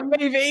know. down.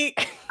 Maybe.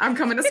 I'm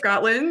coming to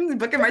Scotland,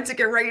 booking my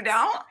ticket right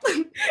now.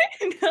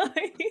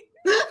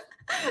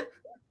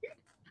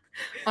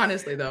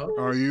 Honestly, though,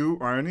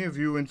 Are any of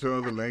you into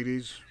other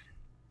ladies?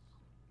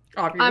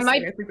 obviously, I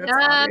might. think that's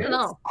I obvious.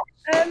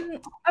 don't know.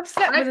 I've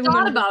slept I've with a thought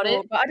woman about before,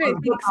 it. but I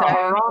don't think so.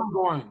 I'm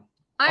going.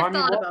 I've I mean,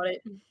 thought what- about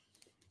it.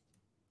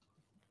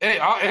 Hey,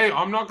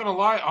 I'm not gonna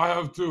lie. I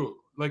have too.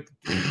 Like,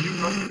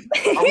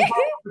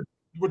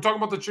 we're talking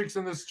about the chicks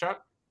in this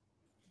chat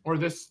or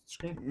this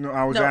screen. No,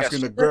 I was No.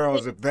 asking Yes. the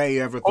girls if they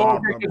ever Oh,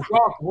 thought okay, 'cause,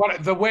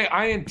 Doc, the way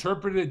I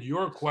interpreted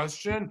your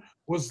question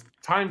was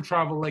time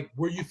travel. Like,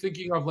 were you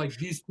thinking of like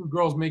these two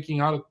girls making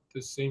out at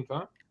the same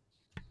time?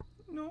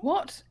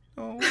 What?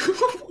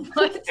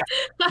 What?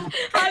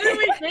 How did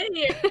we get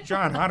here?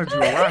 John, how did you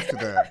arrive to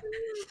that?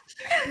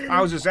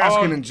 I was just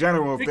asking Oh, in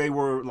general if they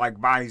were like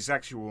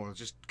bisexual.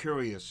 Just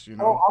curious, you Oh,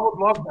 know. I would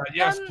love that.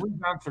 Yes, please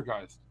answer,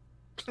 guys.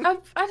 I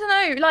don't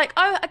know. Like,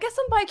 I guess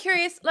I'm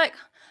bi-curious. Like,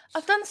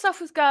 I've done stuff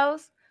with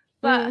girls,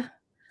 but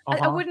I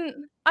Uh-huh.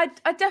 wouldn't.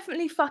 I'd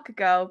definitely fuck a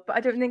girl, but I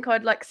don't think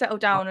I'd like settle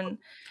down and.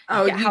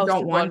 Oh, get you housed don't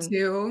with want one.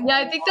 to? Yeah,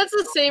 I think that's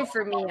the same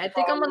for me. I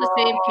think I'm on the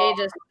same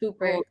page as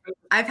Cooper.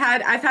 I've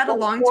had a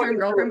long-term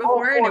girlfriend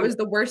before, and it was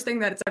the worst thing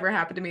that's ever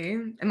happened to me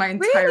in my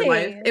entire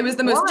life. Really? It was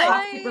the most Why?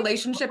 toxic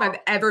relationship I've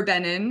ever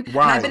been in. And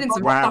Why? I've been in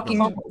some What fucking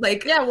happened?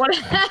 like Yeah, what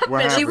happened?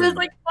 What she was happened?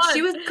 like fun.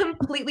 she was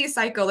completely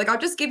psycho. Like I'll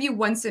just give you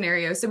one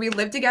scenario. So we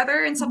lived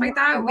together and stuff like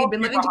that. We've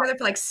been living together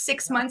for like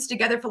 6 months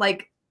together for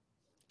like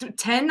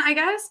 10, I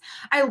guess.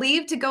 I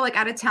leave to go like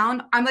out of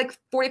town. I'm like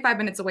 45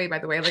 minutes away, by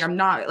the way. Like I'm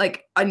not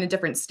like in a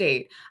different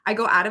state. I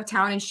go out of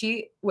town and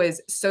she was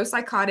so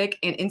psychotic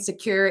and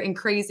insecure and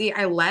crazy.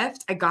 I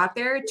left. I got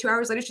there 2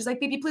 hours later. She's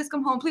like, baby, please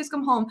come home. Please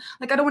come home.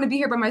 Like, I don't want to be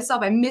here by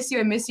myself. I miss you.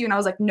 I miss you. And I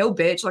was like, no,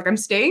 bitch. Like, I'm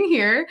staying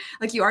here.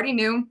 Like, you already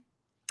knew.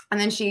 And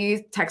then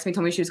she texted me,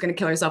 told me she was going to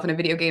kill herself in a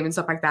video game and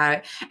stuff like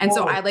that. And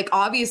so I like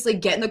obviously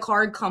get in the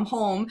car and come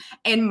home.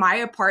 And my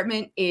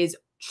apartment is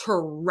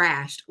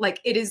trashed. Like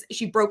it is,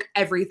 she broke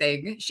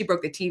everything. She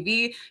broke the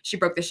TV. She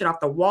broke the shit off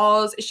the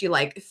walls. She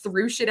like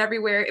threw shit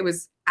everywhere. It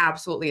was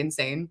absolutely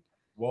insane.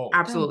 Whoa.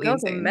 Absolutely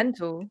Girls are insane.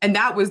 mental. And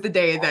that was the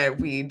day that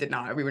we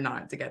were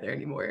not together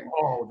anymore.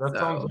 Oh, that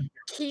sounds.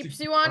 Keeps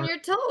you on your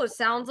toes.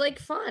 Sounds like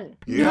fun.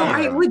 No,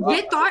 I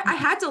legit thought I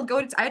had to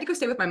go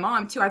stay with my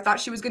mom too. I thought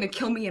she was gonna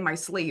kill me in my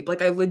sleep.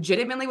 Like I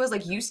legitimately was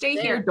like, you stay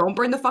here, don't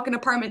burn the fucking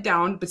apartment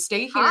down, but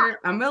stay here.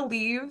 I'm gonna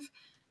leave.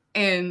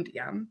 And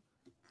yeah.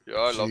 Yeah,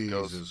 I love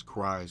girls. Jesus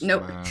Christ,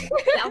 Nope. man.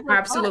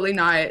 Absolutely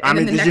not. I And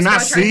mean, then the did you next not girl I tried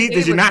to see? date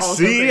Did you was not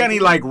also see any crazy.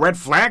 like red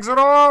flags at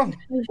all?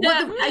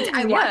 Well,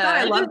 I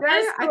Yeah. loved her.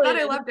 I thought I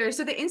escalated. loved her.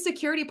 So the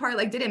insecurity part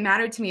like didn't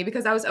matter to me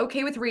because I was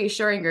okay with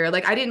reassuring her.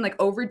 Like I didn't like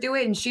overdo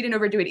it, and she didn't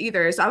overdo it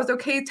either. So I was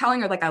okay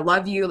telling her like I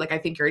love you, like I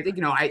think you're, you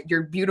know,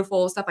 you're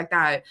beautiful, stuff like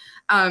that.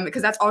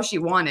 Because that's all she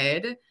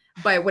wanted.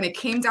 But when it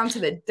came down to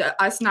the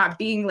us not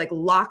being like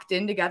locked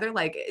in together,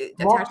 like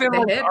attached to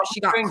the hip, she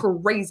got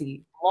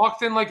crazy.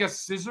 Locked in like a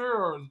scissor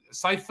or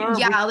scyther?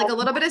 Yeah, like a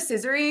little bit of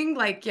scissoring,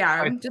 like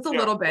yeah, just a Yeah.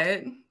 little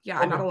bit. Yeah,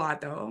 Okay. not a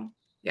lot though.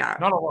 Yeah,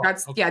 Not a lot.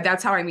 that's Okay. yeah,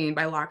 that's how I mean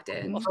by locked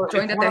in. So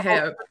Joined if at the one of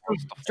hip.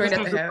 Joined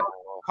at the hip.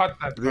 Cut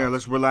that. Yeah,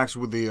 let's relax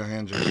with the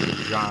hand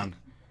gestures, John.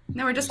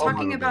 No, we're just Oh,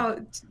 talking little bit.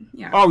 about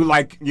yeah. Oh,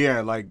 like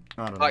yeah, like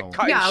I don't Like know.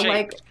 cut in Yeah, shape.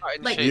 like cut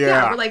in like shape. yeah.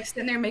 Yeah. we're like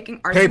sitting there making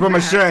arts Paper and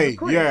crafts, mache. of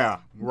course. Yeah,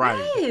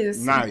 right. Yes.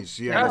 Nice.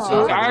 Yeah. Yeah, that so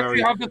sounds like I a actually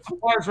very. have the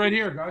supplies right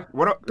here, guys.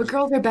 What up? But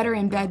girls are better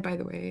in bed, by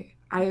the way.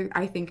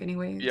 I think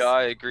anyways. Yeah,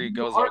 I agree.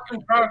 Girls are. Arts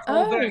and crafts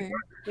all day.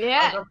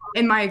 Yeah.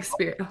 In my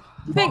experience.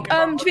 Do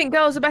you think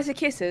girls are better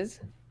kissers?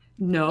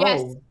 No.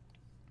 Yes.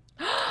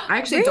 I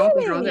actually don't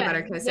think girls Really? are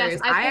better kissers. Yes,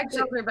 I I think actually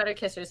girls are better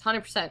kissers,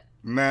 100%.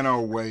 Men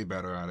are way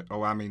better at it.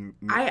 Oh, I mean.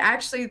 I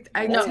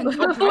No. tend to Wait,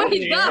 Doc,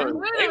 wait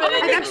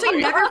a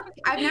minute.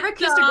 I've never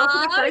kissed a girl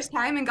for the first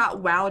time and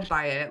got wowed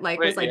by it. Like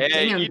was like,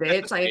 damn you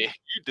bitch. disappear. Like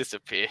You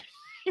disappear.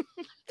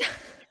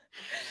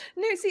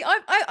 No, see,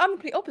 I'm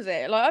complete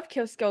opposite. Like I've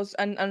kissed girls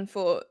and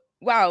thought,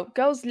 wow,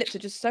 girls' lips are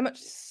just so much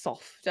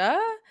softer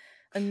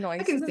and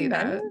nicer can than see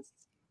that. men's.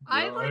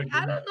 I don't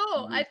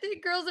know. I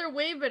think girls are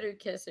way better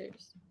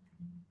kissers.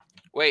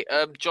 Wait,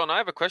 John, I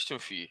have a question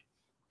for you.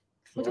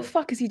 What the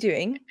fuck is he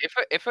doing?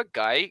 If a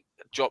guy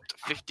dropped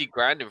 50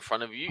 grand in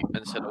front of you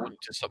and said, "I want you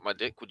to suck my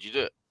dick," would you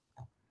do it?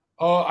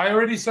 I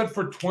already said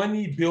for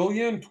 20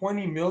 billion,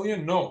 20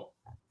 million, no.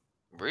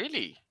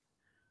 Really?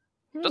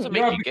 Doesn't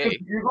make you gay.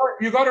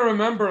 You got to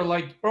remember,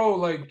 like, bro,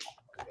 like,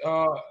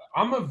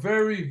 I'm a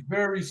very,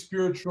 very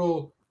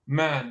spiritual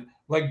man.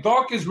 Like,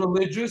 Doc is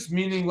religious,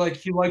 meaning like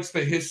he likes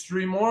the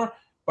history more,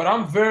 but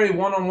I'm very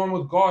one-on-one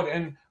with God,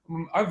 and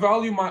I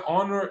value my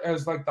honor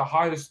as like the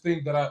highest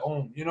thing that I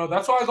own. You know,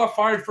 that's why I got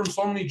fired from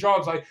so many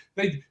jobs. Like,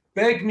 they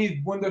beg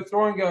me when they're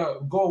throwing a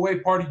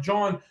go-away party,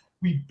 John,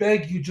 we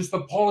beg you, just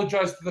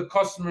apologize to the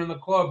customer in the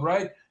club,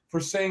 right,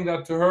 for saying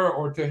that to her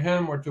or to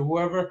him or to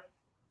whoever,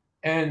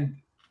 and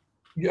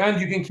you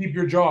can keep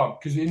your job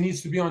because it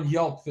needs to be on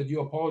Yelp that you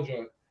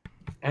apologize.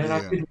 And I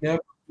could never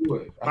do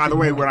it. By the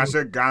way, when I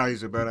said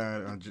guys, about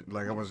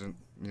like I wasn't,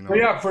 you know. But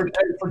yeah, for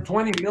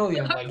 20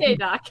 million. Like, Okay,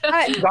 Doc.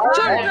 John, can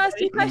I ask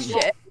you a question?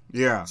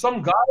 Yeah.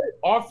 Some guy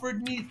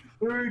offered me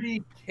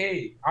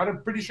 30K.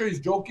 I'm pretty sure he's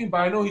joking,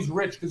 but I know he's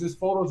rich because his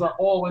photos are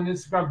all on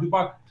Instagram,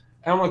 Dubai.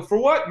 And I'm like, for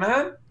what,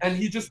 man? And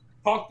he just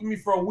talked to me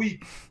for a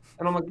week.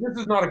 And I'm like, this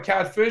is not a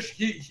catfish.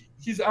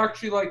 He's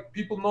actually like,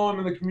 people know him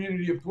in the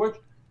community of Twitch.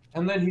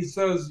 And then he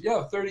says,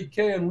 yeah,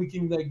 30K and we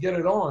can get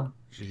it on.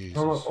 Jesus.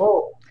 I'm like,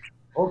 oh,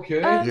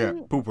 okay. Yeah,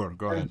 Pooper,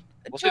 go ahead.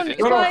 John,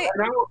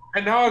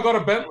 and now I got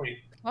a Bentley.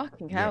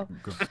 Fucking hell.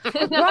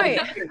 Yeah, Right.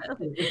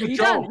 It's a You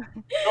joke. done?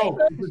 No,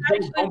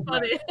 it's a joke.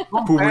 Funny.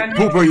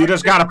 Pooper, you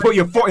just gotta put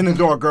your foot in the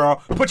door, girl.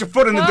 Put your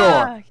foot in the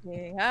door.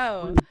 Fucking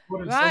hell.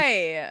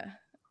 Right.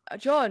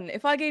 John,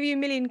 if I gave you £1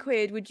 million,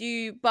 would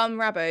you bum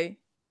Rabo?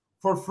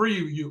 For free,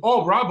 you.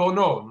 Oh, Rabo,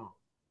 no.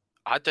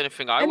 I don't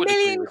think I £1 would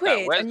agree million with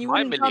that. Where's and you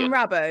my wouldn't million?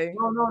 bum Rabo?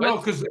 No,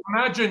 because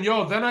imagine,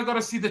 then I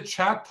gotta see the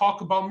chat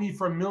talk about me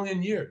for 1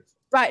 million years.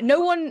 Right, no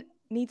one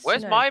needs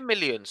Where's to know. my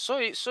million?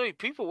 Sorry,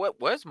 people.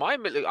 Where's my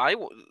million? I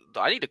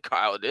need to cut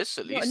out of this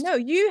at least. No,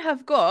 you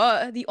have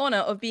got the honor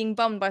of being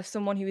bummed by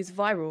someone who is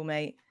viral,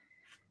 mate.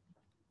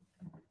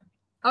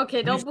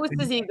 Okay, don't boost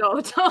his ego.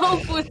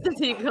 Don't boost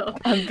his ego.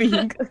 I'm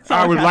being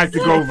I would like to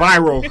go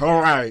viral. All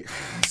right.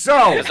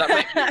 So. Does that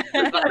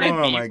make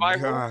Oh me my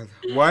viral? God.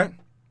 What?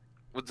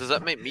 Well, does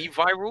that make me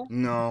viral?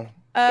 No.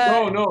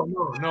 No.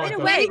 In a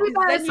way,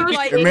 then you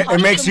like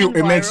It makes you.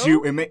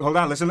 viral. Hold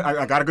on. Listen.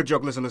 I got a good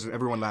joke. Listen.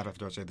 Everyone laugh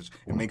after I say this.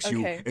 It makes you.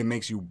 Okay. It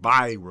makes you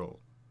viral.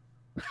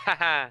 All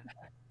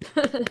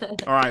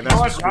right.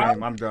 That's the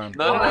stream. I'm done.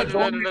 No.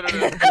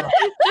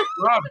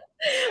 Rob,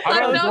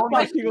 I'm not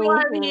pushing you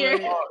out of here.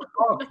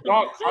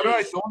 Doc, how do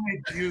I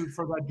donate to you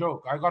for that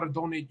joke? I gotta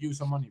donate you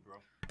some money, bro.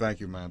 Thank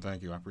you, man.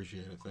 Thank you. I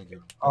appreciate it. Thank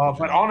you.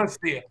 But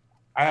honestly,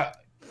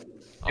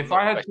 if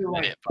I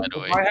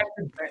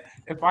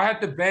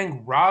had to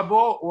bang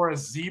Rabo or a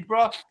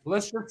zebra,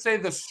 let's just say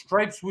the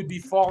stripes would be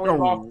falling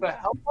off the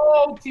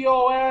hello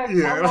TOX.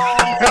 Yeah.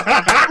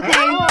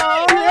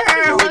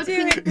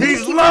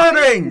 He's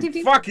learning.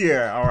 Fuck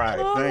yeah. All right.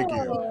 Thank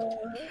you.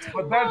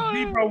 But that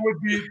zebra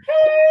would be.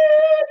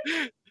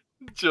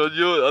 John,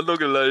 I'm not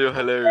gonna lie, you're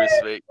hilarious,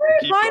 mate.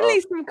 Keep Finally,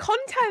 it some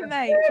content,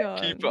 mate, John.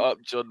 up. Keep it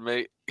up, John,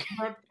 mate.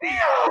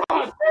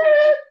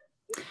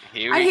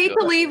 I hate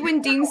to leave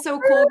when Dean's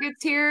so cool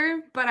gets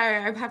here, but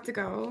I have to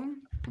go.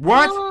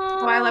 What?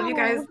 So I love you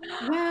guys.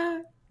 Yeah.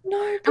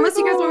 No, unless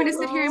you guys want me to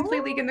sit here and play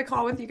League in the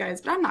call with you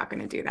guys, but I'm not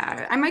gonna do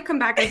that. I might come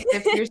back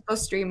if you're still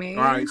streaming.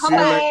 All right.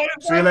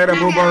 See you later,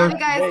 Boo Bird.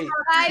 Guys.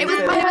 It was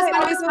fun.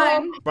 It was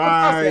fun.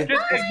 Bye.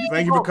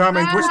 Thank you for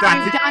coming.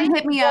 Twitch.tv. John,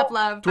 hit me up,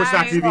 love.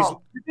 Twitch.tv.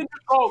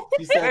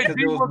 He said because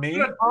it was me.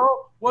 No.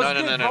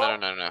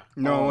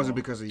 No, it wasn't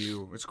because of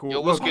you. It's cool. Yo,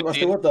 what's good,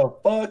 Dean? What the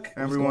fuck?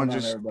 Everyone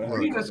What's just going on,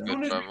 everybody? As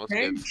soon as it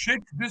came,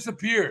 shit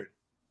disappeared.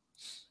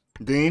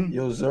 Dean.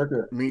 Yo,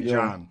 Zherka. Meet Yo.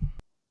 John.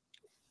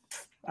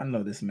 I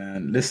know this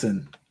man.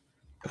 Listen,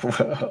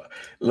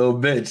 little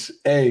bitch.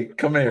 Hey,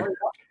 come here.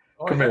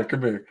 Come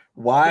here.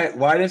 Why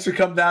didn't you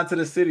come down to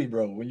the city,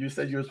 bro? When you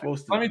said you were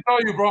supposed to. Let me tell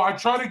you, bro. I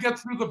tried to get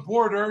through the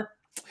border.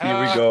 Here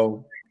we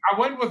go. I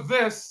went with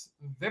this.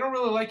 They don't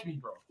really like me,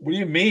 bro. What do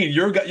you mean?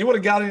 You would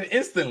have got in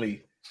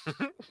instantly.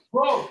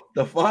 Bro,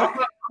 the fuck?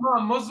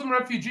 I'm a Muslim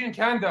refugee in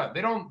Canada.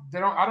 They don't.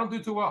 I don't do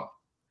too well.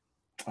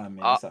 I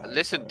mean,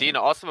 listen, Dean, I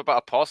asked him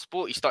about a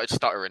passport. He started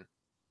stuttering.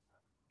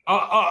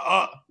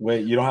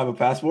 Wait, you don't have a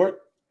passport?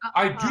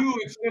 I do.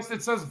 It's just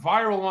it says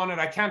viral on it.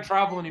 I can't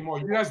travel anymore.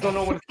 You guys don't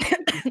know what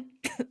it's.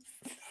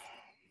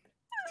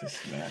 This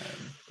man.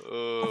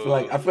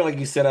 I feel like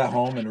you sit at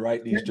home and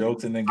write these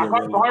jokes and then get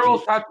ready.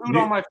 Viral tattooed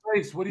on my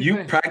face. What do you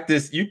think?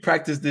 You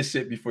practice this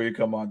shit before you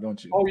come on,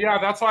 don't you? Oh yeah,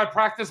 that's why I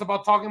practice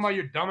about talking about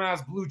your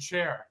dumbass blue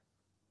chair.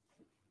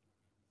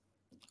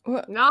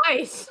 What?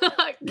 Nice.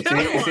 I can do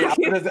it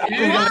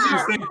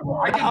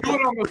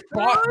on the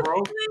spot,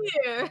 bro.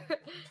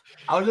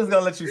 I was just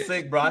gonna let you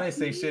sing, bro. I didn't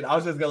say shit. I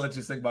was just gonna let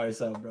you sing by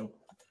yourself, bro.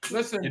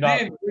 Listen,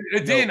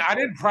 Dean, I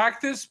didn't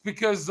practice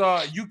because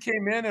you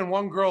came in and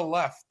one girl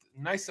left.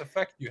 nice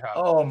effect you have.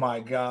 Oh my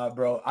god,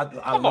 bro!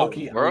 I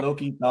low-key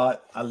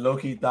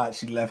thought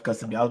she left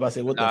because of me. I was about to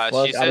say, what the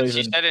fuck?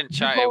 She said in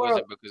chat it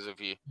wasn't because of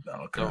you.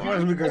 It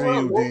wasn't because of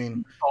you,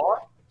 Dean.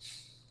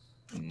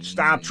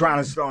 Stop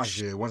trying to start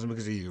shit. It wasn't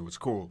because of you. It's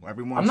cool.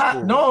 Everyone's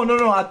I'm not. cool.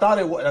 No. I thought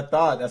it was. I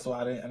thought that's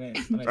why I didn't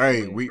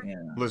hey,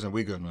 listen.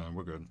 We good, man.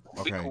 We're good.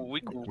 Okay. We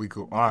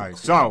cool. All right.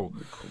 So,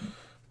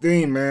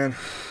 Dean, man,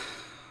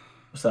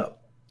 what's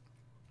up?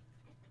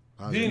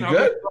 Dean, you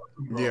good?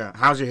 Yeah.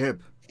 How's your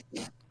hip?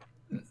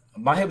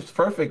 My hip's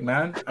perfect,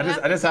 man.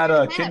 I just had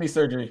a kidney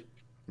surgery.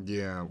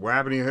 Yeah. What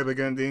happened to your hip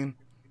again, Dean?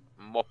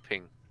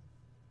 Mopping.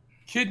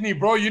 Kidney,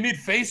 bro. You need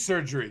face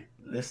surgery.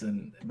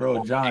 Listen,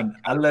 bro, John,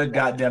 I look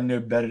goddamn near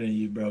better than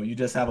you, bro. You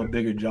just have a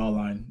bigger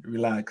jawline.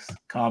 Relax,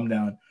 calm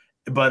down.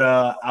 But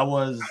I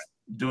was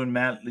doing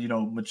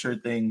mature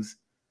things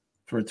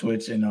for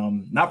Twitch and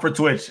not for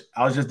Twitch.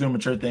 I was just doing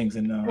mature things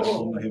and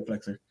pull my hip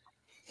flexor,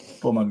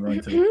 pull my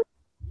groin too.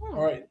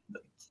 All right.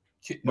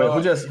 Wait,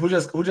 who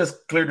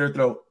just cleared their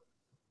throat?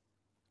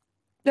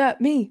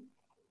 Me.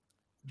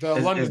 The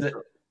London.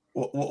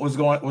 What was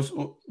going?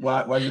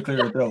 Why did you clear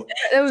your throat?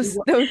 There was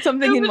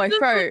something in my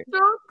throat. So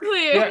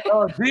clear.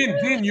 Yeah,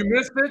 Dean, you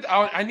missed it.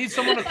 I need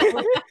someone to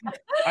clip.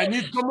 I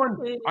need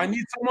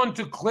someone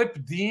to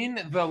clip Dean,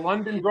 the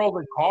London girl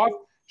that coughed.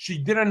 She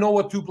didn't know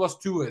what 2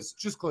 + 2 is.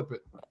 Just clip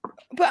it.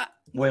 But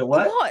wait,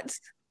 what? What?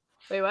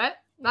 Wait, what?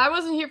 I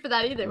wasn't here for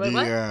that either. Wait,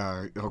 what?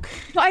 Yeah, okay.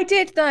 But I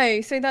did though,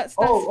 so that's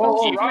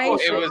false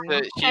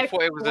information. She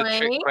thought it was a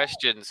trick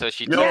question, so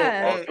she didn't want to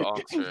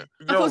answer it.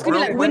 I thought it was gonna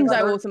be like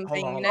window or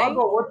something, you know?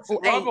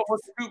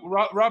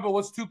 Robbo,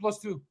 what's 2 +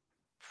 2?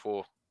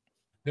 4.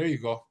 There you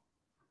go.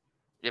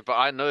 Yeah, but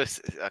I know it's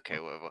okay.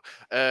 Whatever.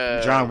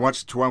 John,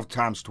 what's 12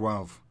 times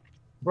 12?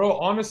 Bro,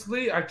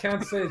 honestly, I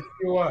can't say it's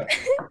what.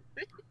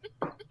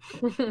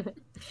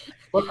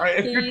 But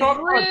if you're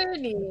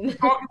talking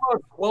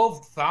about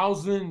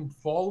 12,000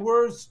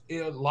 followers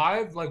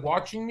live, like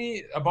watching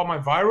me about my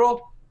viral,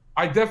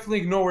 I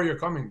definitely know where you're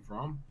coming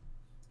from.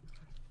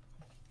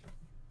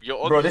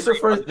 Bro, this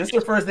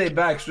your first day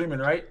back streaming,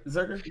 right,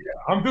 Zherka? Yeah,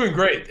 I'm doing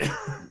great.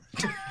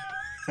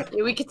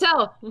 Yeah, we could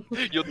tell.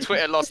 Your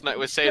Twitter last night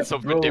was saying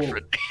something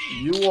different.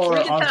 You are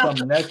on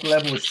some next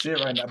level shit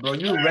right now, bro.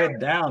 You read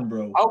down,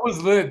 bro. I was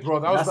lit, bro.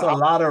 That's a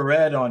lot of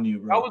red on you,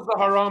 bro. That was the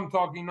haram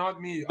talking,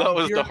 not me. That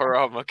was the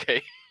haram,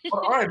 okay.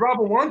 All right,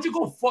 Robert, why don't you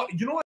go fuck?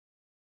 You know what?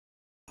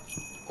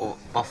 Oh,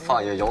 vad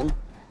fan gör Jon?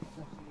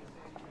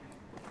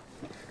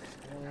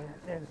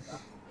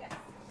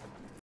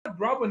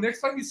 Robert,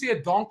 next time you see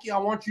a donkey, I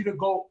want you to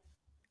go.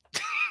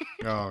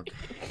 Oh.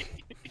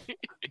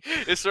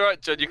 It's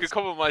alright, John. You can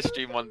come on my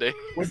stream one day.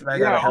 It's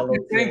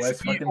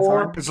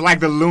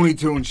like the Looney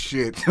Tunes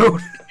shit.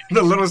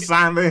 The little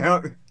sign they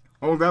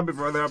hold up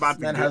before they're about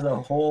to get. Has a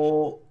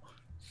whole.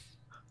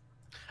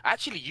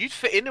 Actually, you'd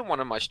fit in one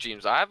of my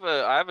streams. I have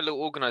a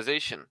little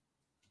organization.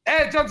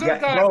 Hey, Jon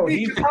Zherka,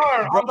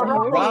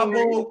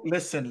 Robbo,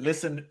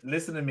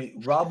 listen to me.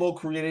 Robbo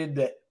created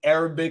the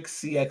Arabic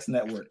CX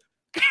network.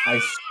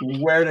 I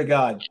swear to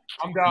God,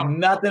 I'm down.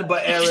 Nothing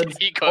but Arabs.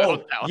 Hey,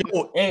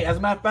 as a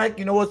matter of fact,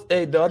 you know what?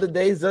 Hey, the other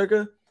day,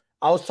 Zherka,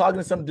 I was talking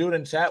to some dude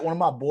in chat, one of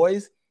my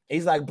boys.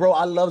 He's like, bro,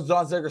 I love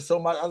Jon Zherka so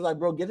much. I was like,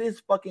 bro, get his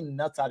fucking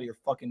nuts out of your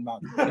fucking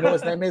mouth. You know what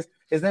his name is?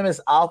 His name is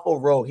Alpha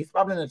Rogue. He's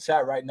probably in the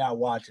chat right now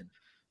watching.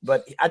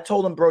 But I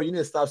told him, bro, you need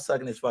to stop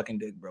sucking his fucking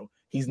dick, bro.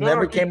 He's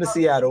never came to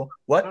Seattle.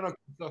 What? No, keep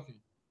sucking.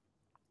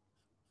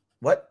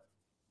 What?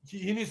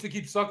 He needs to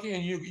keep sucking,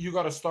 and you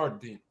got to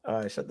start, Dean.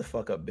 All right, shut the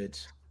fuck up,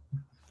 bitch.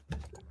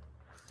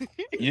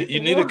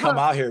 You need to come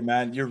out here,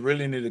 man. You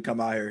really need to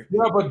come out here.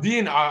 Yeah, but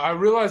Dean, I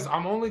realize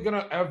I'm only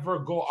gonna ever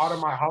go out of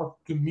my house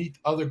to meet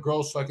other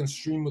girls so I can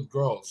stream with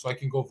girls, so I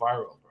can go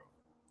viral, bro.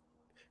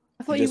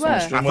 I thought you were. I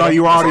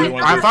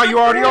thought you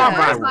already are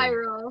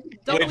viral.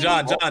 Wait,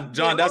 John,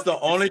 that's the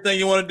only thing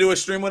you want to do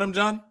is stream with him,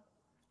 John?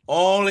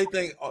 Only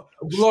thing,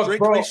 strictly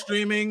bro,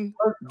 streaming,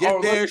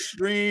 get there,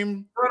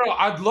 stream. No,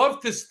 I'd love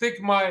to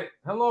stick my,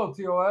 hello,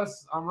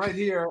 TOS, I'm right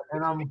here,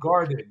 and I'm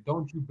guarded.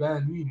 Don't you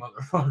ban me,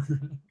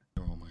 motherfucker.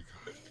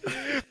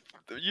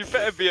 You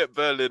better be at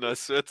Berlin, I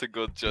swear to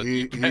God, John.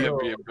 You better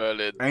be at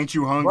Berlin. Ain't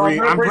you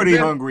hungry? I'm pretty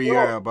hungry,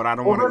 yeah, but I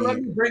don't want to eat. Will they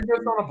let me bring this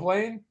on a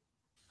plane?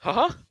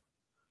 Huh?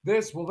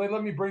 Will they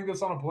let me bring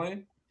this on a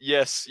plane?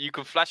 Yes, you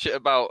can flash it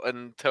about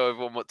and tell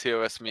everyone what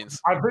TOS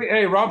means.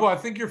 Hey, Robbo, I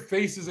think your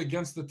face is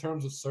against the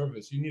terms of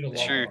service. You need a law.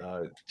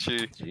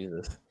 True.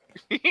 Jesus.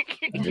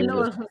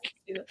 Yours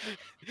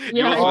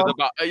was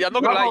about, I'm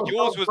not gonna lie,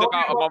 yours was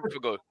about a month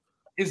ago.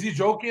 Is he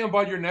joking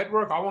about your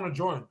network? I want to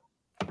join.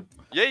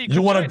 Yeah,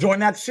 you want to join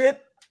that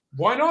shit?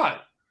 Why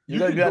not? You're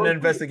gonna be on an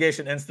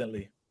investigation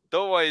instantly.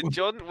 Don't worry,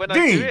 John. When I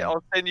do it,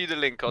 I'll send you the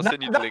link. Oh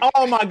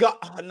my God,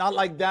 not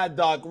like that,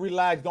 dog.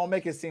 Relax. Don't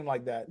make it seem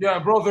like that. Yeah,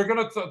 bro. They're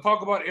gonna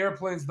talk about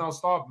airplanes now.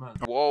 Stop, man.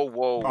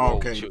 Whoa.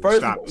 Okay,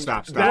 stop. This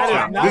is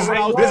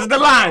the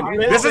line.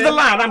 This is the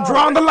line. I'm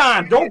drawing the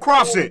line. Don't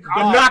cross it.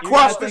 Do not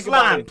cross this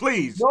line,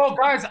 please. No,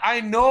 guys. I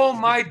know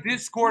my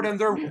Discord, and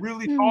they're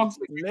really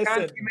toxic.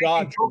 Listen,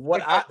 dog.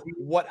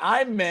 What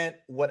I meant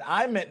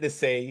to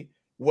say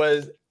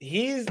was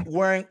he's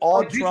wearing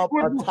all Trump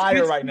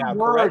attire right now,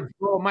 correct?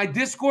 Bro, my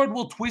Discord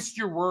will twist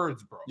your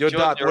words, bro. Yo,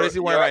 Doc, what is he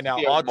wearing right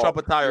now? All Trump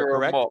attire,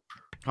 correct?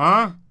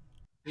 Huh?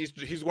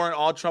 He's wearing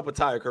all Trump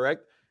attire,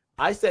 correct?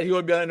 I said he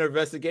would be under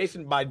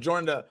investigation by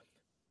joining the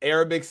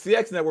Arabic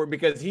CX network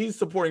because he's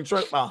supporting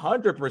Trump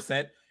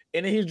 100%,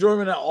 and then he's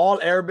joining an all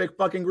Arabic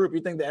fucking group.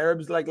 You think the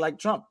Arabs like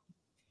Trump?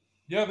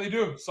 Yeah, they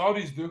do.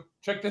 Saudis do.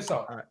 Check this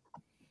out. All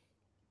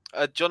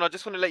right. John, I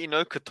just want to let you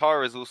know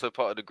Qatar is also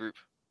part of the group.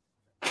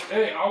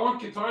 Hey, I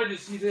want Qatar to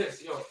see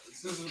this. Yo,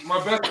 this is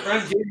my best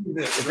friend gave me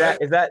this. Is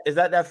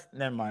that?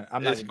 Never mind.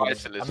 I'm not. By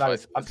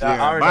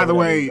the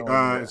way,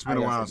 it's been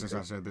a while since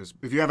I said this.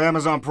 If you have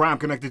Amazon Prime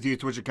connected to your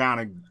Twitch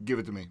account, give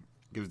it to me.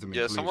 Give it to me.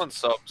 Yeah, please. someone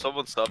sub.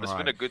 It's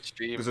been a good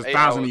stream. There's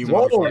 1,000 of you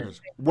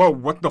motherfuckers. Whoa,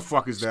 what the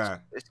fuck is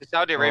that? It's the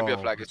Saudi Arabia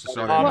flag. It's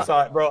I'm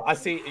sorry, bro. I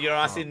see.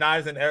 I see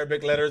knives in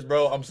Arabic letters,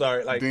 bro. I'm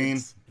sorry. Like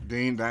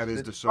Dean, that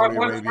is the Saudi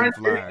Arabian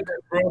flag.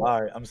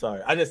 All right, I'm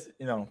sorry. I just,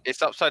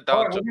 it's upside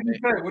down. What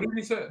did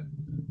he say?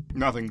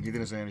 Nothing. He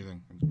didn't say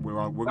anything.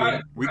 We're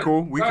good. We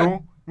cool. We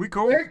cool. We're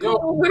cool.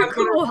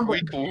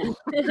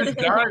 This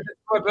guy is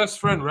my best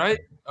friend, right?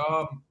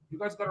 You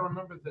guys gotta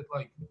remember that,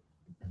 like,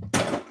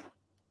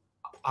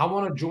 I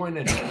want to join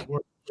a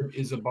network that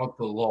is about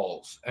the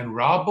lulls, and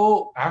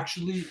Rabo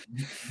actually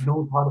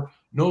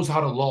knows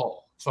how to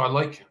lull. So I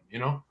like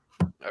him.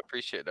 I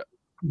appreciate that.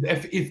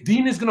 If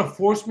Dean is gonna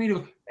force me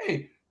to,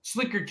 hey,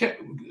 Slicker,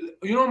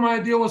 my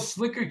idea was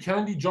Slicker,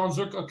 Candy, Jon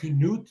Zherka,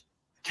 Canute,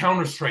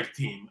 Counter-Strike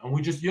team, and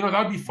we just,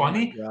 that'd be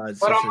funny.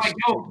 But I'm like,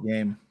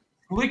 yo,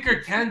 Slicker,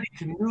 Candy,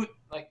 Canute,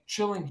 like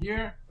chilling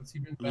here. That's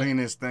even better.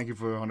 Linus, thank you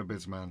for 100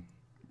 bits, man.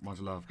 Much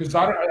love. Because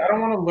I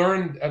don't want to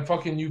learn a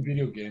fucking new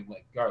video game.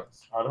 Like,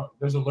 guys,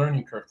 there's a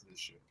learning curve to this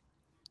shit.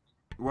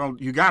 Well,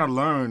 you gotta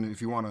learn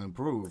if you want to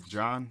improve,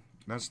 John.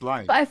 That's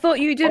life. But I thought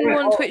you didn't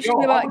want Twitch to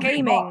be about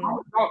gaming.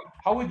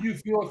 How would you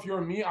feel if you're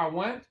me? I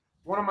went.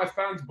 One of my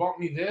fans bought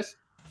me this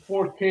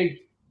 4K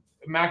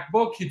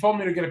MacBook. He told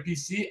me to get a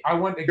PC. I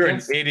went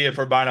against. You're an idiot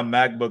for buying a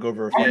MacBook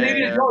over a I'm an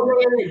idiot. No,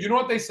 you know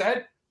what they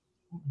said?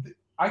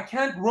 I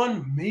can't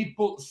run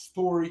Maple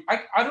Story.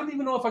 I don't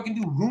even know if I can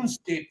do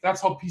RuneScape.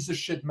 That's how piece of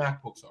shit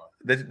MacBooks are.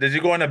 Did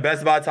you go into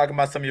Best Buy talking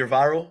about some of your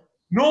viral?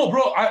 No,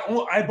 bro.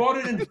 I bought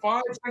it in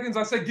 5 seconds.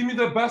 I said, give me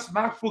the best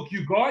MacBook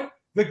you got.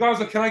 The guy's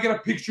like, can I get a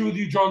picture with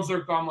you, Jon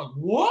Zherka? I'm like,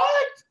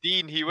 what?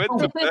 Dean, he went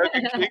to Burger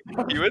King.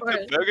 He went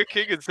to Burger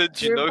King and said,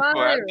 do you know who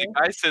I am? The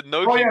guy said,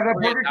 no, he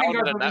wrote it down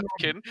on a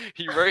napkin.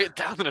 He wrote it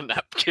down on a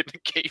napkin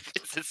and gave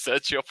it to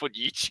search you up on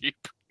YouTube.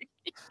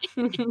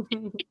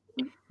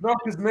 No,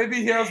 because maybe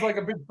he has like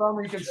a big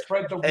family. He can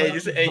spread the word.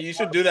 Hey, you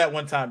should do that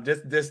one time.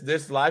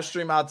 This live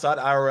stream outside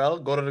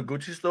IRL. Go to the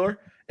Gucci store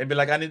and be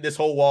like, I need this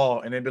whole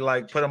wall, and then be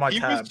like, put on my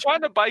tab. He was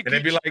trying to buy Gucci. And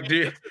then be like,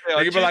 be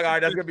like, all right,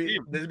 that's gonna be.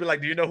 This be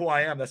like, do you know who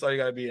I am? That's all you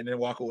gotta be, and then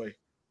walk away.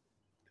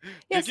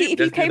 Yeah, see, if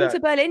you came to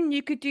Berlin,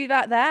 you could do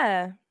that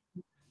there.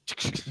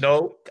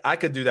 No, I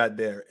could do that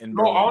there.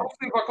 No,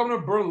 honestly, if I come to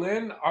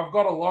Berlin, I've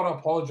got a lot of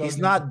apologizing. He's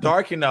not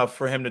dark enough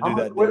for him to do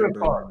that. I'm a Twitter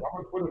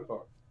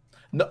card.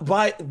 No,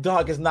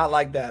 dog, it's not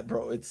like that,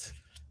 bro. It's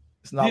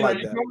not like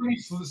that. Me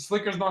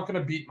Slicker's not gonna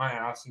beat my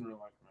ass in real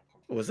life.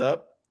 What's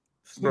up?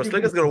 Bro,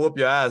 Slicker's gonna whoop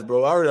your ass,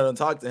 bro. I already done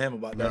talked to him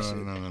about that shit.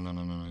 No.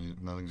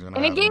 Nothing's gonna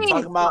happen.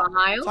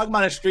 Talking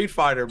about a Street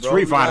Fighter, bro.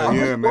 Street Fighter,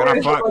 yeah,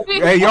 man.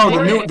 Hey,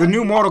 yo, the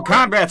new Mortal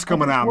Kombat's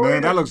coming out,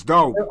 man. That looks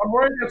dope. I'm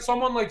worried that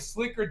someone like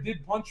Slicker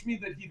did punch me,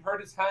 that he'd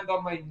hurt his hand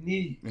on my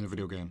knee. In a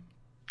video game.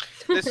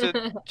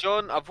 Listen,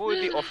 John, I've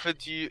already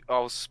offered you.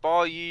 I'll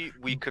spar you.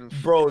 We can.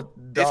 Bro, is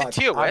it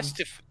TOS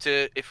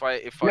if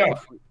I?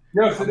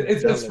 Yes,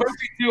 it's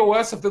especially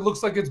TOS if it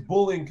looks like it's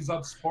bullying because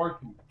I'm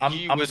sparking.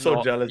 I'm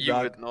so jealous, you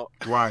dog. would not.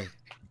 Why?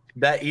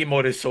 That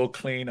emote is so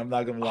clean. I'm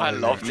not gonna lie. I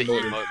love the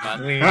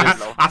emote, man.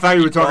 I thought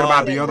you were talking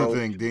about the other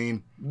thing,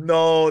 Dean.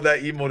 No, that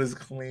emote is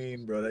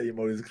clean, bro. That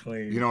emote is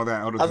clean. You know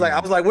that other thing. I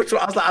was like, which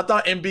one? I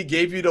thought MB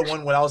gave you the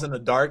one when I was in the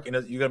dark, and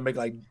you're gonna make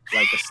like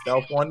a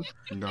stealth one.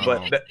 No.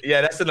 But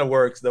that's in the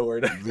works. Don't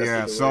worry.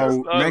 Yeah.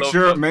 So make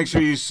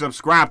sure you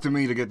subscribe to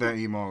me to get that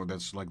emote.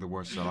 That's like the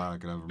worst sell I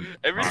could ever.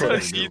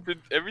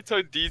 Every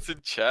time Dean's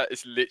in chat,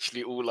 it's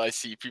literally all I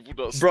see. People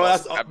don't.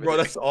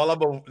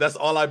 That's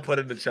all I put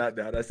in the chat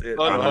now. That's it.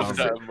 I love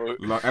that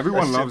emote.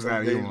 Everyone loves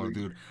that emote,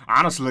 dude.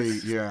 Honestly,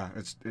 yeah,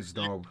 it's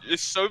dope.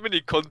 There's so many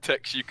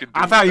contexts you can do.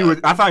 I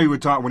thought you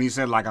would talk when he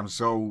said like I'm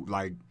so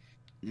like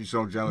you're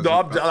so jealous. No,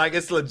 like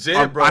it's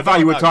legit, bro. I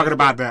thought you were talking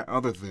about that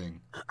other thing.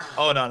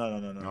 Oh no.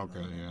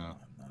 Okay, yeah.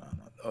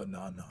 Oh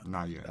no.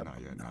 Not yet.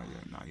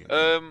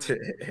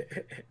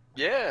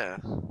 Yeah.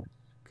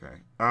 Okay.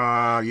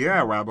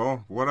 Yeah,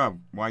 Rabo. What up?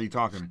 Why are you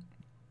talking?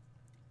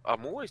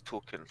 I'm always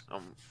talking.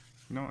 I'm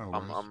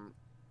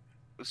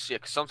yeah,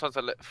 because sometimes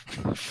I let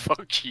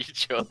fuck you,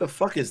 John. What the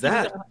fuck is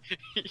that?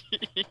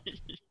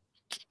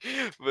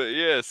 But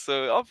yeah,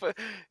 so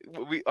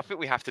I think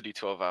we have to do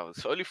 12 hours.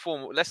 So only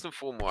less than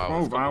 4 more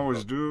hours. 12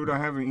 hours, dude. I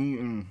haven't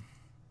eaten.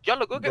 Yeah,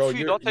 look, go get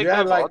food. I'll take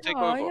over. I'll take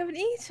over. You haven't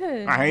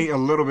eaten. I ate a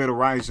little bit of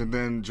rice, and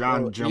then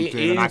John jumped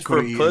in, and I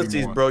couldn't eat pussies,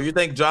 anymore. Bro, you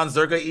think Jon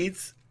Zherka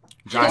eats?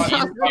 John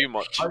eats too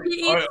much.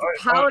 He eats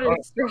powdered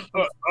strings.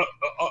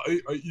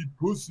 I eat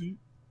pussy.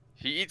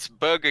 He eats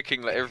Burger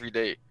King like every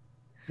day.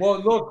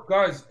 Well, look,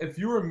 guys, if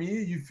you were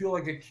me, you feel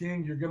like a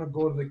king. You're gonna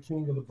go to the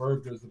king of the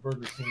burgers, the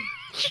Burger King.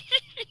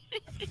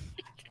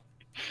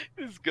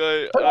 This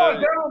guy. Come on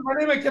down. My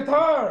name is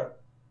Qatar.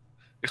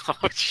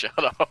 Oh, shut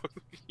up.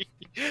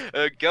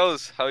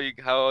 Girls, how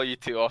are you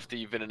two after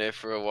you've been in here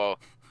for a while?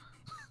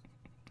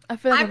 I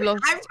feel like I've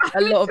lost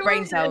a lot of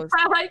brain cells.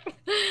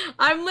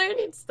 I'm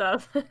learning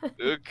stuff.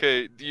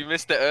 Okay, you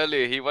missed it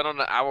earlier. He went on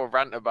an hour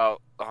rant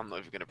about. Oh, I'm not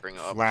even gonna bring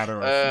it up. Flat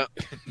Earth.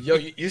 Yo,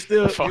 you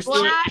still bounce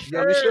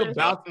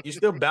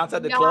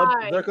at the club,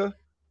 Zherka?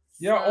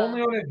 Yeah,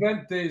 only on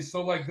event days.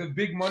 So like the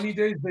big money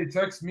days, they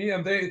text me,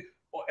 and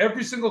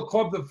every single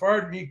club that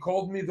fired me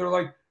called me. They're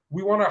like,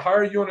 "We want to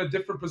hire you in a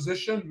different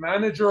position,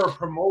 manager or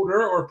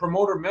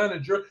promoter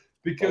manager,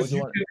 because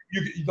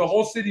the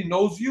whole city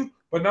knows you.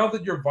 But now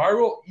that you're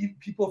viral,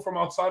 people from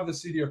outside of the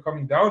city are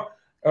coming down.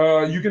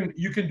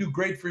 You can do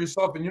great for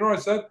yourself." And you know what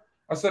I said?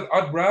 I said,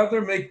 I'd rather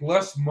make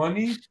less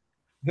money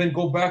than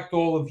go back to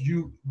all of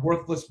you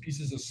worthless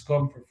pieces of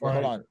scum for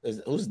fun. Hold on.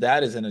 Whose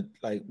dad is in it?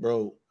 Like,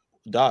 bro,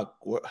 Doc,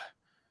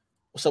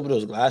 what's up with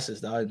those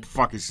glasses, dog?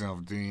 Fuck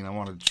yourself, Dean. I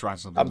want to try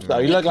something. I'm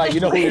sorry. You look like, you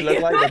know who you look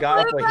like? The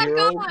guy for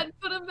Heroes.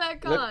 Put him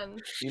back on.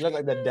 You look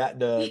like the dad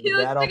looks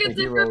like off a of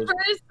Heroes.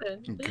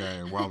 person.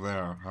 Okay, well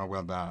there. How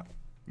about that?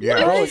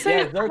 Yeah, bro. Why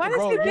Zherka,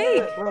 does he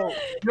big? bro.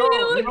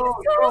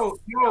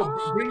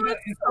 Bring that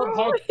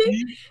hot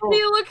tea.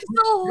 He looks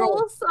so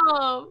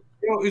wholesome.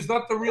 Yo, is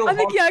that the real? I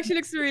think he actually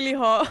looks really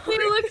hot. He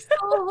looks so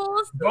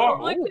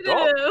wholesome. Look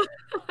at him.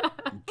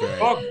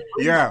 Okay.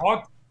 Yeah.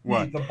 What?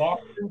 The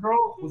Boston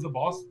girl was a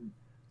Boston.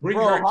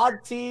 Bro,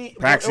 hot tea.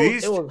 PAX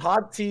East? It was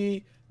hot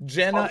tea,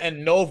 Jenna,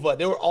 and Nova.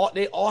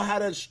 They all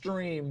had a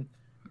stream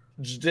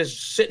just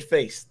shit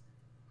faced.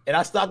 And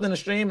I stopped in the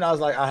stream and I was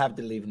like, I have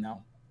to leave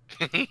now.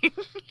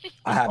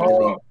 I have to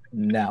leave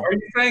now. Are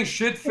you saying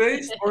shit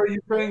faced or are you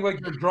saying like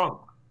you're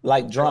drunk?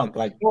 Like drunk,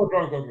 like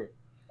drunk, okay.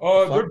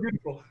 They're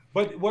beautiful.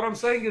 But what I'm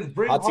saying is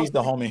bring hot tea's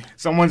the homie.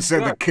 Someone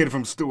said the kid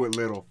from Stuart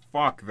Little.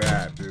 Fuck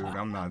that, dude.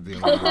 I'm not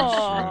dealing with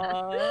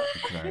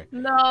this shit. Okay.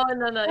 No.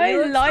 I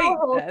You look like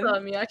so them.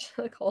 wholesome. You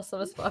actually look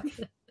wholesome as fuck.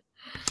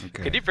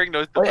 Okay. Can you bring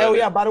those? Oh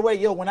yeah, by the way,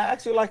 yo, when I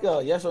ask you like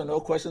a yes or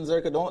no question,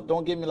 Zherka,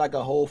 don't give me like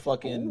a whole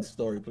fucking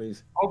story,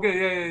 please.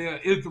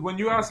 Okay, yeah. When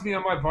you ask me,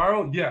 am I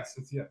viral? Yes,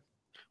 it's yes.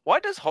 Why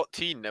does Hot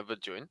Tea never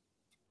join?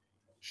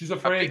 She's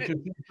afraid.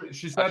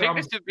 She said, I think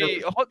this would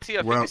be Hot Tea.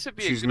 I think this would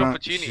be a good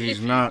opportunity. She's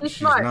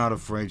not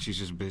afraid. She's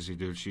just busy,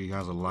 dude. She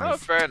has a life. No,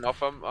 fair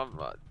enough.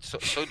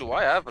 So do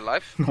I have a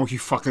life? No, you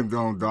fucking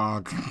don't,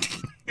 dog.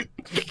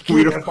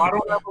 If I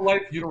don't have a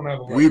life, you don't have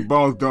a life. We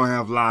both don't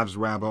have lives,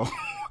 Rabo.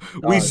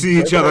 We see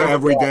each other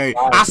every day.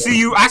 I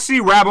see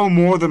Rabo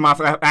more than my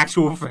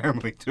actual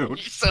family, dude.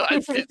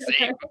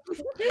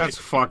 That's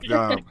fucked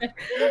up.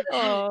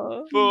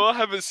 Bro, I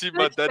haven't seen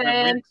my dad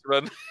in weeks,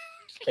 man.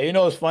 Hey, you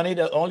know what's funny?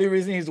 The only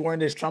reason he's wearing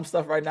this Trump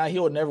stuff right now, he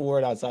would never wear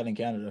it outside in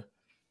Canada.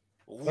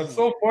 That's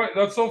so funny.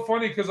 That's so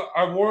funny because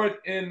I wore it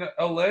in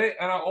LA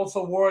and I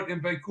also wore it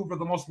in Vancouver,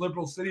 the most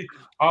liberal city.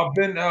 I've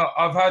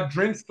had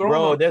drinks thrown.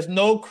 Bro, there's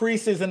no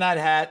creases in that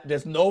hat.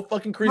 There's no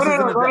fucking creases in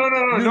the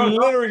hat. You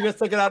literally just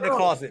took it out of the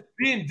closet.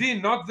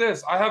 Dean, not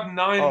this. I have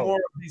 9 more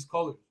of these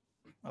colors.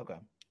 Okay.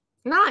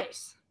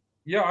 Nice.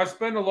 Yeah, I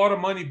spend a lot of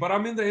money, but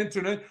I'm in the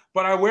internet.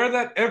 But I wear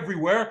that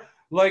everywhere.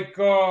 Like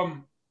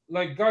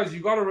guys,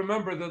 you got to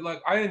remember that.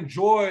 Like, I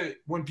enjoy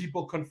when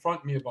people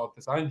confront me about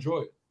this. I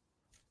enjoy it.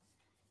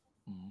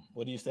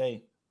 What do you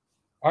say?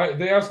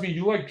 They ask me,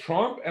 you like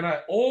Trump? And I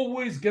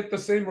always get the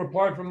same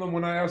reply from them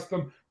when I ask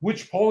them,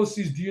 which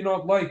policies do you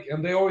not like?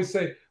 And they always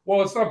say,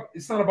 well,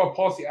 it's not about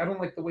policy. I don't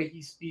like the way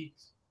he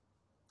speaks.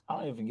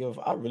 I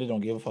really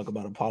don't give a fuck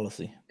about a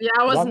policy. Yeah,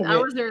 I wasn't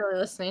really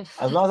listening.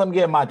 As long as I'm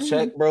getting my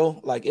check, bro,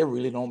 like it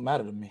really don't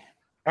matter to me.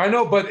 I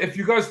know, but if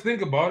you guys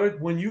think about it,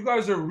 when you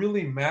guys are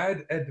really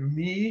mad at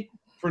me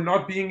for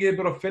not being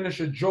able to finish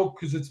a joke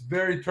because it's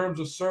very terms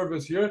of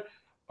service here,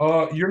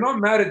 you're not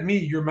mad at me.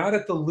 You're mad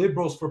at the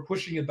liberals for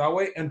pushing it that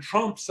way. And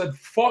Trump said,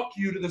 fuck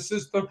you to the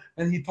system,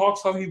 and he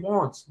talks how he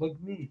wants, like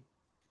me.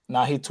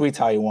 Nah, he tweets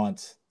how he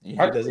wants. He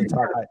doesn't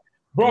talk like...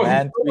 Bro,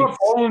 he's not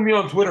following me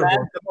on Twitter,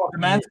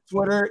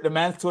 the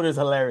man's Twitter is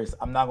hilarious.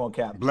 I'm not going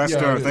to cap.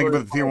 Blester, thank you for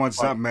the tier 1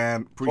 sub,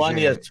 man. Appreciate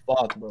Funny it. as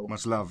fuck, bro.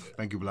 Much love.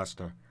 Thank you,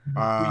 Blester.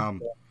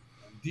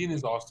 Dean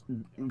is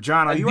awesome.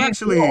 John, are you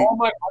actually...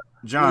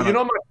 John, you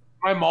know,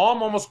 my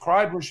mom almost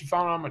cried when she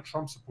found out I'm a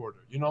Trump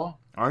supporter, you know?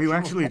 Are you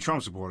actually a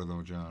Trump supporter,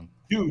 though, John?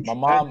 Huge. My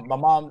mom. My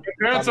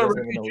parents are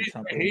refugees.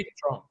 I hate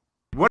Trump.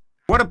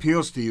 What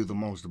appeals to you the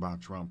most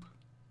about Trump?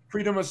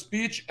 Freedom of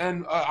speech,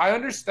 and I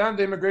understand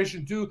the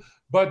immigration too,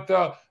 but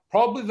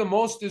probably the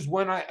most is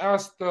when I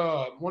asked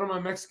one of my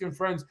Mexican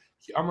friends,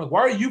 I'm like, why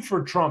are you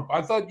for Trump?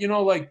 I thought, you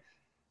know, like,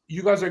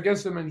 you guys are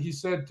against him. And he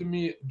said to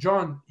me,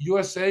 John,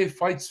 USA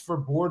fights for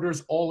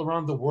borders all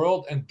around the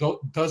world and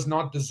does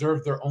not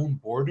deserve their own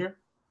border.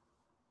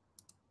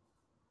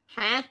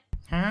 Huh?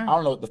 I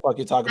don't know what the fuck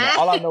you're talking about.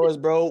 All I know is,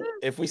 bro,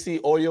 if we see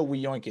oil,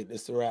 we yoink it.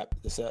 It's a wrap.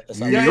 That's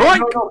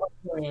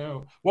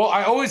No. Well,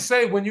 I always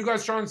say when you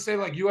guys try and say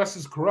like U.S.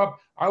 is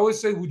corrupt, I always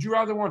say, would you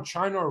rather want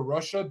China or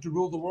Russia to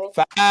rule the world?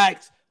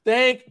 Facts.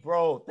 Thank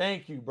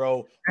you,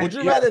 bro. Would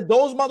you rather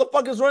those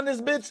motherfuckers run this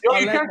bitch or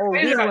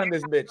we run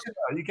this bitch?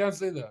 You can't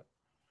say that.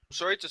 I'm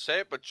sorry to say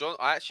it, but John,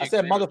 I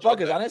said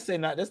motherfuckers. I didn't say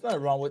that. There's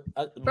nothing wrong with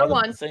for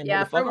once.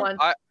 Yeah, for once.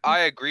 I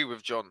agree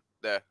with John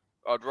there.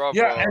 I'd rather.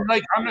 Yeah, and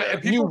like I'm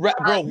not.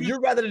 Bro,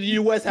 you'd rather the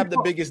U.S. have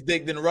the biggest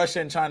dick than Russia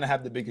and China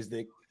have the biggest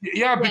dick.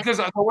 Yeah, because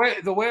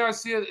the way I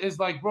see it is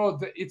like, bro,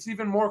 it's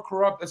even more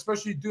corrupt.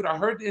 Especially, dude, I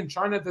heard in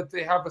China that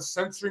they have a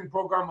censoring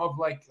program of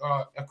like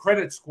a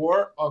credit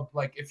score of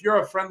like if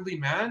you're a friendly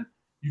man,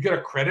 you get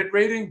a credit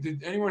rating.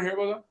 Did anyone hear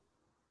about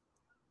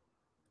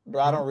that?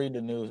 Bro, I don't read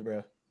the news,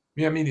 bro.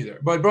 Yeah, me neither.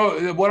 But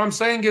bro, what I'm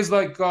saying is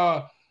like,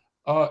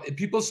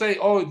 people say,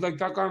 oh, like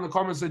that guy in the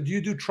comments said, do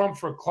you do Trump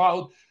for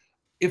clout?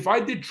 If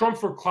I did Trump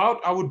for clout,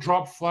 I would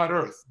drop flat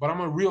Earth. But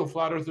I'm a real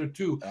flat earther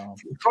too.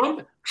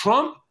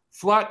 Trump,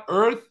 flat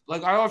Earth.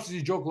 Like I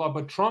obviously joke a lot,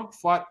 but Trump,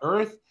 flat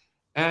Earth,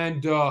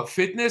 and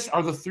fitness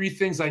are the three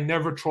things I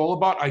never troll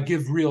about. I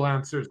give real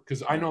answers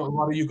because I know a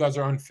lot of you guys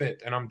are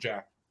unfit, and I'm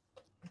jacked.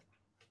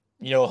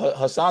 You know,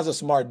 Hassan's a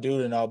smart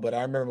dude and all, but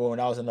I remember when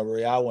I was in the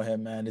Real with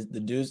him, man, the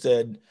dude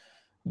said,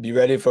 "Be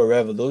ready for a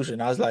revolution."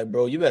 I was like,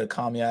 "Bro, you better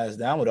calm your ass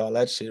down with all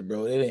that shit,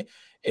 bro. It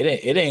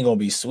ain't gonna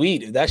be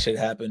sweet if that shit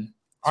happened."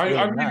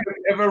 I mean,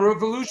 if a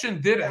revolution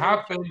did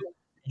happen,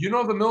 you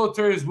know the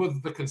military is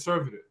with the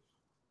conservatives.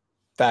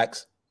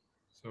 Facts.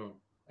 So,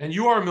 and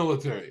you are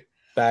military.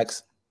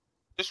 Facts.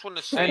 Just want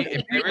to say,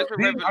 if there is a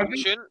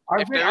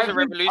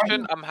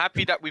revolution, I'm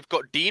happy that we've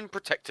got Dean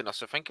protecting us.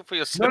 So thank you for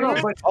your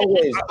service. No, but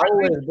always,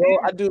 bro.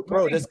 I do,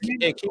 bro. Just keep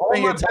paying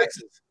your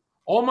taxes.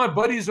 All my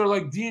buddies are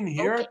like Dean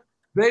here.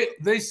 Okay.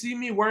 They see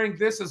me wearing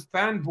this as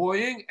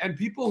fanboying, and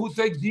people who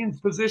take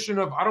Dean's position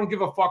of I don't give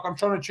a fuck, I'm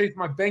trying to chase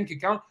my bank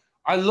account.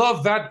 I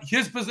love that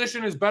his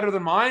position is better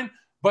than mine,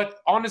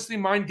 but honestly,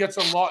 mine gets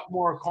a lot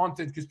more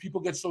content because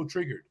people get so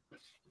triggered.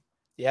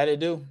 Yeah, they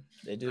do.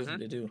 They do.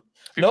 They do.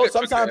 No,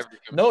 sometimes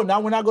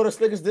not when I go to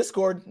Slicker's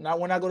Discord.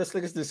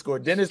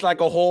 Then it's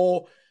like a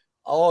whole,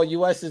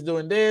 US is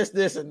doing this,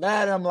 and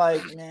that. I'm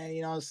like, man,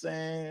 you know what I'm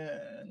saying?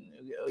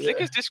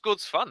 Slicker's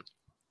Discord's fun.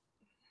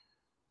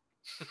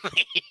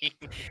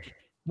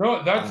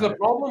 No, that's the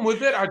problem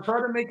with it. I try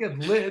to make it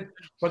lit,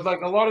 but like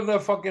a lot of the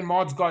fucking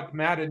mods got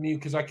mad at me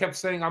because I kept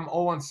saying I'm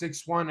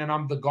 0161 and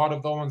I'm the god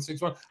of the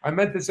 0161. I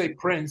meant to say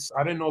Prince.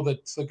 I didn't know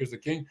that Slicker's the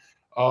king.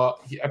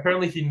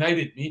 Apparently he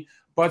knighted me.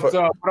 But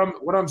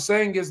what I'm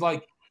saying is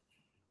like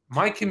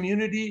my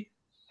community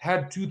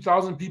had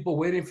 2,000 people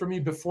waiting for me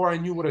before I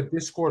knew what a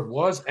Discord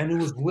was, and it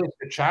was lit.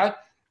 The chat.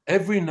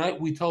 Every night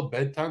we tell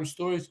bedtime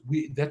stories.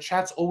 That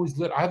chat's always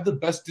lit. I have the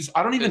best.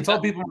 I don't even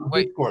tell people on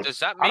Discord. Does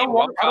that mean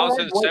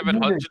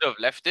 1,700 have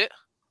left it?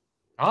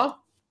 Huh?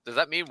 Does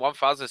that mean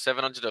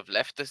 1,700 have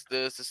left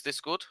this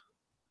Discord?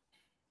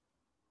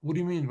 What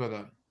do you mean by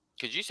that?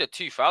 Because you said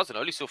 2,000. I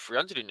only saw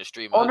 300 in the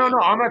stream. Oh no,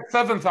 I'm at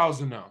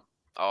 7,000 now.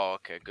 Oh,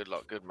 okay. Good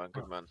luck. Good man.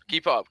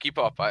 Keep it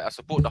up. I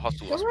support the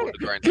hustle. I support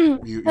the grind.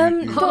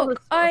 Doc,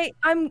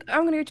 I'm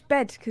gonna go to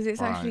bed because it's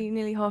actually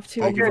nearly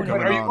 2:30. Okay, but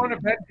are you going to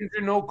bed because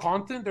you're no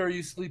content, or are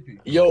you sleepy?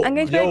 I'm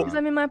going to bed because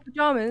I'm in my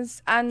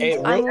pajamas and I'm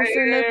also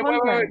no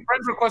content. Wait.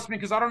 Friend request me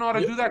because I don't know how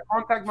to do that.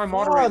 Contact my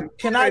moderator.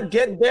 Can I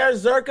get there,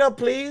 Zherka,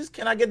 please?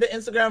 Can I get the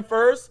Instagram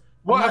first?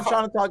 I'm not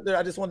trying to talk there.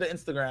 I just want the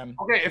Instagram.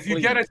 Okay, if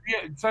you get it,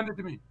 send it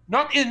to me.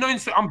 No,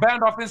 I'm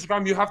banned off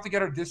Instagram. You have to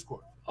get our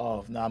Discord.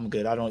 Oh no, I'm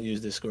good. I don't use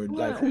Discord.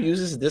 Like, who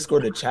uses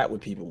Discord to chat with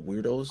people?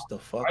 Weirdos. The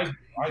fuck?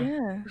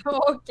 Yeah.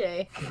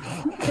 Okay.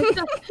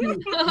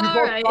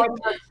 All right.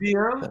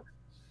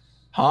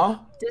 Huh?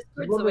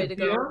 Discord's the way to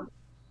go.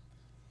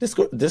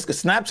 Discord,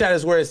 Snapchat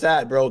is where it's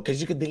at, bro. Because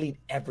you can delete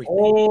everything.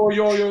 Oh,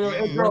 yo.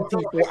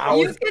 24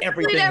 hours, you can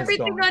delete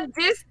everything on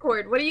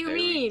Discord. What do you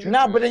mean?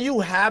 No, but then you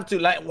have to.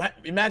 Like,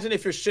 imagine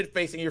if you're shit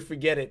facing, you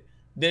forget it.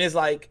 Then it's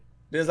like,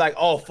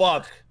 oh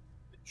fuck.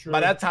 Sure.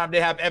 By that time,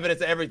 they have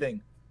evidence of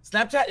everything.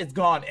 Snapchat is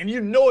gone, and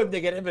you know if they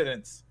get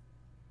evidence.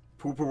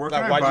 Pooper, where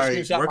can I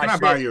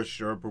buy your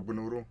shirt, Pooper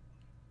Noodle?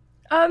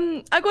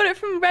 I got it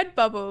from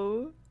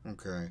Redbubble.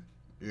 Okay.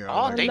 Yeah.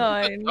 Oh, they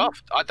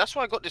that's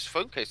why I got this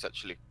phone case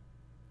actually.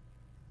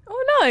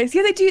 Oh, nice.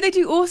 Yeah, they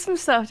do awesome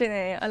stuff, don't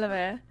they? I love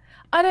it.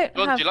 I don't.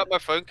 John, do you like my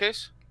phone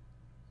case?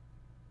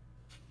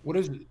 What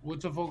is it?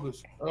 What's the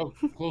focus? Oh,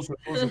 closer.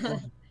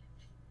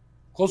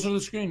 Closer to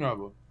the screen,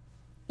 Robo.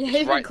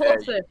 Yeah, even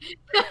closer.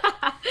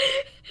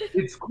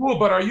 It's cool,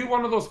 but are you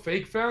one of those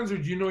fake fans, or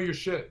do you know your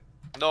shit?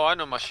 No, I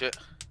know my shit.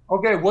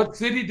 Okay, what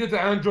city did the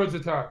androids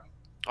attack?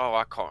 Oh,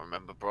 I can't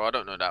remember, bro. I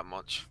don't know that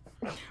much.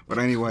 But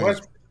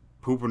anyways,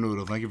 Pooper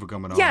Noodle, thank you for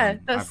coming on. Yeah,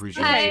 I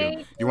appreciate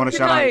you. You want to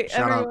shout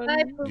out?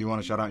 Do you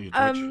want to shout out your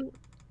Twitch?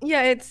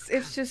 Yeah,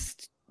 it's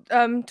just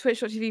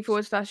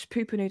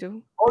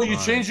twitch.tv/poopanoodle. Oh, you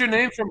changed your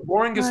name from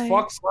boring as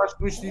fuck /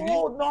 Twitch TV?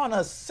 Hold on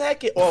a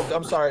second. Oh,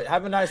 I'm sorry.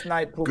 Have a nice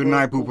night, Poopa. Good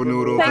night, Poopa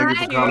Noodle. Thank you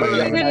for coming.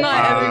 Good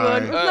night,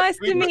 everyone. It was nice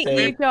to meet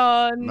you,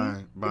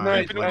 John.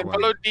 Bye.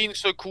 Follow Dean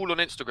So Cool on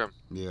Instagram.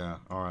 Yeah,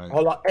 all right.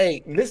 Hold on.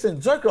 Hey,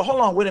 listen, Zherka,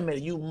 hold on. Wait a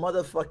minute. You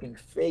motherfucking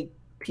fake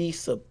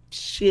piece of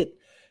shit.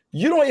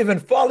 You don't even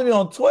follow me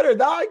on Twitter,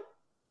 dog.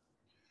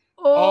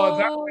 Oh,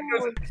 that's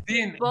because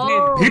Dean.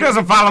 He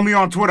doesn't follow me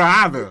on Twitter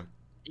either.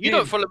 You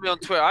don't follow me on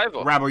Twitter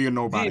either. Rabble, you're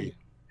nobody.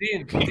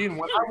 Dean,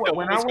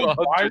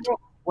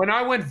 when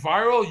I went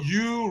viral,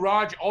 you,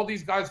 Raj, all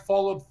these guys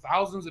followed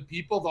thousands of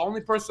people. The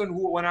only person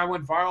who, when I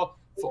went viral,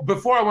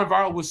 before I went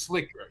viral, was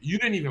Slicker. You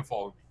didn't even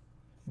follow me.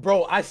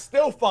 Bro, I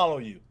still follow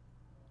you.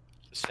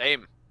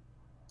 Same.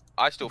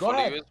 I still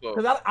follow you as well.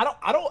 Because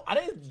I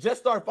didn't just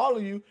start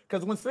following you.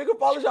 Because when Slicker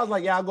followed you, I was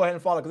like, yeah, I'll go ahead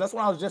and follow. Because that's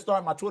when I was just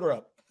starting my Twitter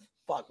up.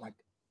 Fuck, like.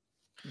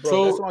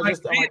 Bro, so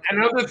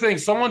another thing,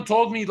 someone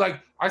told me, like,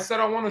 I said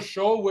I want a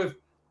show with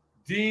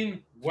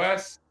Dean,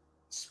 Wes,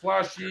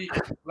 Splashy,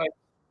 like,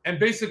 and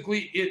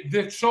basically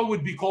the show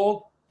would be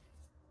called.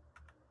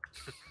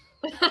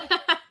 It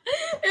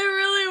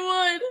really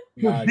would.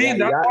 Dean,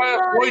 that's why I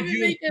avoid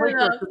you.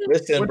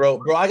 Listen, bro,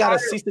 I got a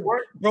cease and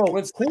bro. Who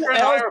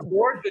else?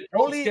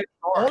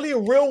 Only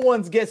real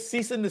ones get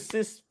cease and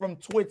desist from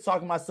Twitch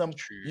talking about some.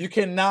 You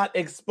cannot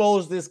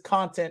expose this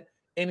content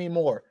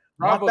anymore.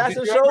 My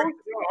fashion shows,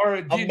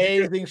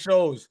 amazing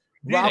shows.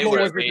 Bravo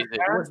was there.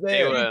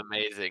 They were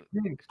amazing.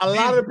 A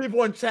lot of the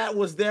people in chat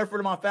was there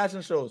for my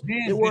fashion shows.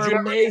 They were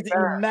amazing,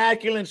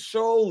 immaculate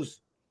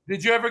shows.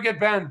 Did you ever get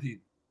banned, Dean?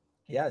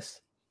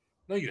 Yes.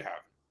 No, you haven't.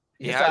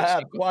 Yes, I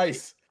have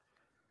twice.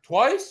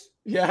 Twice?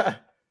 Yeah.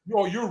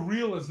 Yo, you're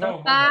real as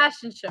hell.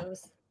 Fashion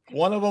shows.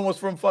 One of them was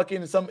from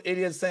fucking some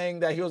idiot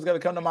saying that he was gonna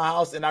come to my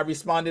house, and I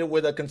responded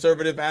with a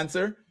conservative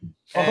answer.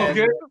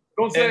 Okay.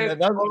 Don't say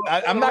it.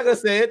 I'm not gonna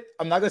say it.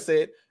 I'm not gonna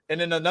say it.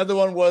 And then another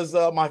one was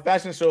my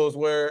fashion shows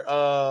where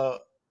no,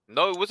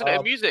 it wasn't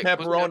a music.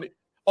 Pepperoni. It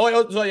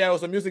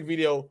was a music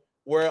video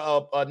where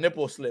a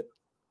nipple slipped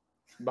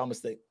by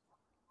mistake.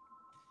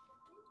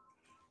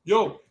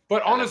 Yo,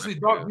 but honestly,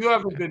 Doc, you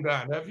haven't been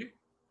banned, have you?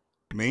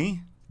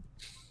 Me?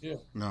 Yeah.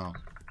 No.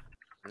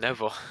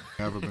 Never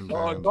been banned.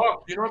 Oh,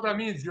 Doc, you know what that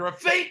means? You're a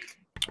fake.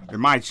 It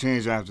might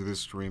change after this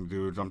stream,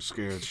 dude. I'm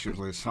scared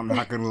shitless. I'm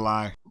not gonna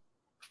lie.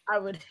 I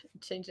would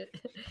change it.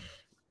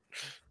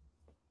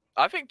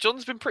 I think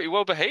John's been pretty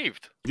well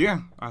behaved. Yeah,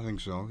 I think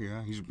so.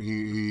 Yeah,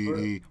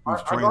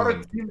 I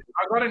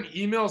got an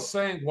email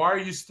saying, "Why are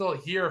you still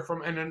here?"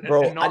 From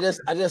bro. I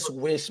just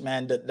wish,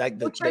 man, that like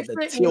the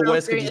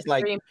TOS could just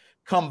like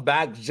come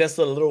back just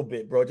a little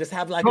bit, bro. Just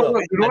have like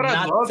a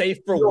not safe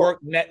for work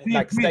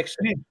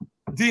section.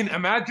 Dean,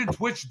 imagine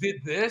Twitch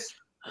did this.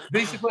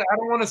 Basically, I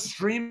don't want to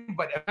stream,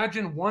 but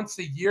imagine once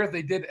a year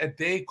they did a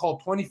day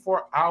called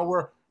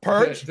 24-hour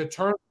purge. The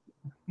term.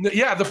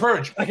 Yeah, the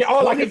purge. Okay,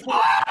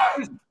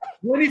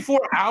 24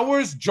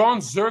 hours, Jon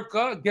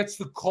Zherka gets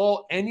to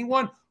call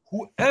anyone.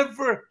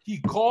 Whoever he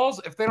calls,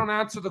 if they don't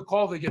answer the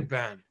call, they get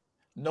banned.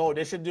 No,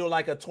 they should do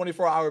like a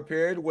 24-hour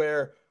period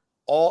where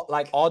all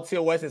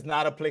TOS is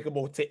not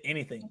applicable to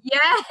anything.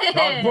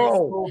 Yes.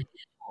 Bro.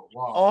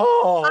 Wow.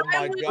 Oh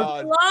my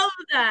God! Love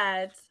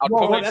that.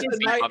 That's the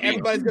night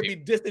everybody's gonna be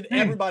dissing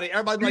everybody.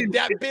 Everybody's like,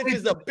 that bitch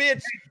is a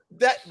bitch.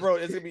 That bro,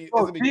 it's gonna be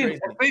Dean,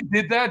 crazy. If they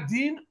did that,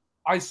 Dean,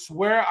 I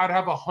swear I'd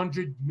have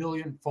 100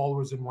 million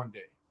followers in one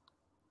day.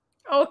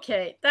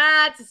 Okay,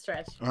 that's a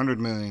stretch. 100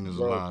 million is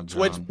a lot.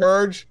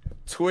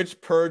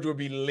 Twitch purge would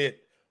be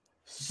lit.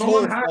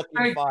 Someone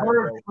hashtag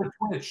purge for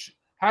Twitch.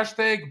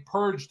 Hashtag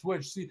purge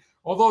Twitch. See,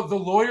 although the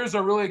lawyers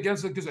are really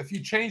against it because if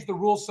you change the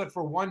rule set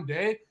for one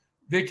day,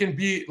 they can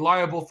be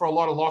liable for a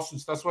lot of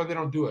lawsuits. That's why they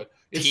don't do it.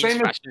 It's same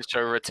fashion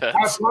show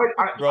returns.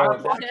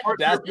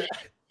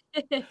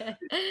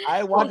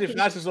 I watch the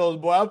fashion shows,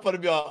 boy. I'm gonna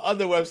be on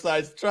other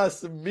websites.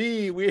 Trust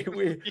me, we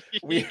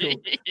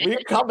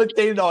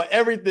commentated on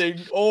everything.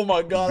 Oh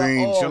my God!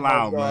 Dean, chill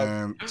out,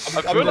 man. I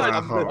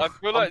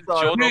feel like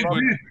John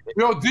would.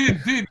 Yo,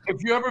 Dean, if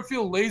you ever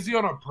feel lazy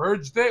on a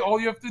purge day, all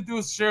you have to do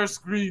is share a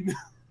screen.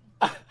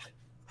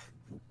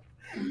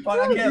 Fuck,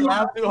 I can't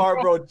laugh too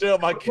hard, bro. Chill,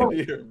 my kid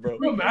here, bro.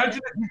 Can you imagine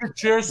if you could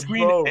share a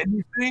screen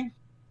anything?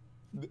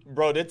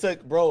 Bro, they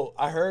took, bro.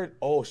 I heard.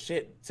 Oh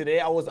shit! Today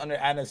I was under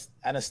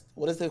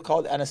what is it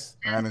called? Anesthesia.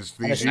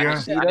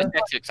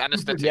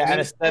 Anesthetics. Yeah,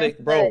 anesthetic,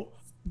 bro.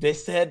 They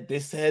said. I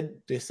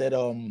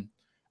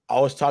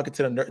was talking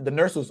to the nurse. The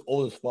nurse was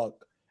old as fuck,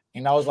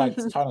 and I was like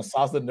trying to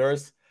sauce the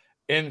nurse,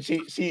 and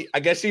she. I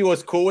guess she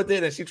was cool with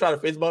it, and she tried to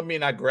face bump me,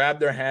 and I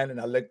grabbed her hand,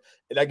 and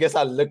I guess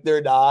I licked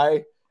her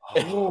eye,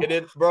 and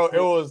it, bro,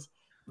 it was.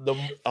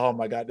 Oh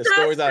my God, the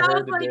stories I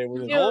heard today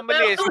was normally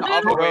it's the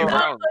other way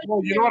around.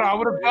 Well, you know what I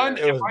would have done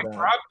if I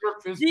grabbed her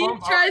fist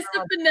bump? He tries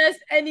to finesse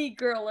any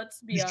girl.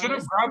 Let's be honest. You should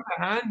have grabbed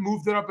the hand,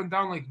 moved it up and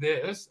down like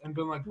this, and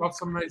been like, got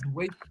some nice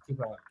weight to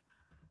that.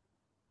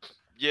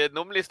 Yeah,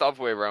 normally it's the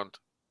other way around.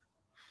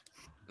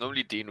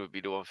 Normally Dean would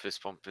be the one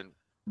fist pumping.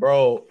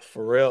 Bro,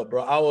 for real,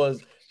 bro.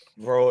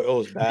 Bro, it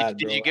was bad,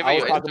 Did bro. you give I it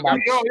was your talking Instagram?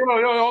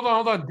 about. Yo,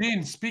 hold on.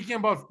 Dean, speaking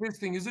about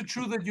fisting, is it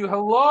true that you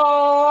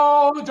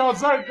hello Jon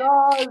Zherka?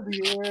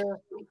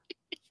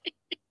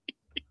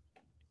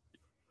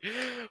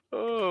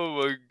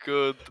 Oh my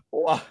god.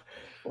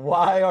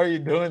 Why are you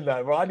doing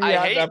that, bro? Why do you I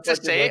have hate that to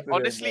fucking say it. resident,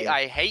 Honestly, bro?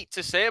 I hate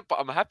to say it, but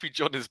I'm happy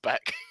John is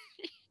back.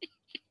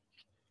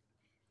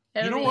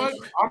 You know what?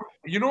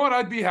 You know what?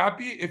 I'd be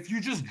happy if you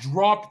just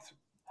dropped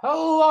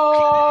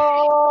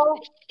hello.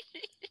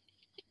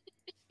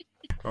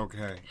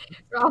 Okay.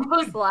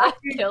 Rambo's laugh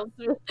kills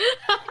me.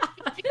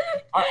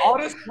 I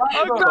honestly,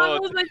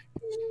 Rambo's like,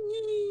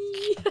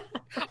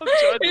 I'm trying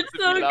not it's to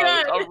so be loud.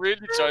 good. I'm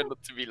really trying not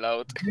to be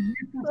loud. You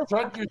need to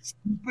shut your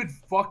stupid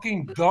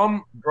fucking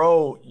dumb.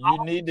 Bro, you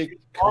need to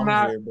come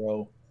here,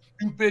 bro.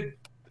 Stupid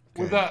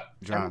with a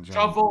John,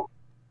 shovel.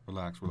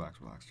 Relax, John.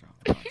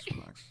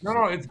 Relax.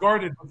 No, it's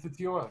guarded with the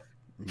TOS.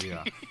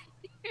 Yeah.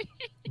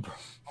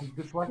 I'm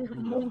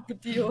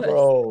dyslexic.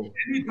 Bro.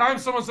 Anytime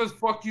someone says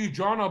 "fuck you,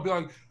 John," I'll be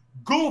like,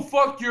 "Go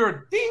fuck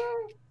your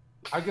ding."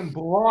 I can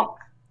block.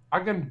 I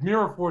can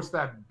mirror force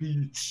that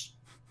beach.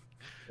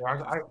 I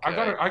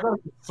gotta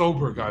get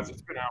sober, guys.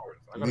 It's been hours.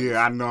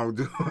 I know,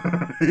 dude.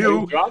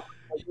 You drunk?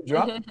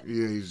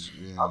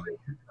 Yeah,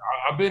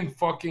 I've been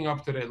fucking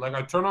up today. Like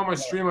I turned on my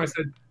stream, I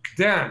said,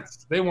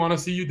 "Dance." They want to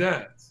see you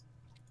dance.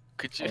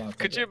 Could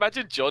you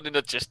imagine John in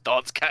the just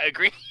dance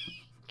category?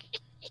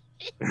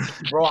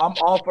 Bro, I'm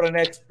off for the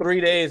next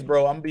 3 days,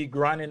 bro. I'm gonna be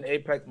grinding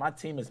Apex. My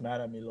team is mad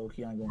at me, low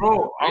key.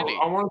 Bro, I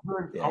want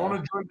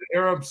to join the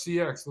Arab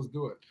CX. Let's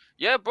do it.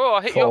 Yeah, bro.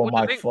 I'll hit you up with the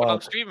my link when I'm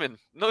fuck. streaming.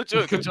 No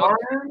joke. Is John. Qatar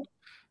in?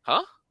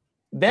 Huh?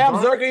 Damn,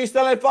 Zherka, you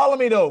still ain't follow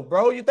me though,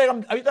 bro. You think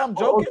I'm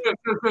joking?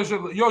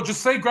 Shit. Yo,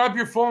 just say grab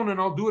your phone and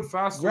I'll do it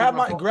faster.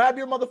 Grab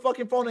your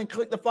motherfucking phone and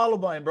click the follow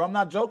button, bro. I'm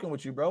not joking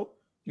with you, bro.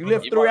 You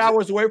live 3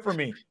 hours away from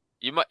me.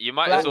 You might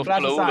as well flash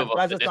flow the all sign, of us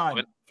flash at the this sign,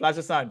 point. flash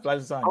the sign, flash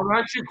the sign. I'm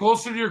actually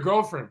closer to your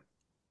girlfriend.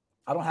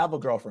 I don't have a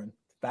girlfriend.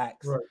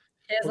 Facts. Right.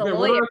 Okay,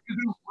 what do I have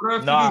to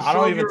do? Nah, I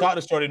don't even Show talk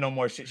to Shorty no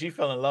more. She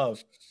fell in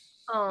love.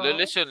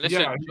 Listen,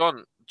 Yeah.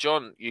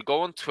 John. You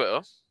go on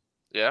Twitter,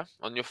 yeah,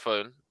 on your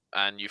phone,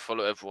 and you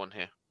follow everyone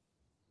here.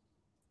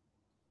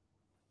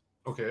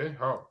 Okay,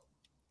 how?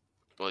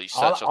 Well, you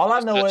search All I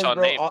know is, our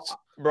bro, names.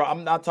 bro,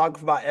 I'm not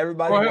talking about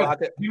everybody. Go Bro. ahead.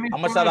 Give me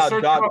I'm gonna something shout to out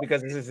search Doc up.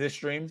 because this is his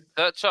stream.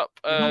 Search up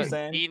You know what I'm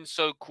saying? Dean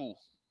So Cool.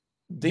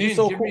 Dean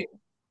so give cool. me-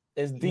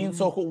 Is Dean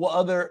so cool? What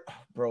other,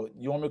 bro?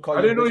 You want me to call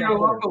I you? didn't know a bitch you on were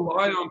allowed Twitter? to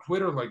lie on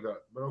Twitter like that,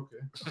 but okay.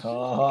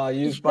 Oh,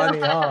 you funny,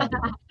 huh?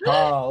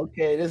 Oh,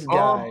 okay, this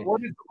guy.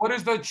 What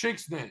is that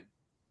chick's name?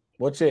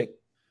 What chick?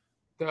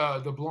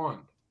 The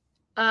blonde.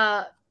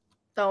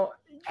 Don't.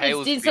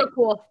 Hail's It's so beat.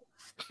 cool.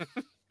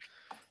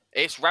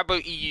 It's Rabo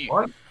EU.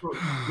 What?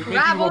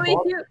 Bravo,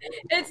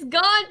 it's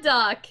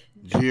GoneDoc.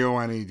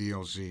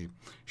 GoneDoc.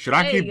 Should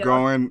I There you keep go.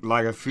 going?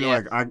 Like I feel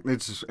Yeah. like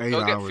it's just 8 Go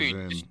get hours food.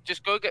 in.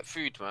 Just go get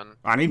food, man.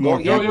 I need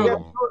more Yo,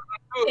 people.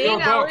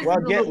 8 hours.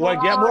 Well,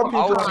 get more people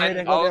I'll on here send,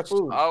 and go get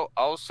food.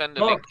 I'll send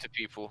a Look. link to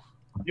people.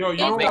 Yo,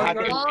 you I'll know make what?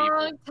 happy guys? people.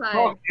 Long time.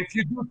 Look, if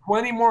you do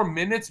 20 more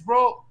minutes,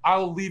 bro,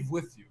 I'll leave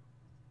with you.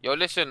 Yo,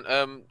 listen,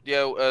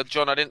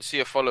 John, I didn't see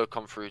a follow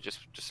come through.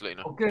 Just to let you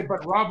know. Okay,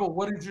 but Robbo,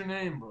 what is your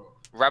name, bro?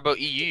 Rabo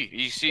EU.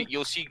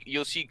 You'll see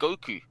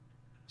Goku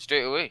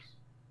straight away.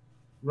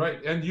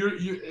 Right, and you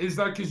is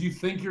that because you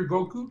think you're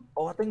Goku?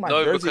 Oh, I think my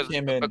No, jersey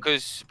came in.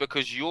 because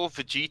you're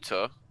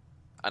Vegeta,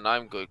 and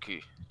I'm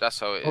Goku. That's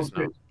how it is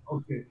Okay,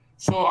 okay.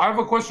 So I have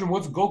a question.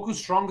 What's Goku's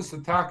strongest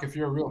attack if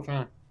you're a real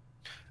fan?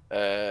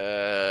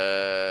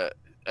 now.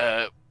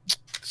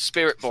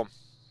 Spirit Bomb.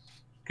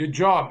 Good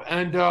job.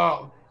 And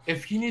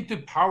if he need to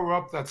power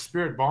up that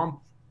Spirit Bomb,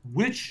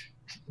 which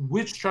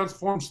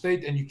transform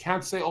state, and you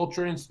can't say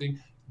Ultra Instinct,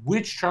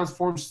 which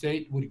transform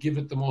state would give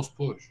it the most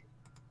push?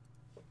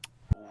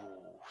 Oh,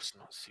 it's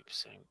not Super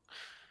Saiyan.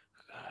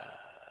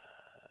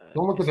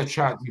 Don't look at the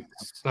chat. You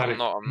pathetic.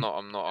 I'm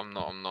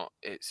not.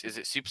 Is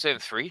it Super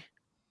Saiyan 3?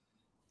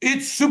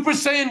 It's Super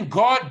Saiyan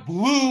God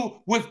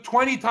Blue with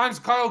 20 times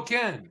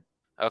Kaioken.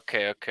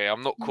 Okay.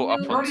 I'm not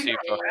caught up on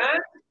Super.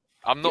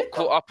 I'm not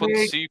caught up on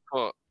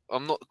Super.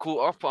 I'm not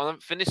caught up. I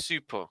haven't finished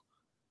Super.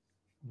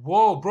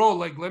 Whoa, bro,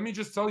 like, let me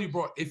just tell you,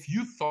 bro, if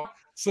you thought,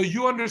 so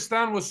you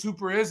understand what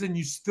Super is and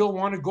you still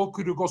want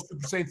Goku to go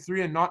Super Saiyan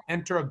 3 and not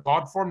enter a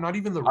God form, not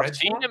even the red I've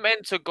seen form? him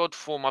enter God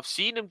form. I've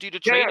seen him do the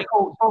Yeah, training.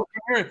 so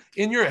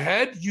in your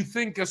head, you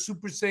think a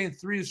Super Saiyan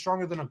 3 is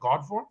stronger than a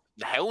God form?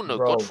 Hell no,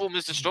 Bro. God form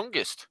is the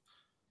strongest.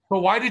 So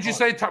why did you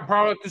say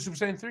power up to Super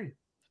Saiyan 3?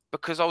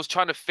 Because I was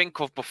trying to think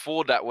of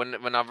before that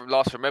when I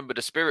last remembered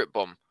the Spirit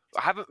Bomb.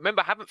 I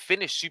haven't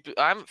finished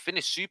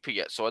Super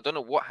yet, so I don't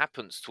know what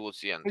happens towards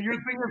the end. So you're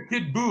thinking of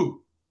Kid Buu.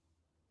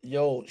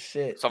 Yo,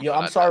 shit. Something Yo,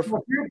 I'm like sorry. If you're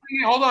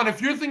thinking, hold on,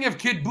 if you're thinking of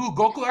Kid Buu,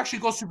 Goku actually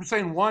goes Super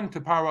Saiyan 1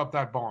 to power up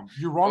that bomb.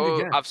 You're wrong Oh,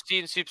 again. I've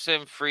seen Super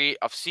Saiyan 3.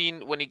 I've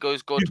seen when he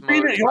goes God You've seen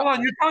mode. it. Hold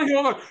on,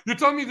 you're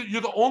telling me that you're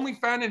the only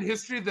fan in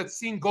history that's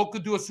seen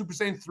Goku do a Super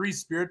Saiyan 3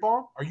 Spirit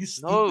Bomb? Are you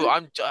stupid? No,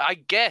 I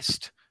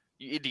guessed.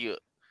 You idiot.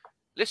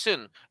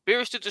 Listen,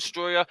 Beerus the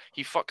Destroyer,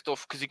 he fucked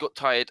off because he got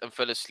tired and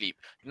fell asleep.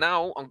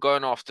 Now I'm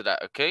going after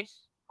that, okay?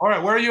 All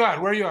right, where are you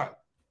at? Where are you at?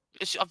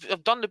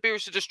 I've done the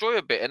Beerus to Destroy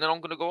a bit, and then I'm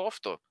gonna go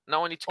after.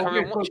 Now I need to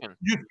carry on watching.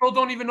 You still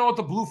don't even know what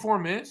the blue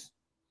form is?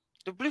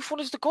 The blue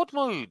form is the God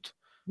mode.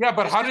 Yeah,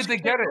 but how did they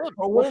get it?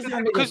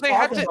 Because they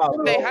had to.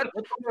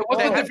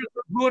 What's the difference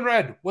from blue and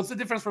red? What's the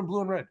difference from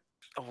blue and red?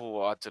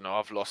 Oh, I don't know.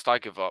 I've lost. I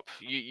give up.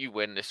 You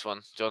win this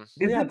one, John.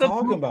 Isn't the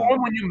blue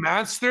form when you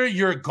master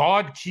your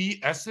God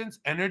key essence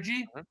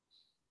energy?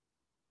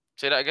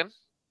 Say that again.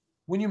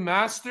 When you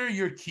master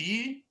your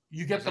key,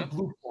 you get the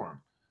blue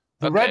form.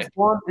 The red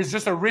form is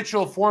just a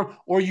ritual form,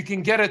 or you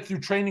can get it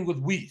through training with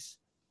Whis.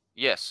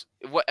 Yes.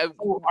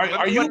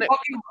 Are you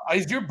fucking?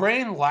 Is your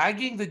brain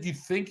lagging that you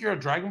think you're a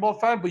Dragon Ball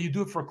fan, but you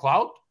do it for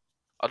clout?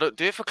 I don't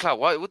do it for clout.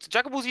 Why? What's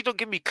Dragon Ball Z? Don't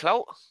give me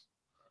clout.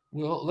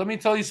 Well, let me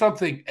tell you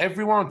something.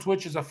 Everyone on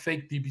Twitch is a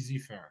fake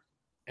DBZ fan.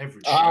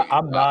 Everyone.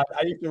 I'm not.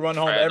 I used to run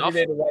home every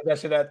day to watch that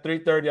shit at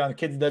 3:30 on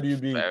Kids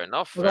WB. Fair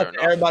enough.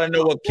 Everybody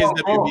know what Kids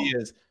WB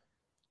is.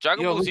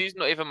 Dragon Ball Z is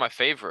not even my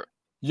favorite.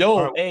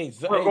 Yo, hey,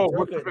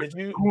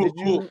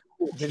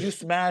 did you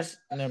smash?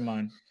 Never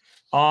mind.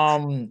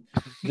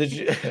 Did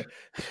you?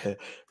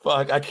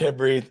 Fuck, I can't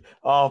breathe.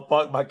 Oh,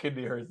 fuck, my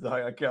kidney hurts. Dog.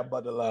 I can't. I'm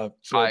about to laugh.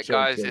 All right,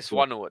 guys, it's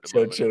 1-0 at the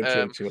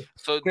moment. Chill.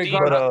 So, okay,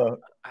 Dean,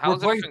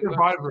 how's we're everything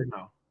Survivor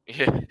now?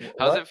 Yeah,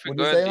 how's everything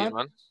going, Dean,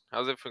 man?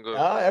 How's everything going?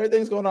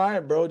 Everything's going all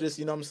right, bro. Just,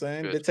 you know what I'm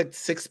saying? Good. They took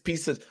 6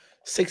 pieces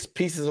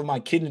of my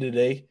kidney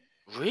today.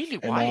 Really?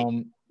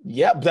 Why?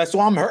 Yeah, that's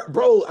why I'm hurt,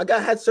 bro. I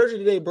had surgery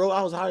today, bro.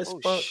 I was high as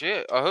fuck.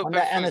 Shit. I hope I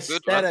got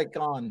anesthetic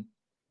on.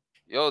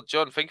 Yo,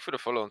 John, thank you for the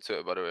follow on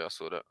Twitter, by the way. I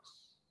saw that.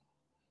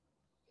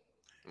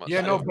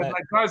 Yeah, no, but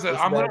like, guys,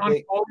 I'm gonna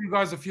unfollow you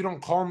guys if you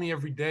don't call me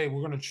every day.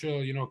 We're gonna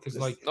chill, you know, because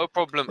like, no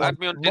problem. Add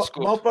me on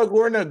Discord. Motherfucker,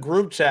 we're in a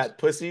group chat,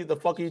 pussy. The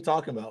fuck are you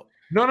talking about?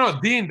 No,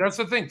 Dean, that's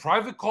the thing.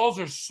 Private calls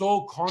are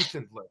so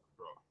content-less,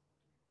 bro.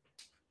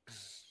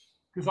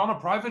 Because on a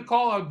private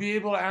call, I'd be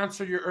able to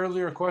answer your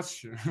earlier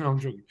question. No, I'm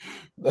joking.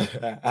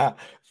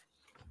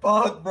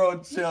 Fuck,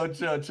 bro, chill.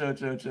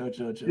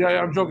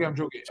 Yeah, I'm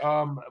joking.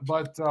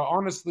 But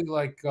honestly,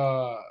 like,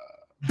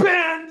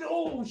 banned.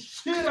 Oh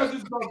shit! I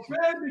just got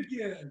banned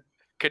again.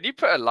 Can you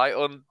put a light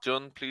on,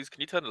 John? Please,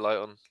 can you turn the light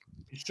on?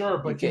 Sure,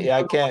 but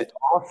I can't.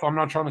 Off. I'm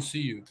not trying to see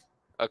you.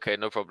 Okay,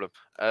 no problem.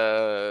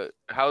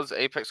 How's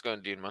Apex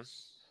going, Dean, man?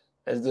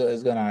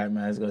 It's going all right,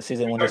 man. It's going.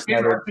 Season 1 is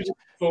started.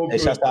 Hey,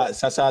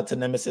 shouts out to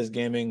Nemesis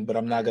Gaming, but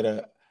I'm not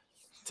gonna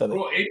tell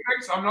Bro,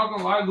 Apex, I'm not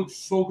gonna lie, looks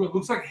so good.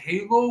 Looks like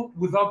Halo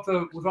without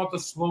the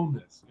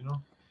slowness, you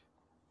know?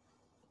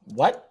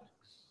 What?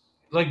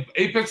 Like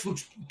Apex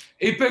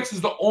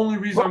is the only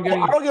reason I'm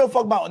getting. I don't give a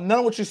fuck about none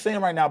of what you're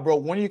saying right now, bro.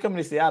 When are you coming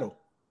to Seattle?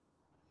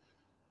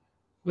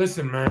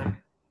 Listen, man,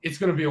 it's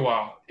gonna be a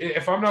while.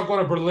 If I'm not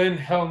going to Berlin,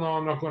 hell no,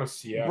 I'm not going to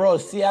Seattle. Bro,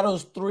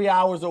 Seattle's 3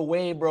 hours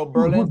away, bro.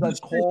 Berlin's like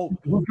whole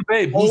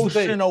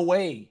ocean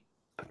away.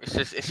 It's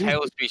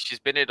Halesby. She's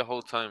been here the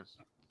whole time.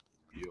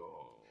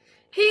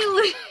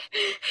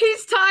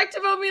 He's talked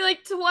about me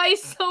like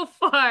twice so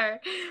far.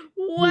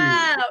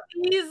 Wow,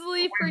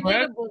 easily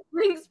forgettable.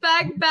 Brings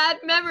back bad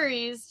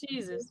memories.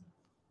 Jesus.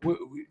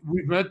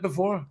 We've met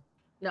before?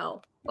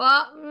 No.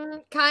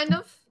 Well, kind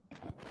of.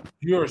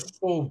 You're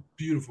so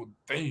beautiful.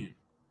 Damn.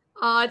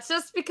 It's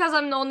just because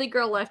I'm the only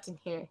girl left in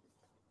here.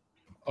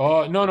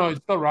 No,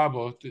 it's still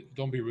Rabo.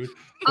 Don't be rude.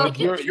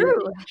 Okay,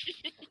 true.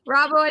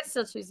 Rabo, I'd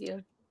still choose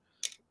you.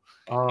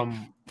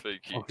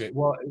 Okay.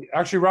 Well,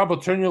 actually,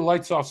 Rabo, turn your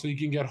lights off so you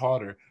can get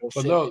hotter.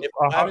 But look,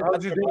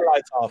 how's your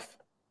lights off?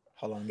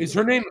 Hold on. Is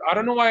her name? I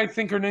don't know why I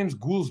think her name's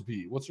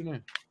Goolsby. What's her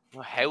name?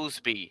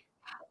 Halesby.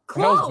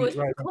 Close.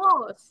 Right.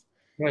 Close.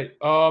 Right.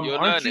 You're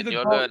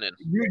learning.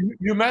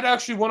 You met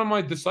actually one of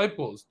my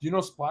disciples. Do you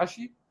know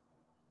Splashy?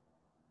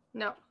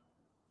 No.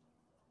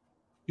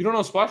 You don't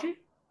know Splashy?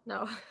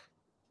 No.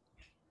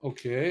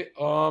 Okay.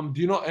 Do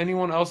you know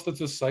anyone else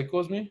that's as psycho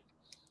as me?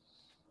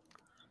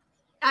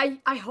 I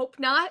hope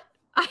not.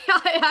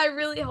 I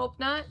really hope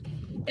not.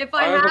 If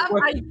I have,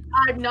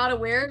 I'm not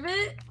aware of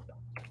it.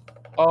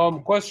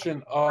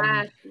 Question.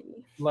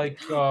 Like.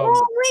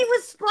 Oh wait,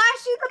 was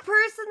Splashy the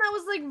person that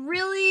was like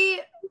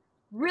really,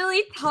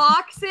 really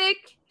toxic?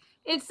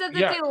 And said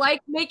that they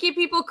like making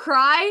people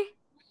cry.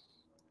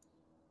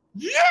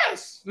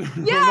 Yes.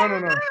 Yeah.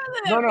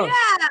 No.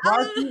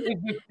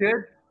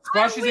 Yeah.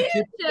 Splashy is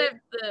a kid.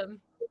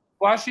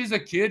 Splashy's a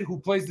kid who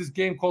plays this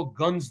game called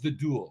Guns the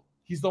Duel.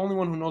 He's the only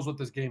one who knows what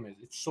this game is.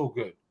 It's so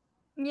good.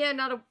 Yeah, I have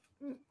no idea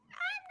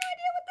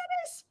what that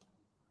is.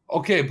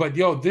 Okay, but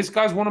yo, this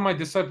guy's one of my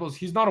disciples.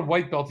 He's not a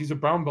white belt. He's a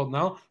brown belt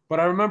now. But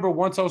I remember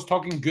once I was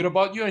talking good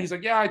about you, and he's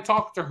like, yeah, I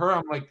talked to her.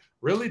 I'm like,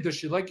 really? Does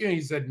she like you? And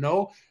he said,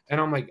 no. And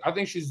I'm like, I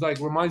think she's like,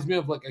 reminds me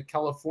of like a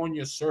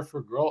California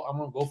surfer girl. I'm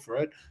going to go for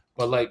it.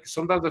 But like,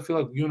 sometimes I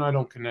feel like you and I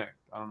don't connect.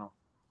 I don't know.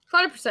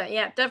 100%.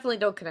 Yeah, definitely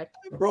don't connect.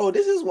 Bro,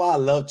 this is why I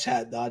love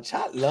chat, dog.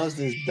 Chat loves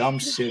this dumb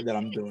shit that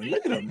I'm doing.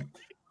 Look at them.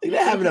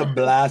 They're having a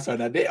blast right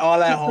now. They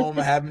all at home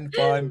having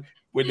fun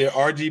with their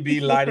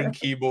RGB lighting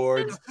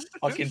keyboards,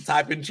 fucking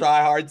typing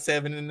try hard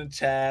 7 in the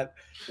chat,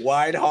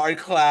 wide hard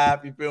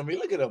clap. You feel me?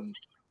 Look at them.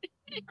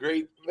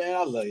 Great, man.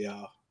 I love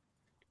y'all.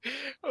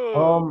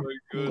 Oh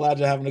I'm glad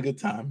you're having a good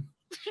time.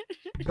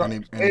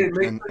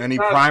 Any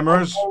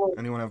primers?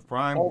 Anyone have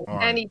Prime? All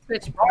right. Any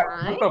Twitch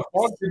Prime? What the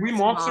fuck? Did we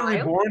Monster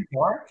Reborn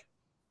Dark?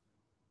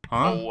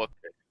 Huh? Oh, okay.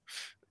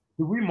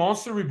 Did we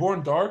Monster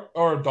Reborn Dark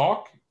or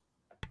Doc?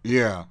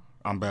 Yeah,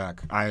 I'm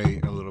back. I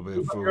ate a little bit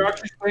of food. You're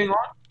actually staying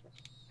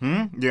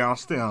on? Yeah, I'll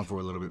stay on for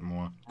a little bit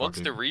more.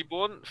 Monster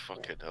Reborn?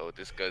 Fucking hell,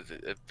 this guy's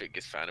the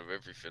biggest fan of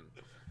everything.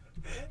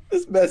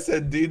 This man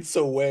said Dean's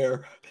so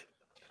where.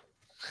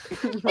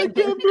 I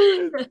can't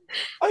breathe.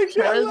 I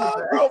can't laugh,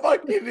 bro. My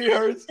kidney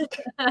hurts.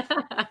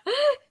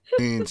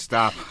 Dean,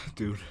 stop,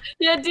 dude.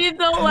 Yeah, Dean,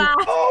 don't laugh.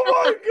 Oh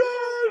my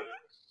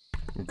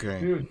god. Okay.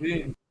 Dude,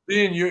 Dean,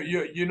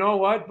 you know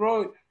what,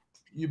 bro?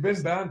 You've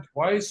been banned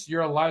twice.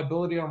 You're a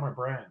liability on my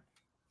brand.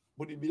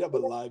 What do you mean I'm a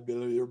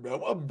liability, bro?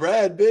 What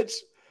brand, bitch?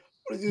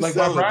 What did you like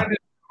selling?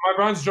 my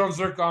brand's Jon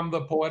Zherka. I'm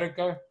the poetic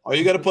guy. Are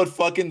you gonna put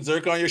fucking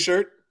Zherka on your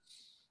shirt?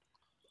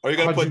 Or are you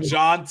gonna put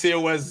Jon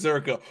TOS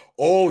Zherka?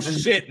 Oh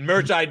shit,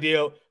 merch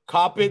idea.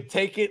 Cop it,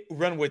 take it,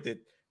 run with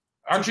it.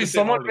 Actually,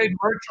 someone made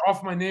merch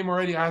off my name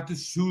already. I had to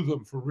sue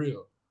them for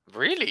real.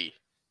 Really?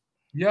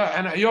 Yeah,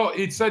 and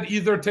it said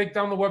either take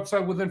down the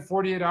website within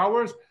 48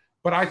 hours,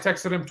 but I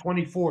texted him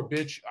 24,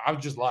 bitch. I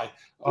just lied.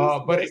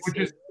 But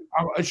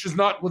it's just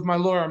not with my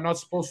lawyer. I'm not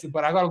supposed to.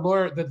 But I got a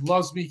lawyer that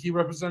loves me. He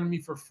represented me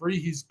for free.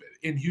 He's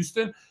in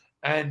Houston,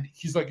 and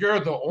he's like, "You're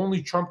the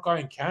only Trump guy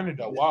in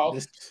Canada." Wow.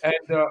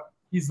 And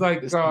he's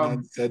like, this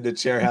man said the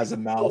chair has a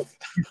mouth.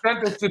 He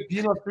sent a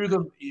subpoena through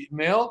the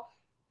mail.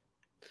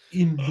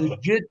 In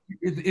legit,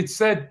 it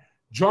said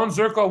Jon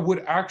Zherka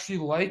would actually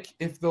like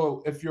if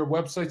your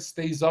website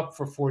stays up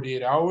for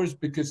 48 hours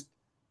because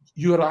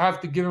you would have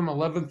to give him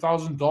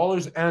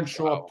 $11,000 and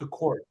show up to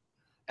court,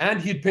 and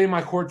he'd pay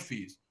my court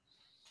fees.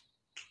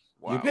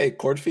 Wow. You pay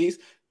court fees?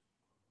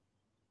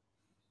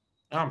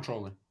 I'm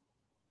trolling.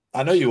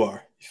 I know you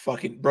are. You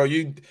fucking bro.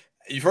 You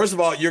first of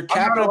all, you're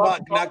capping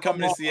about not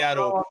coming to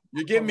Seattle.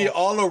 You're giving me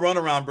all the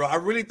runaround, bro. I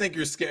really think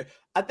you're scared.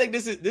 I think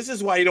this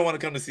is why you don't want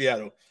to come to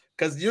Seattle.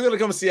 Because you're gonna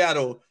come to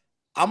Seattle.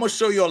 I'm gonna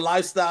show you a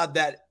lifestyle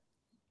that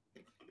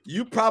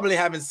you probably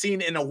haven't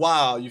seen in a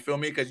while. You feel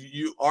me? Because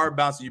you are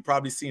bouncing. You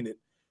probably seen it.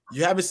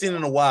 You haven't seen it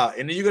in a while,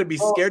 and then you're gonna be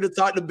scared to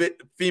talk to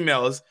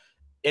females,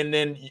 and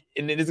then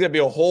it's gonna be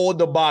a whole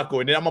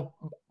debacle. And then I'm gonna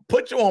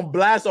put you on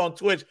blast on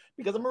Twitch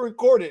because I'm gonna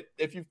record it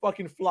if you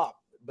fucking flop.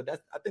 But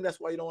I think that's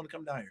why you don't want to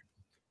come down here.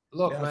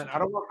 Look, man, I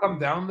don't want to come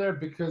down there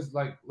because,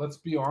 like, let's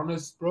be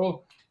honest,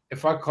 bro.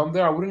 If I come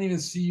there, I wouldn't even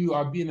see you.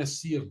 I'd be in a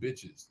sea of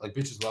bitches. Like,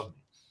 bitches love me.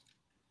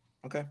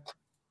 Okay.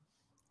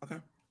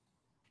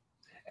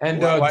 And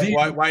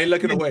why are you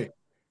looking away?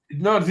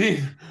 No,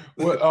 the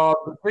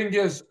thing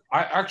is,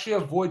 I actually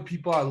avoid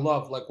people I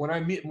love. Like when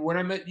I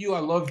met you, I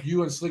loved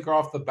you and Slicker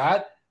off the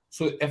bat.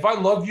 So if I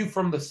love you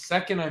from the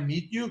second I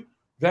meet you,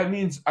 that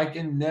means I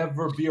can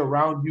never be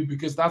around you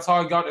because that's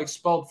how I got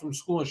expelled from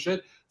school and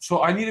shit.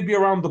 So I need to be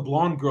around the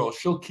blonde girl.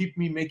 She'll keep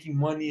me making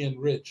money and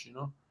rich, you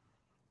know?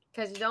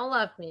 Because you don't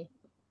love me.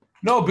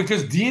 No,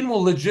 because Dean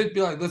will legit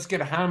be like, let's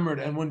get hammered.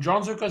 And when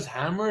Jon Zherka's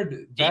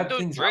hammered, bad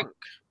things drink.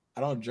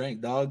 I don't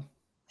drink, dog.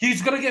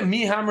 He's going to get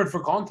me hammered for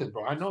content,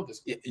 bro. I know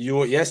this.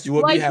 Yes, you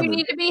will be hammered. You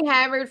need to be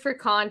hammered for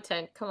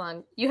content. Come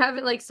on. You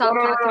haven't stopped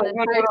talking the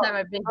entire time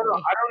I've been here.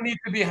 I don't need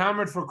to be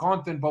hammered for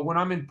content, but when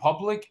I'm in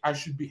public, I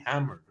should be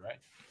hammered, right?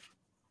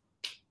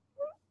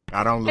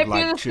 I don't look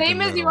like if you're the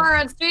same as you are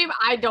on stream,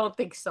 I don't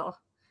think so.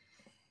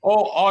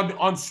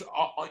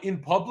 Oh, in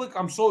public,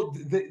 I'm so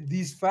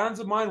these fans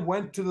of mine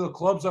went to the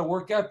clubs I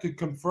work at to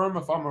confirm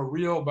if I'm a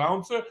real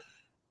bouncer,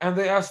 and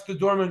they asked the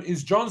doorman,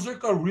 "Is Jon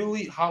Zherka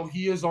really how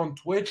he is on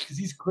Twitch? Because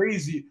he's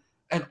crazy."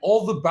 And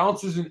all the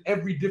bouncers in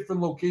every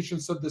different location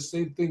said the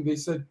same thing. They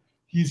said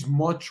he's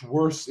much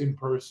worse in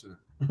person.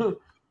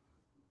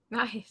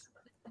 Nice.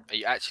 Are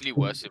you actually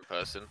worse in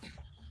person?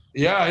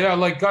 Yeah.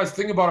 Like, guys,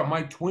 think about it.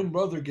 My twin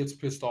brother gets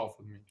pissed off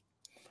with me.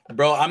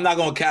 Bro, I'm not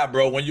gonna cap,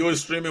 bro. When you were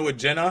streaming with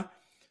Jenna,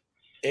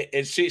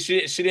 she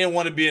didn't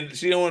want to be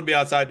she didn't want to be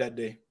outside that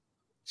day.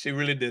 She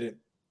really didn't.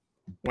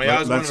 When I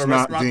was going to the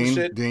restaurant and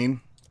shit.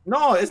 Dean.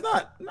 No, it's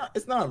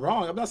not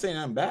wrong. I'm not saying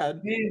I'm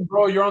bad. Dean,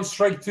 bro, you're on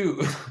strike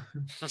too.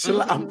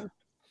 Dean, I'm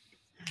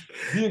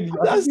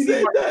not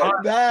saying that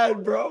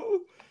bad, bro.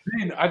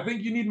 Dean, I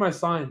think you need my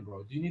sign,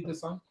 bro. Do you need the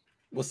sign?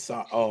 What's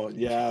up? Oh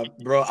yeah,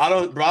 bro. I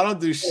don't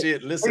do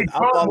shit. Listen, I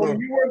follow.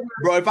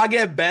 Bro, if I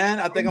get banned,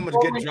 I think I'm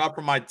gonna get dropped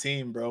from my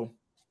team, bro.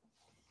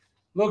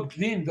 Look,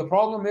 Dean, the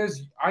problem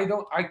is I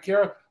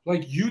care.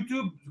 Like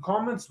YouTube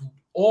comments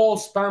all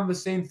spam the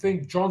same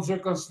thing. Jon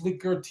Zherka and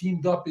Slicker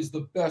teamed up is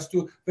the best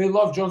too. They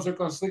love Jon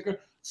Zherka and Slicker.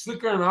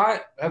 Slicker and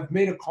I have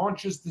made a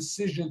conscious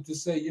decision to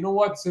say, you know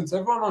what? Since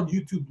everyone on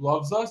YouTube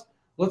loves us,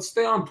 let's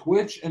stay on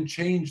Twitch and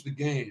change the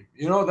game.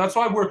 You know, that's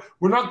why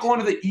we're not going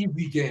to the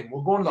easy game.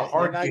 We're going to the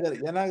hard game.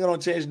 You're not gonna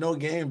change no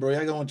game, bro.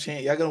 Y'all gonna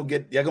change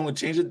it.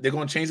 They're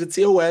gonna change the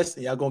TOS,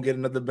 and y'all gonna get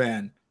another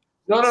ban.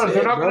 No,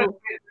 they're not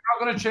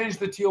gonna change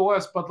the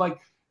TOS. But like,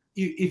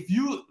 if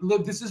you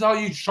look, this is how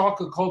you shock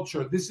a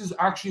culture. This is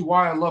actually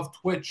why I love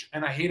Twitch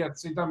and I hate it at the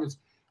same time. Is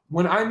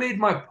when I made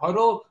my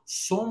puddle,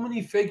 so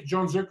many fake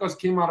Jon Zherkas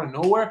came out of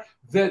nowhere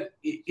that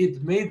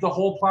it made the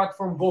whole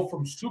platform go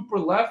from super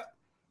left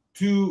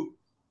to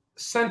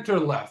center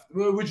left,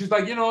 which is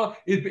like, you know,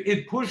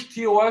 it pushed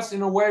TOS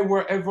in a way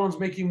where everyone's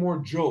making more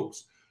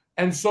jokes.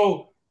 And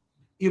so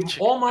if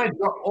all my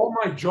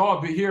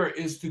job here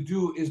is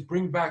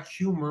bring back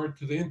humor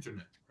to the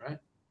internet, right?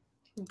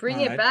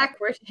 Bring it back.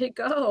 Where did it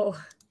go?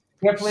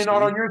 Definitely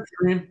not on your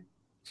stream.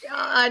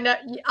 I know.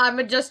 I'm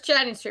a just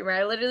chatting streamer.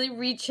 I literally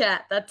read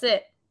chat. That's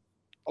it.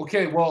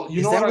 Okay, well,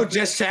 you know that what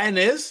just chatting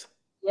is?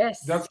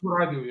 Yes. That's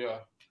what I do, yeah.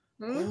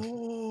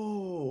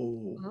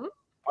 Oh.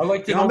 I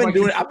like to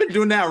I've been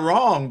doing that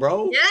wrong,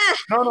 bro. Yeah.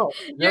 No.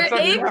 You're That's an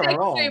not Apex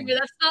wrong. streamer.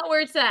 That's not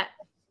where it's at.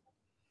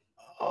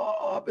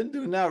 Oh, I've been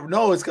doing that.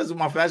 No, it's because of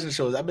my fashion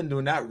shows. I've been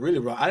doing that really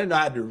wrong. I didn't know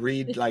I had to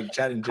read like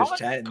chatting, just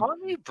chatting.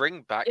 Can't you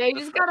bring back? Yeah, you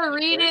just gotta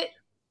read it.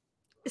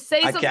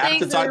 Say I some have to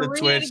things talk and to read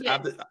Twitch. it I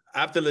again.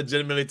 have to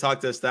legitimately talk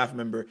to a staff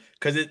member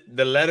because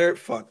the letter.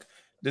 Fuck.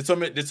 They told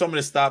me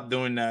to stop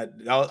doing that.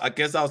 I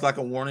guess I was like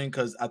a warning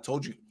because I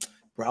told you,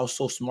 bro. I was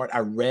so smart. I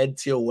read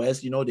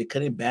TOS. You know they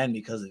couldn't ban me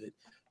because of it,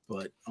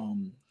 but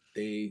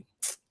they,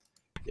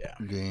 yeah.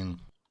 Game.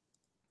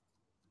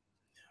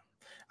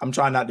 I'm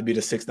trying not to be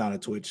the 6 down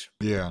at Twitch.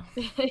 Yeah.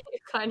 You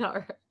kind of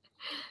are.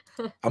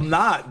 I'm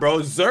not, bro.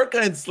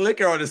 Zherka and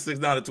Slicker are the 6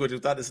 down at Twitch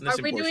without the snitching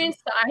Are we portion. doing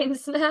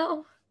signs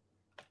now?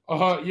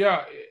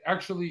 Yeah,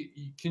 actually,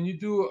 can you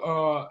do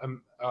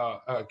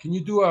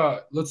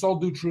let's all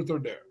do truth or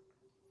dare?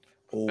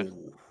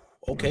 Oh,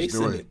 okay, Let's do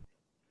send it. it.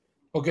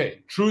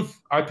 Okay, truth,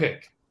 I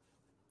pick.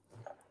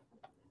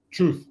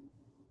 Truth.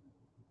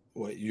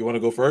 What, you want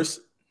to go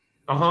first?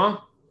 Uh-huh.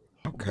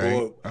 Okay.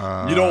 You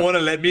don't want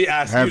to let me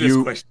ask you this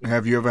question.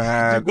 Have you ever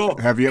had? You go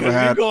at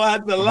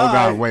the Hold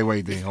line. on,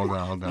 wait, Dean. Hold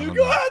on. You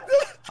go at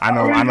the. I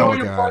know what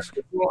to ask.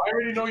 I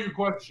already know your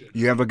question.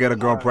 You ever get a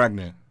girl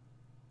pregnant?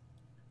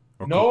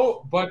 Okay.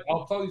 No, but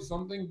I'll tell you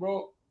something,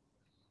 bro.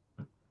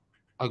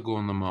 I go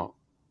in the mouth.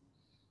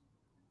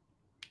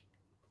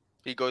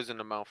 He goes in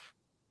the mouth.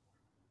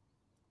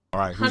 All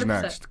right, who's 100%.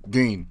 next?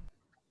 Dean.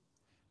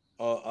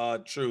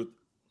 Truth.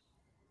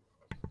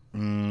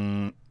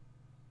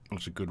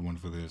 What's a good one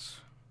for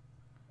this?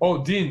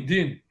 Oh,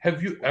 Dean,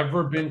 have you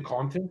ever been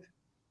content?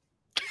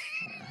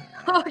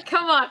 Oh,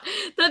 come on.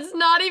 That's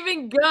not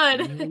even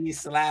good. Knee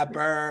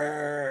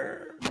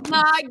slapper.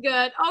 Not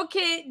good.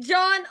 Okay,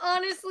 John,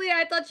 honestly,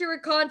 I thought you were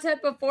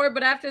content before,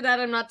 but after that,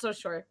 I'm not so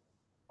sure.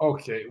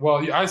 Okay,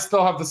 well, I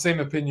still have the same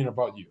opinion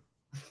about you.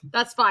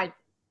 That's fine.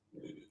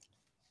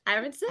 I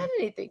haven't said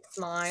anything.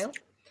 Smile.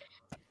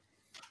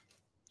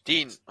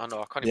 Dean, I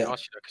know I can't even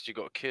ask you that because you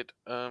got a kid.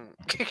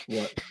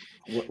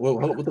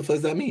 What the fuck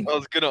does that mean? I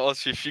was gonna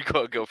ask you if you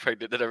got a girl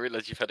pregnant, then I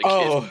realized you've had a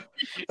kid.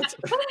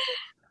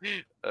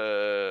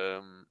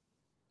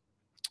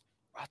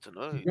 I don't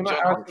know.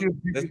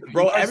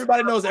 Bro,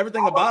 everybody knows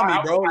everything about me,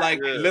 bro. Like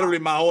literally,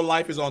 my whole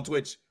life is on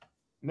Twitch.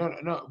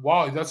 No.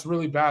 Wow, that's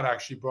really bad,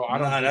 actually, bro.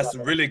 That's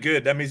really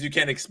good. That means you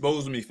can't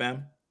expose me,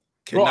 fam.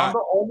 Bro, I'm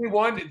the only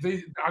one.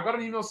 I got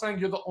an email saying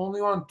you're the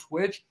only one on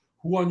Twitch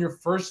who, on your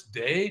first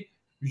day,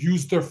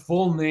 used their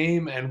full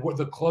name and what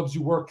the clubs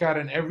you work at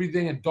and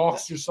everything, and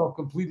doxed yourself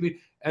completely.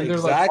 And they're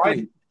like,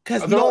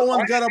 because no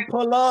one's gonna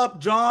pull up,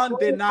 John.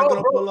 They're not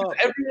gonna pull up.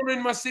 Everyone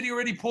in my city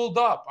already pulled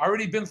up. I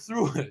already been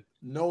through it.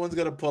 No one's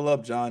gonna pull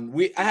up, John.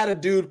 I had a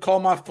dude call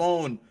my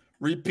phone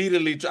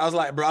repeatedly. I was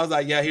like,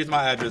 yeah, here's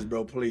my address,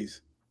 bro.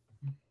 Please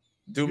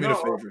do me the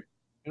favor.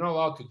 You're not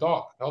allowed to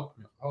dock. Help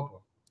him.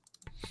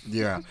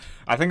 Yeah,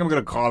 I think I'm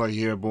gonna call it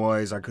here,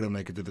 boys. I couldn't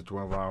make it to the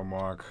 12-hour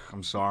mark.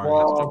 I'm sorry.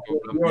 Well,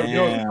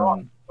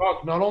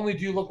 Doc, not only do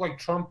you look like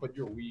Trump, but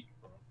you're weak.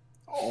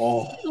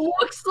 Oh,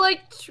 looks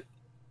like.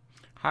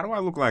 How do I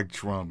look like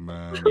Trump,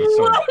 man?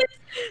 What?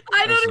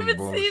 I don't even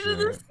bullshit. see it in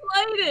the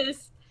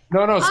slightest.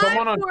 No.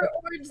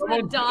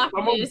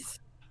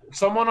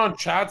 Someone on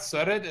chat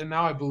said it, and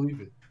now I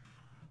believe it.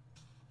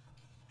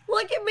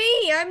 Look at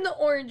me. I'm the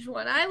orange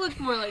one. I look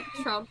more like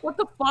Trump. What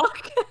the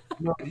fuck?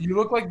 No, you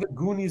look like the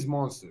Goonies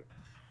monster.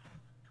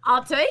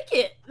 I'll take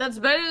it. That's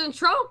better than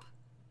Trump.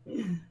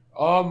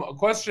 A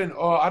question.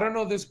 I don't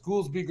know this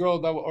Goolsby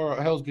girl or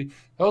Hellsby.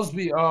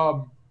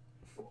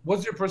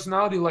 What's your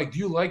personality like? Do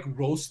you like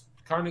roast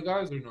kind of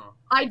guys or no?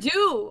 I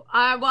do.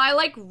 I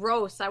like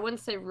roast. I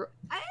wouldn't say.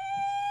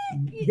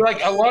 Like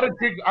a lot of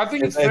chicks. I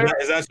think it's fair.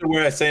 Is that your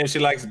way of saying she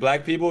likes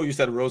black people? You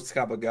said roast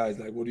type of guys.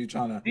 Like, what are you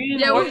trying to?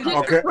 Yeah,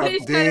 okay,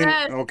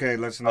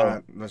 let's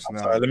not.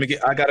 Sorry,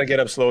 I gotta get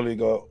up slowly.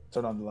 Go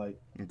turn on the light.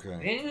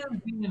 Okay. Damn,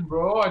 Dean,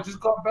 bro. I just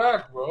got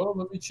back, bro.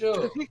 Let me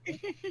chill.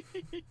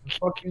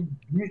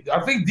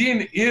 I think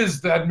Dean is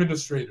the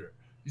administrator.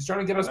 He's trying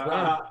to get us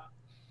back.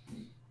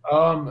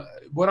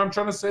 What I'm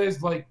trying to say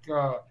is like,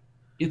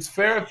 it's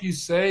fair if you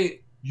say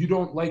you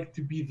don't like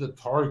to be the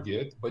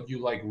target, but you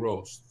like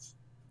roasts.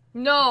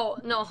 No,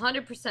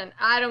 100%.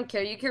 I don't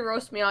care. You can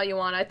roast me all you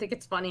want. I think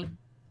it's funny.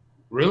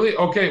 Really?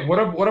 Okay. What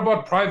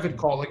about private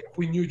call? Like if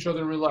we knew each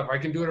other in real life, I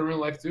can do it in real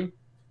life too.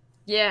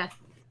 Yeah.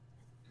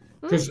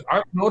 Because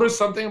I've noticed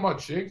something about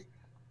chicks.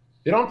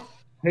 They don't.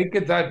 take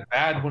it that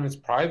bad when it's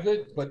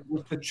private, but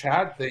with the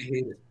chat, they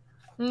hate it.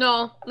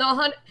 No,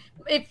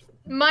 if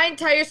my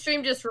entire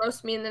stream just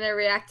roasts me and then I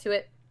react to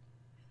it.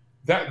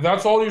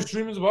 That's all your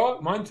stream is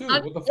about? Mine too.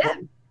 What the fuck?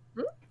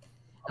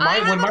 I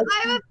have a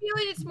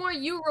feeling it's more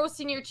you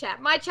roasting your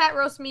chat. My chat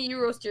roasts me,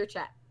 you roast your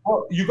chat.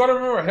 Well, you gotta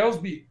remember,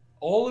 Hellsby,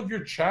 all of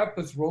your chat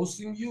that's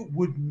roasting you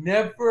would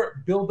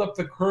never build up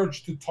the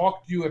courage to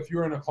talk to you if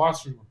you're in a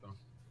classroom with them.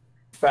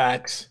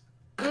 Facts.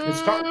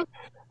 It's tough.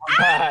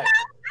 Facts.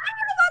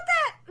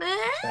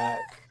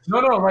 No,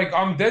 like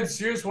I'm dead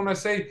serious when I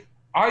say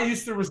I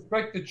used to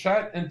respect the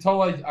chat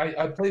until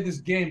I played this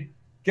game.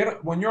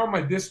 When you're on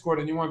my Discord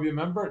and you want to be a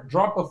member,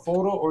 drop a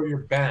photo or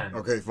you're banned.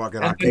 Okay, fuck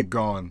it. I'll keep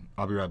going.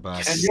 I'll be right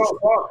back. And yo,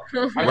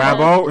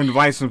 Rabo,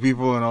 invite some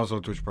people and also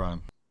Twitch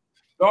Prime.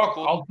 Doc,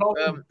 I'll tell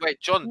them. Wait,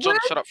 John, shut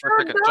up for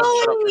a second. John,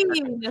 shut up for a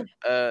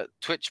second.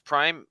 Twitch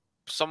Prime,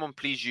 someone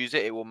please use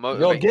it. It will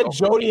motivate. Yo, get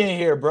Jody in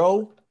here,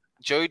 bro.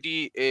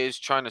 Jody is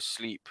trying to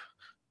sleep.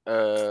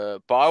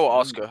 But I will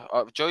ask her.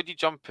 Jody,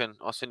 jump in.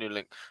 I'll send you a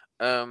link.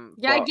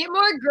 Yeah, get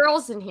more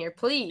girls in here,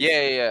 please.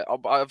 Yeah.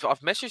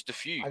 I've messaged a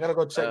few. I gotta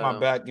go check my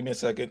back. Give me a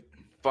second.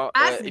 But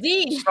ask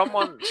Dean.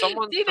 Someone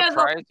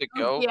surprised a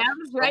girl. Yeah,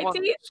 right,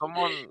 Dean?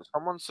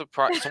 Someone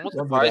surprised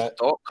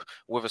Doc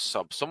with a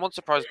sub. Someone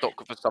surprised Doc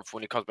with a sub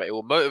when he comes back. It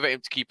will motivate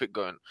him to keep it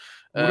going.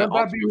 Wouldn't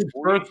that be his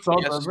first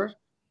sub ever?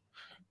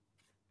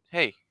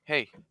 Hey,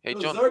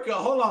 John. Zherka,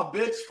 hold on,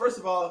 bitch. First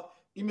of all,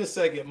 give me a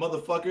second,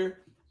 motherfucker.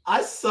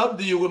 I subbed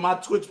to you with my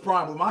Twitch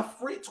Prime, with my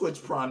free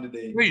Twitch Prime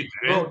today. Wait,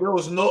 bro, there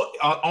was no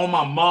on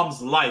my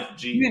mom's life,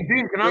 G. Dean,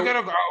 can I get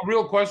a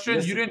real question?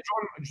 Listen.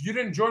 You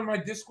didn't join my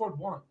Discord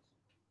once.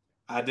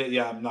 I did.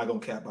 Yeah, I'm not gonna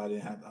cap.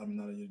 I'm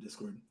not in your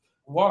Discord.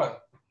 Why?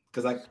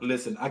 Because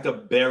I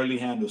could barely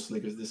handle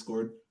Slicker's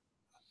Discord.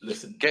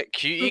 Listen, get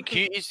Cutie.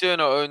 Cutie's doing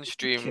her own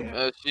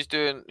stream. She's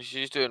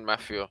doing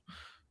Mafia.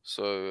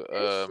 So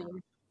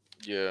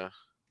yeah.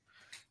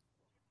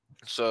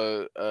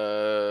 So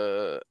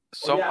I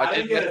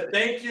didn't get a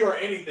thank you or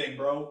anything,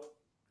 bro.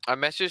 I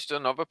messaged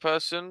another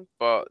person,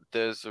 but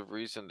there's a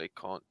reason they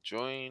can't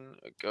join.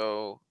 A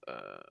girl.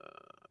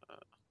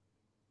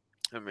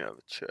 Let me have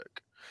a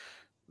check.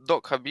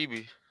 Doc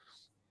Habibi.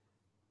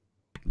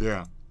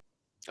 Yeah.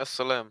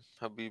 Assalam,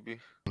 Habibi.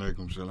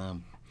 Alaikum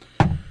salam.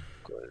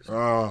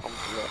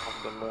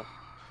 Alhamdulillah.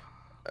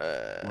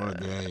 What a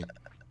day.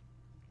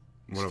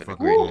 What a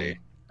fucking day.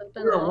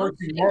 We're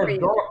working hard.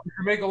 Doc, you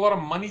can make a lot of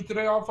money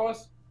today off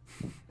us.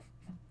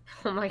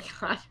 Oh my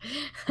god.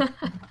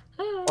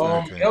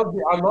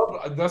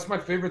 LG, that's my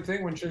favorite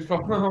thing when she's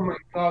going, oh my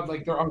god,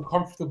 like they're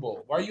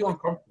uncomfortable. Why are you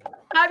uncomfortable?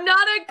 I'm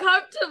not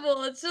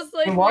uncomfortable. It's just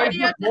like, why do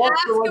you have to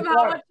ask him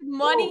how much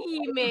money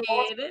he made?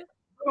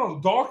 No,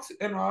 Docs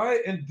and I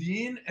and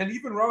Dean and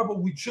even Robo,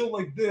 we chill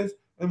like this.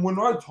 And when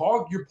I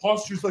talk, your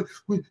posture's like,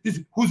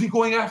 who's he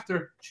going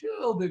after?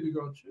 Chill, baby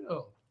girl,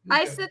 chill.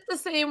 I sit the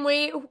same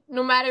way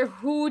no matter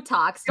who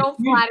talks. Don't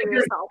flatter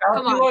yourself.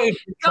 Come on.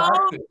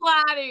 Don't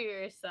flatter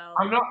yourself.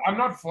 I'm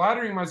not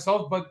flattering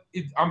myself, but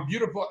I'm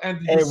beautiful. And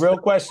hey, real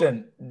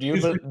question.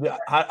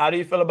 How do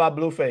you feel about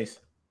Blueface?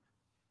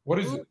 What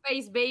is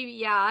Blueface, baby?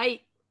 Yeah,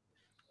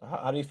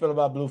 How do you feel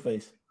about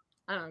Blueface?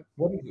 I don't know.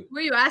 What is it? Who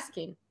are you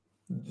asking?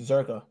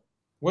 Zherka.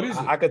 What is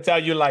it? I could tell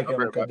you like him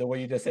because the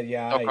way you just said,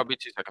 yeah. I'll be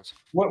 2 seconds.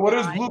 What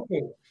is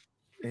Blueface?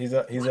 He's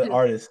an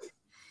artist.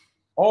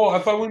 Oh, I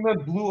thought we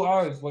meant blue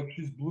eyes. Like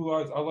she's blue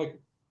eyes. I like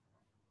it.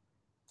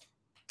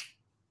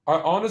 I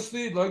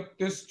honestly like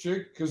this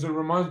chick because it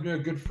reminds me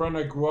of a good friend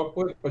I grew up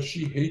with, but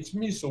she hates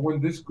me. So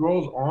when this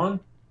girl's on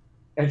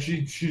and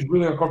she's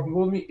really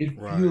uncomfortable with me, it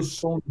feels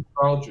so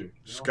nostalgic.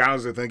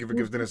 Scouser, thank you for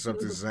gifting us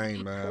something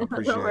sane, man.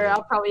 Appreciate Don't worry, it.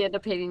 I'll probably end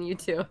up hating you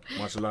too.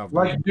 Much love.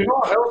 Like, you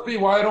know, LP,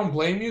 why I don't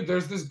blame you?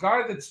 There's this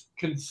guy that's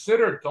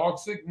considered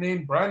toxic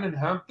named Brandon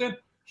Hampton.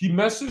 He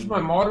messaged my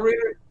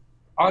moderator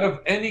out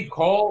of any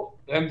call,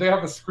 and they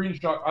have a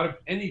screenshot out of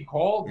any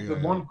call. The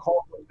one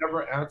call that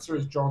never answer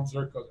is Jon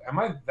Zherka. Am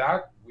I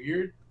that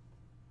weird?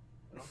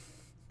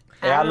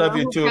 Hey, I love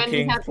you too,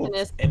 King.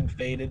 And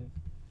faded.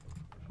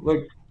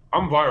 Look,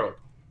 I'm viral.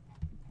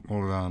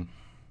 Hold on.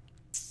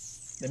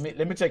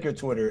 Let me check your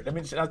Twitter. Let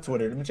me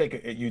check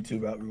your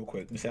YouTube out real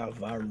quick. Let me see how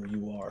viral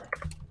you are.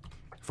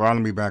 Follow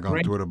me back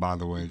on Twitter, by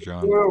the way,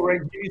 John.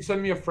 Rangini,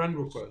 send me a friend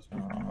request.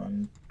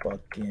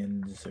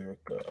 Fucking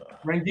Zherka.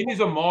 Rangini's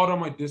a mod on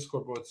my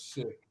Discord, bro. It's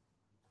sick.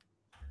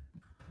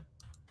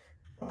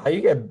 How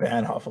you get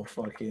banned off of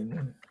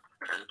fucking...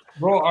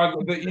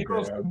 Bro, the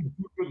email's too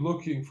good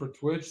looking for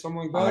Twitch,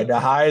 something like that. The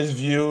highest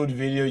viewed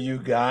video you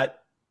got.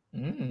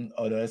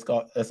 Oh,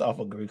 that's off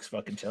of Greek's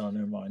fucking channel.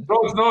 Never mind. No,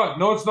 it's not.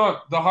 No, it's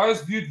not. The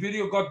highest viewed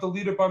video got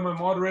deleted by my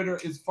moderator.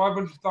 It's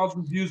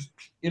 500,000 views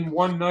in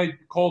one night,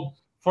 called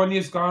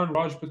Funniest Guy on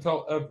Raj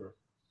Patel Ever.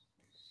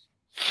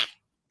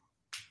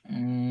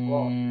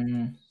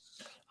 I'm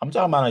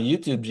talking about on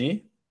YouTube,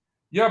 G.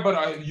 Yeah, but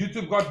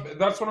YouTube got...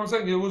 That's what I'm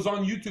saying. It was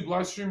on YouTube.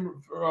 Live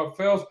stream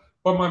fails.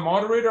 But my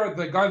moderator,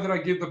 the guy that I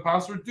gave the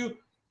password to,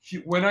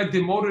 when I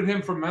demoted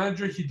him from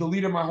manager, he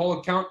deleted my whole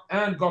account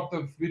and got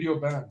the video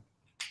banned.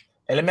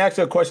 Hey, let me ask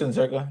you a question,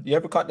 Zherka. You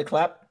ever caught the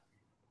clap?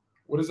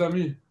 What does that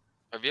mean?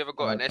 Have you ever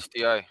got an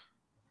STI?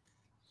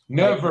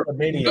 Never.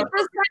 You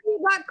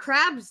got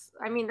crabs.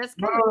 I mean, that's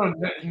No,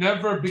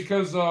 never,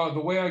 because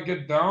the way I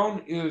get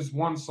down is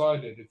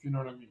one-sided, if you know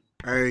what I mean.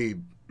 Hey,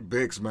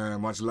 Bix, man,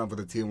 much love for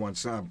the Tier 1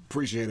 sub.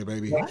 Appreciate it,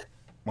 baby. What?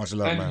 Much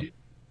love, And man.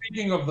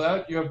 speaking of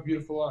that, you have a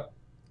beautiful eye.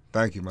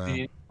 Thank you, man.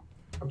 Dean.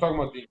 I'm talking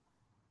about Dean.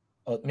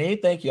 Me?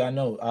 Thank you. I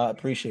know. I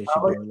appreciate you,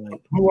 bro.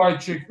 Like,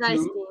 Blue-eyed chick, nice.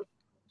 too.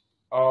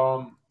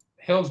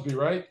 Hillsby,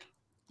 right?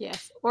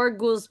 Yes, or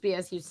Goolsby,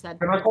 as you said.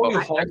 Can I call you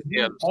Halsey?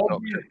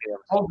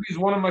 Halsey is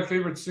one of my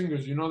favorite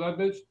singers. You know that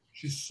bitch?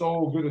 She's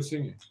so good at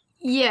singing.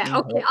 Yeah.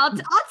 Okay. I'll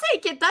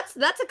take it. That's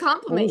a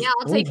compliment. Yeah.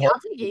 I'll take it. I'll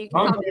take it. You can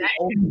call me that.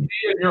 And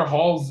you're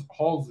Halsey.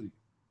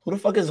 who the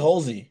fuck is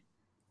Halsey?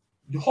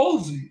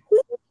 Halsey.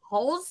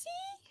 Halsey?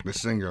 The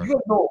singer. You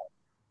don't know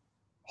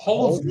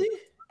Halsey?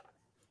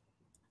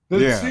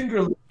 The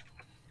singer.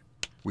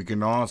 We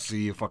can all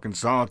see you fucking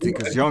salty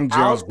because Young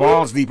Joe's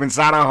balls deep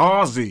inside of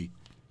Halsey.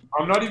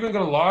 I'm not even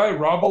gonna lie.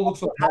 Robbo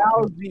looks like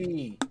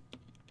Halsey. What'd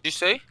you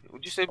say?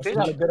 What'd you say, bitch?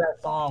 Not a good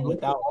ass song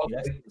without me.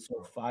 That's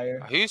so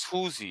fire. Who's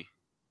Halsey?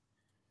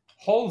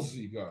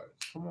 Halsey, guys.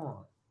 Come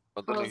on.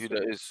 I don't know who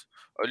that is.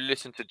 I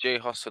listen to J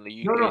Hus on the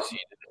UK No. scene.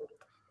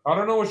 I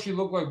don't know what she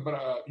looked like,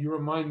 but you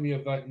remind me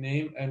of that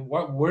name. And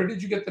where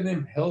did you get the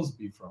name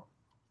Hillsby from?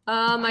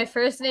 My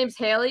first name's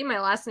Haley. My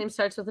last name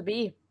starts with a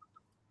B.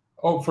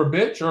 Oh, for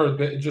bitch or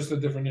just a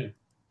different name?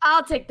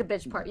 I'll take the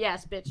bitch part.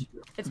 Yes, bitch.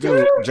 It's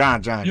Dude,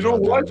 bitch. John. You know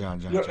what? John.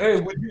 Hey,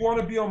 would you want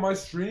to be on my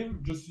stream?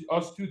 Just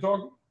us two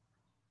talking?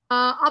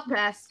 I'll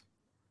pass.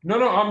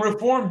 No, I'm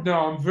reformed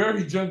now. I'm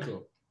very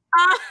gentle.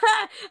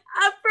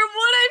 From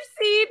what I've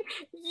seen,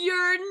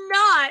 you're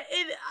not.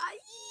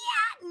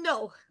 Yeah,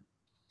 no.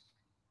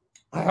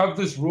 I have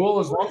this rule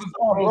as long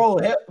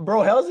as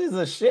bro, Halsey's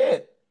a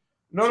shit.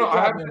 No,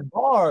 I have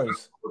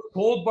bars. I was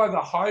told by the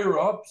higher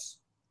ups,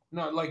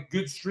 not like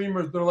good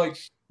streamers. They're like,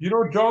 you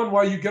know, John,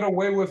 why you get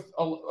away with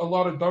a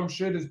lot of dumb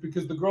shit is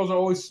because the girls are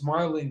always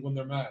smiling when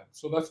they're mad.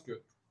 So that's good.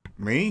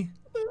 Me?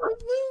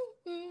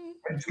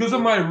 It's because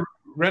of my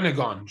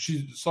Renegon.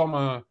 She saw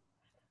my.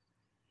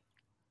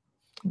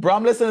 Bro,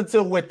 I'm listening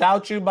to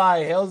 "Without You" by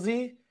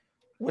Halsey.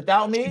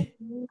 Without me,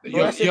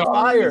 bro, that shit's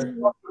fire.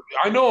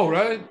 I know,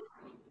 right?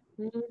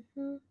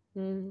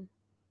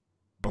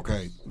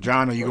 Okay,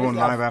 John, are you going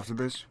live after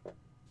this?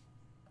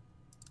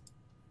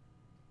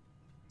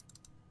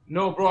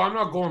 No, bro, I'm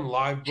not going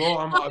live,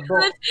 bro.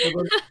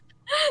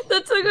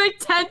 That took like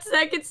 10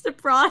 seconds to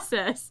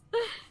process.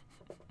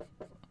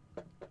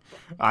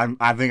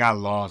 I think I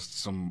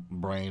lost some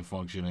brain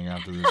functioning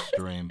after this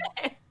stream.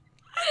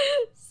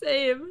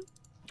 Same.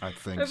 I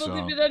think I've so.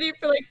 only been on here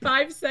for like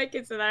 5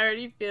 seconds and I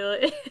already feel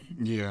it.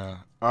 Yeah.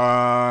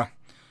 I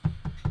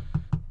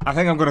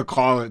think I'm gonna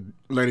call it,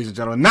 ladies and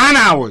gentlemen. 9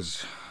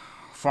 hours.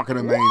 Fucking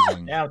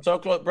amazing. Yeah,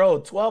 bro.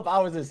 12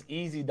 hours is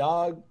easy,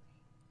 dog.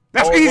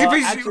 That's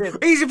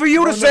easy for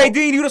you to say,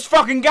 Dean. You just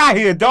fucking got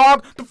here,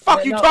 dog. The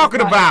fuck you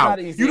talking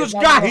about? You just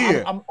got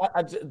here.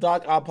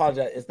 Doc, I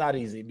apologize. It's not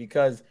easy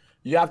because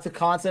you have to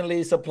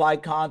constantly supply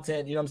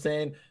content. You know what I'm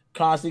saying?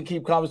 Constantly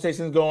keep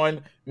conversations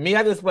going. Me,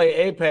 I just play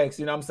Apex.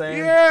 You know what I'm saying?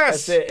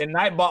 Yes. That's it. And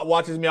Nightbot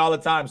watches me all the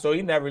time, so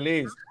he never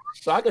leaves.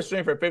 So I can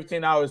stream for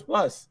 15 hours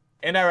plus.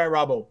 Ain't that right,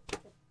 Robbo?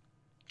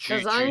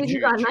 As long as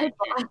you got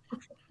Nightbot.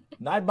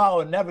 Nightbot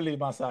will never leave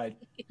my side.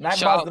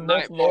 Nightbot's the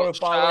most loyal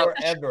follower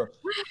ever.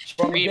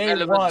 From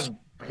day one.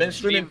 Been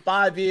streaming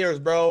 5 years,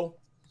 bro.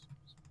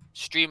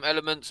 Stream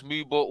Elements,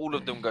 Moobot, all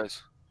of them,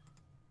 guys.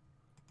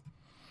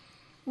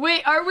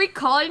 Wait, are we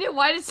calling it?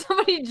 Why did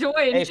somebody join?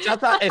 Hey,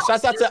 shout out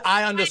to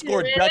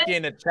I_Ducky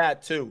in the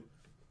chat, too.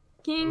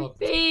 King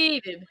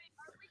faded.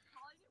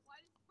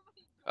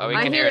 Oh, we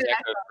can hear it.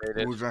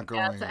 Who's echoing?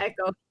 Yeah, it's an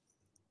echo.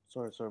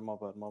 Sorry, my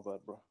bad,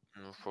 bro.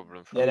 No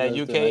problem. Yeah, that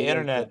UK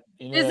internet.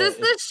 You know, is this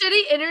the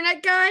shitty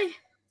internet guy?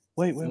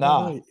 Wait. Is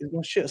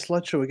my shit a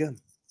slideshow again?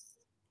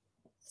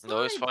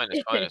 No, it's fine.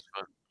 It's fine.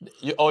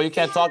 You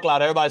can't talk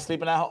loud. Everybody's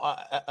sleeping now.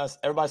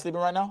 Everybody's sleeping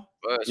right now.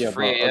 It's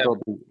 3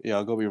 a.m. I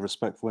gotta be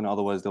respectful, and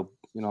otherwise they'll,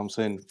 you know what I'm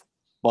saying,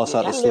 bust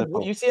out the slip.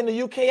 You see, in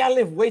the UK, y'all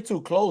live way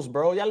too close,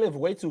 bro. Y'all live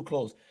way too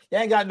close.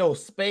 Y'all ain't got no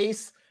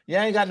space.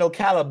 Y'all ain't got no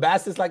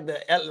Calabasas like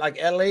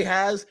LA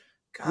has.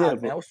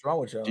 God, man, what's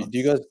wrong with y'all?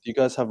 Do you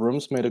guys have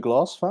rooms made of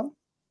glass, fam?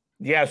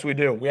 Yes, we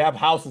do. We have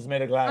houses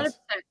made of glass. 100%.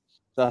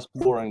 That's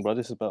boring, bro.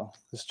 This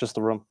is just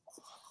a room.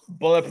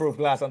 Bulletproof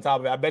glass on top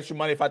of it. I bet you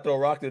money if I throw a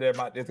rock through there,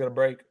 it's gonna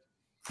break.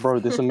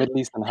 Bro, this is a Middle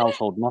Eastern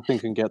household. Nothing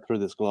can get through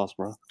this glass,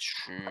 bro.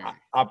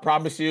 I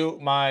promise you,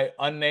 my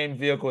unnamed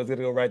vehicle is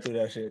gonna go right through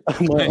that shit.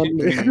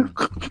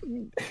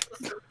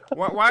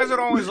 Why is it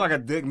always like a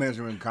dick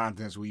measuring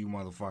contest with you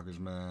motherfuckers,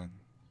 man?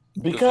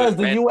 Because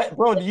the US,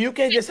 bro, the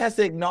UK just has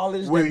to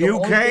acknowledge with that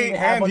UK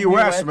and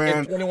US,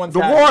 man. The tax.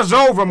 war's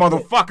over,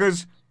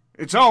 motherfuckers.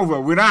 It's over.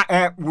 We don't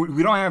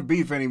have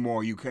beef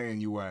anymore, UK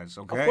and US.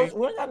 Okay. Of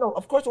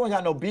course, we ain't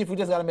got no beef. We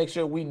just gotta make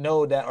sure we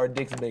know that our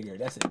dick's bigger.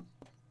 That's it.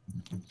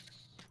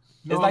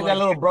 It's like that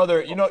little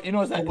brother. You know.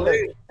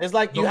 It's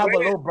like you have a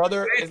little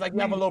brother. It's like you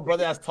have a little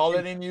brother that's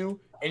taller than you,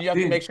 and you have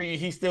to make sure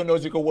he still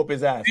knows you can whoop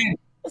his ass.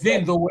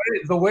 Dean,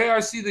 the way I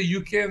see the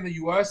UK and the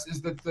US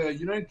is that the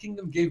United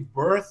Kingdom gave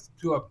birth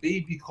to a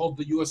baby called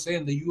the USA,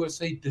 and the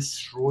USA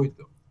destroyed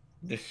them.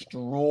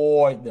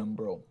 Destroyed them,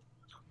 bro.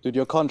 Dude,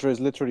 your country is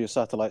literally a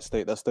satellite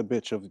state. That's the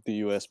bitch of the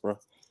US, bro.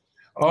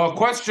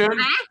 Question.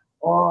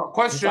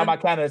 Question. It's not my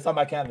Canada. It's not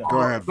my Canada.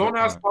 Go ahead. Don't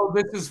ask how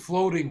this is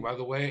floating, by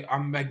the way.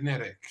 I'm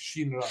magnetic.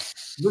 Shinra.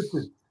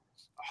 Listen,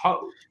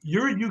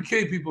 you're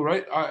UK people,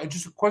 right?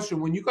 Just a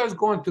question. When you guys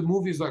go into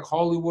movies like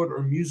Hollywood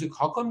or music,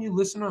 how come you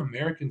listen to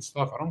American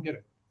stuff? I don't get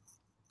it.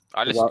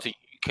 I listen to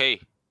UK.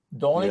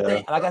 The only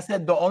thing, like I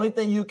said, the only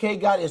thing UK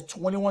got is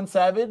 21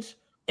 Savage.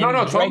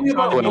 No, tell me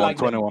about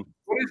 21.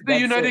 What is the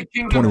United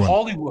Kingdom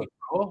Hollywood,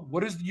 bro?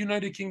 What is the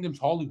United Kingdom's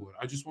Hollywood?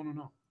 I just want to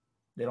know.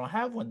 They don't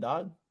have one,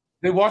 dog.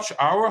 They watch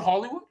our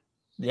Hollywood?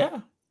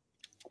 Yeah.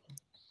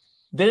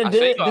 Wait. I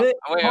swear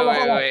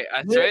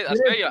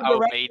you're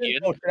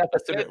Albanian.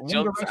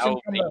 John's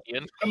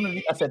Albanian.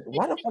 I said,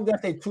 why the fuck did I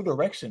say Two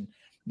Direction?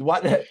 Why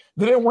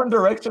didn't One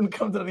Direction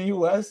come to the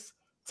US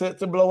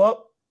to blow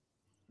up?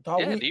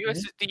 Yeah,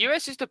 the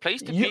US is the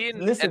place to be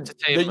in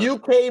entertainment. The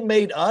UK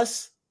made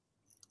us.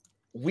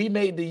 We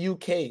made the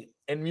UK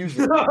in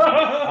music. All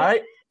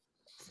right.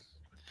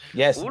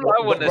 Yes. All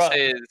I want to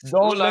say is,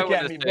 don't look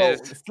at me, bro.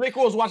 Slick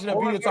was watching a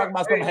video talking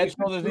about some head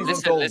shoulders, knees,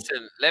 and toes.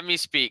 Listen. Let me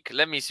speak.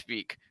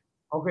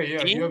 Okay,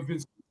 yeah.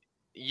 Dean,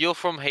 you're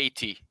from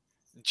Haiti.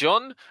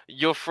 John,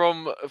 you're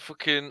from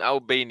fucking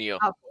Albania.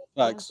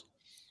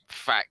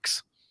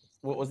 Facts.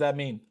 What does that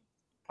mean?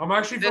 I'm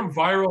actually from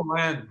viral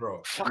land,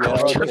 bro.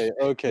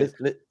 Okay.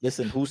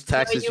 Listen, whose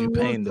taxes you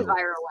paying though?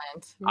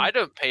 I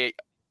don't pay.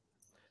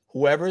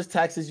 Whoever's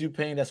taxes you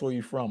paying, that's where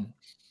you're from.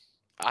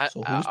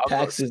 So whose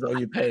taxes are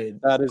you paying?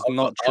 That is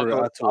not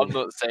true at all. I'm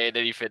not saying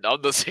anything.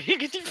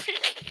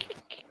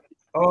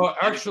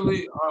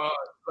 Actually,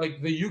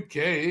 like the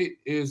UK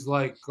is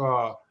like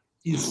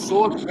is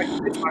so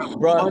affected by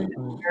bro.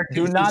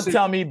 Do not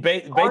tell me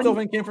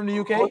Beethoven came from the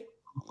UK.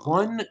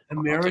 One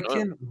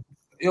American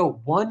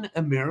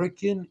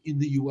in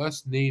the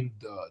US named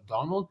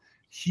Donald.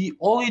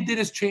 All he did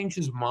is change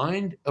his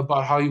mind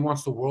about how he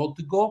wants the world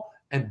to go,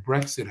 and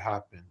Brexit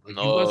happened. Like,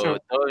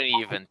 don't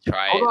even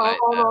try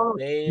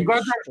it. You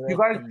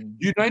guys,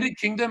 United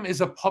Kingdom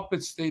is a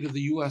puppet state of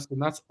the US, and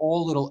that's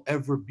all it'll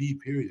ever be.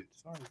 Period.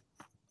 Sorry.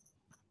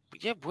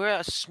 Yeah, we're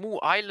a small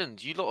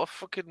island. You lot are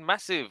fucking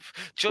massive.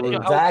 John,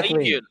 you're exactly.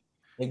 Albanian.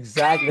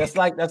 Exactly. That's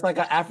like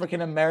an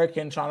African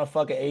American trying to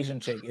fuck an Asian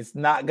chick. It's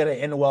not gonna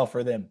end well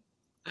for them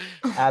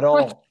at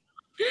all.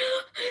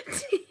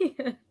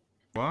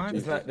 What?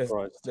 It's not,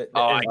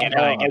 I get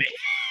it.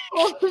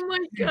 Oh my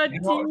god,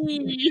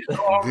 D.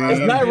 There's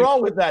nothing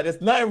wrong with that.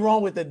 There's nothing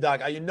wrong with it,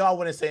 Doc. You know I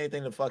wouldn't say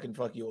anything to fucking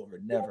fuck you over.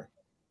 Never.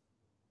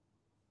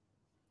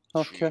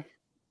 Okay.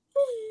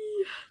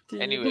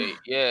 Anyway,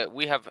 yeah,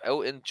 we have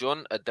Elton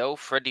John, Adele,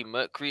 Freddie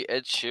Mercury,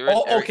 Ed Sheeran.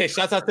 Oh, okay.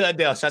 Shouts out to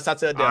Adele. Shouts out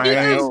to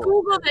Adele.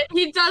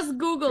 He just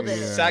Googled it.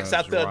 Yeah, Shouts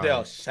out to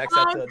Adele. Shouts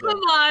out to Adele. Come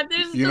on.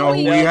 There's You know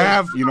who we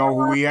have? You know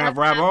who we have,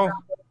 Rabo?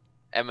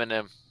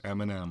 Eminem.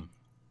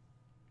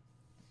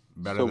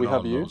 Better so than we all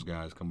have of you? those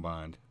guys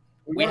combined.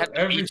 We had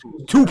the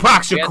Beatles.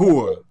 Tupac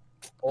Shakur.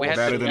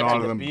 Better than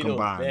all of them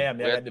combined. Damn,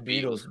 they had the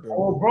Beatles, bro.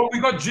 Oh, bro, we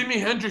got Jimi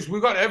Hendrix.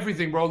 We got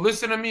everything, bro.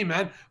 Listen to me,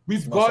 man.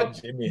 Who's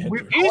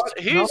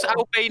Who's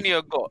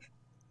Albania got?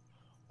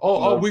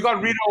 We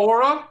got Rita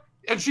Ora,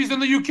 and she's in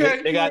the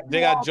UK. They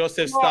got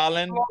Joseph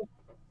Stalin.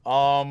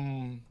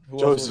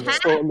 Joseph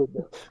Stalin.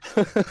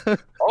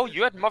 Oh,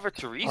 you had Mother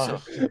Teresa.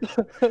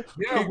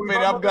 Yeah,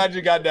 I'm glad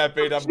you got that,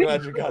 Pete. I'm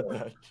glad you got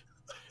that.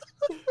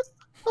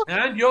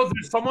 And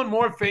there's someone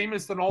more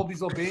famous than all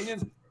these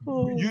Albanians.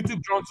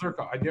 YouTube Jon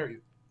Zherka. I dare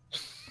you.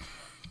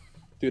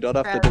 Dude, I'd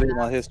have to delete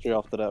my history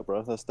after that,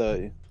 bro. That's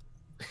dirty.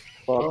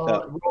 Fuck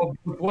that. Bro,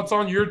 what's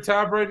on your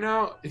tab right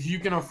now? If you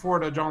can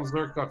afford a Jon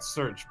Zherka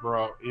search,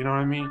 bro. You know what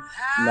I mean?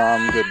 Nah,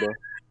 I'm good, bro.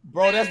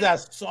 Bro, that's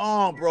that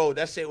song, bro.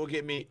 That shit will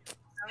get me.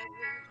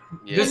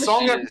 Yeah, this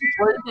song that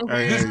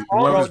Hey,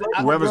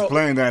 whoever's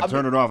playing that,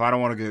 turn it off. I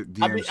don't want to get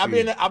DMC.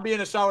 I'll be in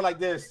the shower like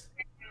this.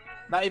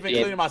 Not even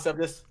cleaning myself.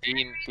 This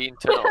Dean,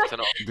 turn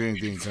off.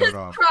 Dean, turn it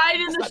off. Cried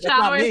in the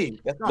shower.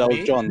 That's not me.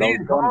 Was John. That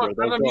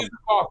was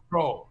John,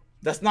 bro.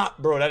 That's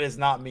not, bro. That is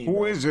not me.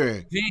 Who is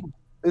it?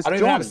 It's I don't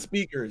John. even have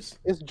speakers.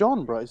 It's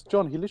John, bro. It's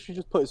John. He literally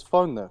just put his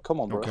phone there. Come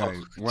on, bro. Okay,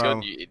 well,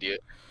 John, you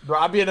idiot. Bro,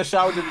 I'll be in the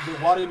shower. The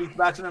water be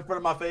splashing in front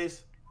of my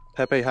face.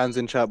 Pepe hands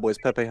in chat, boys.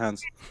 Pepe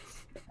hands.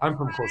 I'm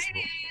from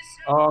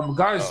Kosovo.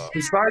 Guys,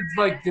 besides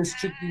like this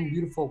chick being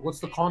beautiful,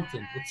 what's the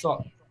content? What's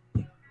up?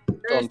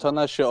 John, turn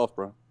that shit off,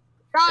 bro.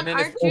 John,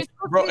 aren't you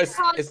bro, it's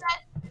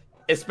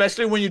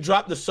especially when you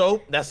drop the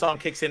soap, that song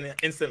kicks in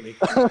instantly.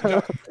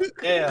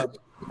 Damn.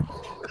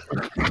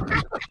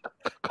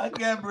 I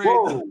can't breathe.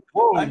 Whoa.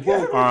 All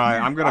right,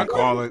 I'm gonna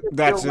call it.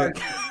 That's it.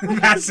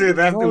 That's it.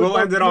 We'll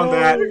end it on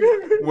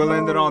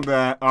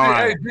that. All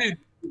right. Hey, dude.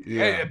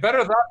 Yeah. Hey,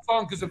 better that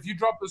song, because if you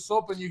drop the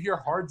soap and you hear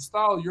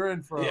hardstyle, you're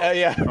in for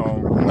yeah. Oh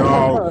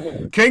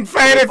no. King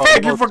Faded,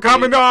 thank you for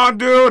coming on,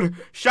 dude.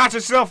 Shot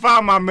yourself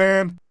out, my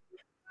man.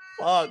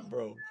 Fuck,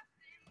 bro.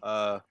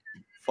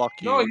 Fuck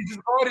you. No, you just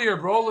go out of here,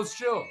 bro. Let's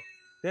chill.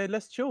 Yeah,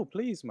 let's chill,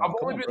 please, man. I've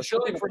only been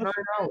chilling for 9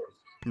 hours.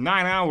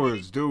 9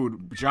 hours,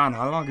 dude. John,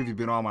 how long have you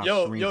been on my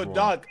stream Yo, for?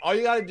 Doc, all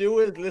you gotta do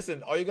is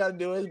listen. All you gotta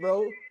do is,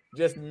 bro,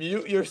 just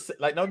mute your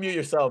not mute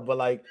yourself, but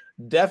like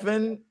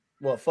deafen.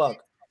 Well,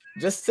 fuck.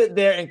 Just sit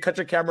there and cut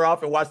your camera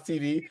off and watch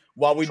TV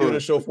while we do the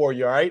show for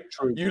you. All right?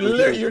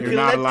 You're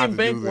not allowed to do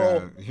bankroll.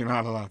 that. You're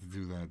not allowed to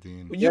do that,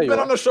 Dean. You've been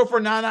on the show for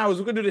 9 hours.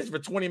 We can do this for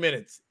 20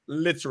 minutes,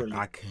 literally.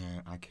 I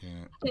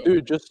can't.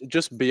 Dude,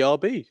 just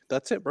BRB.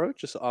 That's it, bro.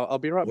 Just I'll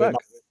be right back.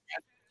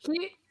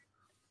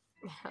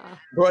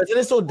 Bro, isn't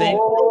it so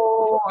dangerous?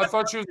 Oh, I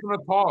thought she was gonna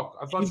talk.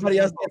 I thought anybody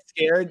else get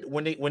scared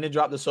when they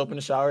drop the soap in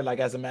the shower, like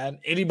as a man?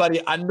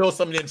 Anybody? I know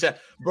somebody in the chat,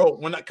 bro.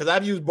 Because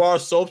I've used bar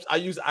soaps, I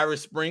use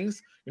Irish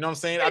Springs. You know what I'm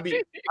saying? I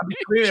be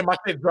cleaning and my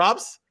shit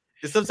drops.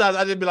 And sometimes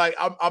I just be like,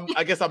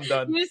 I guess I'm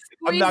done.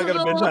 I'm not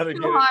gonna be trying to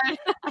get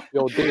it.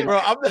 Yo, dude,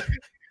 bro,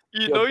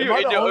 You know you're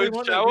in your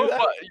own shower,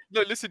 but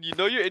no, listen. You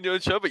know you're in your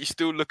own shower, but you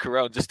still look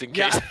around just in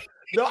case. Yeah.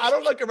 No, I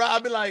don't look around. I'll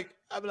be like,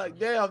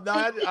 damn. No,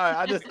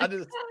 I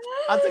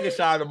take a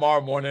shower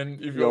tomorrow morning.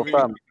 You feel me?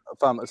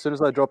 Fam. As soon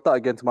as I drop that, I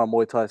get into my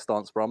Muay Thai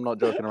stance, bro. I'm not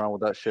joking around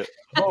with that shit.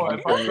 Bro,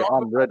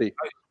 I'm ready.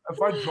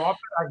 If I drop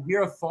it, I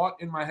hear a thought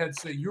in my head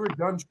say, "You were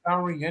done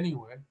showering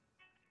anyway."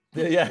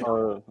 Yeah.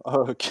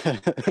 Okay.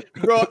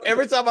 Bro,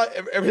 every time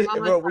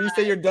bro, when you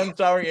say you're done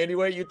showering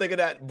anyway, you think of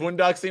that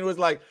Boondock scene was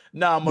like,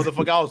 nah,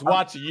 motherfucker, I was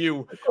watching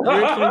you. You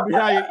ain't clean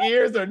behind your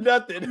ears or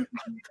nothing.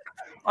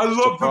 I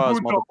love the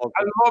Boondock.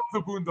 I love the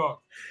Boondock.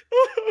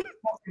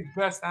 Fucking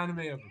best anime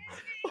ever,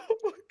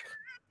 bro.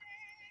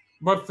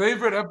 My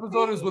favorite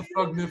episode is with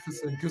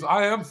Thugnificent because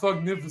I am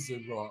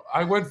Thugnificent, bro.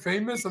 I went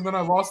famous and then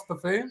I lost the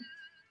fame.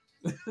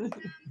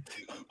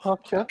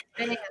 Okay.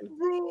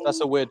 That's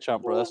a weird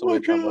champ, bro. That's a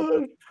weird champ,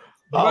 bro.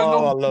 I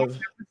love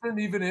Thugnificent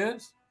even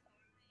is?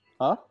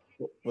 Huh?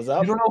 What's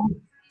up? You don't know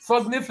who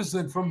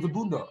Thugnificent from the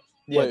Boondocks?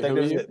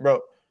 Yeah, bro.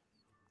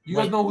 You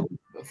guys know who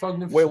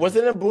Thugnificent? Wait, was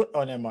it a Boon?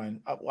 Oh, never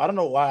mind. I don't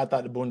know why I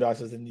thought the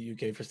Boondocks was in the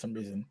UK for some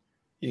reason.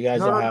 You guys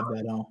don't have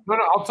that, no? No,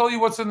 I'll tell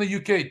you what's in the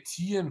UK.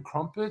 Tea and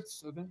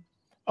crumpets, I think.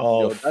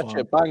 Oh, that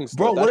shit bangs,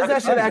 bro! What does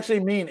that shit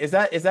actually mean? Is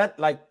that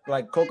like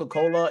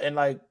Coca-Cola and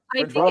like?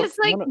 I think it's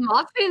like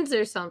muffins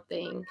or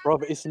something.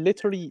 Bro, it's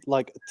literally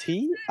like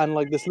tea and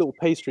like this little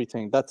pastry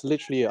thing. That's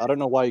literally it. I don't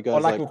know why you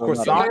guys like a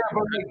croissant.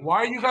 Why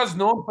are you guys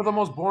known for the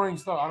most boring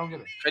stuff? I don't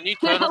get it. Can you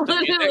turn off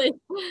the music?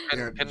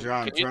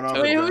 John, turn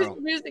off Wait, the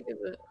whose music is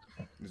it?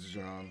 This is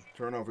John.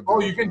 Turn off the Oh,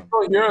 you can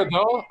still hear it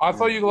though? I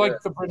thought you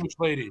liked the British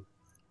lady.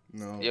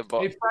 No. Yeah,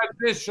 but hey, fat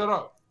bitch, shut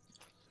up.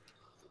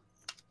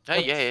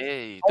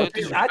 Hey.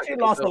 She actually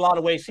lost a lot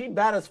of weight. She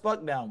bad as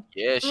fuck now.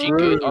 Yeah, she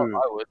good.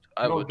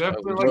 I would.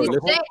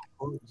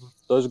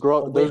 Those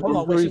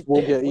groceries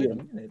will get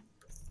eaten.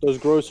 Those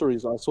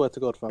groceries, I swear to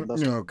God, fam.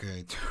 That's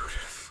okay, dude.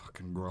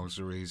 Fucking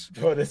groceries.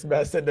 Bro, this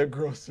man said the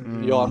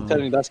groceries. Yo, I'm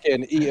telling you, that's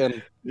getting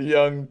eaten.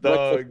 Young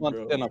thug,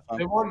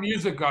 They want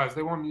music, guys.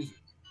 They want music.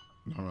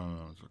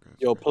 No, it's okay.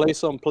 Yo, play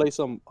some.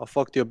 I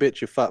fucked your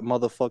bitch, you fat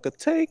motherfucker.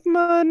 Take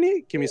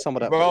money. Give me some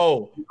of that,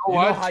 bro. You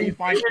know how you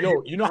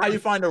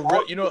find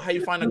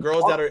the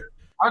girls that are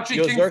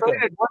actually King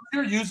Faded, what's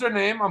your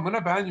username? I'm gonna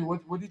ban you.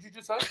 What did you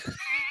just say?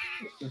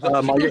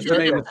 My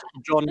username is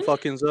Jon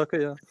fucking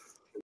Zherka,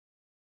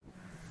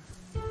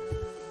 yeah.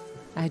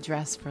 I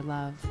dress for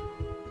love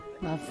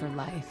for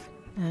life,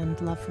 and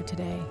love for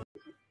today.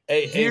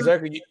 Hey,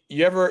 Zherka,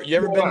 you ever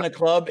been in a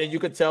club and you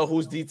could tell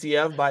who's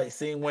DTF by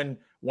seeing when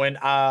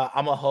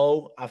I'm a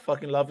hoe, I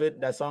fucking love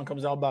it. That song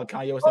comes out about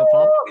Kanye West and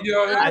Pump.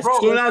 Yeah, as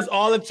soon as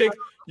all the chicks,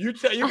 you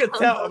can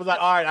tell. I was like,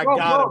 all right, I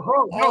got it.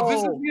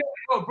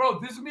 Bro,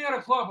 this is me at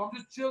a club. I'm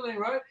just chilling,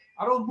 right?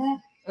 I don't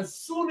move. As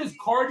soon as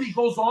Cardi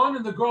goes on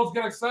and the girls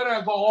get excited, I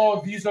go,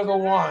 oh, these are the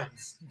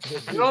ones.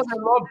 You know, they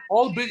love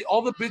all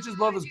the bitches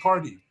love is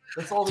Cardi.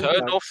 That's all.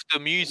 Turn off the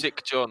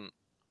music, John.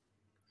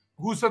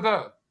 Who said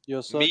that?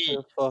 You're such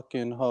a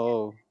fucking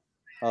hoe.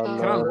 Can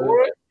I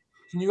lower it?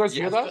 Can you guys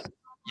hear that?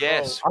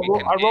 Yes, I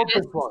wrote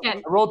this one.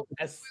 I wrote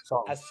as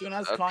soon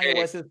as Kanye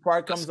West's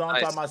part comes on,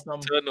 talking about some.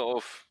 Turn it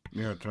off.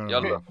 Yeah, turn it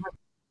off.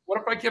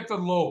 What if I kept it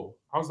low?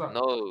 How's that?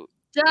 No.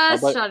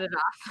 Just shut it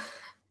off.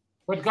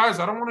 But guys,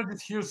 I don't want to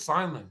just hear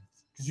silence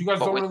because you guys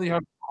don't really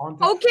have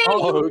content. Okay,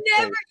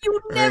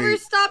 you never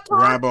stop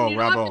talking. You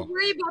don't have to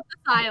worry about the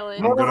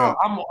silence. No.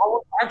 I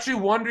was actually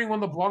wondering when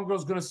the blonde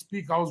girl's gonna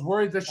speak. I was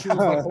worried that she was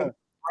like breath.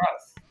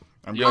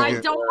 I'm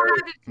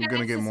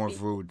gonna get more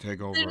food.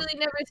 Take over. Literally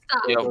never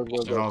stop.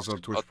 And also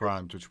Twitch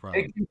Prime.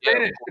 Hey,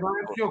 can I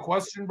ask you a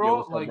question,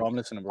 bro? Like, I'm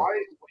listening, bro.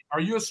 why are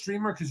you a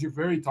streamer? Because you're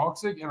very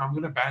toxic, and I'm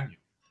gonna ban you.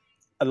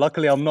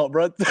 Luckily, I'm not,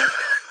 bro.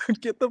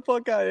 Get the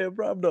fuck out of here,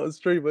 bro. I'm not a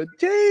streamer.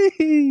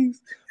 Jeez.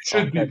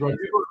 Should be, bro.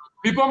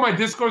 People on my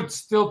Discord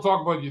still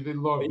talk about you. They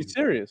love you. Are you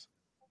serious?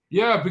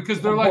 Yeah,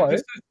 because they're like,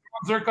 this is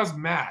Jon Zherka's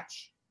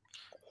match.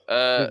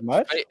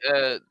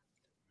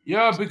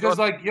 Yeah, because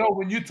like, yo,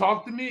 when you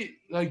talk to me,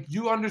 like,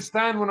 you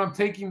understand when I'm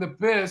taking the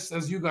piss,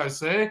 as you guys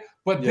say.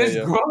 But this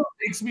girl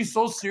takes me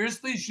so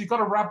seriously. She got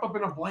to wrap up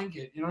in a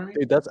blanket. You know what I mean?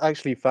 Dude, that's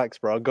actually facts,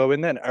 bro. I go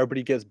in there and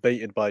everybody gets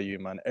baited by you,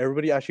 man.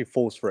 Everybody actually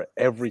falls for it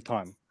every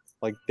time.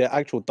 Like, they're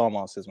actual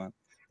dumbasses, man.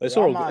 It's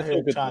I'm all out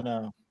here trying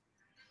to.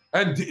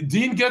 And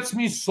Dean gets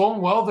me so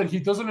well that he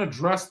doesn't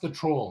address the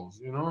trolls.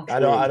 You know. I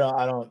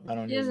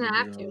don't. He doesn't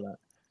have to.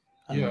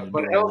 Yeah,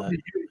 but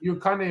Elsie, you're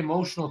kind of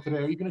emotional today.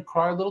 Are you gonna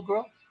cry, little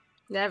girl?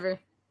 Never.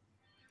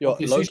 Yo,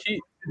 Okay, see, she's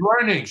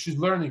learning. She's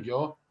learning,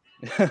 yo.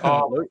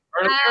 Yeah,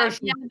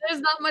 there's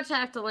not much I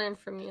have to learn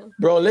from you.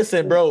 Bro,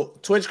 listen, bro.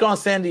 TwitchCon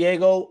San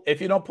Diego.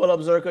 If you don't pull up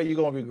Zherka, you're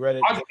gonna regret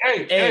it.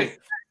 Hey.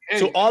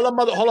 To all the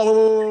hold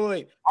on,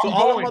 wait. To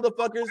all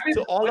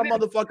the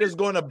motherfuckers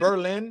going to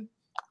Berlin.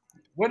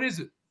 What is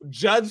it?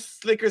 Judge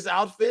Slicker's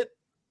outfit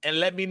and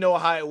let me know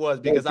how it was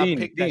because I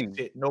picked that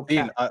shit. No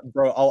Dean,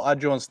 bro, I'll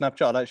add you on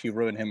Snapchat. I'll actually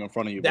ruin him in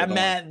front of you. That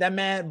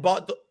man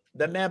bought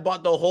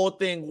the whole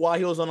thing while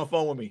he was on the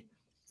phone with me,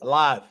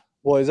 live.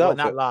 Well, his outfit,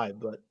 not live,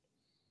 but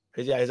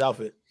his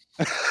outfit.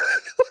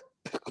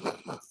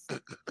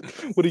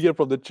 What do you get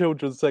from the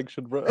children's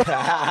section, bro?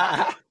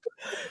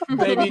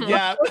 Baby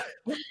Gap.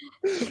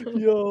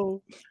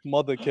 Yo,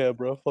 mother care,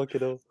 bro. Fuck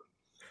it up.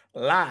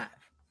 Live.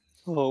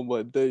 Oh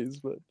my days,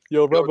 man.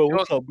 Yo, Rebel,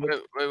 what's up, man?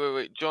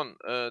 Wait, John.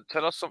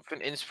 Tell us something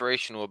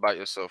inspirational about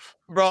yourself,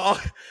 bro.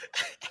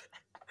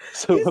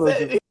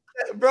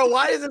 Bro,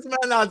 why is this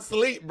man not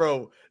sleep,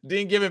 bro?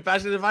 Dean giving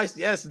fashion advice?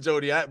 Yes,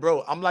 Jody.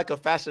 Bro, I'm like a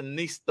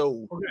fashionista.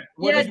 Okay.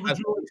 Yes.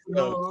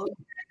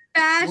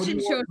 Fashion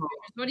show.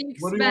 What do you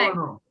expect?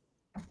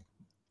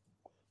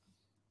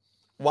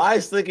 Why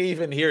is Slicker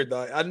even here,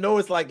 dog? I know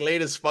it's like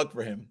late as fuck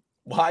for him.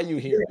 Why are you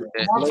here?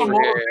 You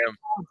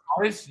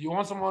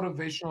want some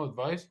motivational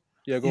advice?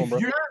 Yeah, go on, bro.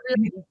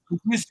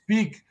 If you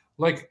speak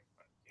like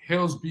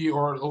Hillsby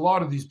or a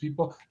lot of these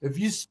people, if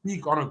you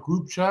speak on a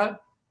group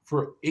chat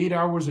for 8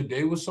 hours a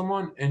day with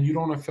someone and you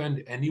don't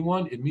offend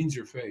anyone, it means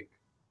you're fake.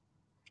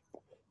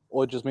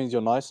 Or it just means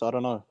you're nice. I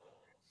don't know.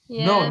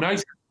 Yeah. No,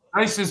 nice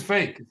is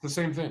fake. It's the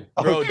same thing.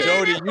 Bro,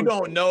 Jody, you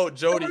don't know,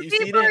 Jody. You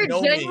see, people didn't know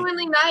are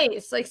genuinely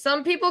nice. Like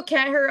some people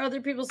can't hurt other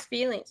people's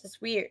feelings.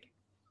 It's weird.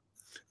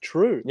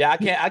 True. Yeah,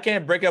 I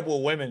can't break up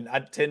with women. I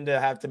tend to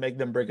have to make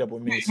them break up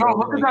with me. No,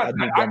 look at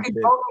that. I can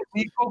tell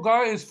the Nico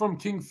guy is from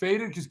King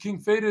Faded because King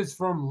Faded is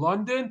from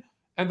London,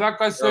 and that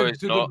guy said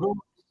to the girl,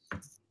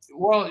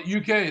 well,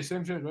 UK,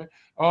 same shit, right?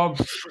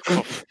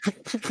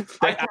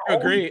 I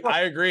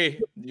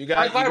agree. You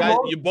guys,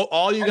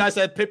 all you guys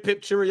said pip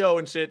pip cheerio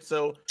and shit.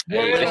 So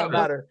it doesn't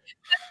matter.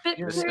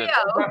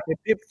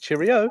 Pip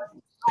cheerio.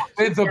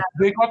 They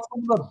got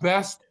some of the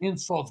best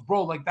insults,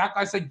 bro. Like that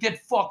guy said,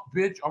 "Get fucked,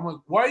 bitch." I'm like,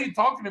 why are you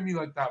talking to me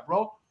like that,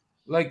 bro?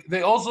 Like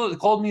they also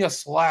called me a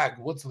slag.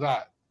 What's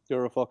that?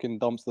 You're a fucking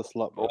dumpster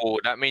slut, bro. Oh,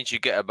 that means you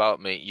get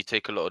about, mate. You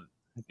take a lot of,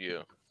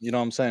 yeah. You know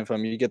what I'm saying,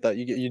 fam? You get that.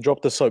 You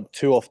drop the soap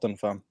too often,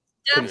 fam.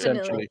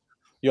 Definitely.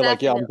 You're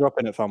like, yeah, I'm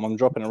dropping it, fam. I'm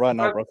dropping it right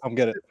now, bro. Come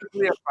get it.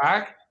 A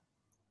fact?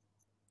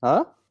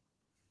 Huh?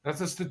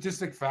 That's a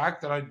statistic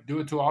fact that I do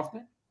it too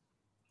often.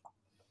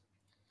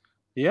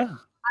 Yeah.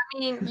 I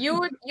mean, you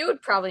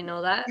would probably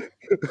know that.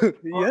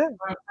 Yeah.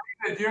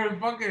 You're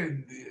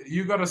fucking.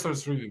 You gotta start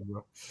streaming,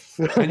 bro.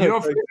 And you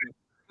know,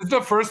 it's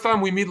the first time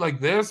we meet like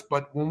this.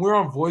 But when we're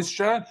on voice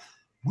chat,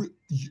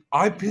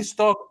 I pissed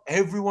off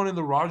everyone in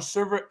the Raj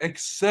server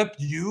except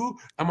you.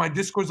 And my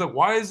Discord's like,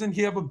 why doesn't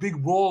he have a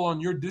big role on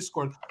your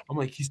Discord? I'm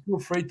like, he's too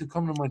afraid to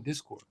come to my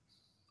Discord.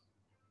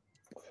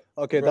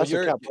 Okay, bro, that's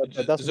a cap.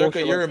 That's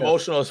Zherka, you're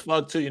emotional as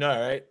fuck too. You know,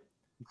 right?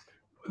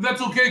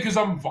 That's okay because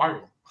I'm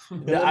viral.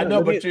 Yeah, I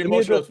know, but you're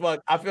emotional as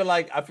fuck. I feel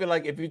like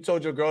if you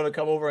told your girl to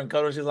come over and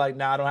cuddle, she's like,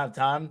 nah, I don't have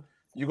time.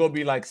 You're gonna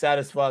be like sad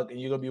as fuck,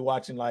 and you're gonna be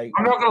watching like.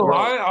 I'm not gonna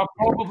lie. I'll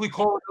probably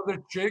call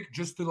another chick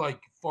just to like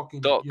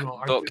fucking. Doc,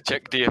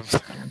 check DMs.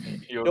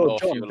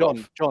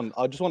 John,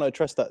 I just want to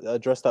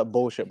address that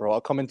bullshit, bro.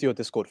 I'll come into your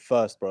Discord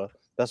first, bro.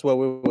 That's where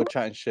we were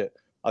chatting shit.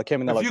 I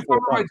came in there if like. If you come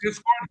to my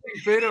Discord,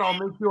 Faded, I'll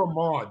make you a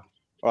mod.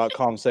 All right,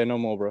 calm. Say no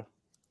more, bro.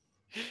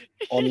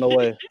 On the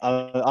way,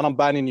 and I'm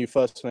banning you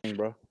first thing,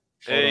 bro.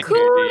 Hey, Cootie!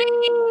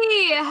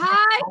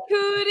 Hi,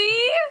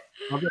 Cootie!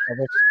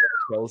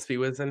 He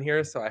was in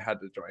here, so I had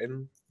to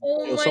join.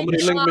 Oh my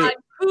god,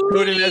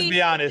 Cootie, let's be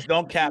honest.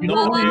 Don't cap.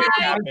 Oh my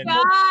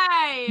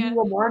guy!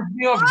 You remind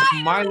me of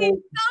my.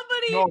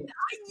 Somebody.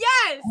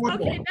 Yes.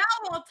 Okay, now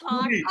we'll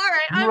talk. Cootie, all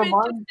right, I'm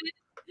interested.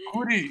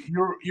 Cootie,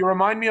 you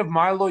remind me of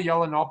Milo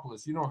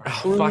Yiannopoulos. You know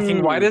her.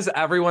 Fucking, why does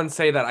everyone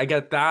say that? I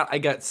get that. I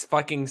get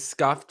fucking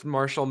scuffed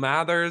Marshall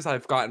Mathers.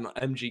 I've gotten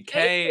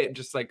MGK.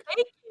 Just like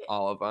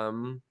all of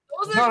them.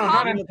 Those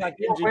are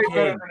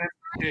MGK.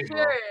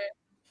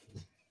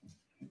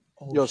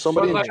 Yo,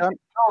 somebody in chat.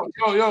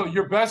 Yo,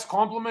 your best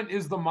compliment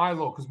is the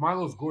Milo, because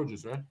Milo's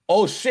gorgeous, right?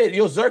 Oh shit,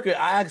 yo, Zherka,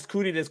 I asked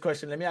Cootie this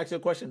question. Let me ask you a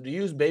question. Do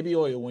you use baby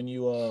oil when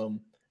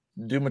you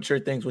do mature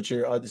things with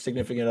your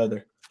significant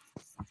other?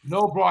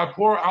 No, bro, I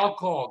pour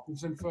alcohol.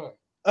 It's in fact.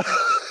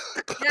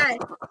 Yes.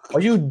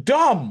 Are you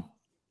dumb?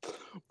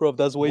 Bro,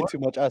 there's way too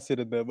much acid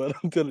in there, man.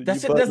 I'm telling you.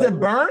 Does it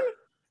burn?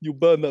 You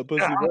burn that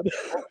pussy, man.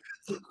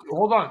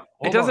 Hold on.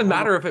 It doesn't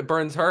matter if it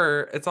burns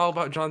her. It's all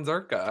about Jon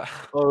Zherka.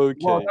 Okay.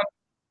 Well,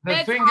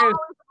 the thing is,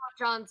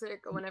 Jon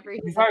Zherka whenever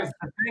he's guys,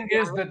 the thing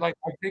is that like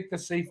I take the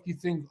safety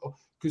thing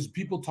because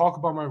people talk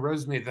about my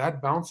resume.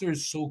 That bouncer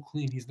is so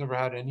clean. He's never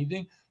had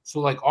anything. So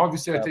like,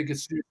 obviously, I take it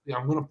seriously.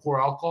 I'm gonna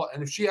pour alcohol.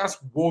 And if she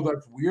asks, "Whoa,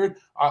 that's weird,"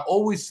 I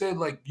always say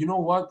like, you know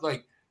what,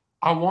 like.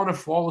 I want a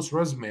flawless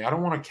resume. I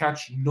don't want to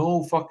catch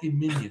no fucking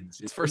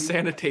minions. It's for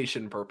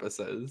sanitation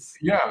purposes.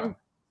 Yeah.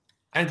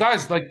 And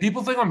guys, like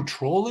people think I'm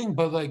trolling,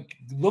 but like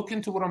look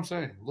into what I'm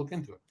saying. Look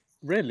into it.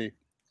 Really?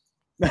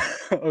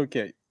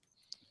 Okay.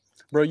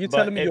 Bro, you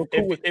telling me you're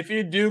cool with... If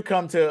you do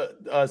come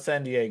to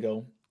San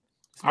Diego.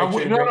 No,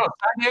 San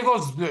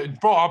Diego's...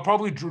 Bro, I'll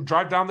probably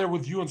drive down there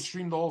with you and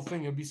stream the whole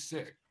thing. It'd be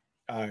sick.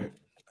 All right.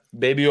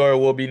 Baby oil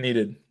will be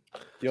needed.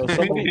 Yo,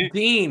 somebody...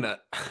 Dean...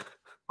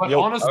 But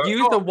honestly,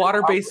 use the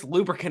water-based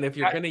lubricant if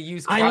you're gonna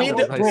use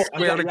condoms. I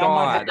swear to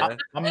God.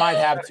 I might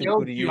have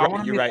to.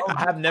 You're right.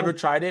 I have never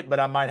tried it, but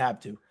I might have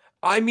to.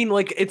 I mean,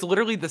 like, it's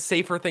literally the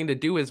safer thing to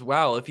do as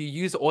well. If you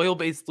use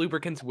oil-based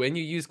lubricants when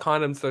you use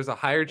condoms, there's a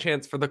higher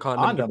chance for the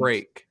condom to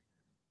break.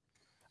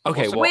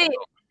 Okay, well, wait.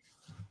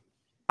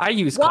 I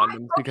use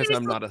condoms because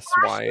I'm not a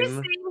swine.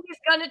 He's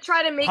gonna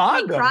try to make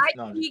me cry.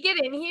 Can he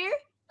get in here?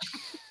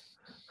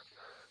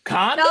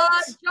 Condoms? No,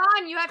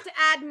 John, you have to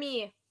add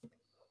me.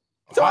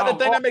 So the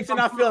thing that makes you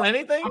not feel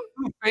anything? I'm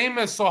too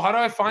famous, so how do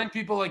I find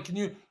people? Like, can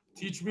you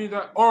teach me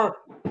that? Or,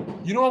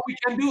 you know what we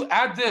can do?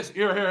 Add this.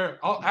 Here.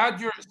 I'll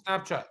add your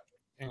Snapchat.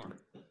 Hang on.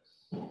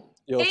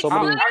 It's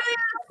literally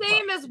the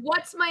same as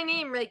what's my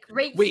name, like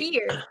right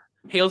here.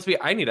 Halesby,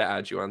 I need to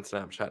add you on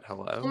Snapchat.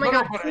 Hello. Oh my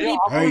God.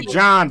 Hey,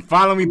 John,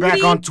 follow me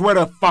back on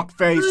Twitter,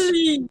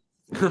 fuckface.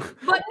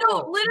 But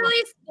no,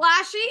 literally,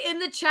 Splashy in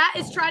the chat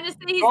is trying to say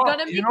he's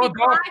gonna make me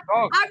cry.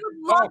 I would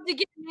love to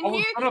get him in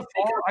here.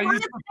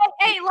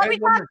 Hey, let me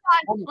talk,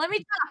 John. Let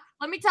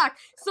me talk.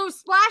 So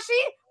Splashy,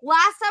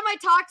 last time I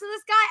talked to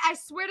this guy, I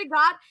swear to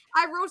God,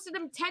 I roasted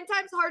him 10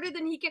 times harder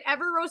than he could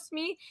ever roast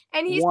me,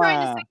 and he's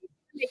trying to say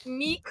make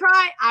me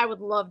cry. I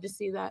would love to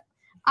see that.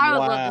 I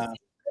would love to see it. I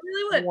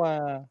really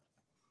would.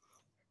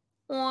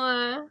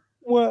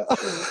 What? All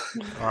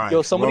right.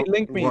 Yo, somebody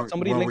link me.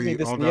 Somebody link me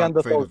this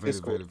Neanderthal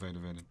Discord.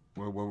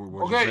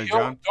 Okay,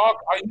 yo, Doc,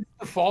 I used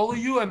to follow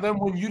you, and then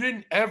when you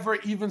didn't ever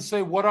even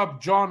say "What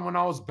up, John" when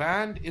I was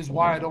banned, is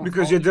why I don't.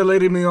 Because you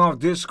deleted me off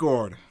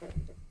Discord.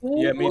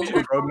 Yeah, me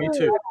too, bro. Me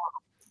too.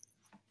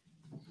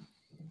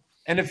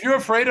 And if you're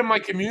afraid of my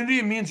community,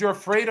 it means you're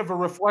afraid of a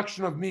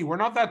reflection of me. We're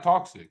not that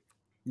toxic.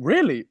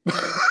 Really?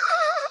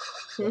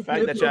 The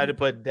fact that you had to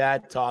put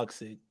that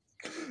toxic.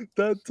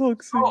 That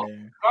toxic. Oh,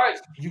 guys,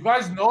 you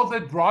guys know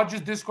that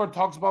Raj's Discord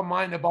talks about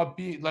mine about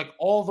being like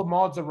all the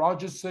mods that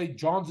Raj's say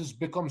John's has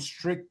become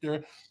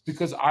stricter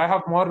because I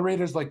have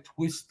moderators like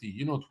Twisty.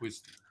 You know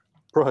Twisty.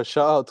 Bro,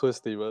 shout out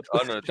Twisty, man.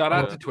 Oh, no, shout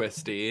out to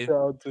Twisty. Shout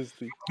out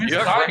Twisty. You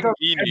have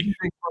Rangini.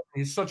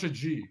 He's such a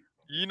G.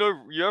 You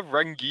know, you have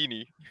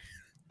Rangini.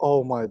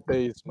 Oh my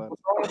days, man.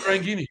 What's wrong with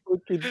Rangini?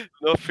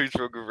 Nothing's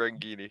wrong with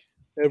Rangini.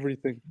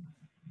 Everything.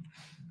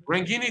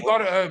 Rangini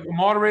got a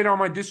moderator on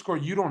my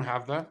Discord. You don't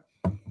have that.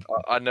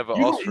 I never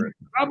asked for it.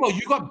 Bravo,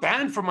 you got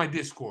banned from my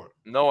Discord.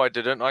 No, I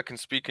didn't. I can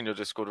speak in your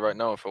Discord right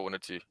now if I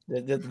wanted to.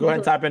 Just go ahead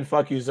and type in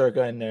 "fuck you,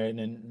 Zherka" in there, and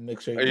then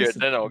make sure. Yeah,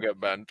 then I'll get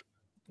banned.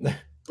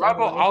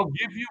 Bravo, I'll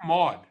give you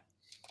mod.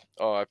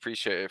 Oh, I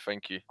appreciate it.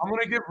 Thank you. I'm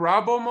gonna give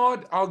Rabo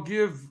mod. I'll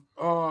give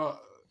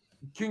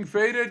King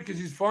Faded because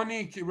he's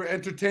funny,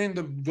 entertain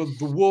the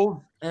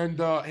wolf. And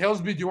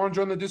Halesby, do you want to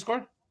join the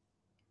Discord?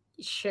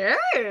 Sure.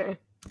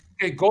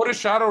 Okay, go to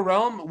Shadow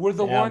Realm. We're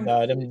the one.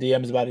 Them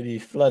DMs about to be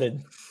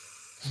flooded.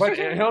 But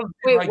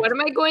wait, like, what am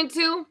I going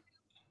to?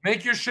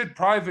 Make your shit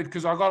private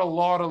because I got a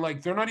lot of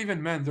like. They're not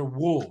even men. They're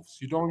wolves.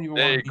 You don't even.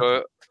 There you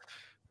go.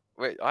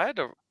 Wait, I had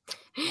a.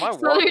 My so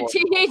they're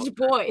teenage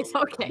boys.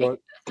 Okay,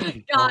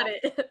 got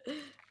it.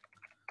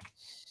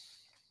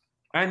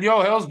 And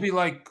yo, Halesby,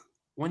 like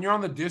when you're on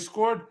the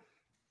Discord,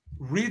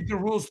 read the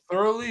rules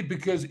thoroughly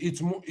because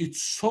it's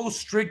so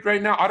strict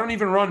right now. I don't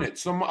even run it.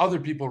 Some other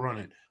people run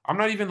it. I'm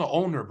not even the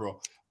owner, bro.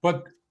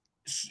 But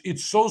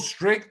it's so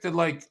strict that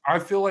like I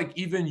feel like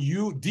even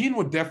you, Dean,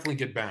 would definitely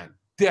get banned.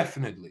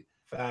 Definitely.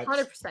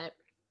 100%.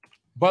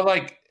 But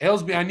like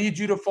Halesby, I need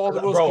you to follow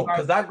the rules, bro.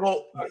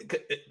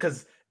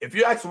 Because if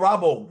you ask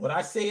Robbo, what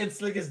I say in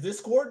Slick's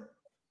Discord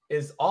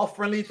is all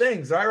friendly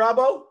things, right,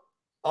 Robbo?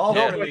 All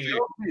friendly.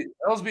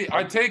 Halesby,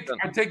 I take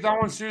that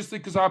one seriously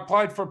because I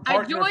applied for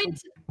partner.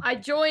 I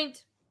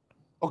joined.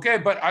 Okay,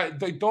 but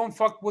they don't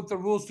fuck with the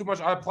rules too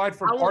much. I applied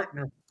for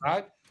partner,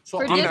 right? So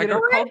I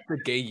got called for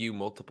gay you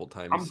multiple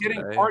times. I'm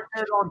getting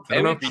partnered on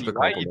MV.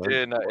 Why are you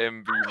doing that,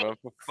 MV, man?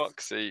 For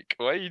fuck's sake,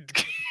 why are you?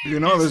 You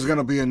know, there's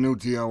gonna be a new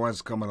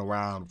TOS coming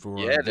around for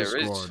Discord. There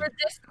is for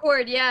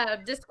Discord. Yeah,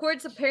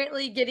 Discord's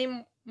apparently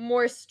getting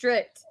more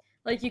strict.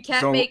 Like you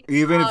can't make.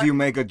 Even if you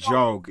make a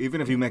joke, even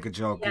if you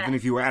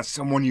ask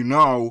someone you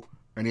know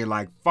and you're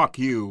like "fuck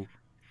you,"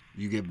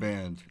 you get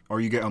banned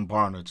or you get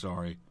unpartnered.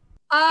 Sorry.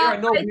 I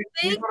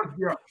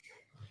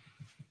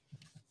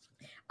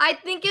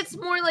think it's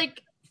more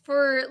like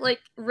for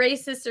like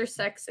racist or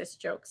sexist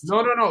jokes.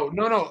 No.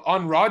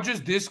 On Raj's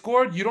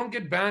Discord, you don't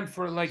get banned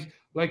for like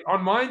Like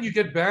on mine, you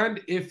get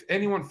banned if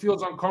anyone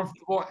feels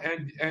uncomfortable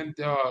and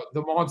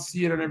the mods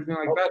see it and everything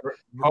like that.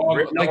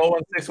 Like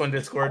 016 on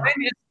Discord.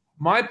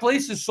 My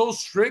place is so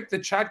strict the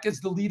chat gets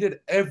deleted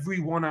every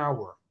 1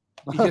 hour.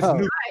 It gets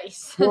nuked.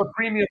 Nice.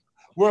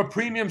 We're a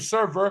premium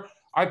server.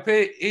 I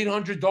pay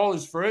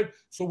 $800 for it,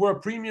 so we're a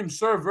premium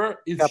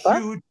server. It's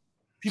huge.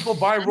 People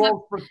buy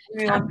rolls for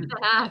 $300.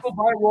 People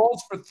buy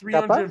rolls for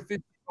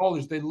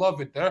 $350. They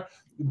love it there.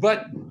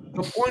 But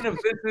the point of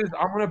this is,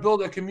 I'm gonna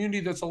build a community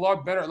that's a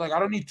lot better. Like I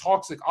don't need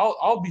toxic.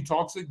 I'll be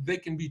toxic. They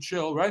can be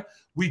chill, right?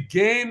 We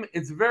game.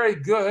 It's very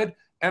good.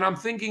 And I'm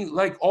thinking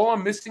like all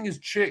I'm missing is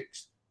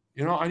chicks.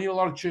 You know, I need a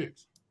lot of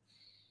chicks.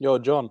 Yo,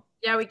 John.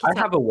 Yeah, we can. I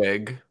have a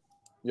wig.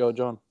 Yo,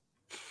 John.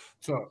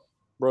 So,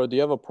 bro, do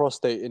you have a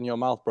prostate in your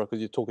mouth, bro? Because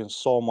you're talking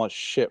so much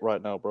shit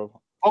right now, bro.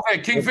 Okay,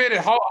 King Faded,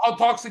 how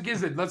toxic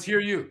is it? Let's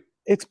hear you.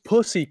 It's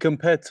pussy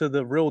compared to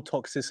the real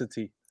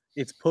toxicity.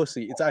 It's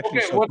pussy. It's actually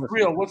okay. What's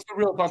real? What's the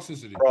real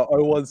toxicity?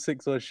 Bro,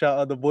 016 or shout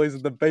out the boys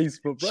in the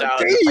basement, bro. Shout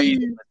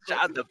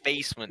out the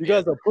basement. You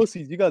guys are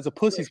pussies. You guys are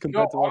pussies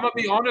compared to. I'm gonna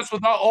be honest.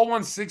 Without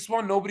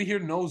 0161, nobody here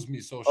knows me.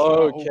 So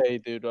okay,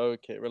 dude.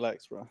 Okay,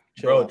 relax, bro.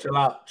 Chill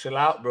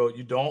out, bro.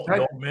 You don't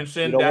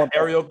mention that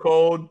area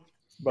code,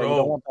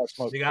 bro.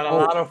 You got a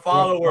lot of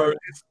followers.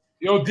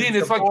 Yo, Dean,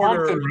 it's like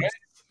Compton, right?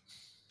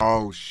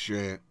 Oh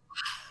shit!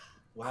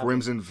 Wow.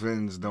 Crimson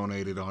Fins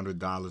donated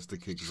 $100 to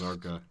kick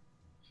Zherka.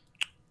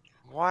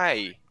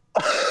 Why?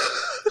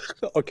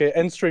 Okay,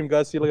 end stream,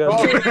 guys. See you later.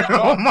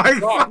 Oh my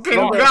fucking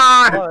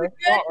god! 9.5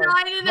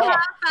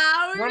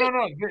 hours.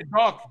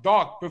 No.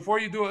 Doc. Before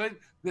you do it,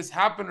 this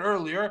happened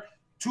earlier.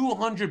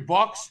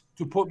 $200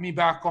 to put me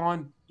back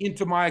on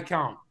into my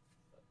account.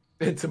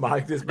 Into my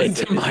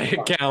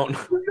account.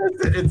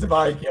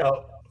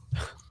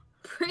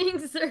 Bring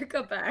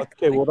Zherka back.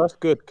 Okay, well that's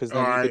good because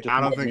all right. I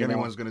don't think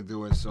anyone's gonna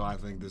do it, so I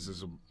think this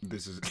is.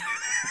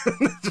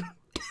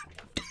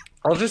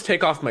 I'll just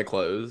take off my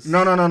clothes.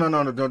 No! Don't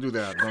do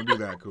that. Don't do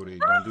that, Cootie.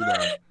 Don't do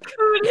that.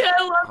 Cootie,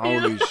 I love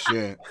you. Holy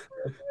shit!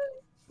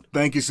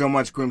 Thank you so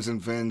much, Crimson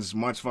Fins.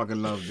 Much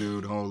fucking love,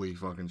 dude. Holy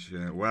fucking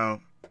shit.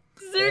 Well.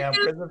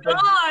 Zherka's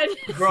gone.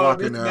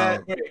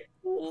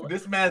 Bro,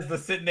 this man's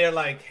just sitting there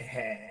like.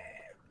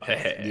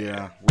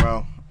 Yeah.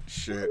 Well,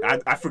 shit.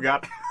 I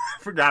forgot.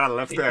 I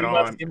left that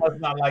on. He must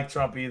not like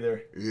Trump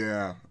either.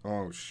 Yeah.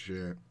 Oh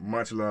shit.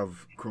 Much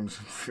love,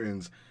 Crimson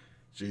Fins.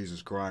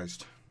 Jesus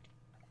Christ.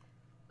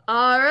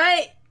 All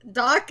right,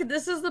 Doc.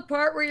 This is the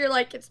part where you're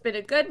like, it's been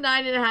a good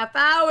 9.5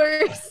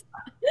 hours.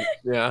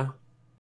 Yeah.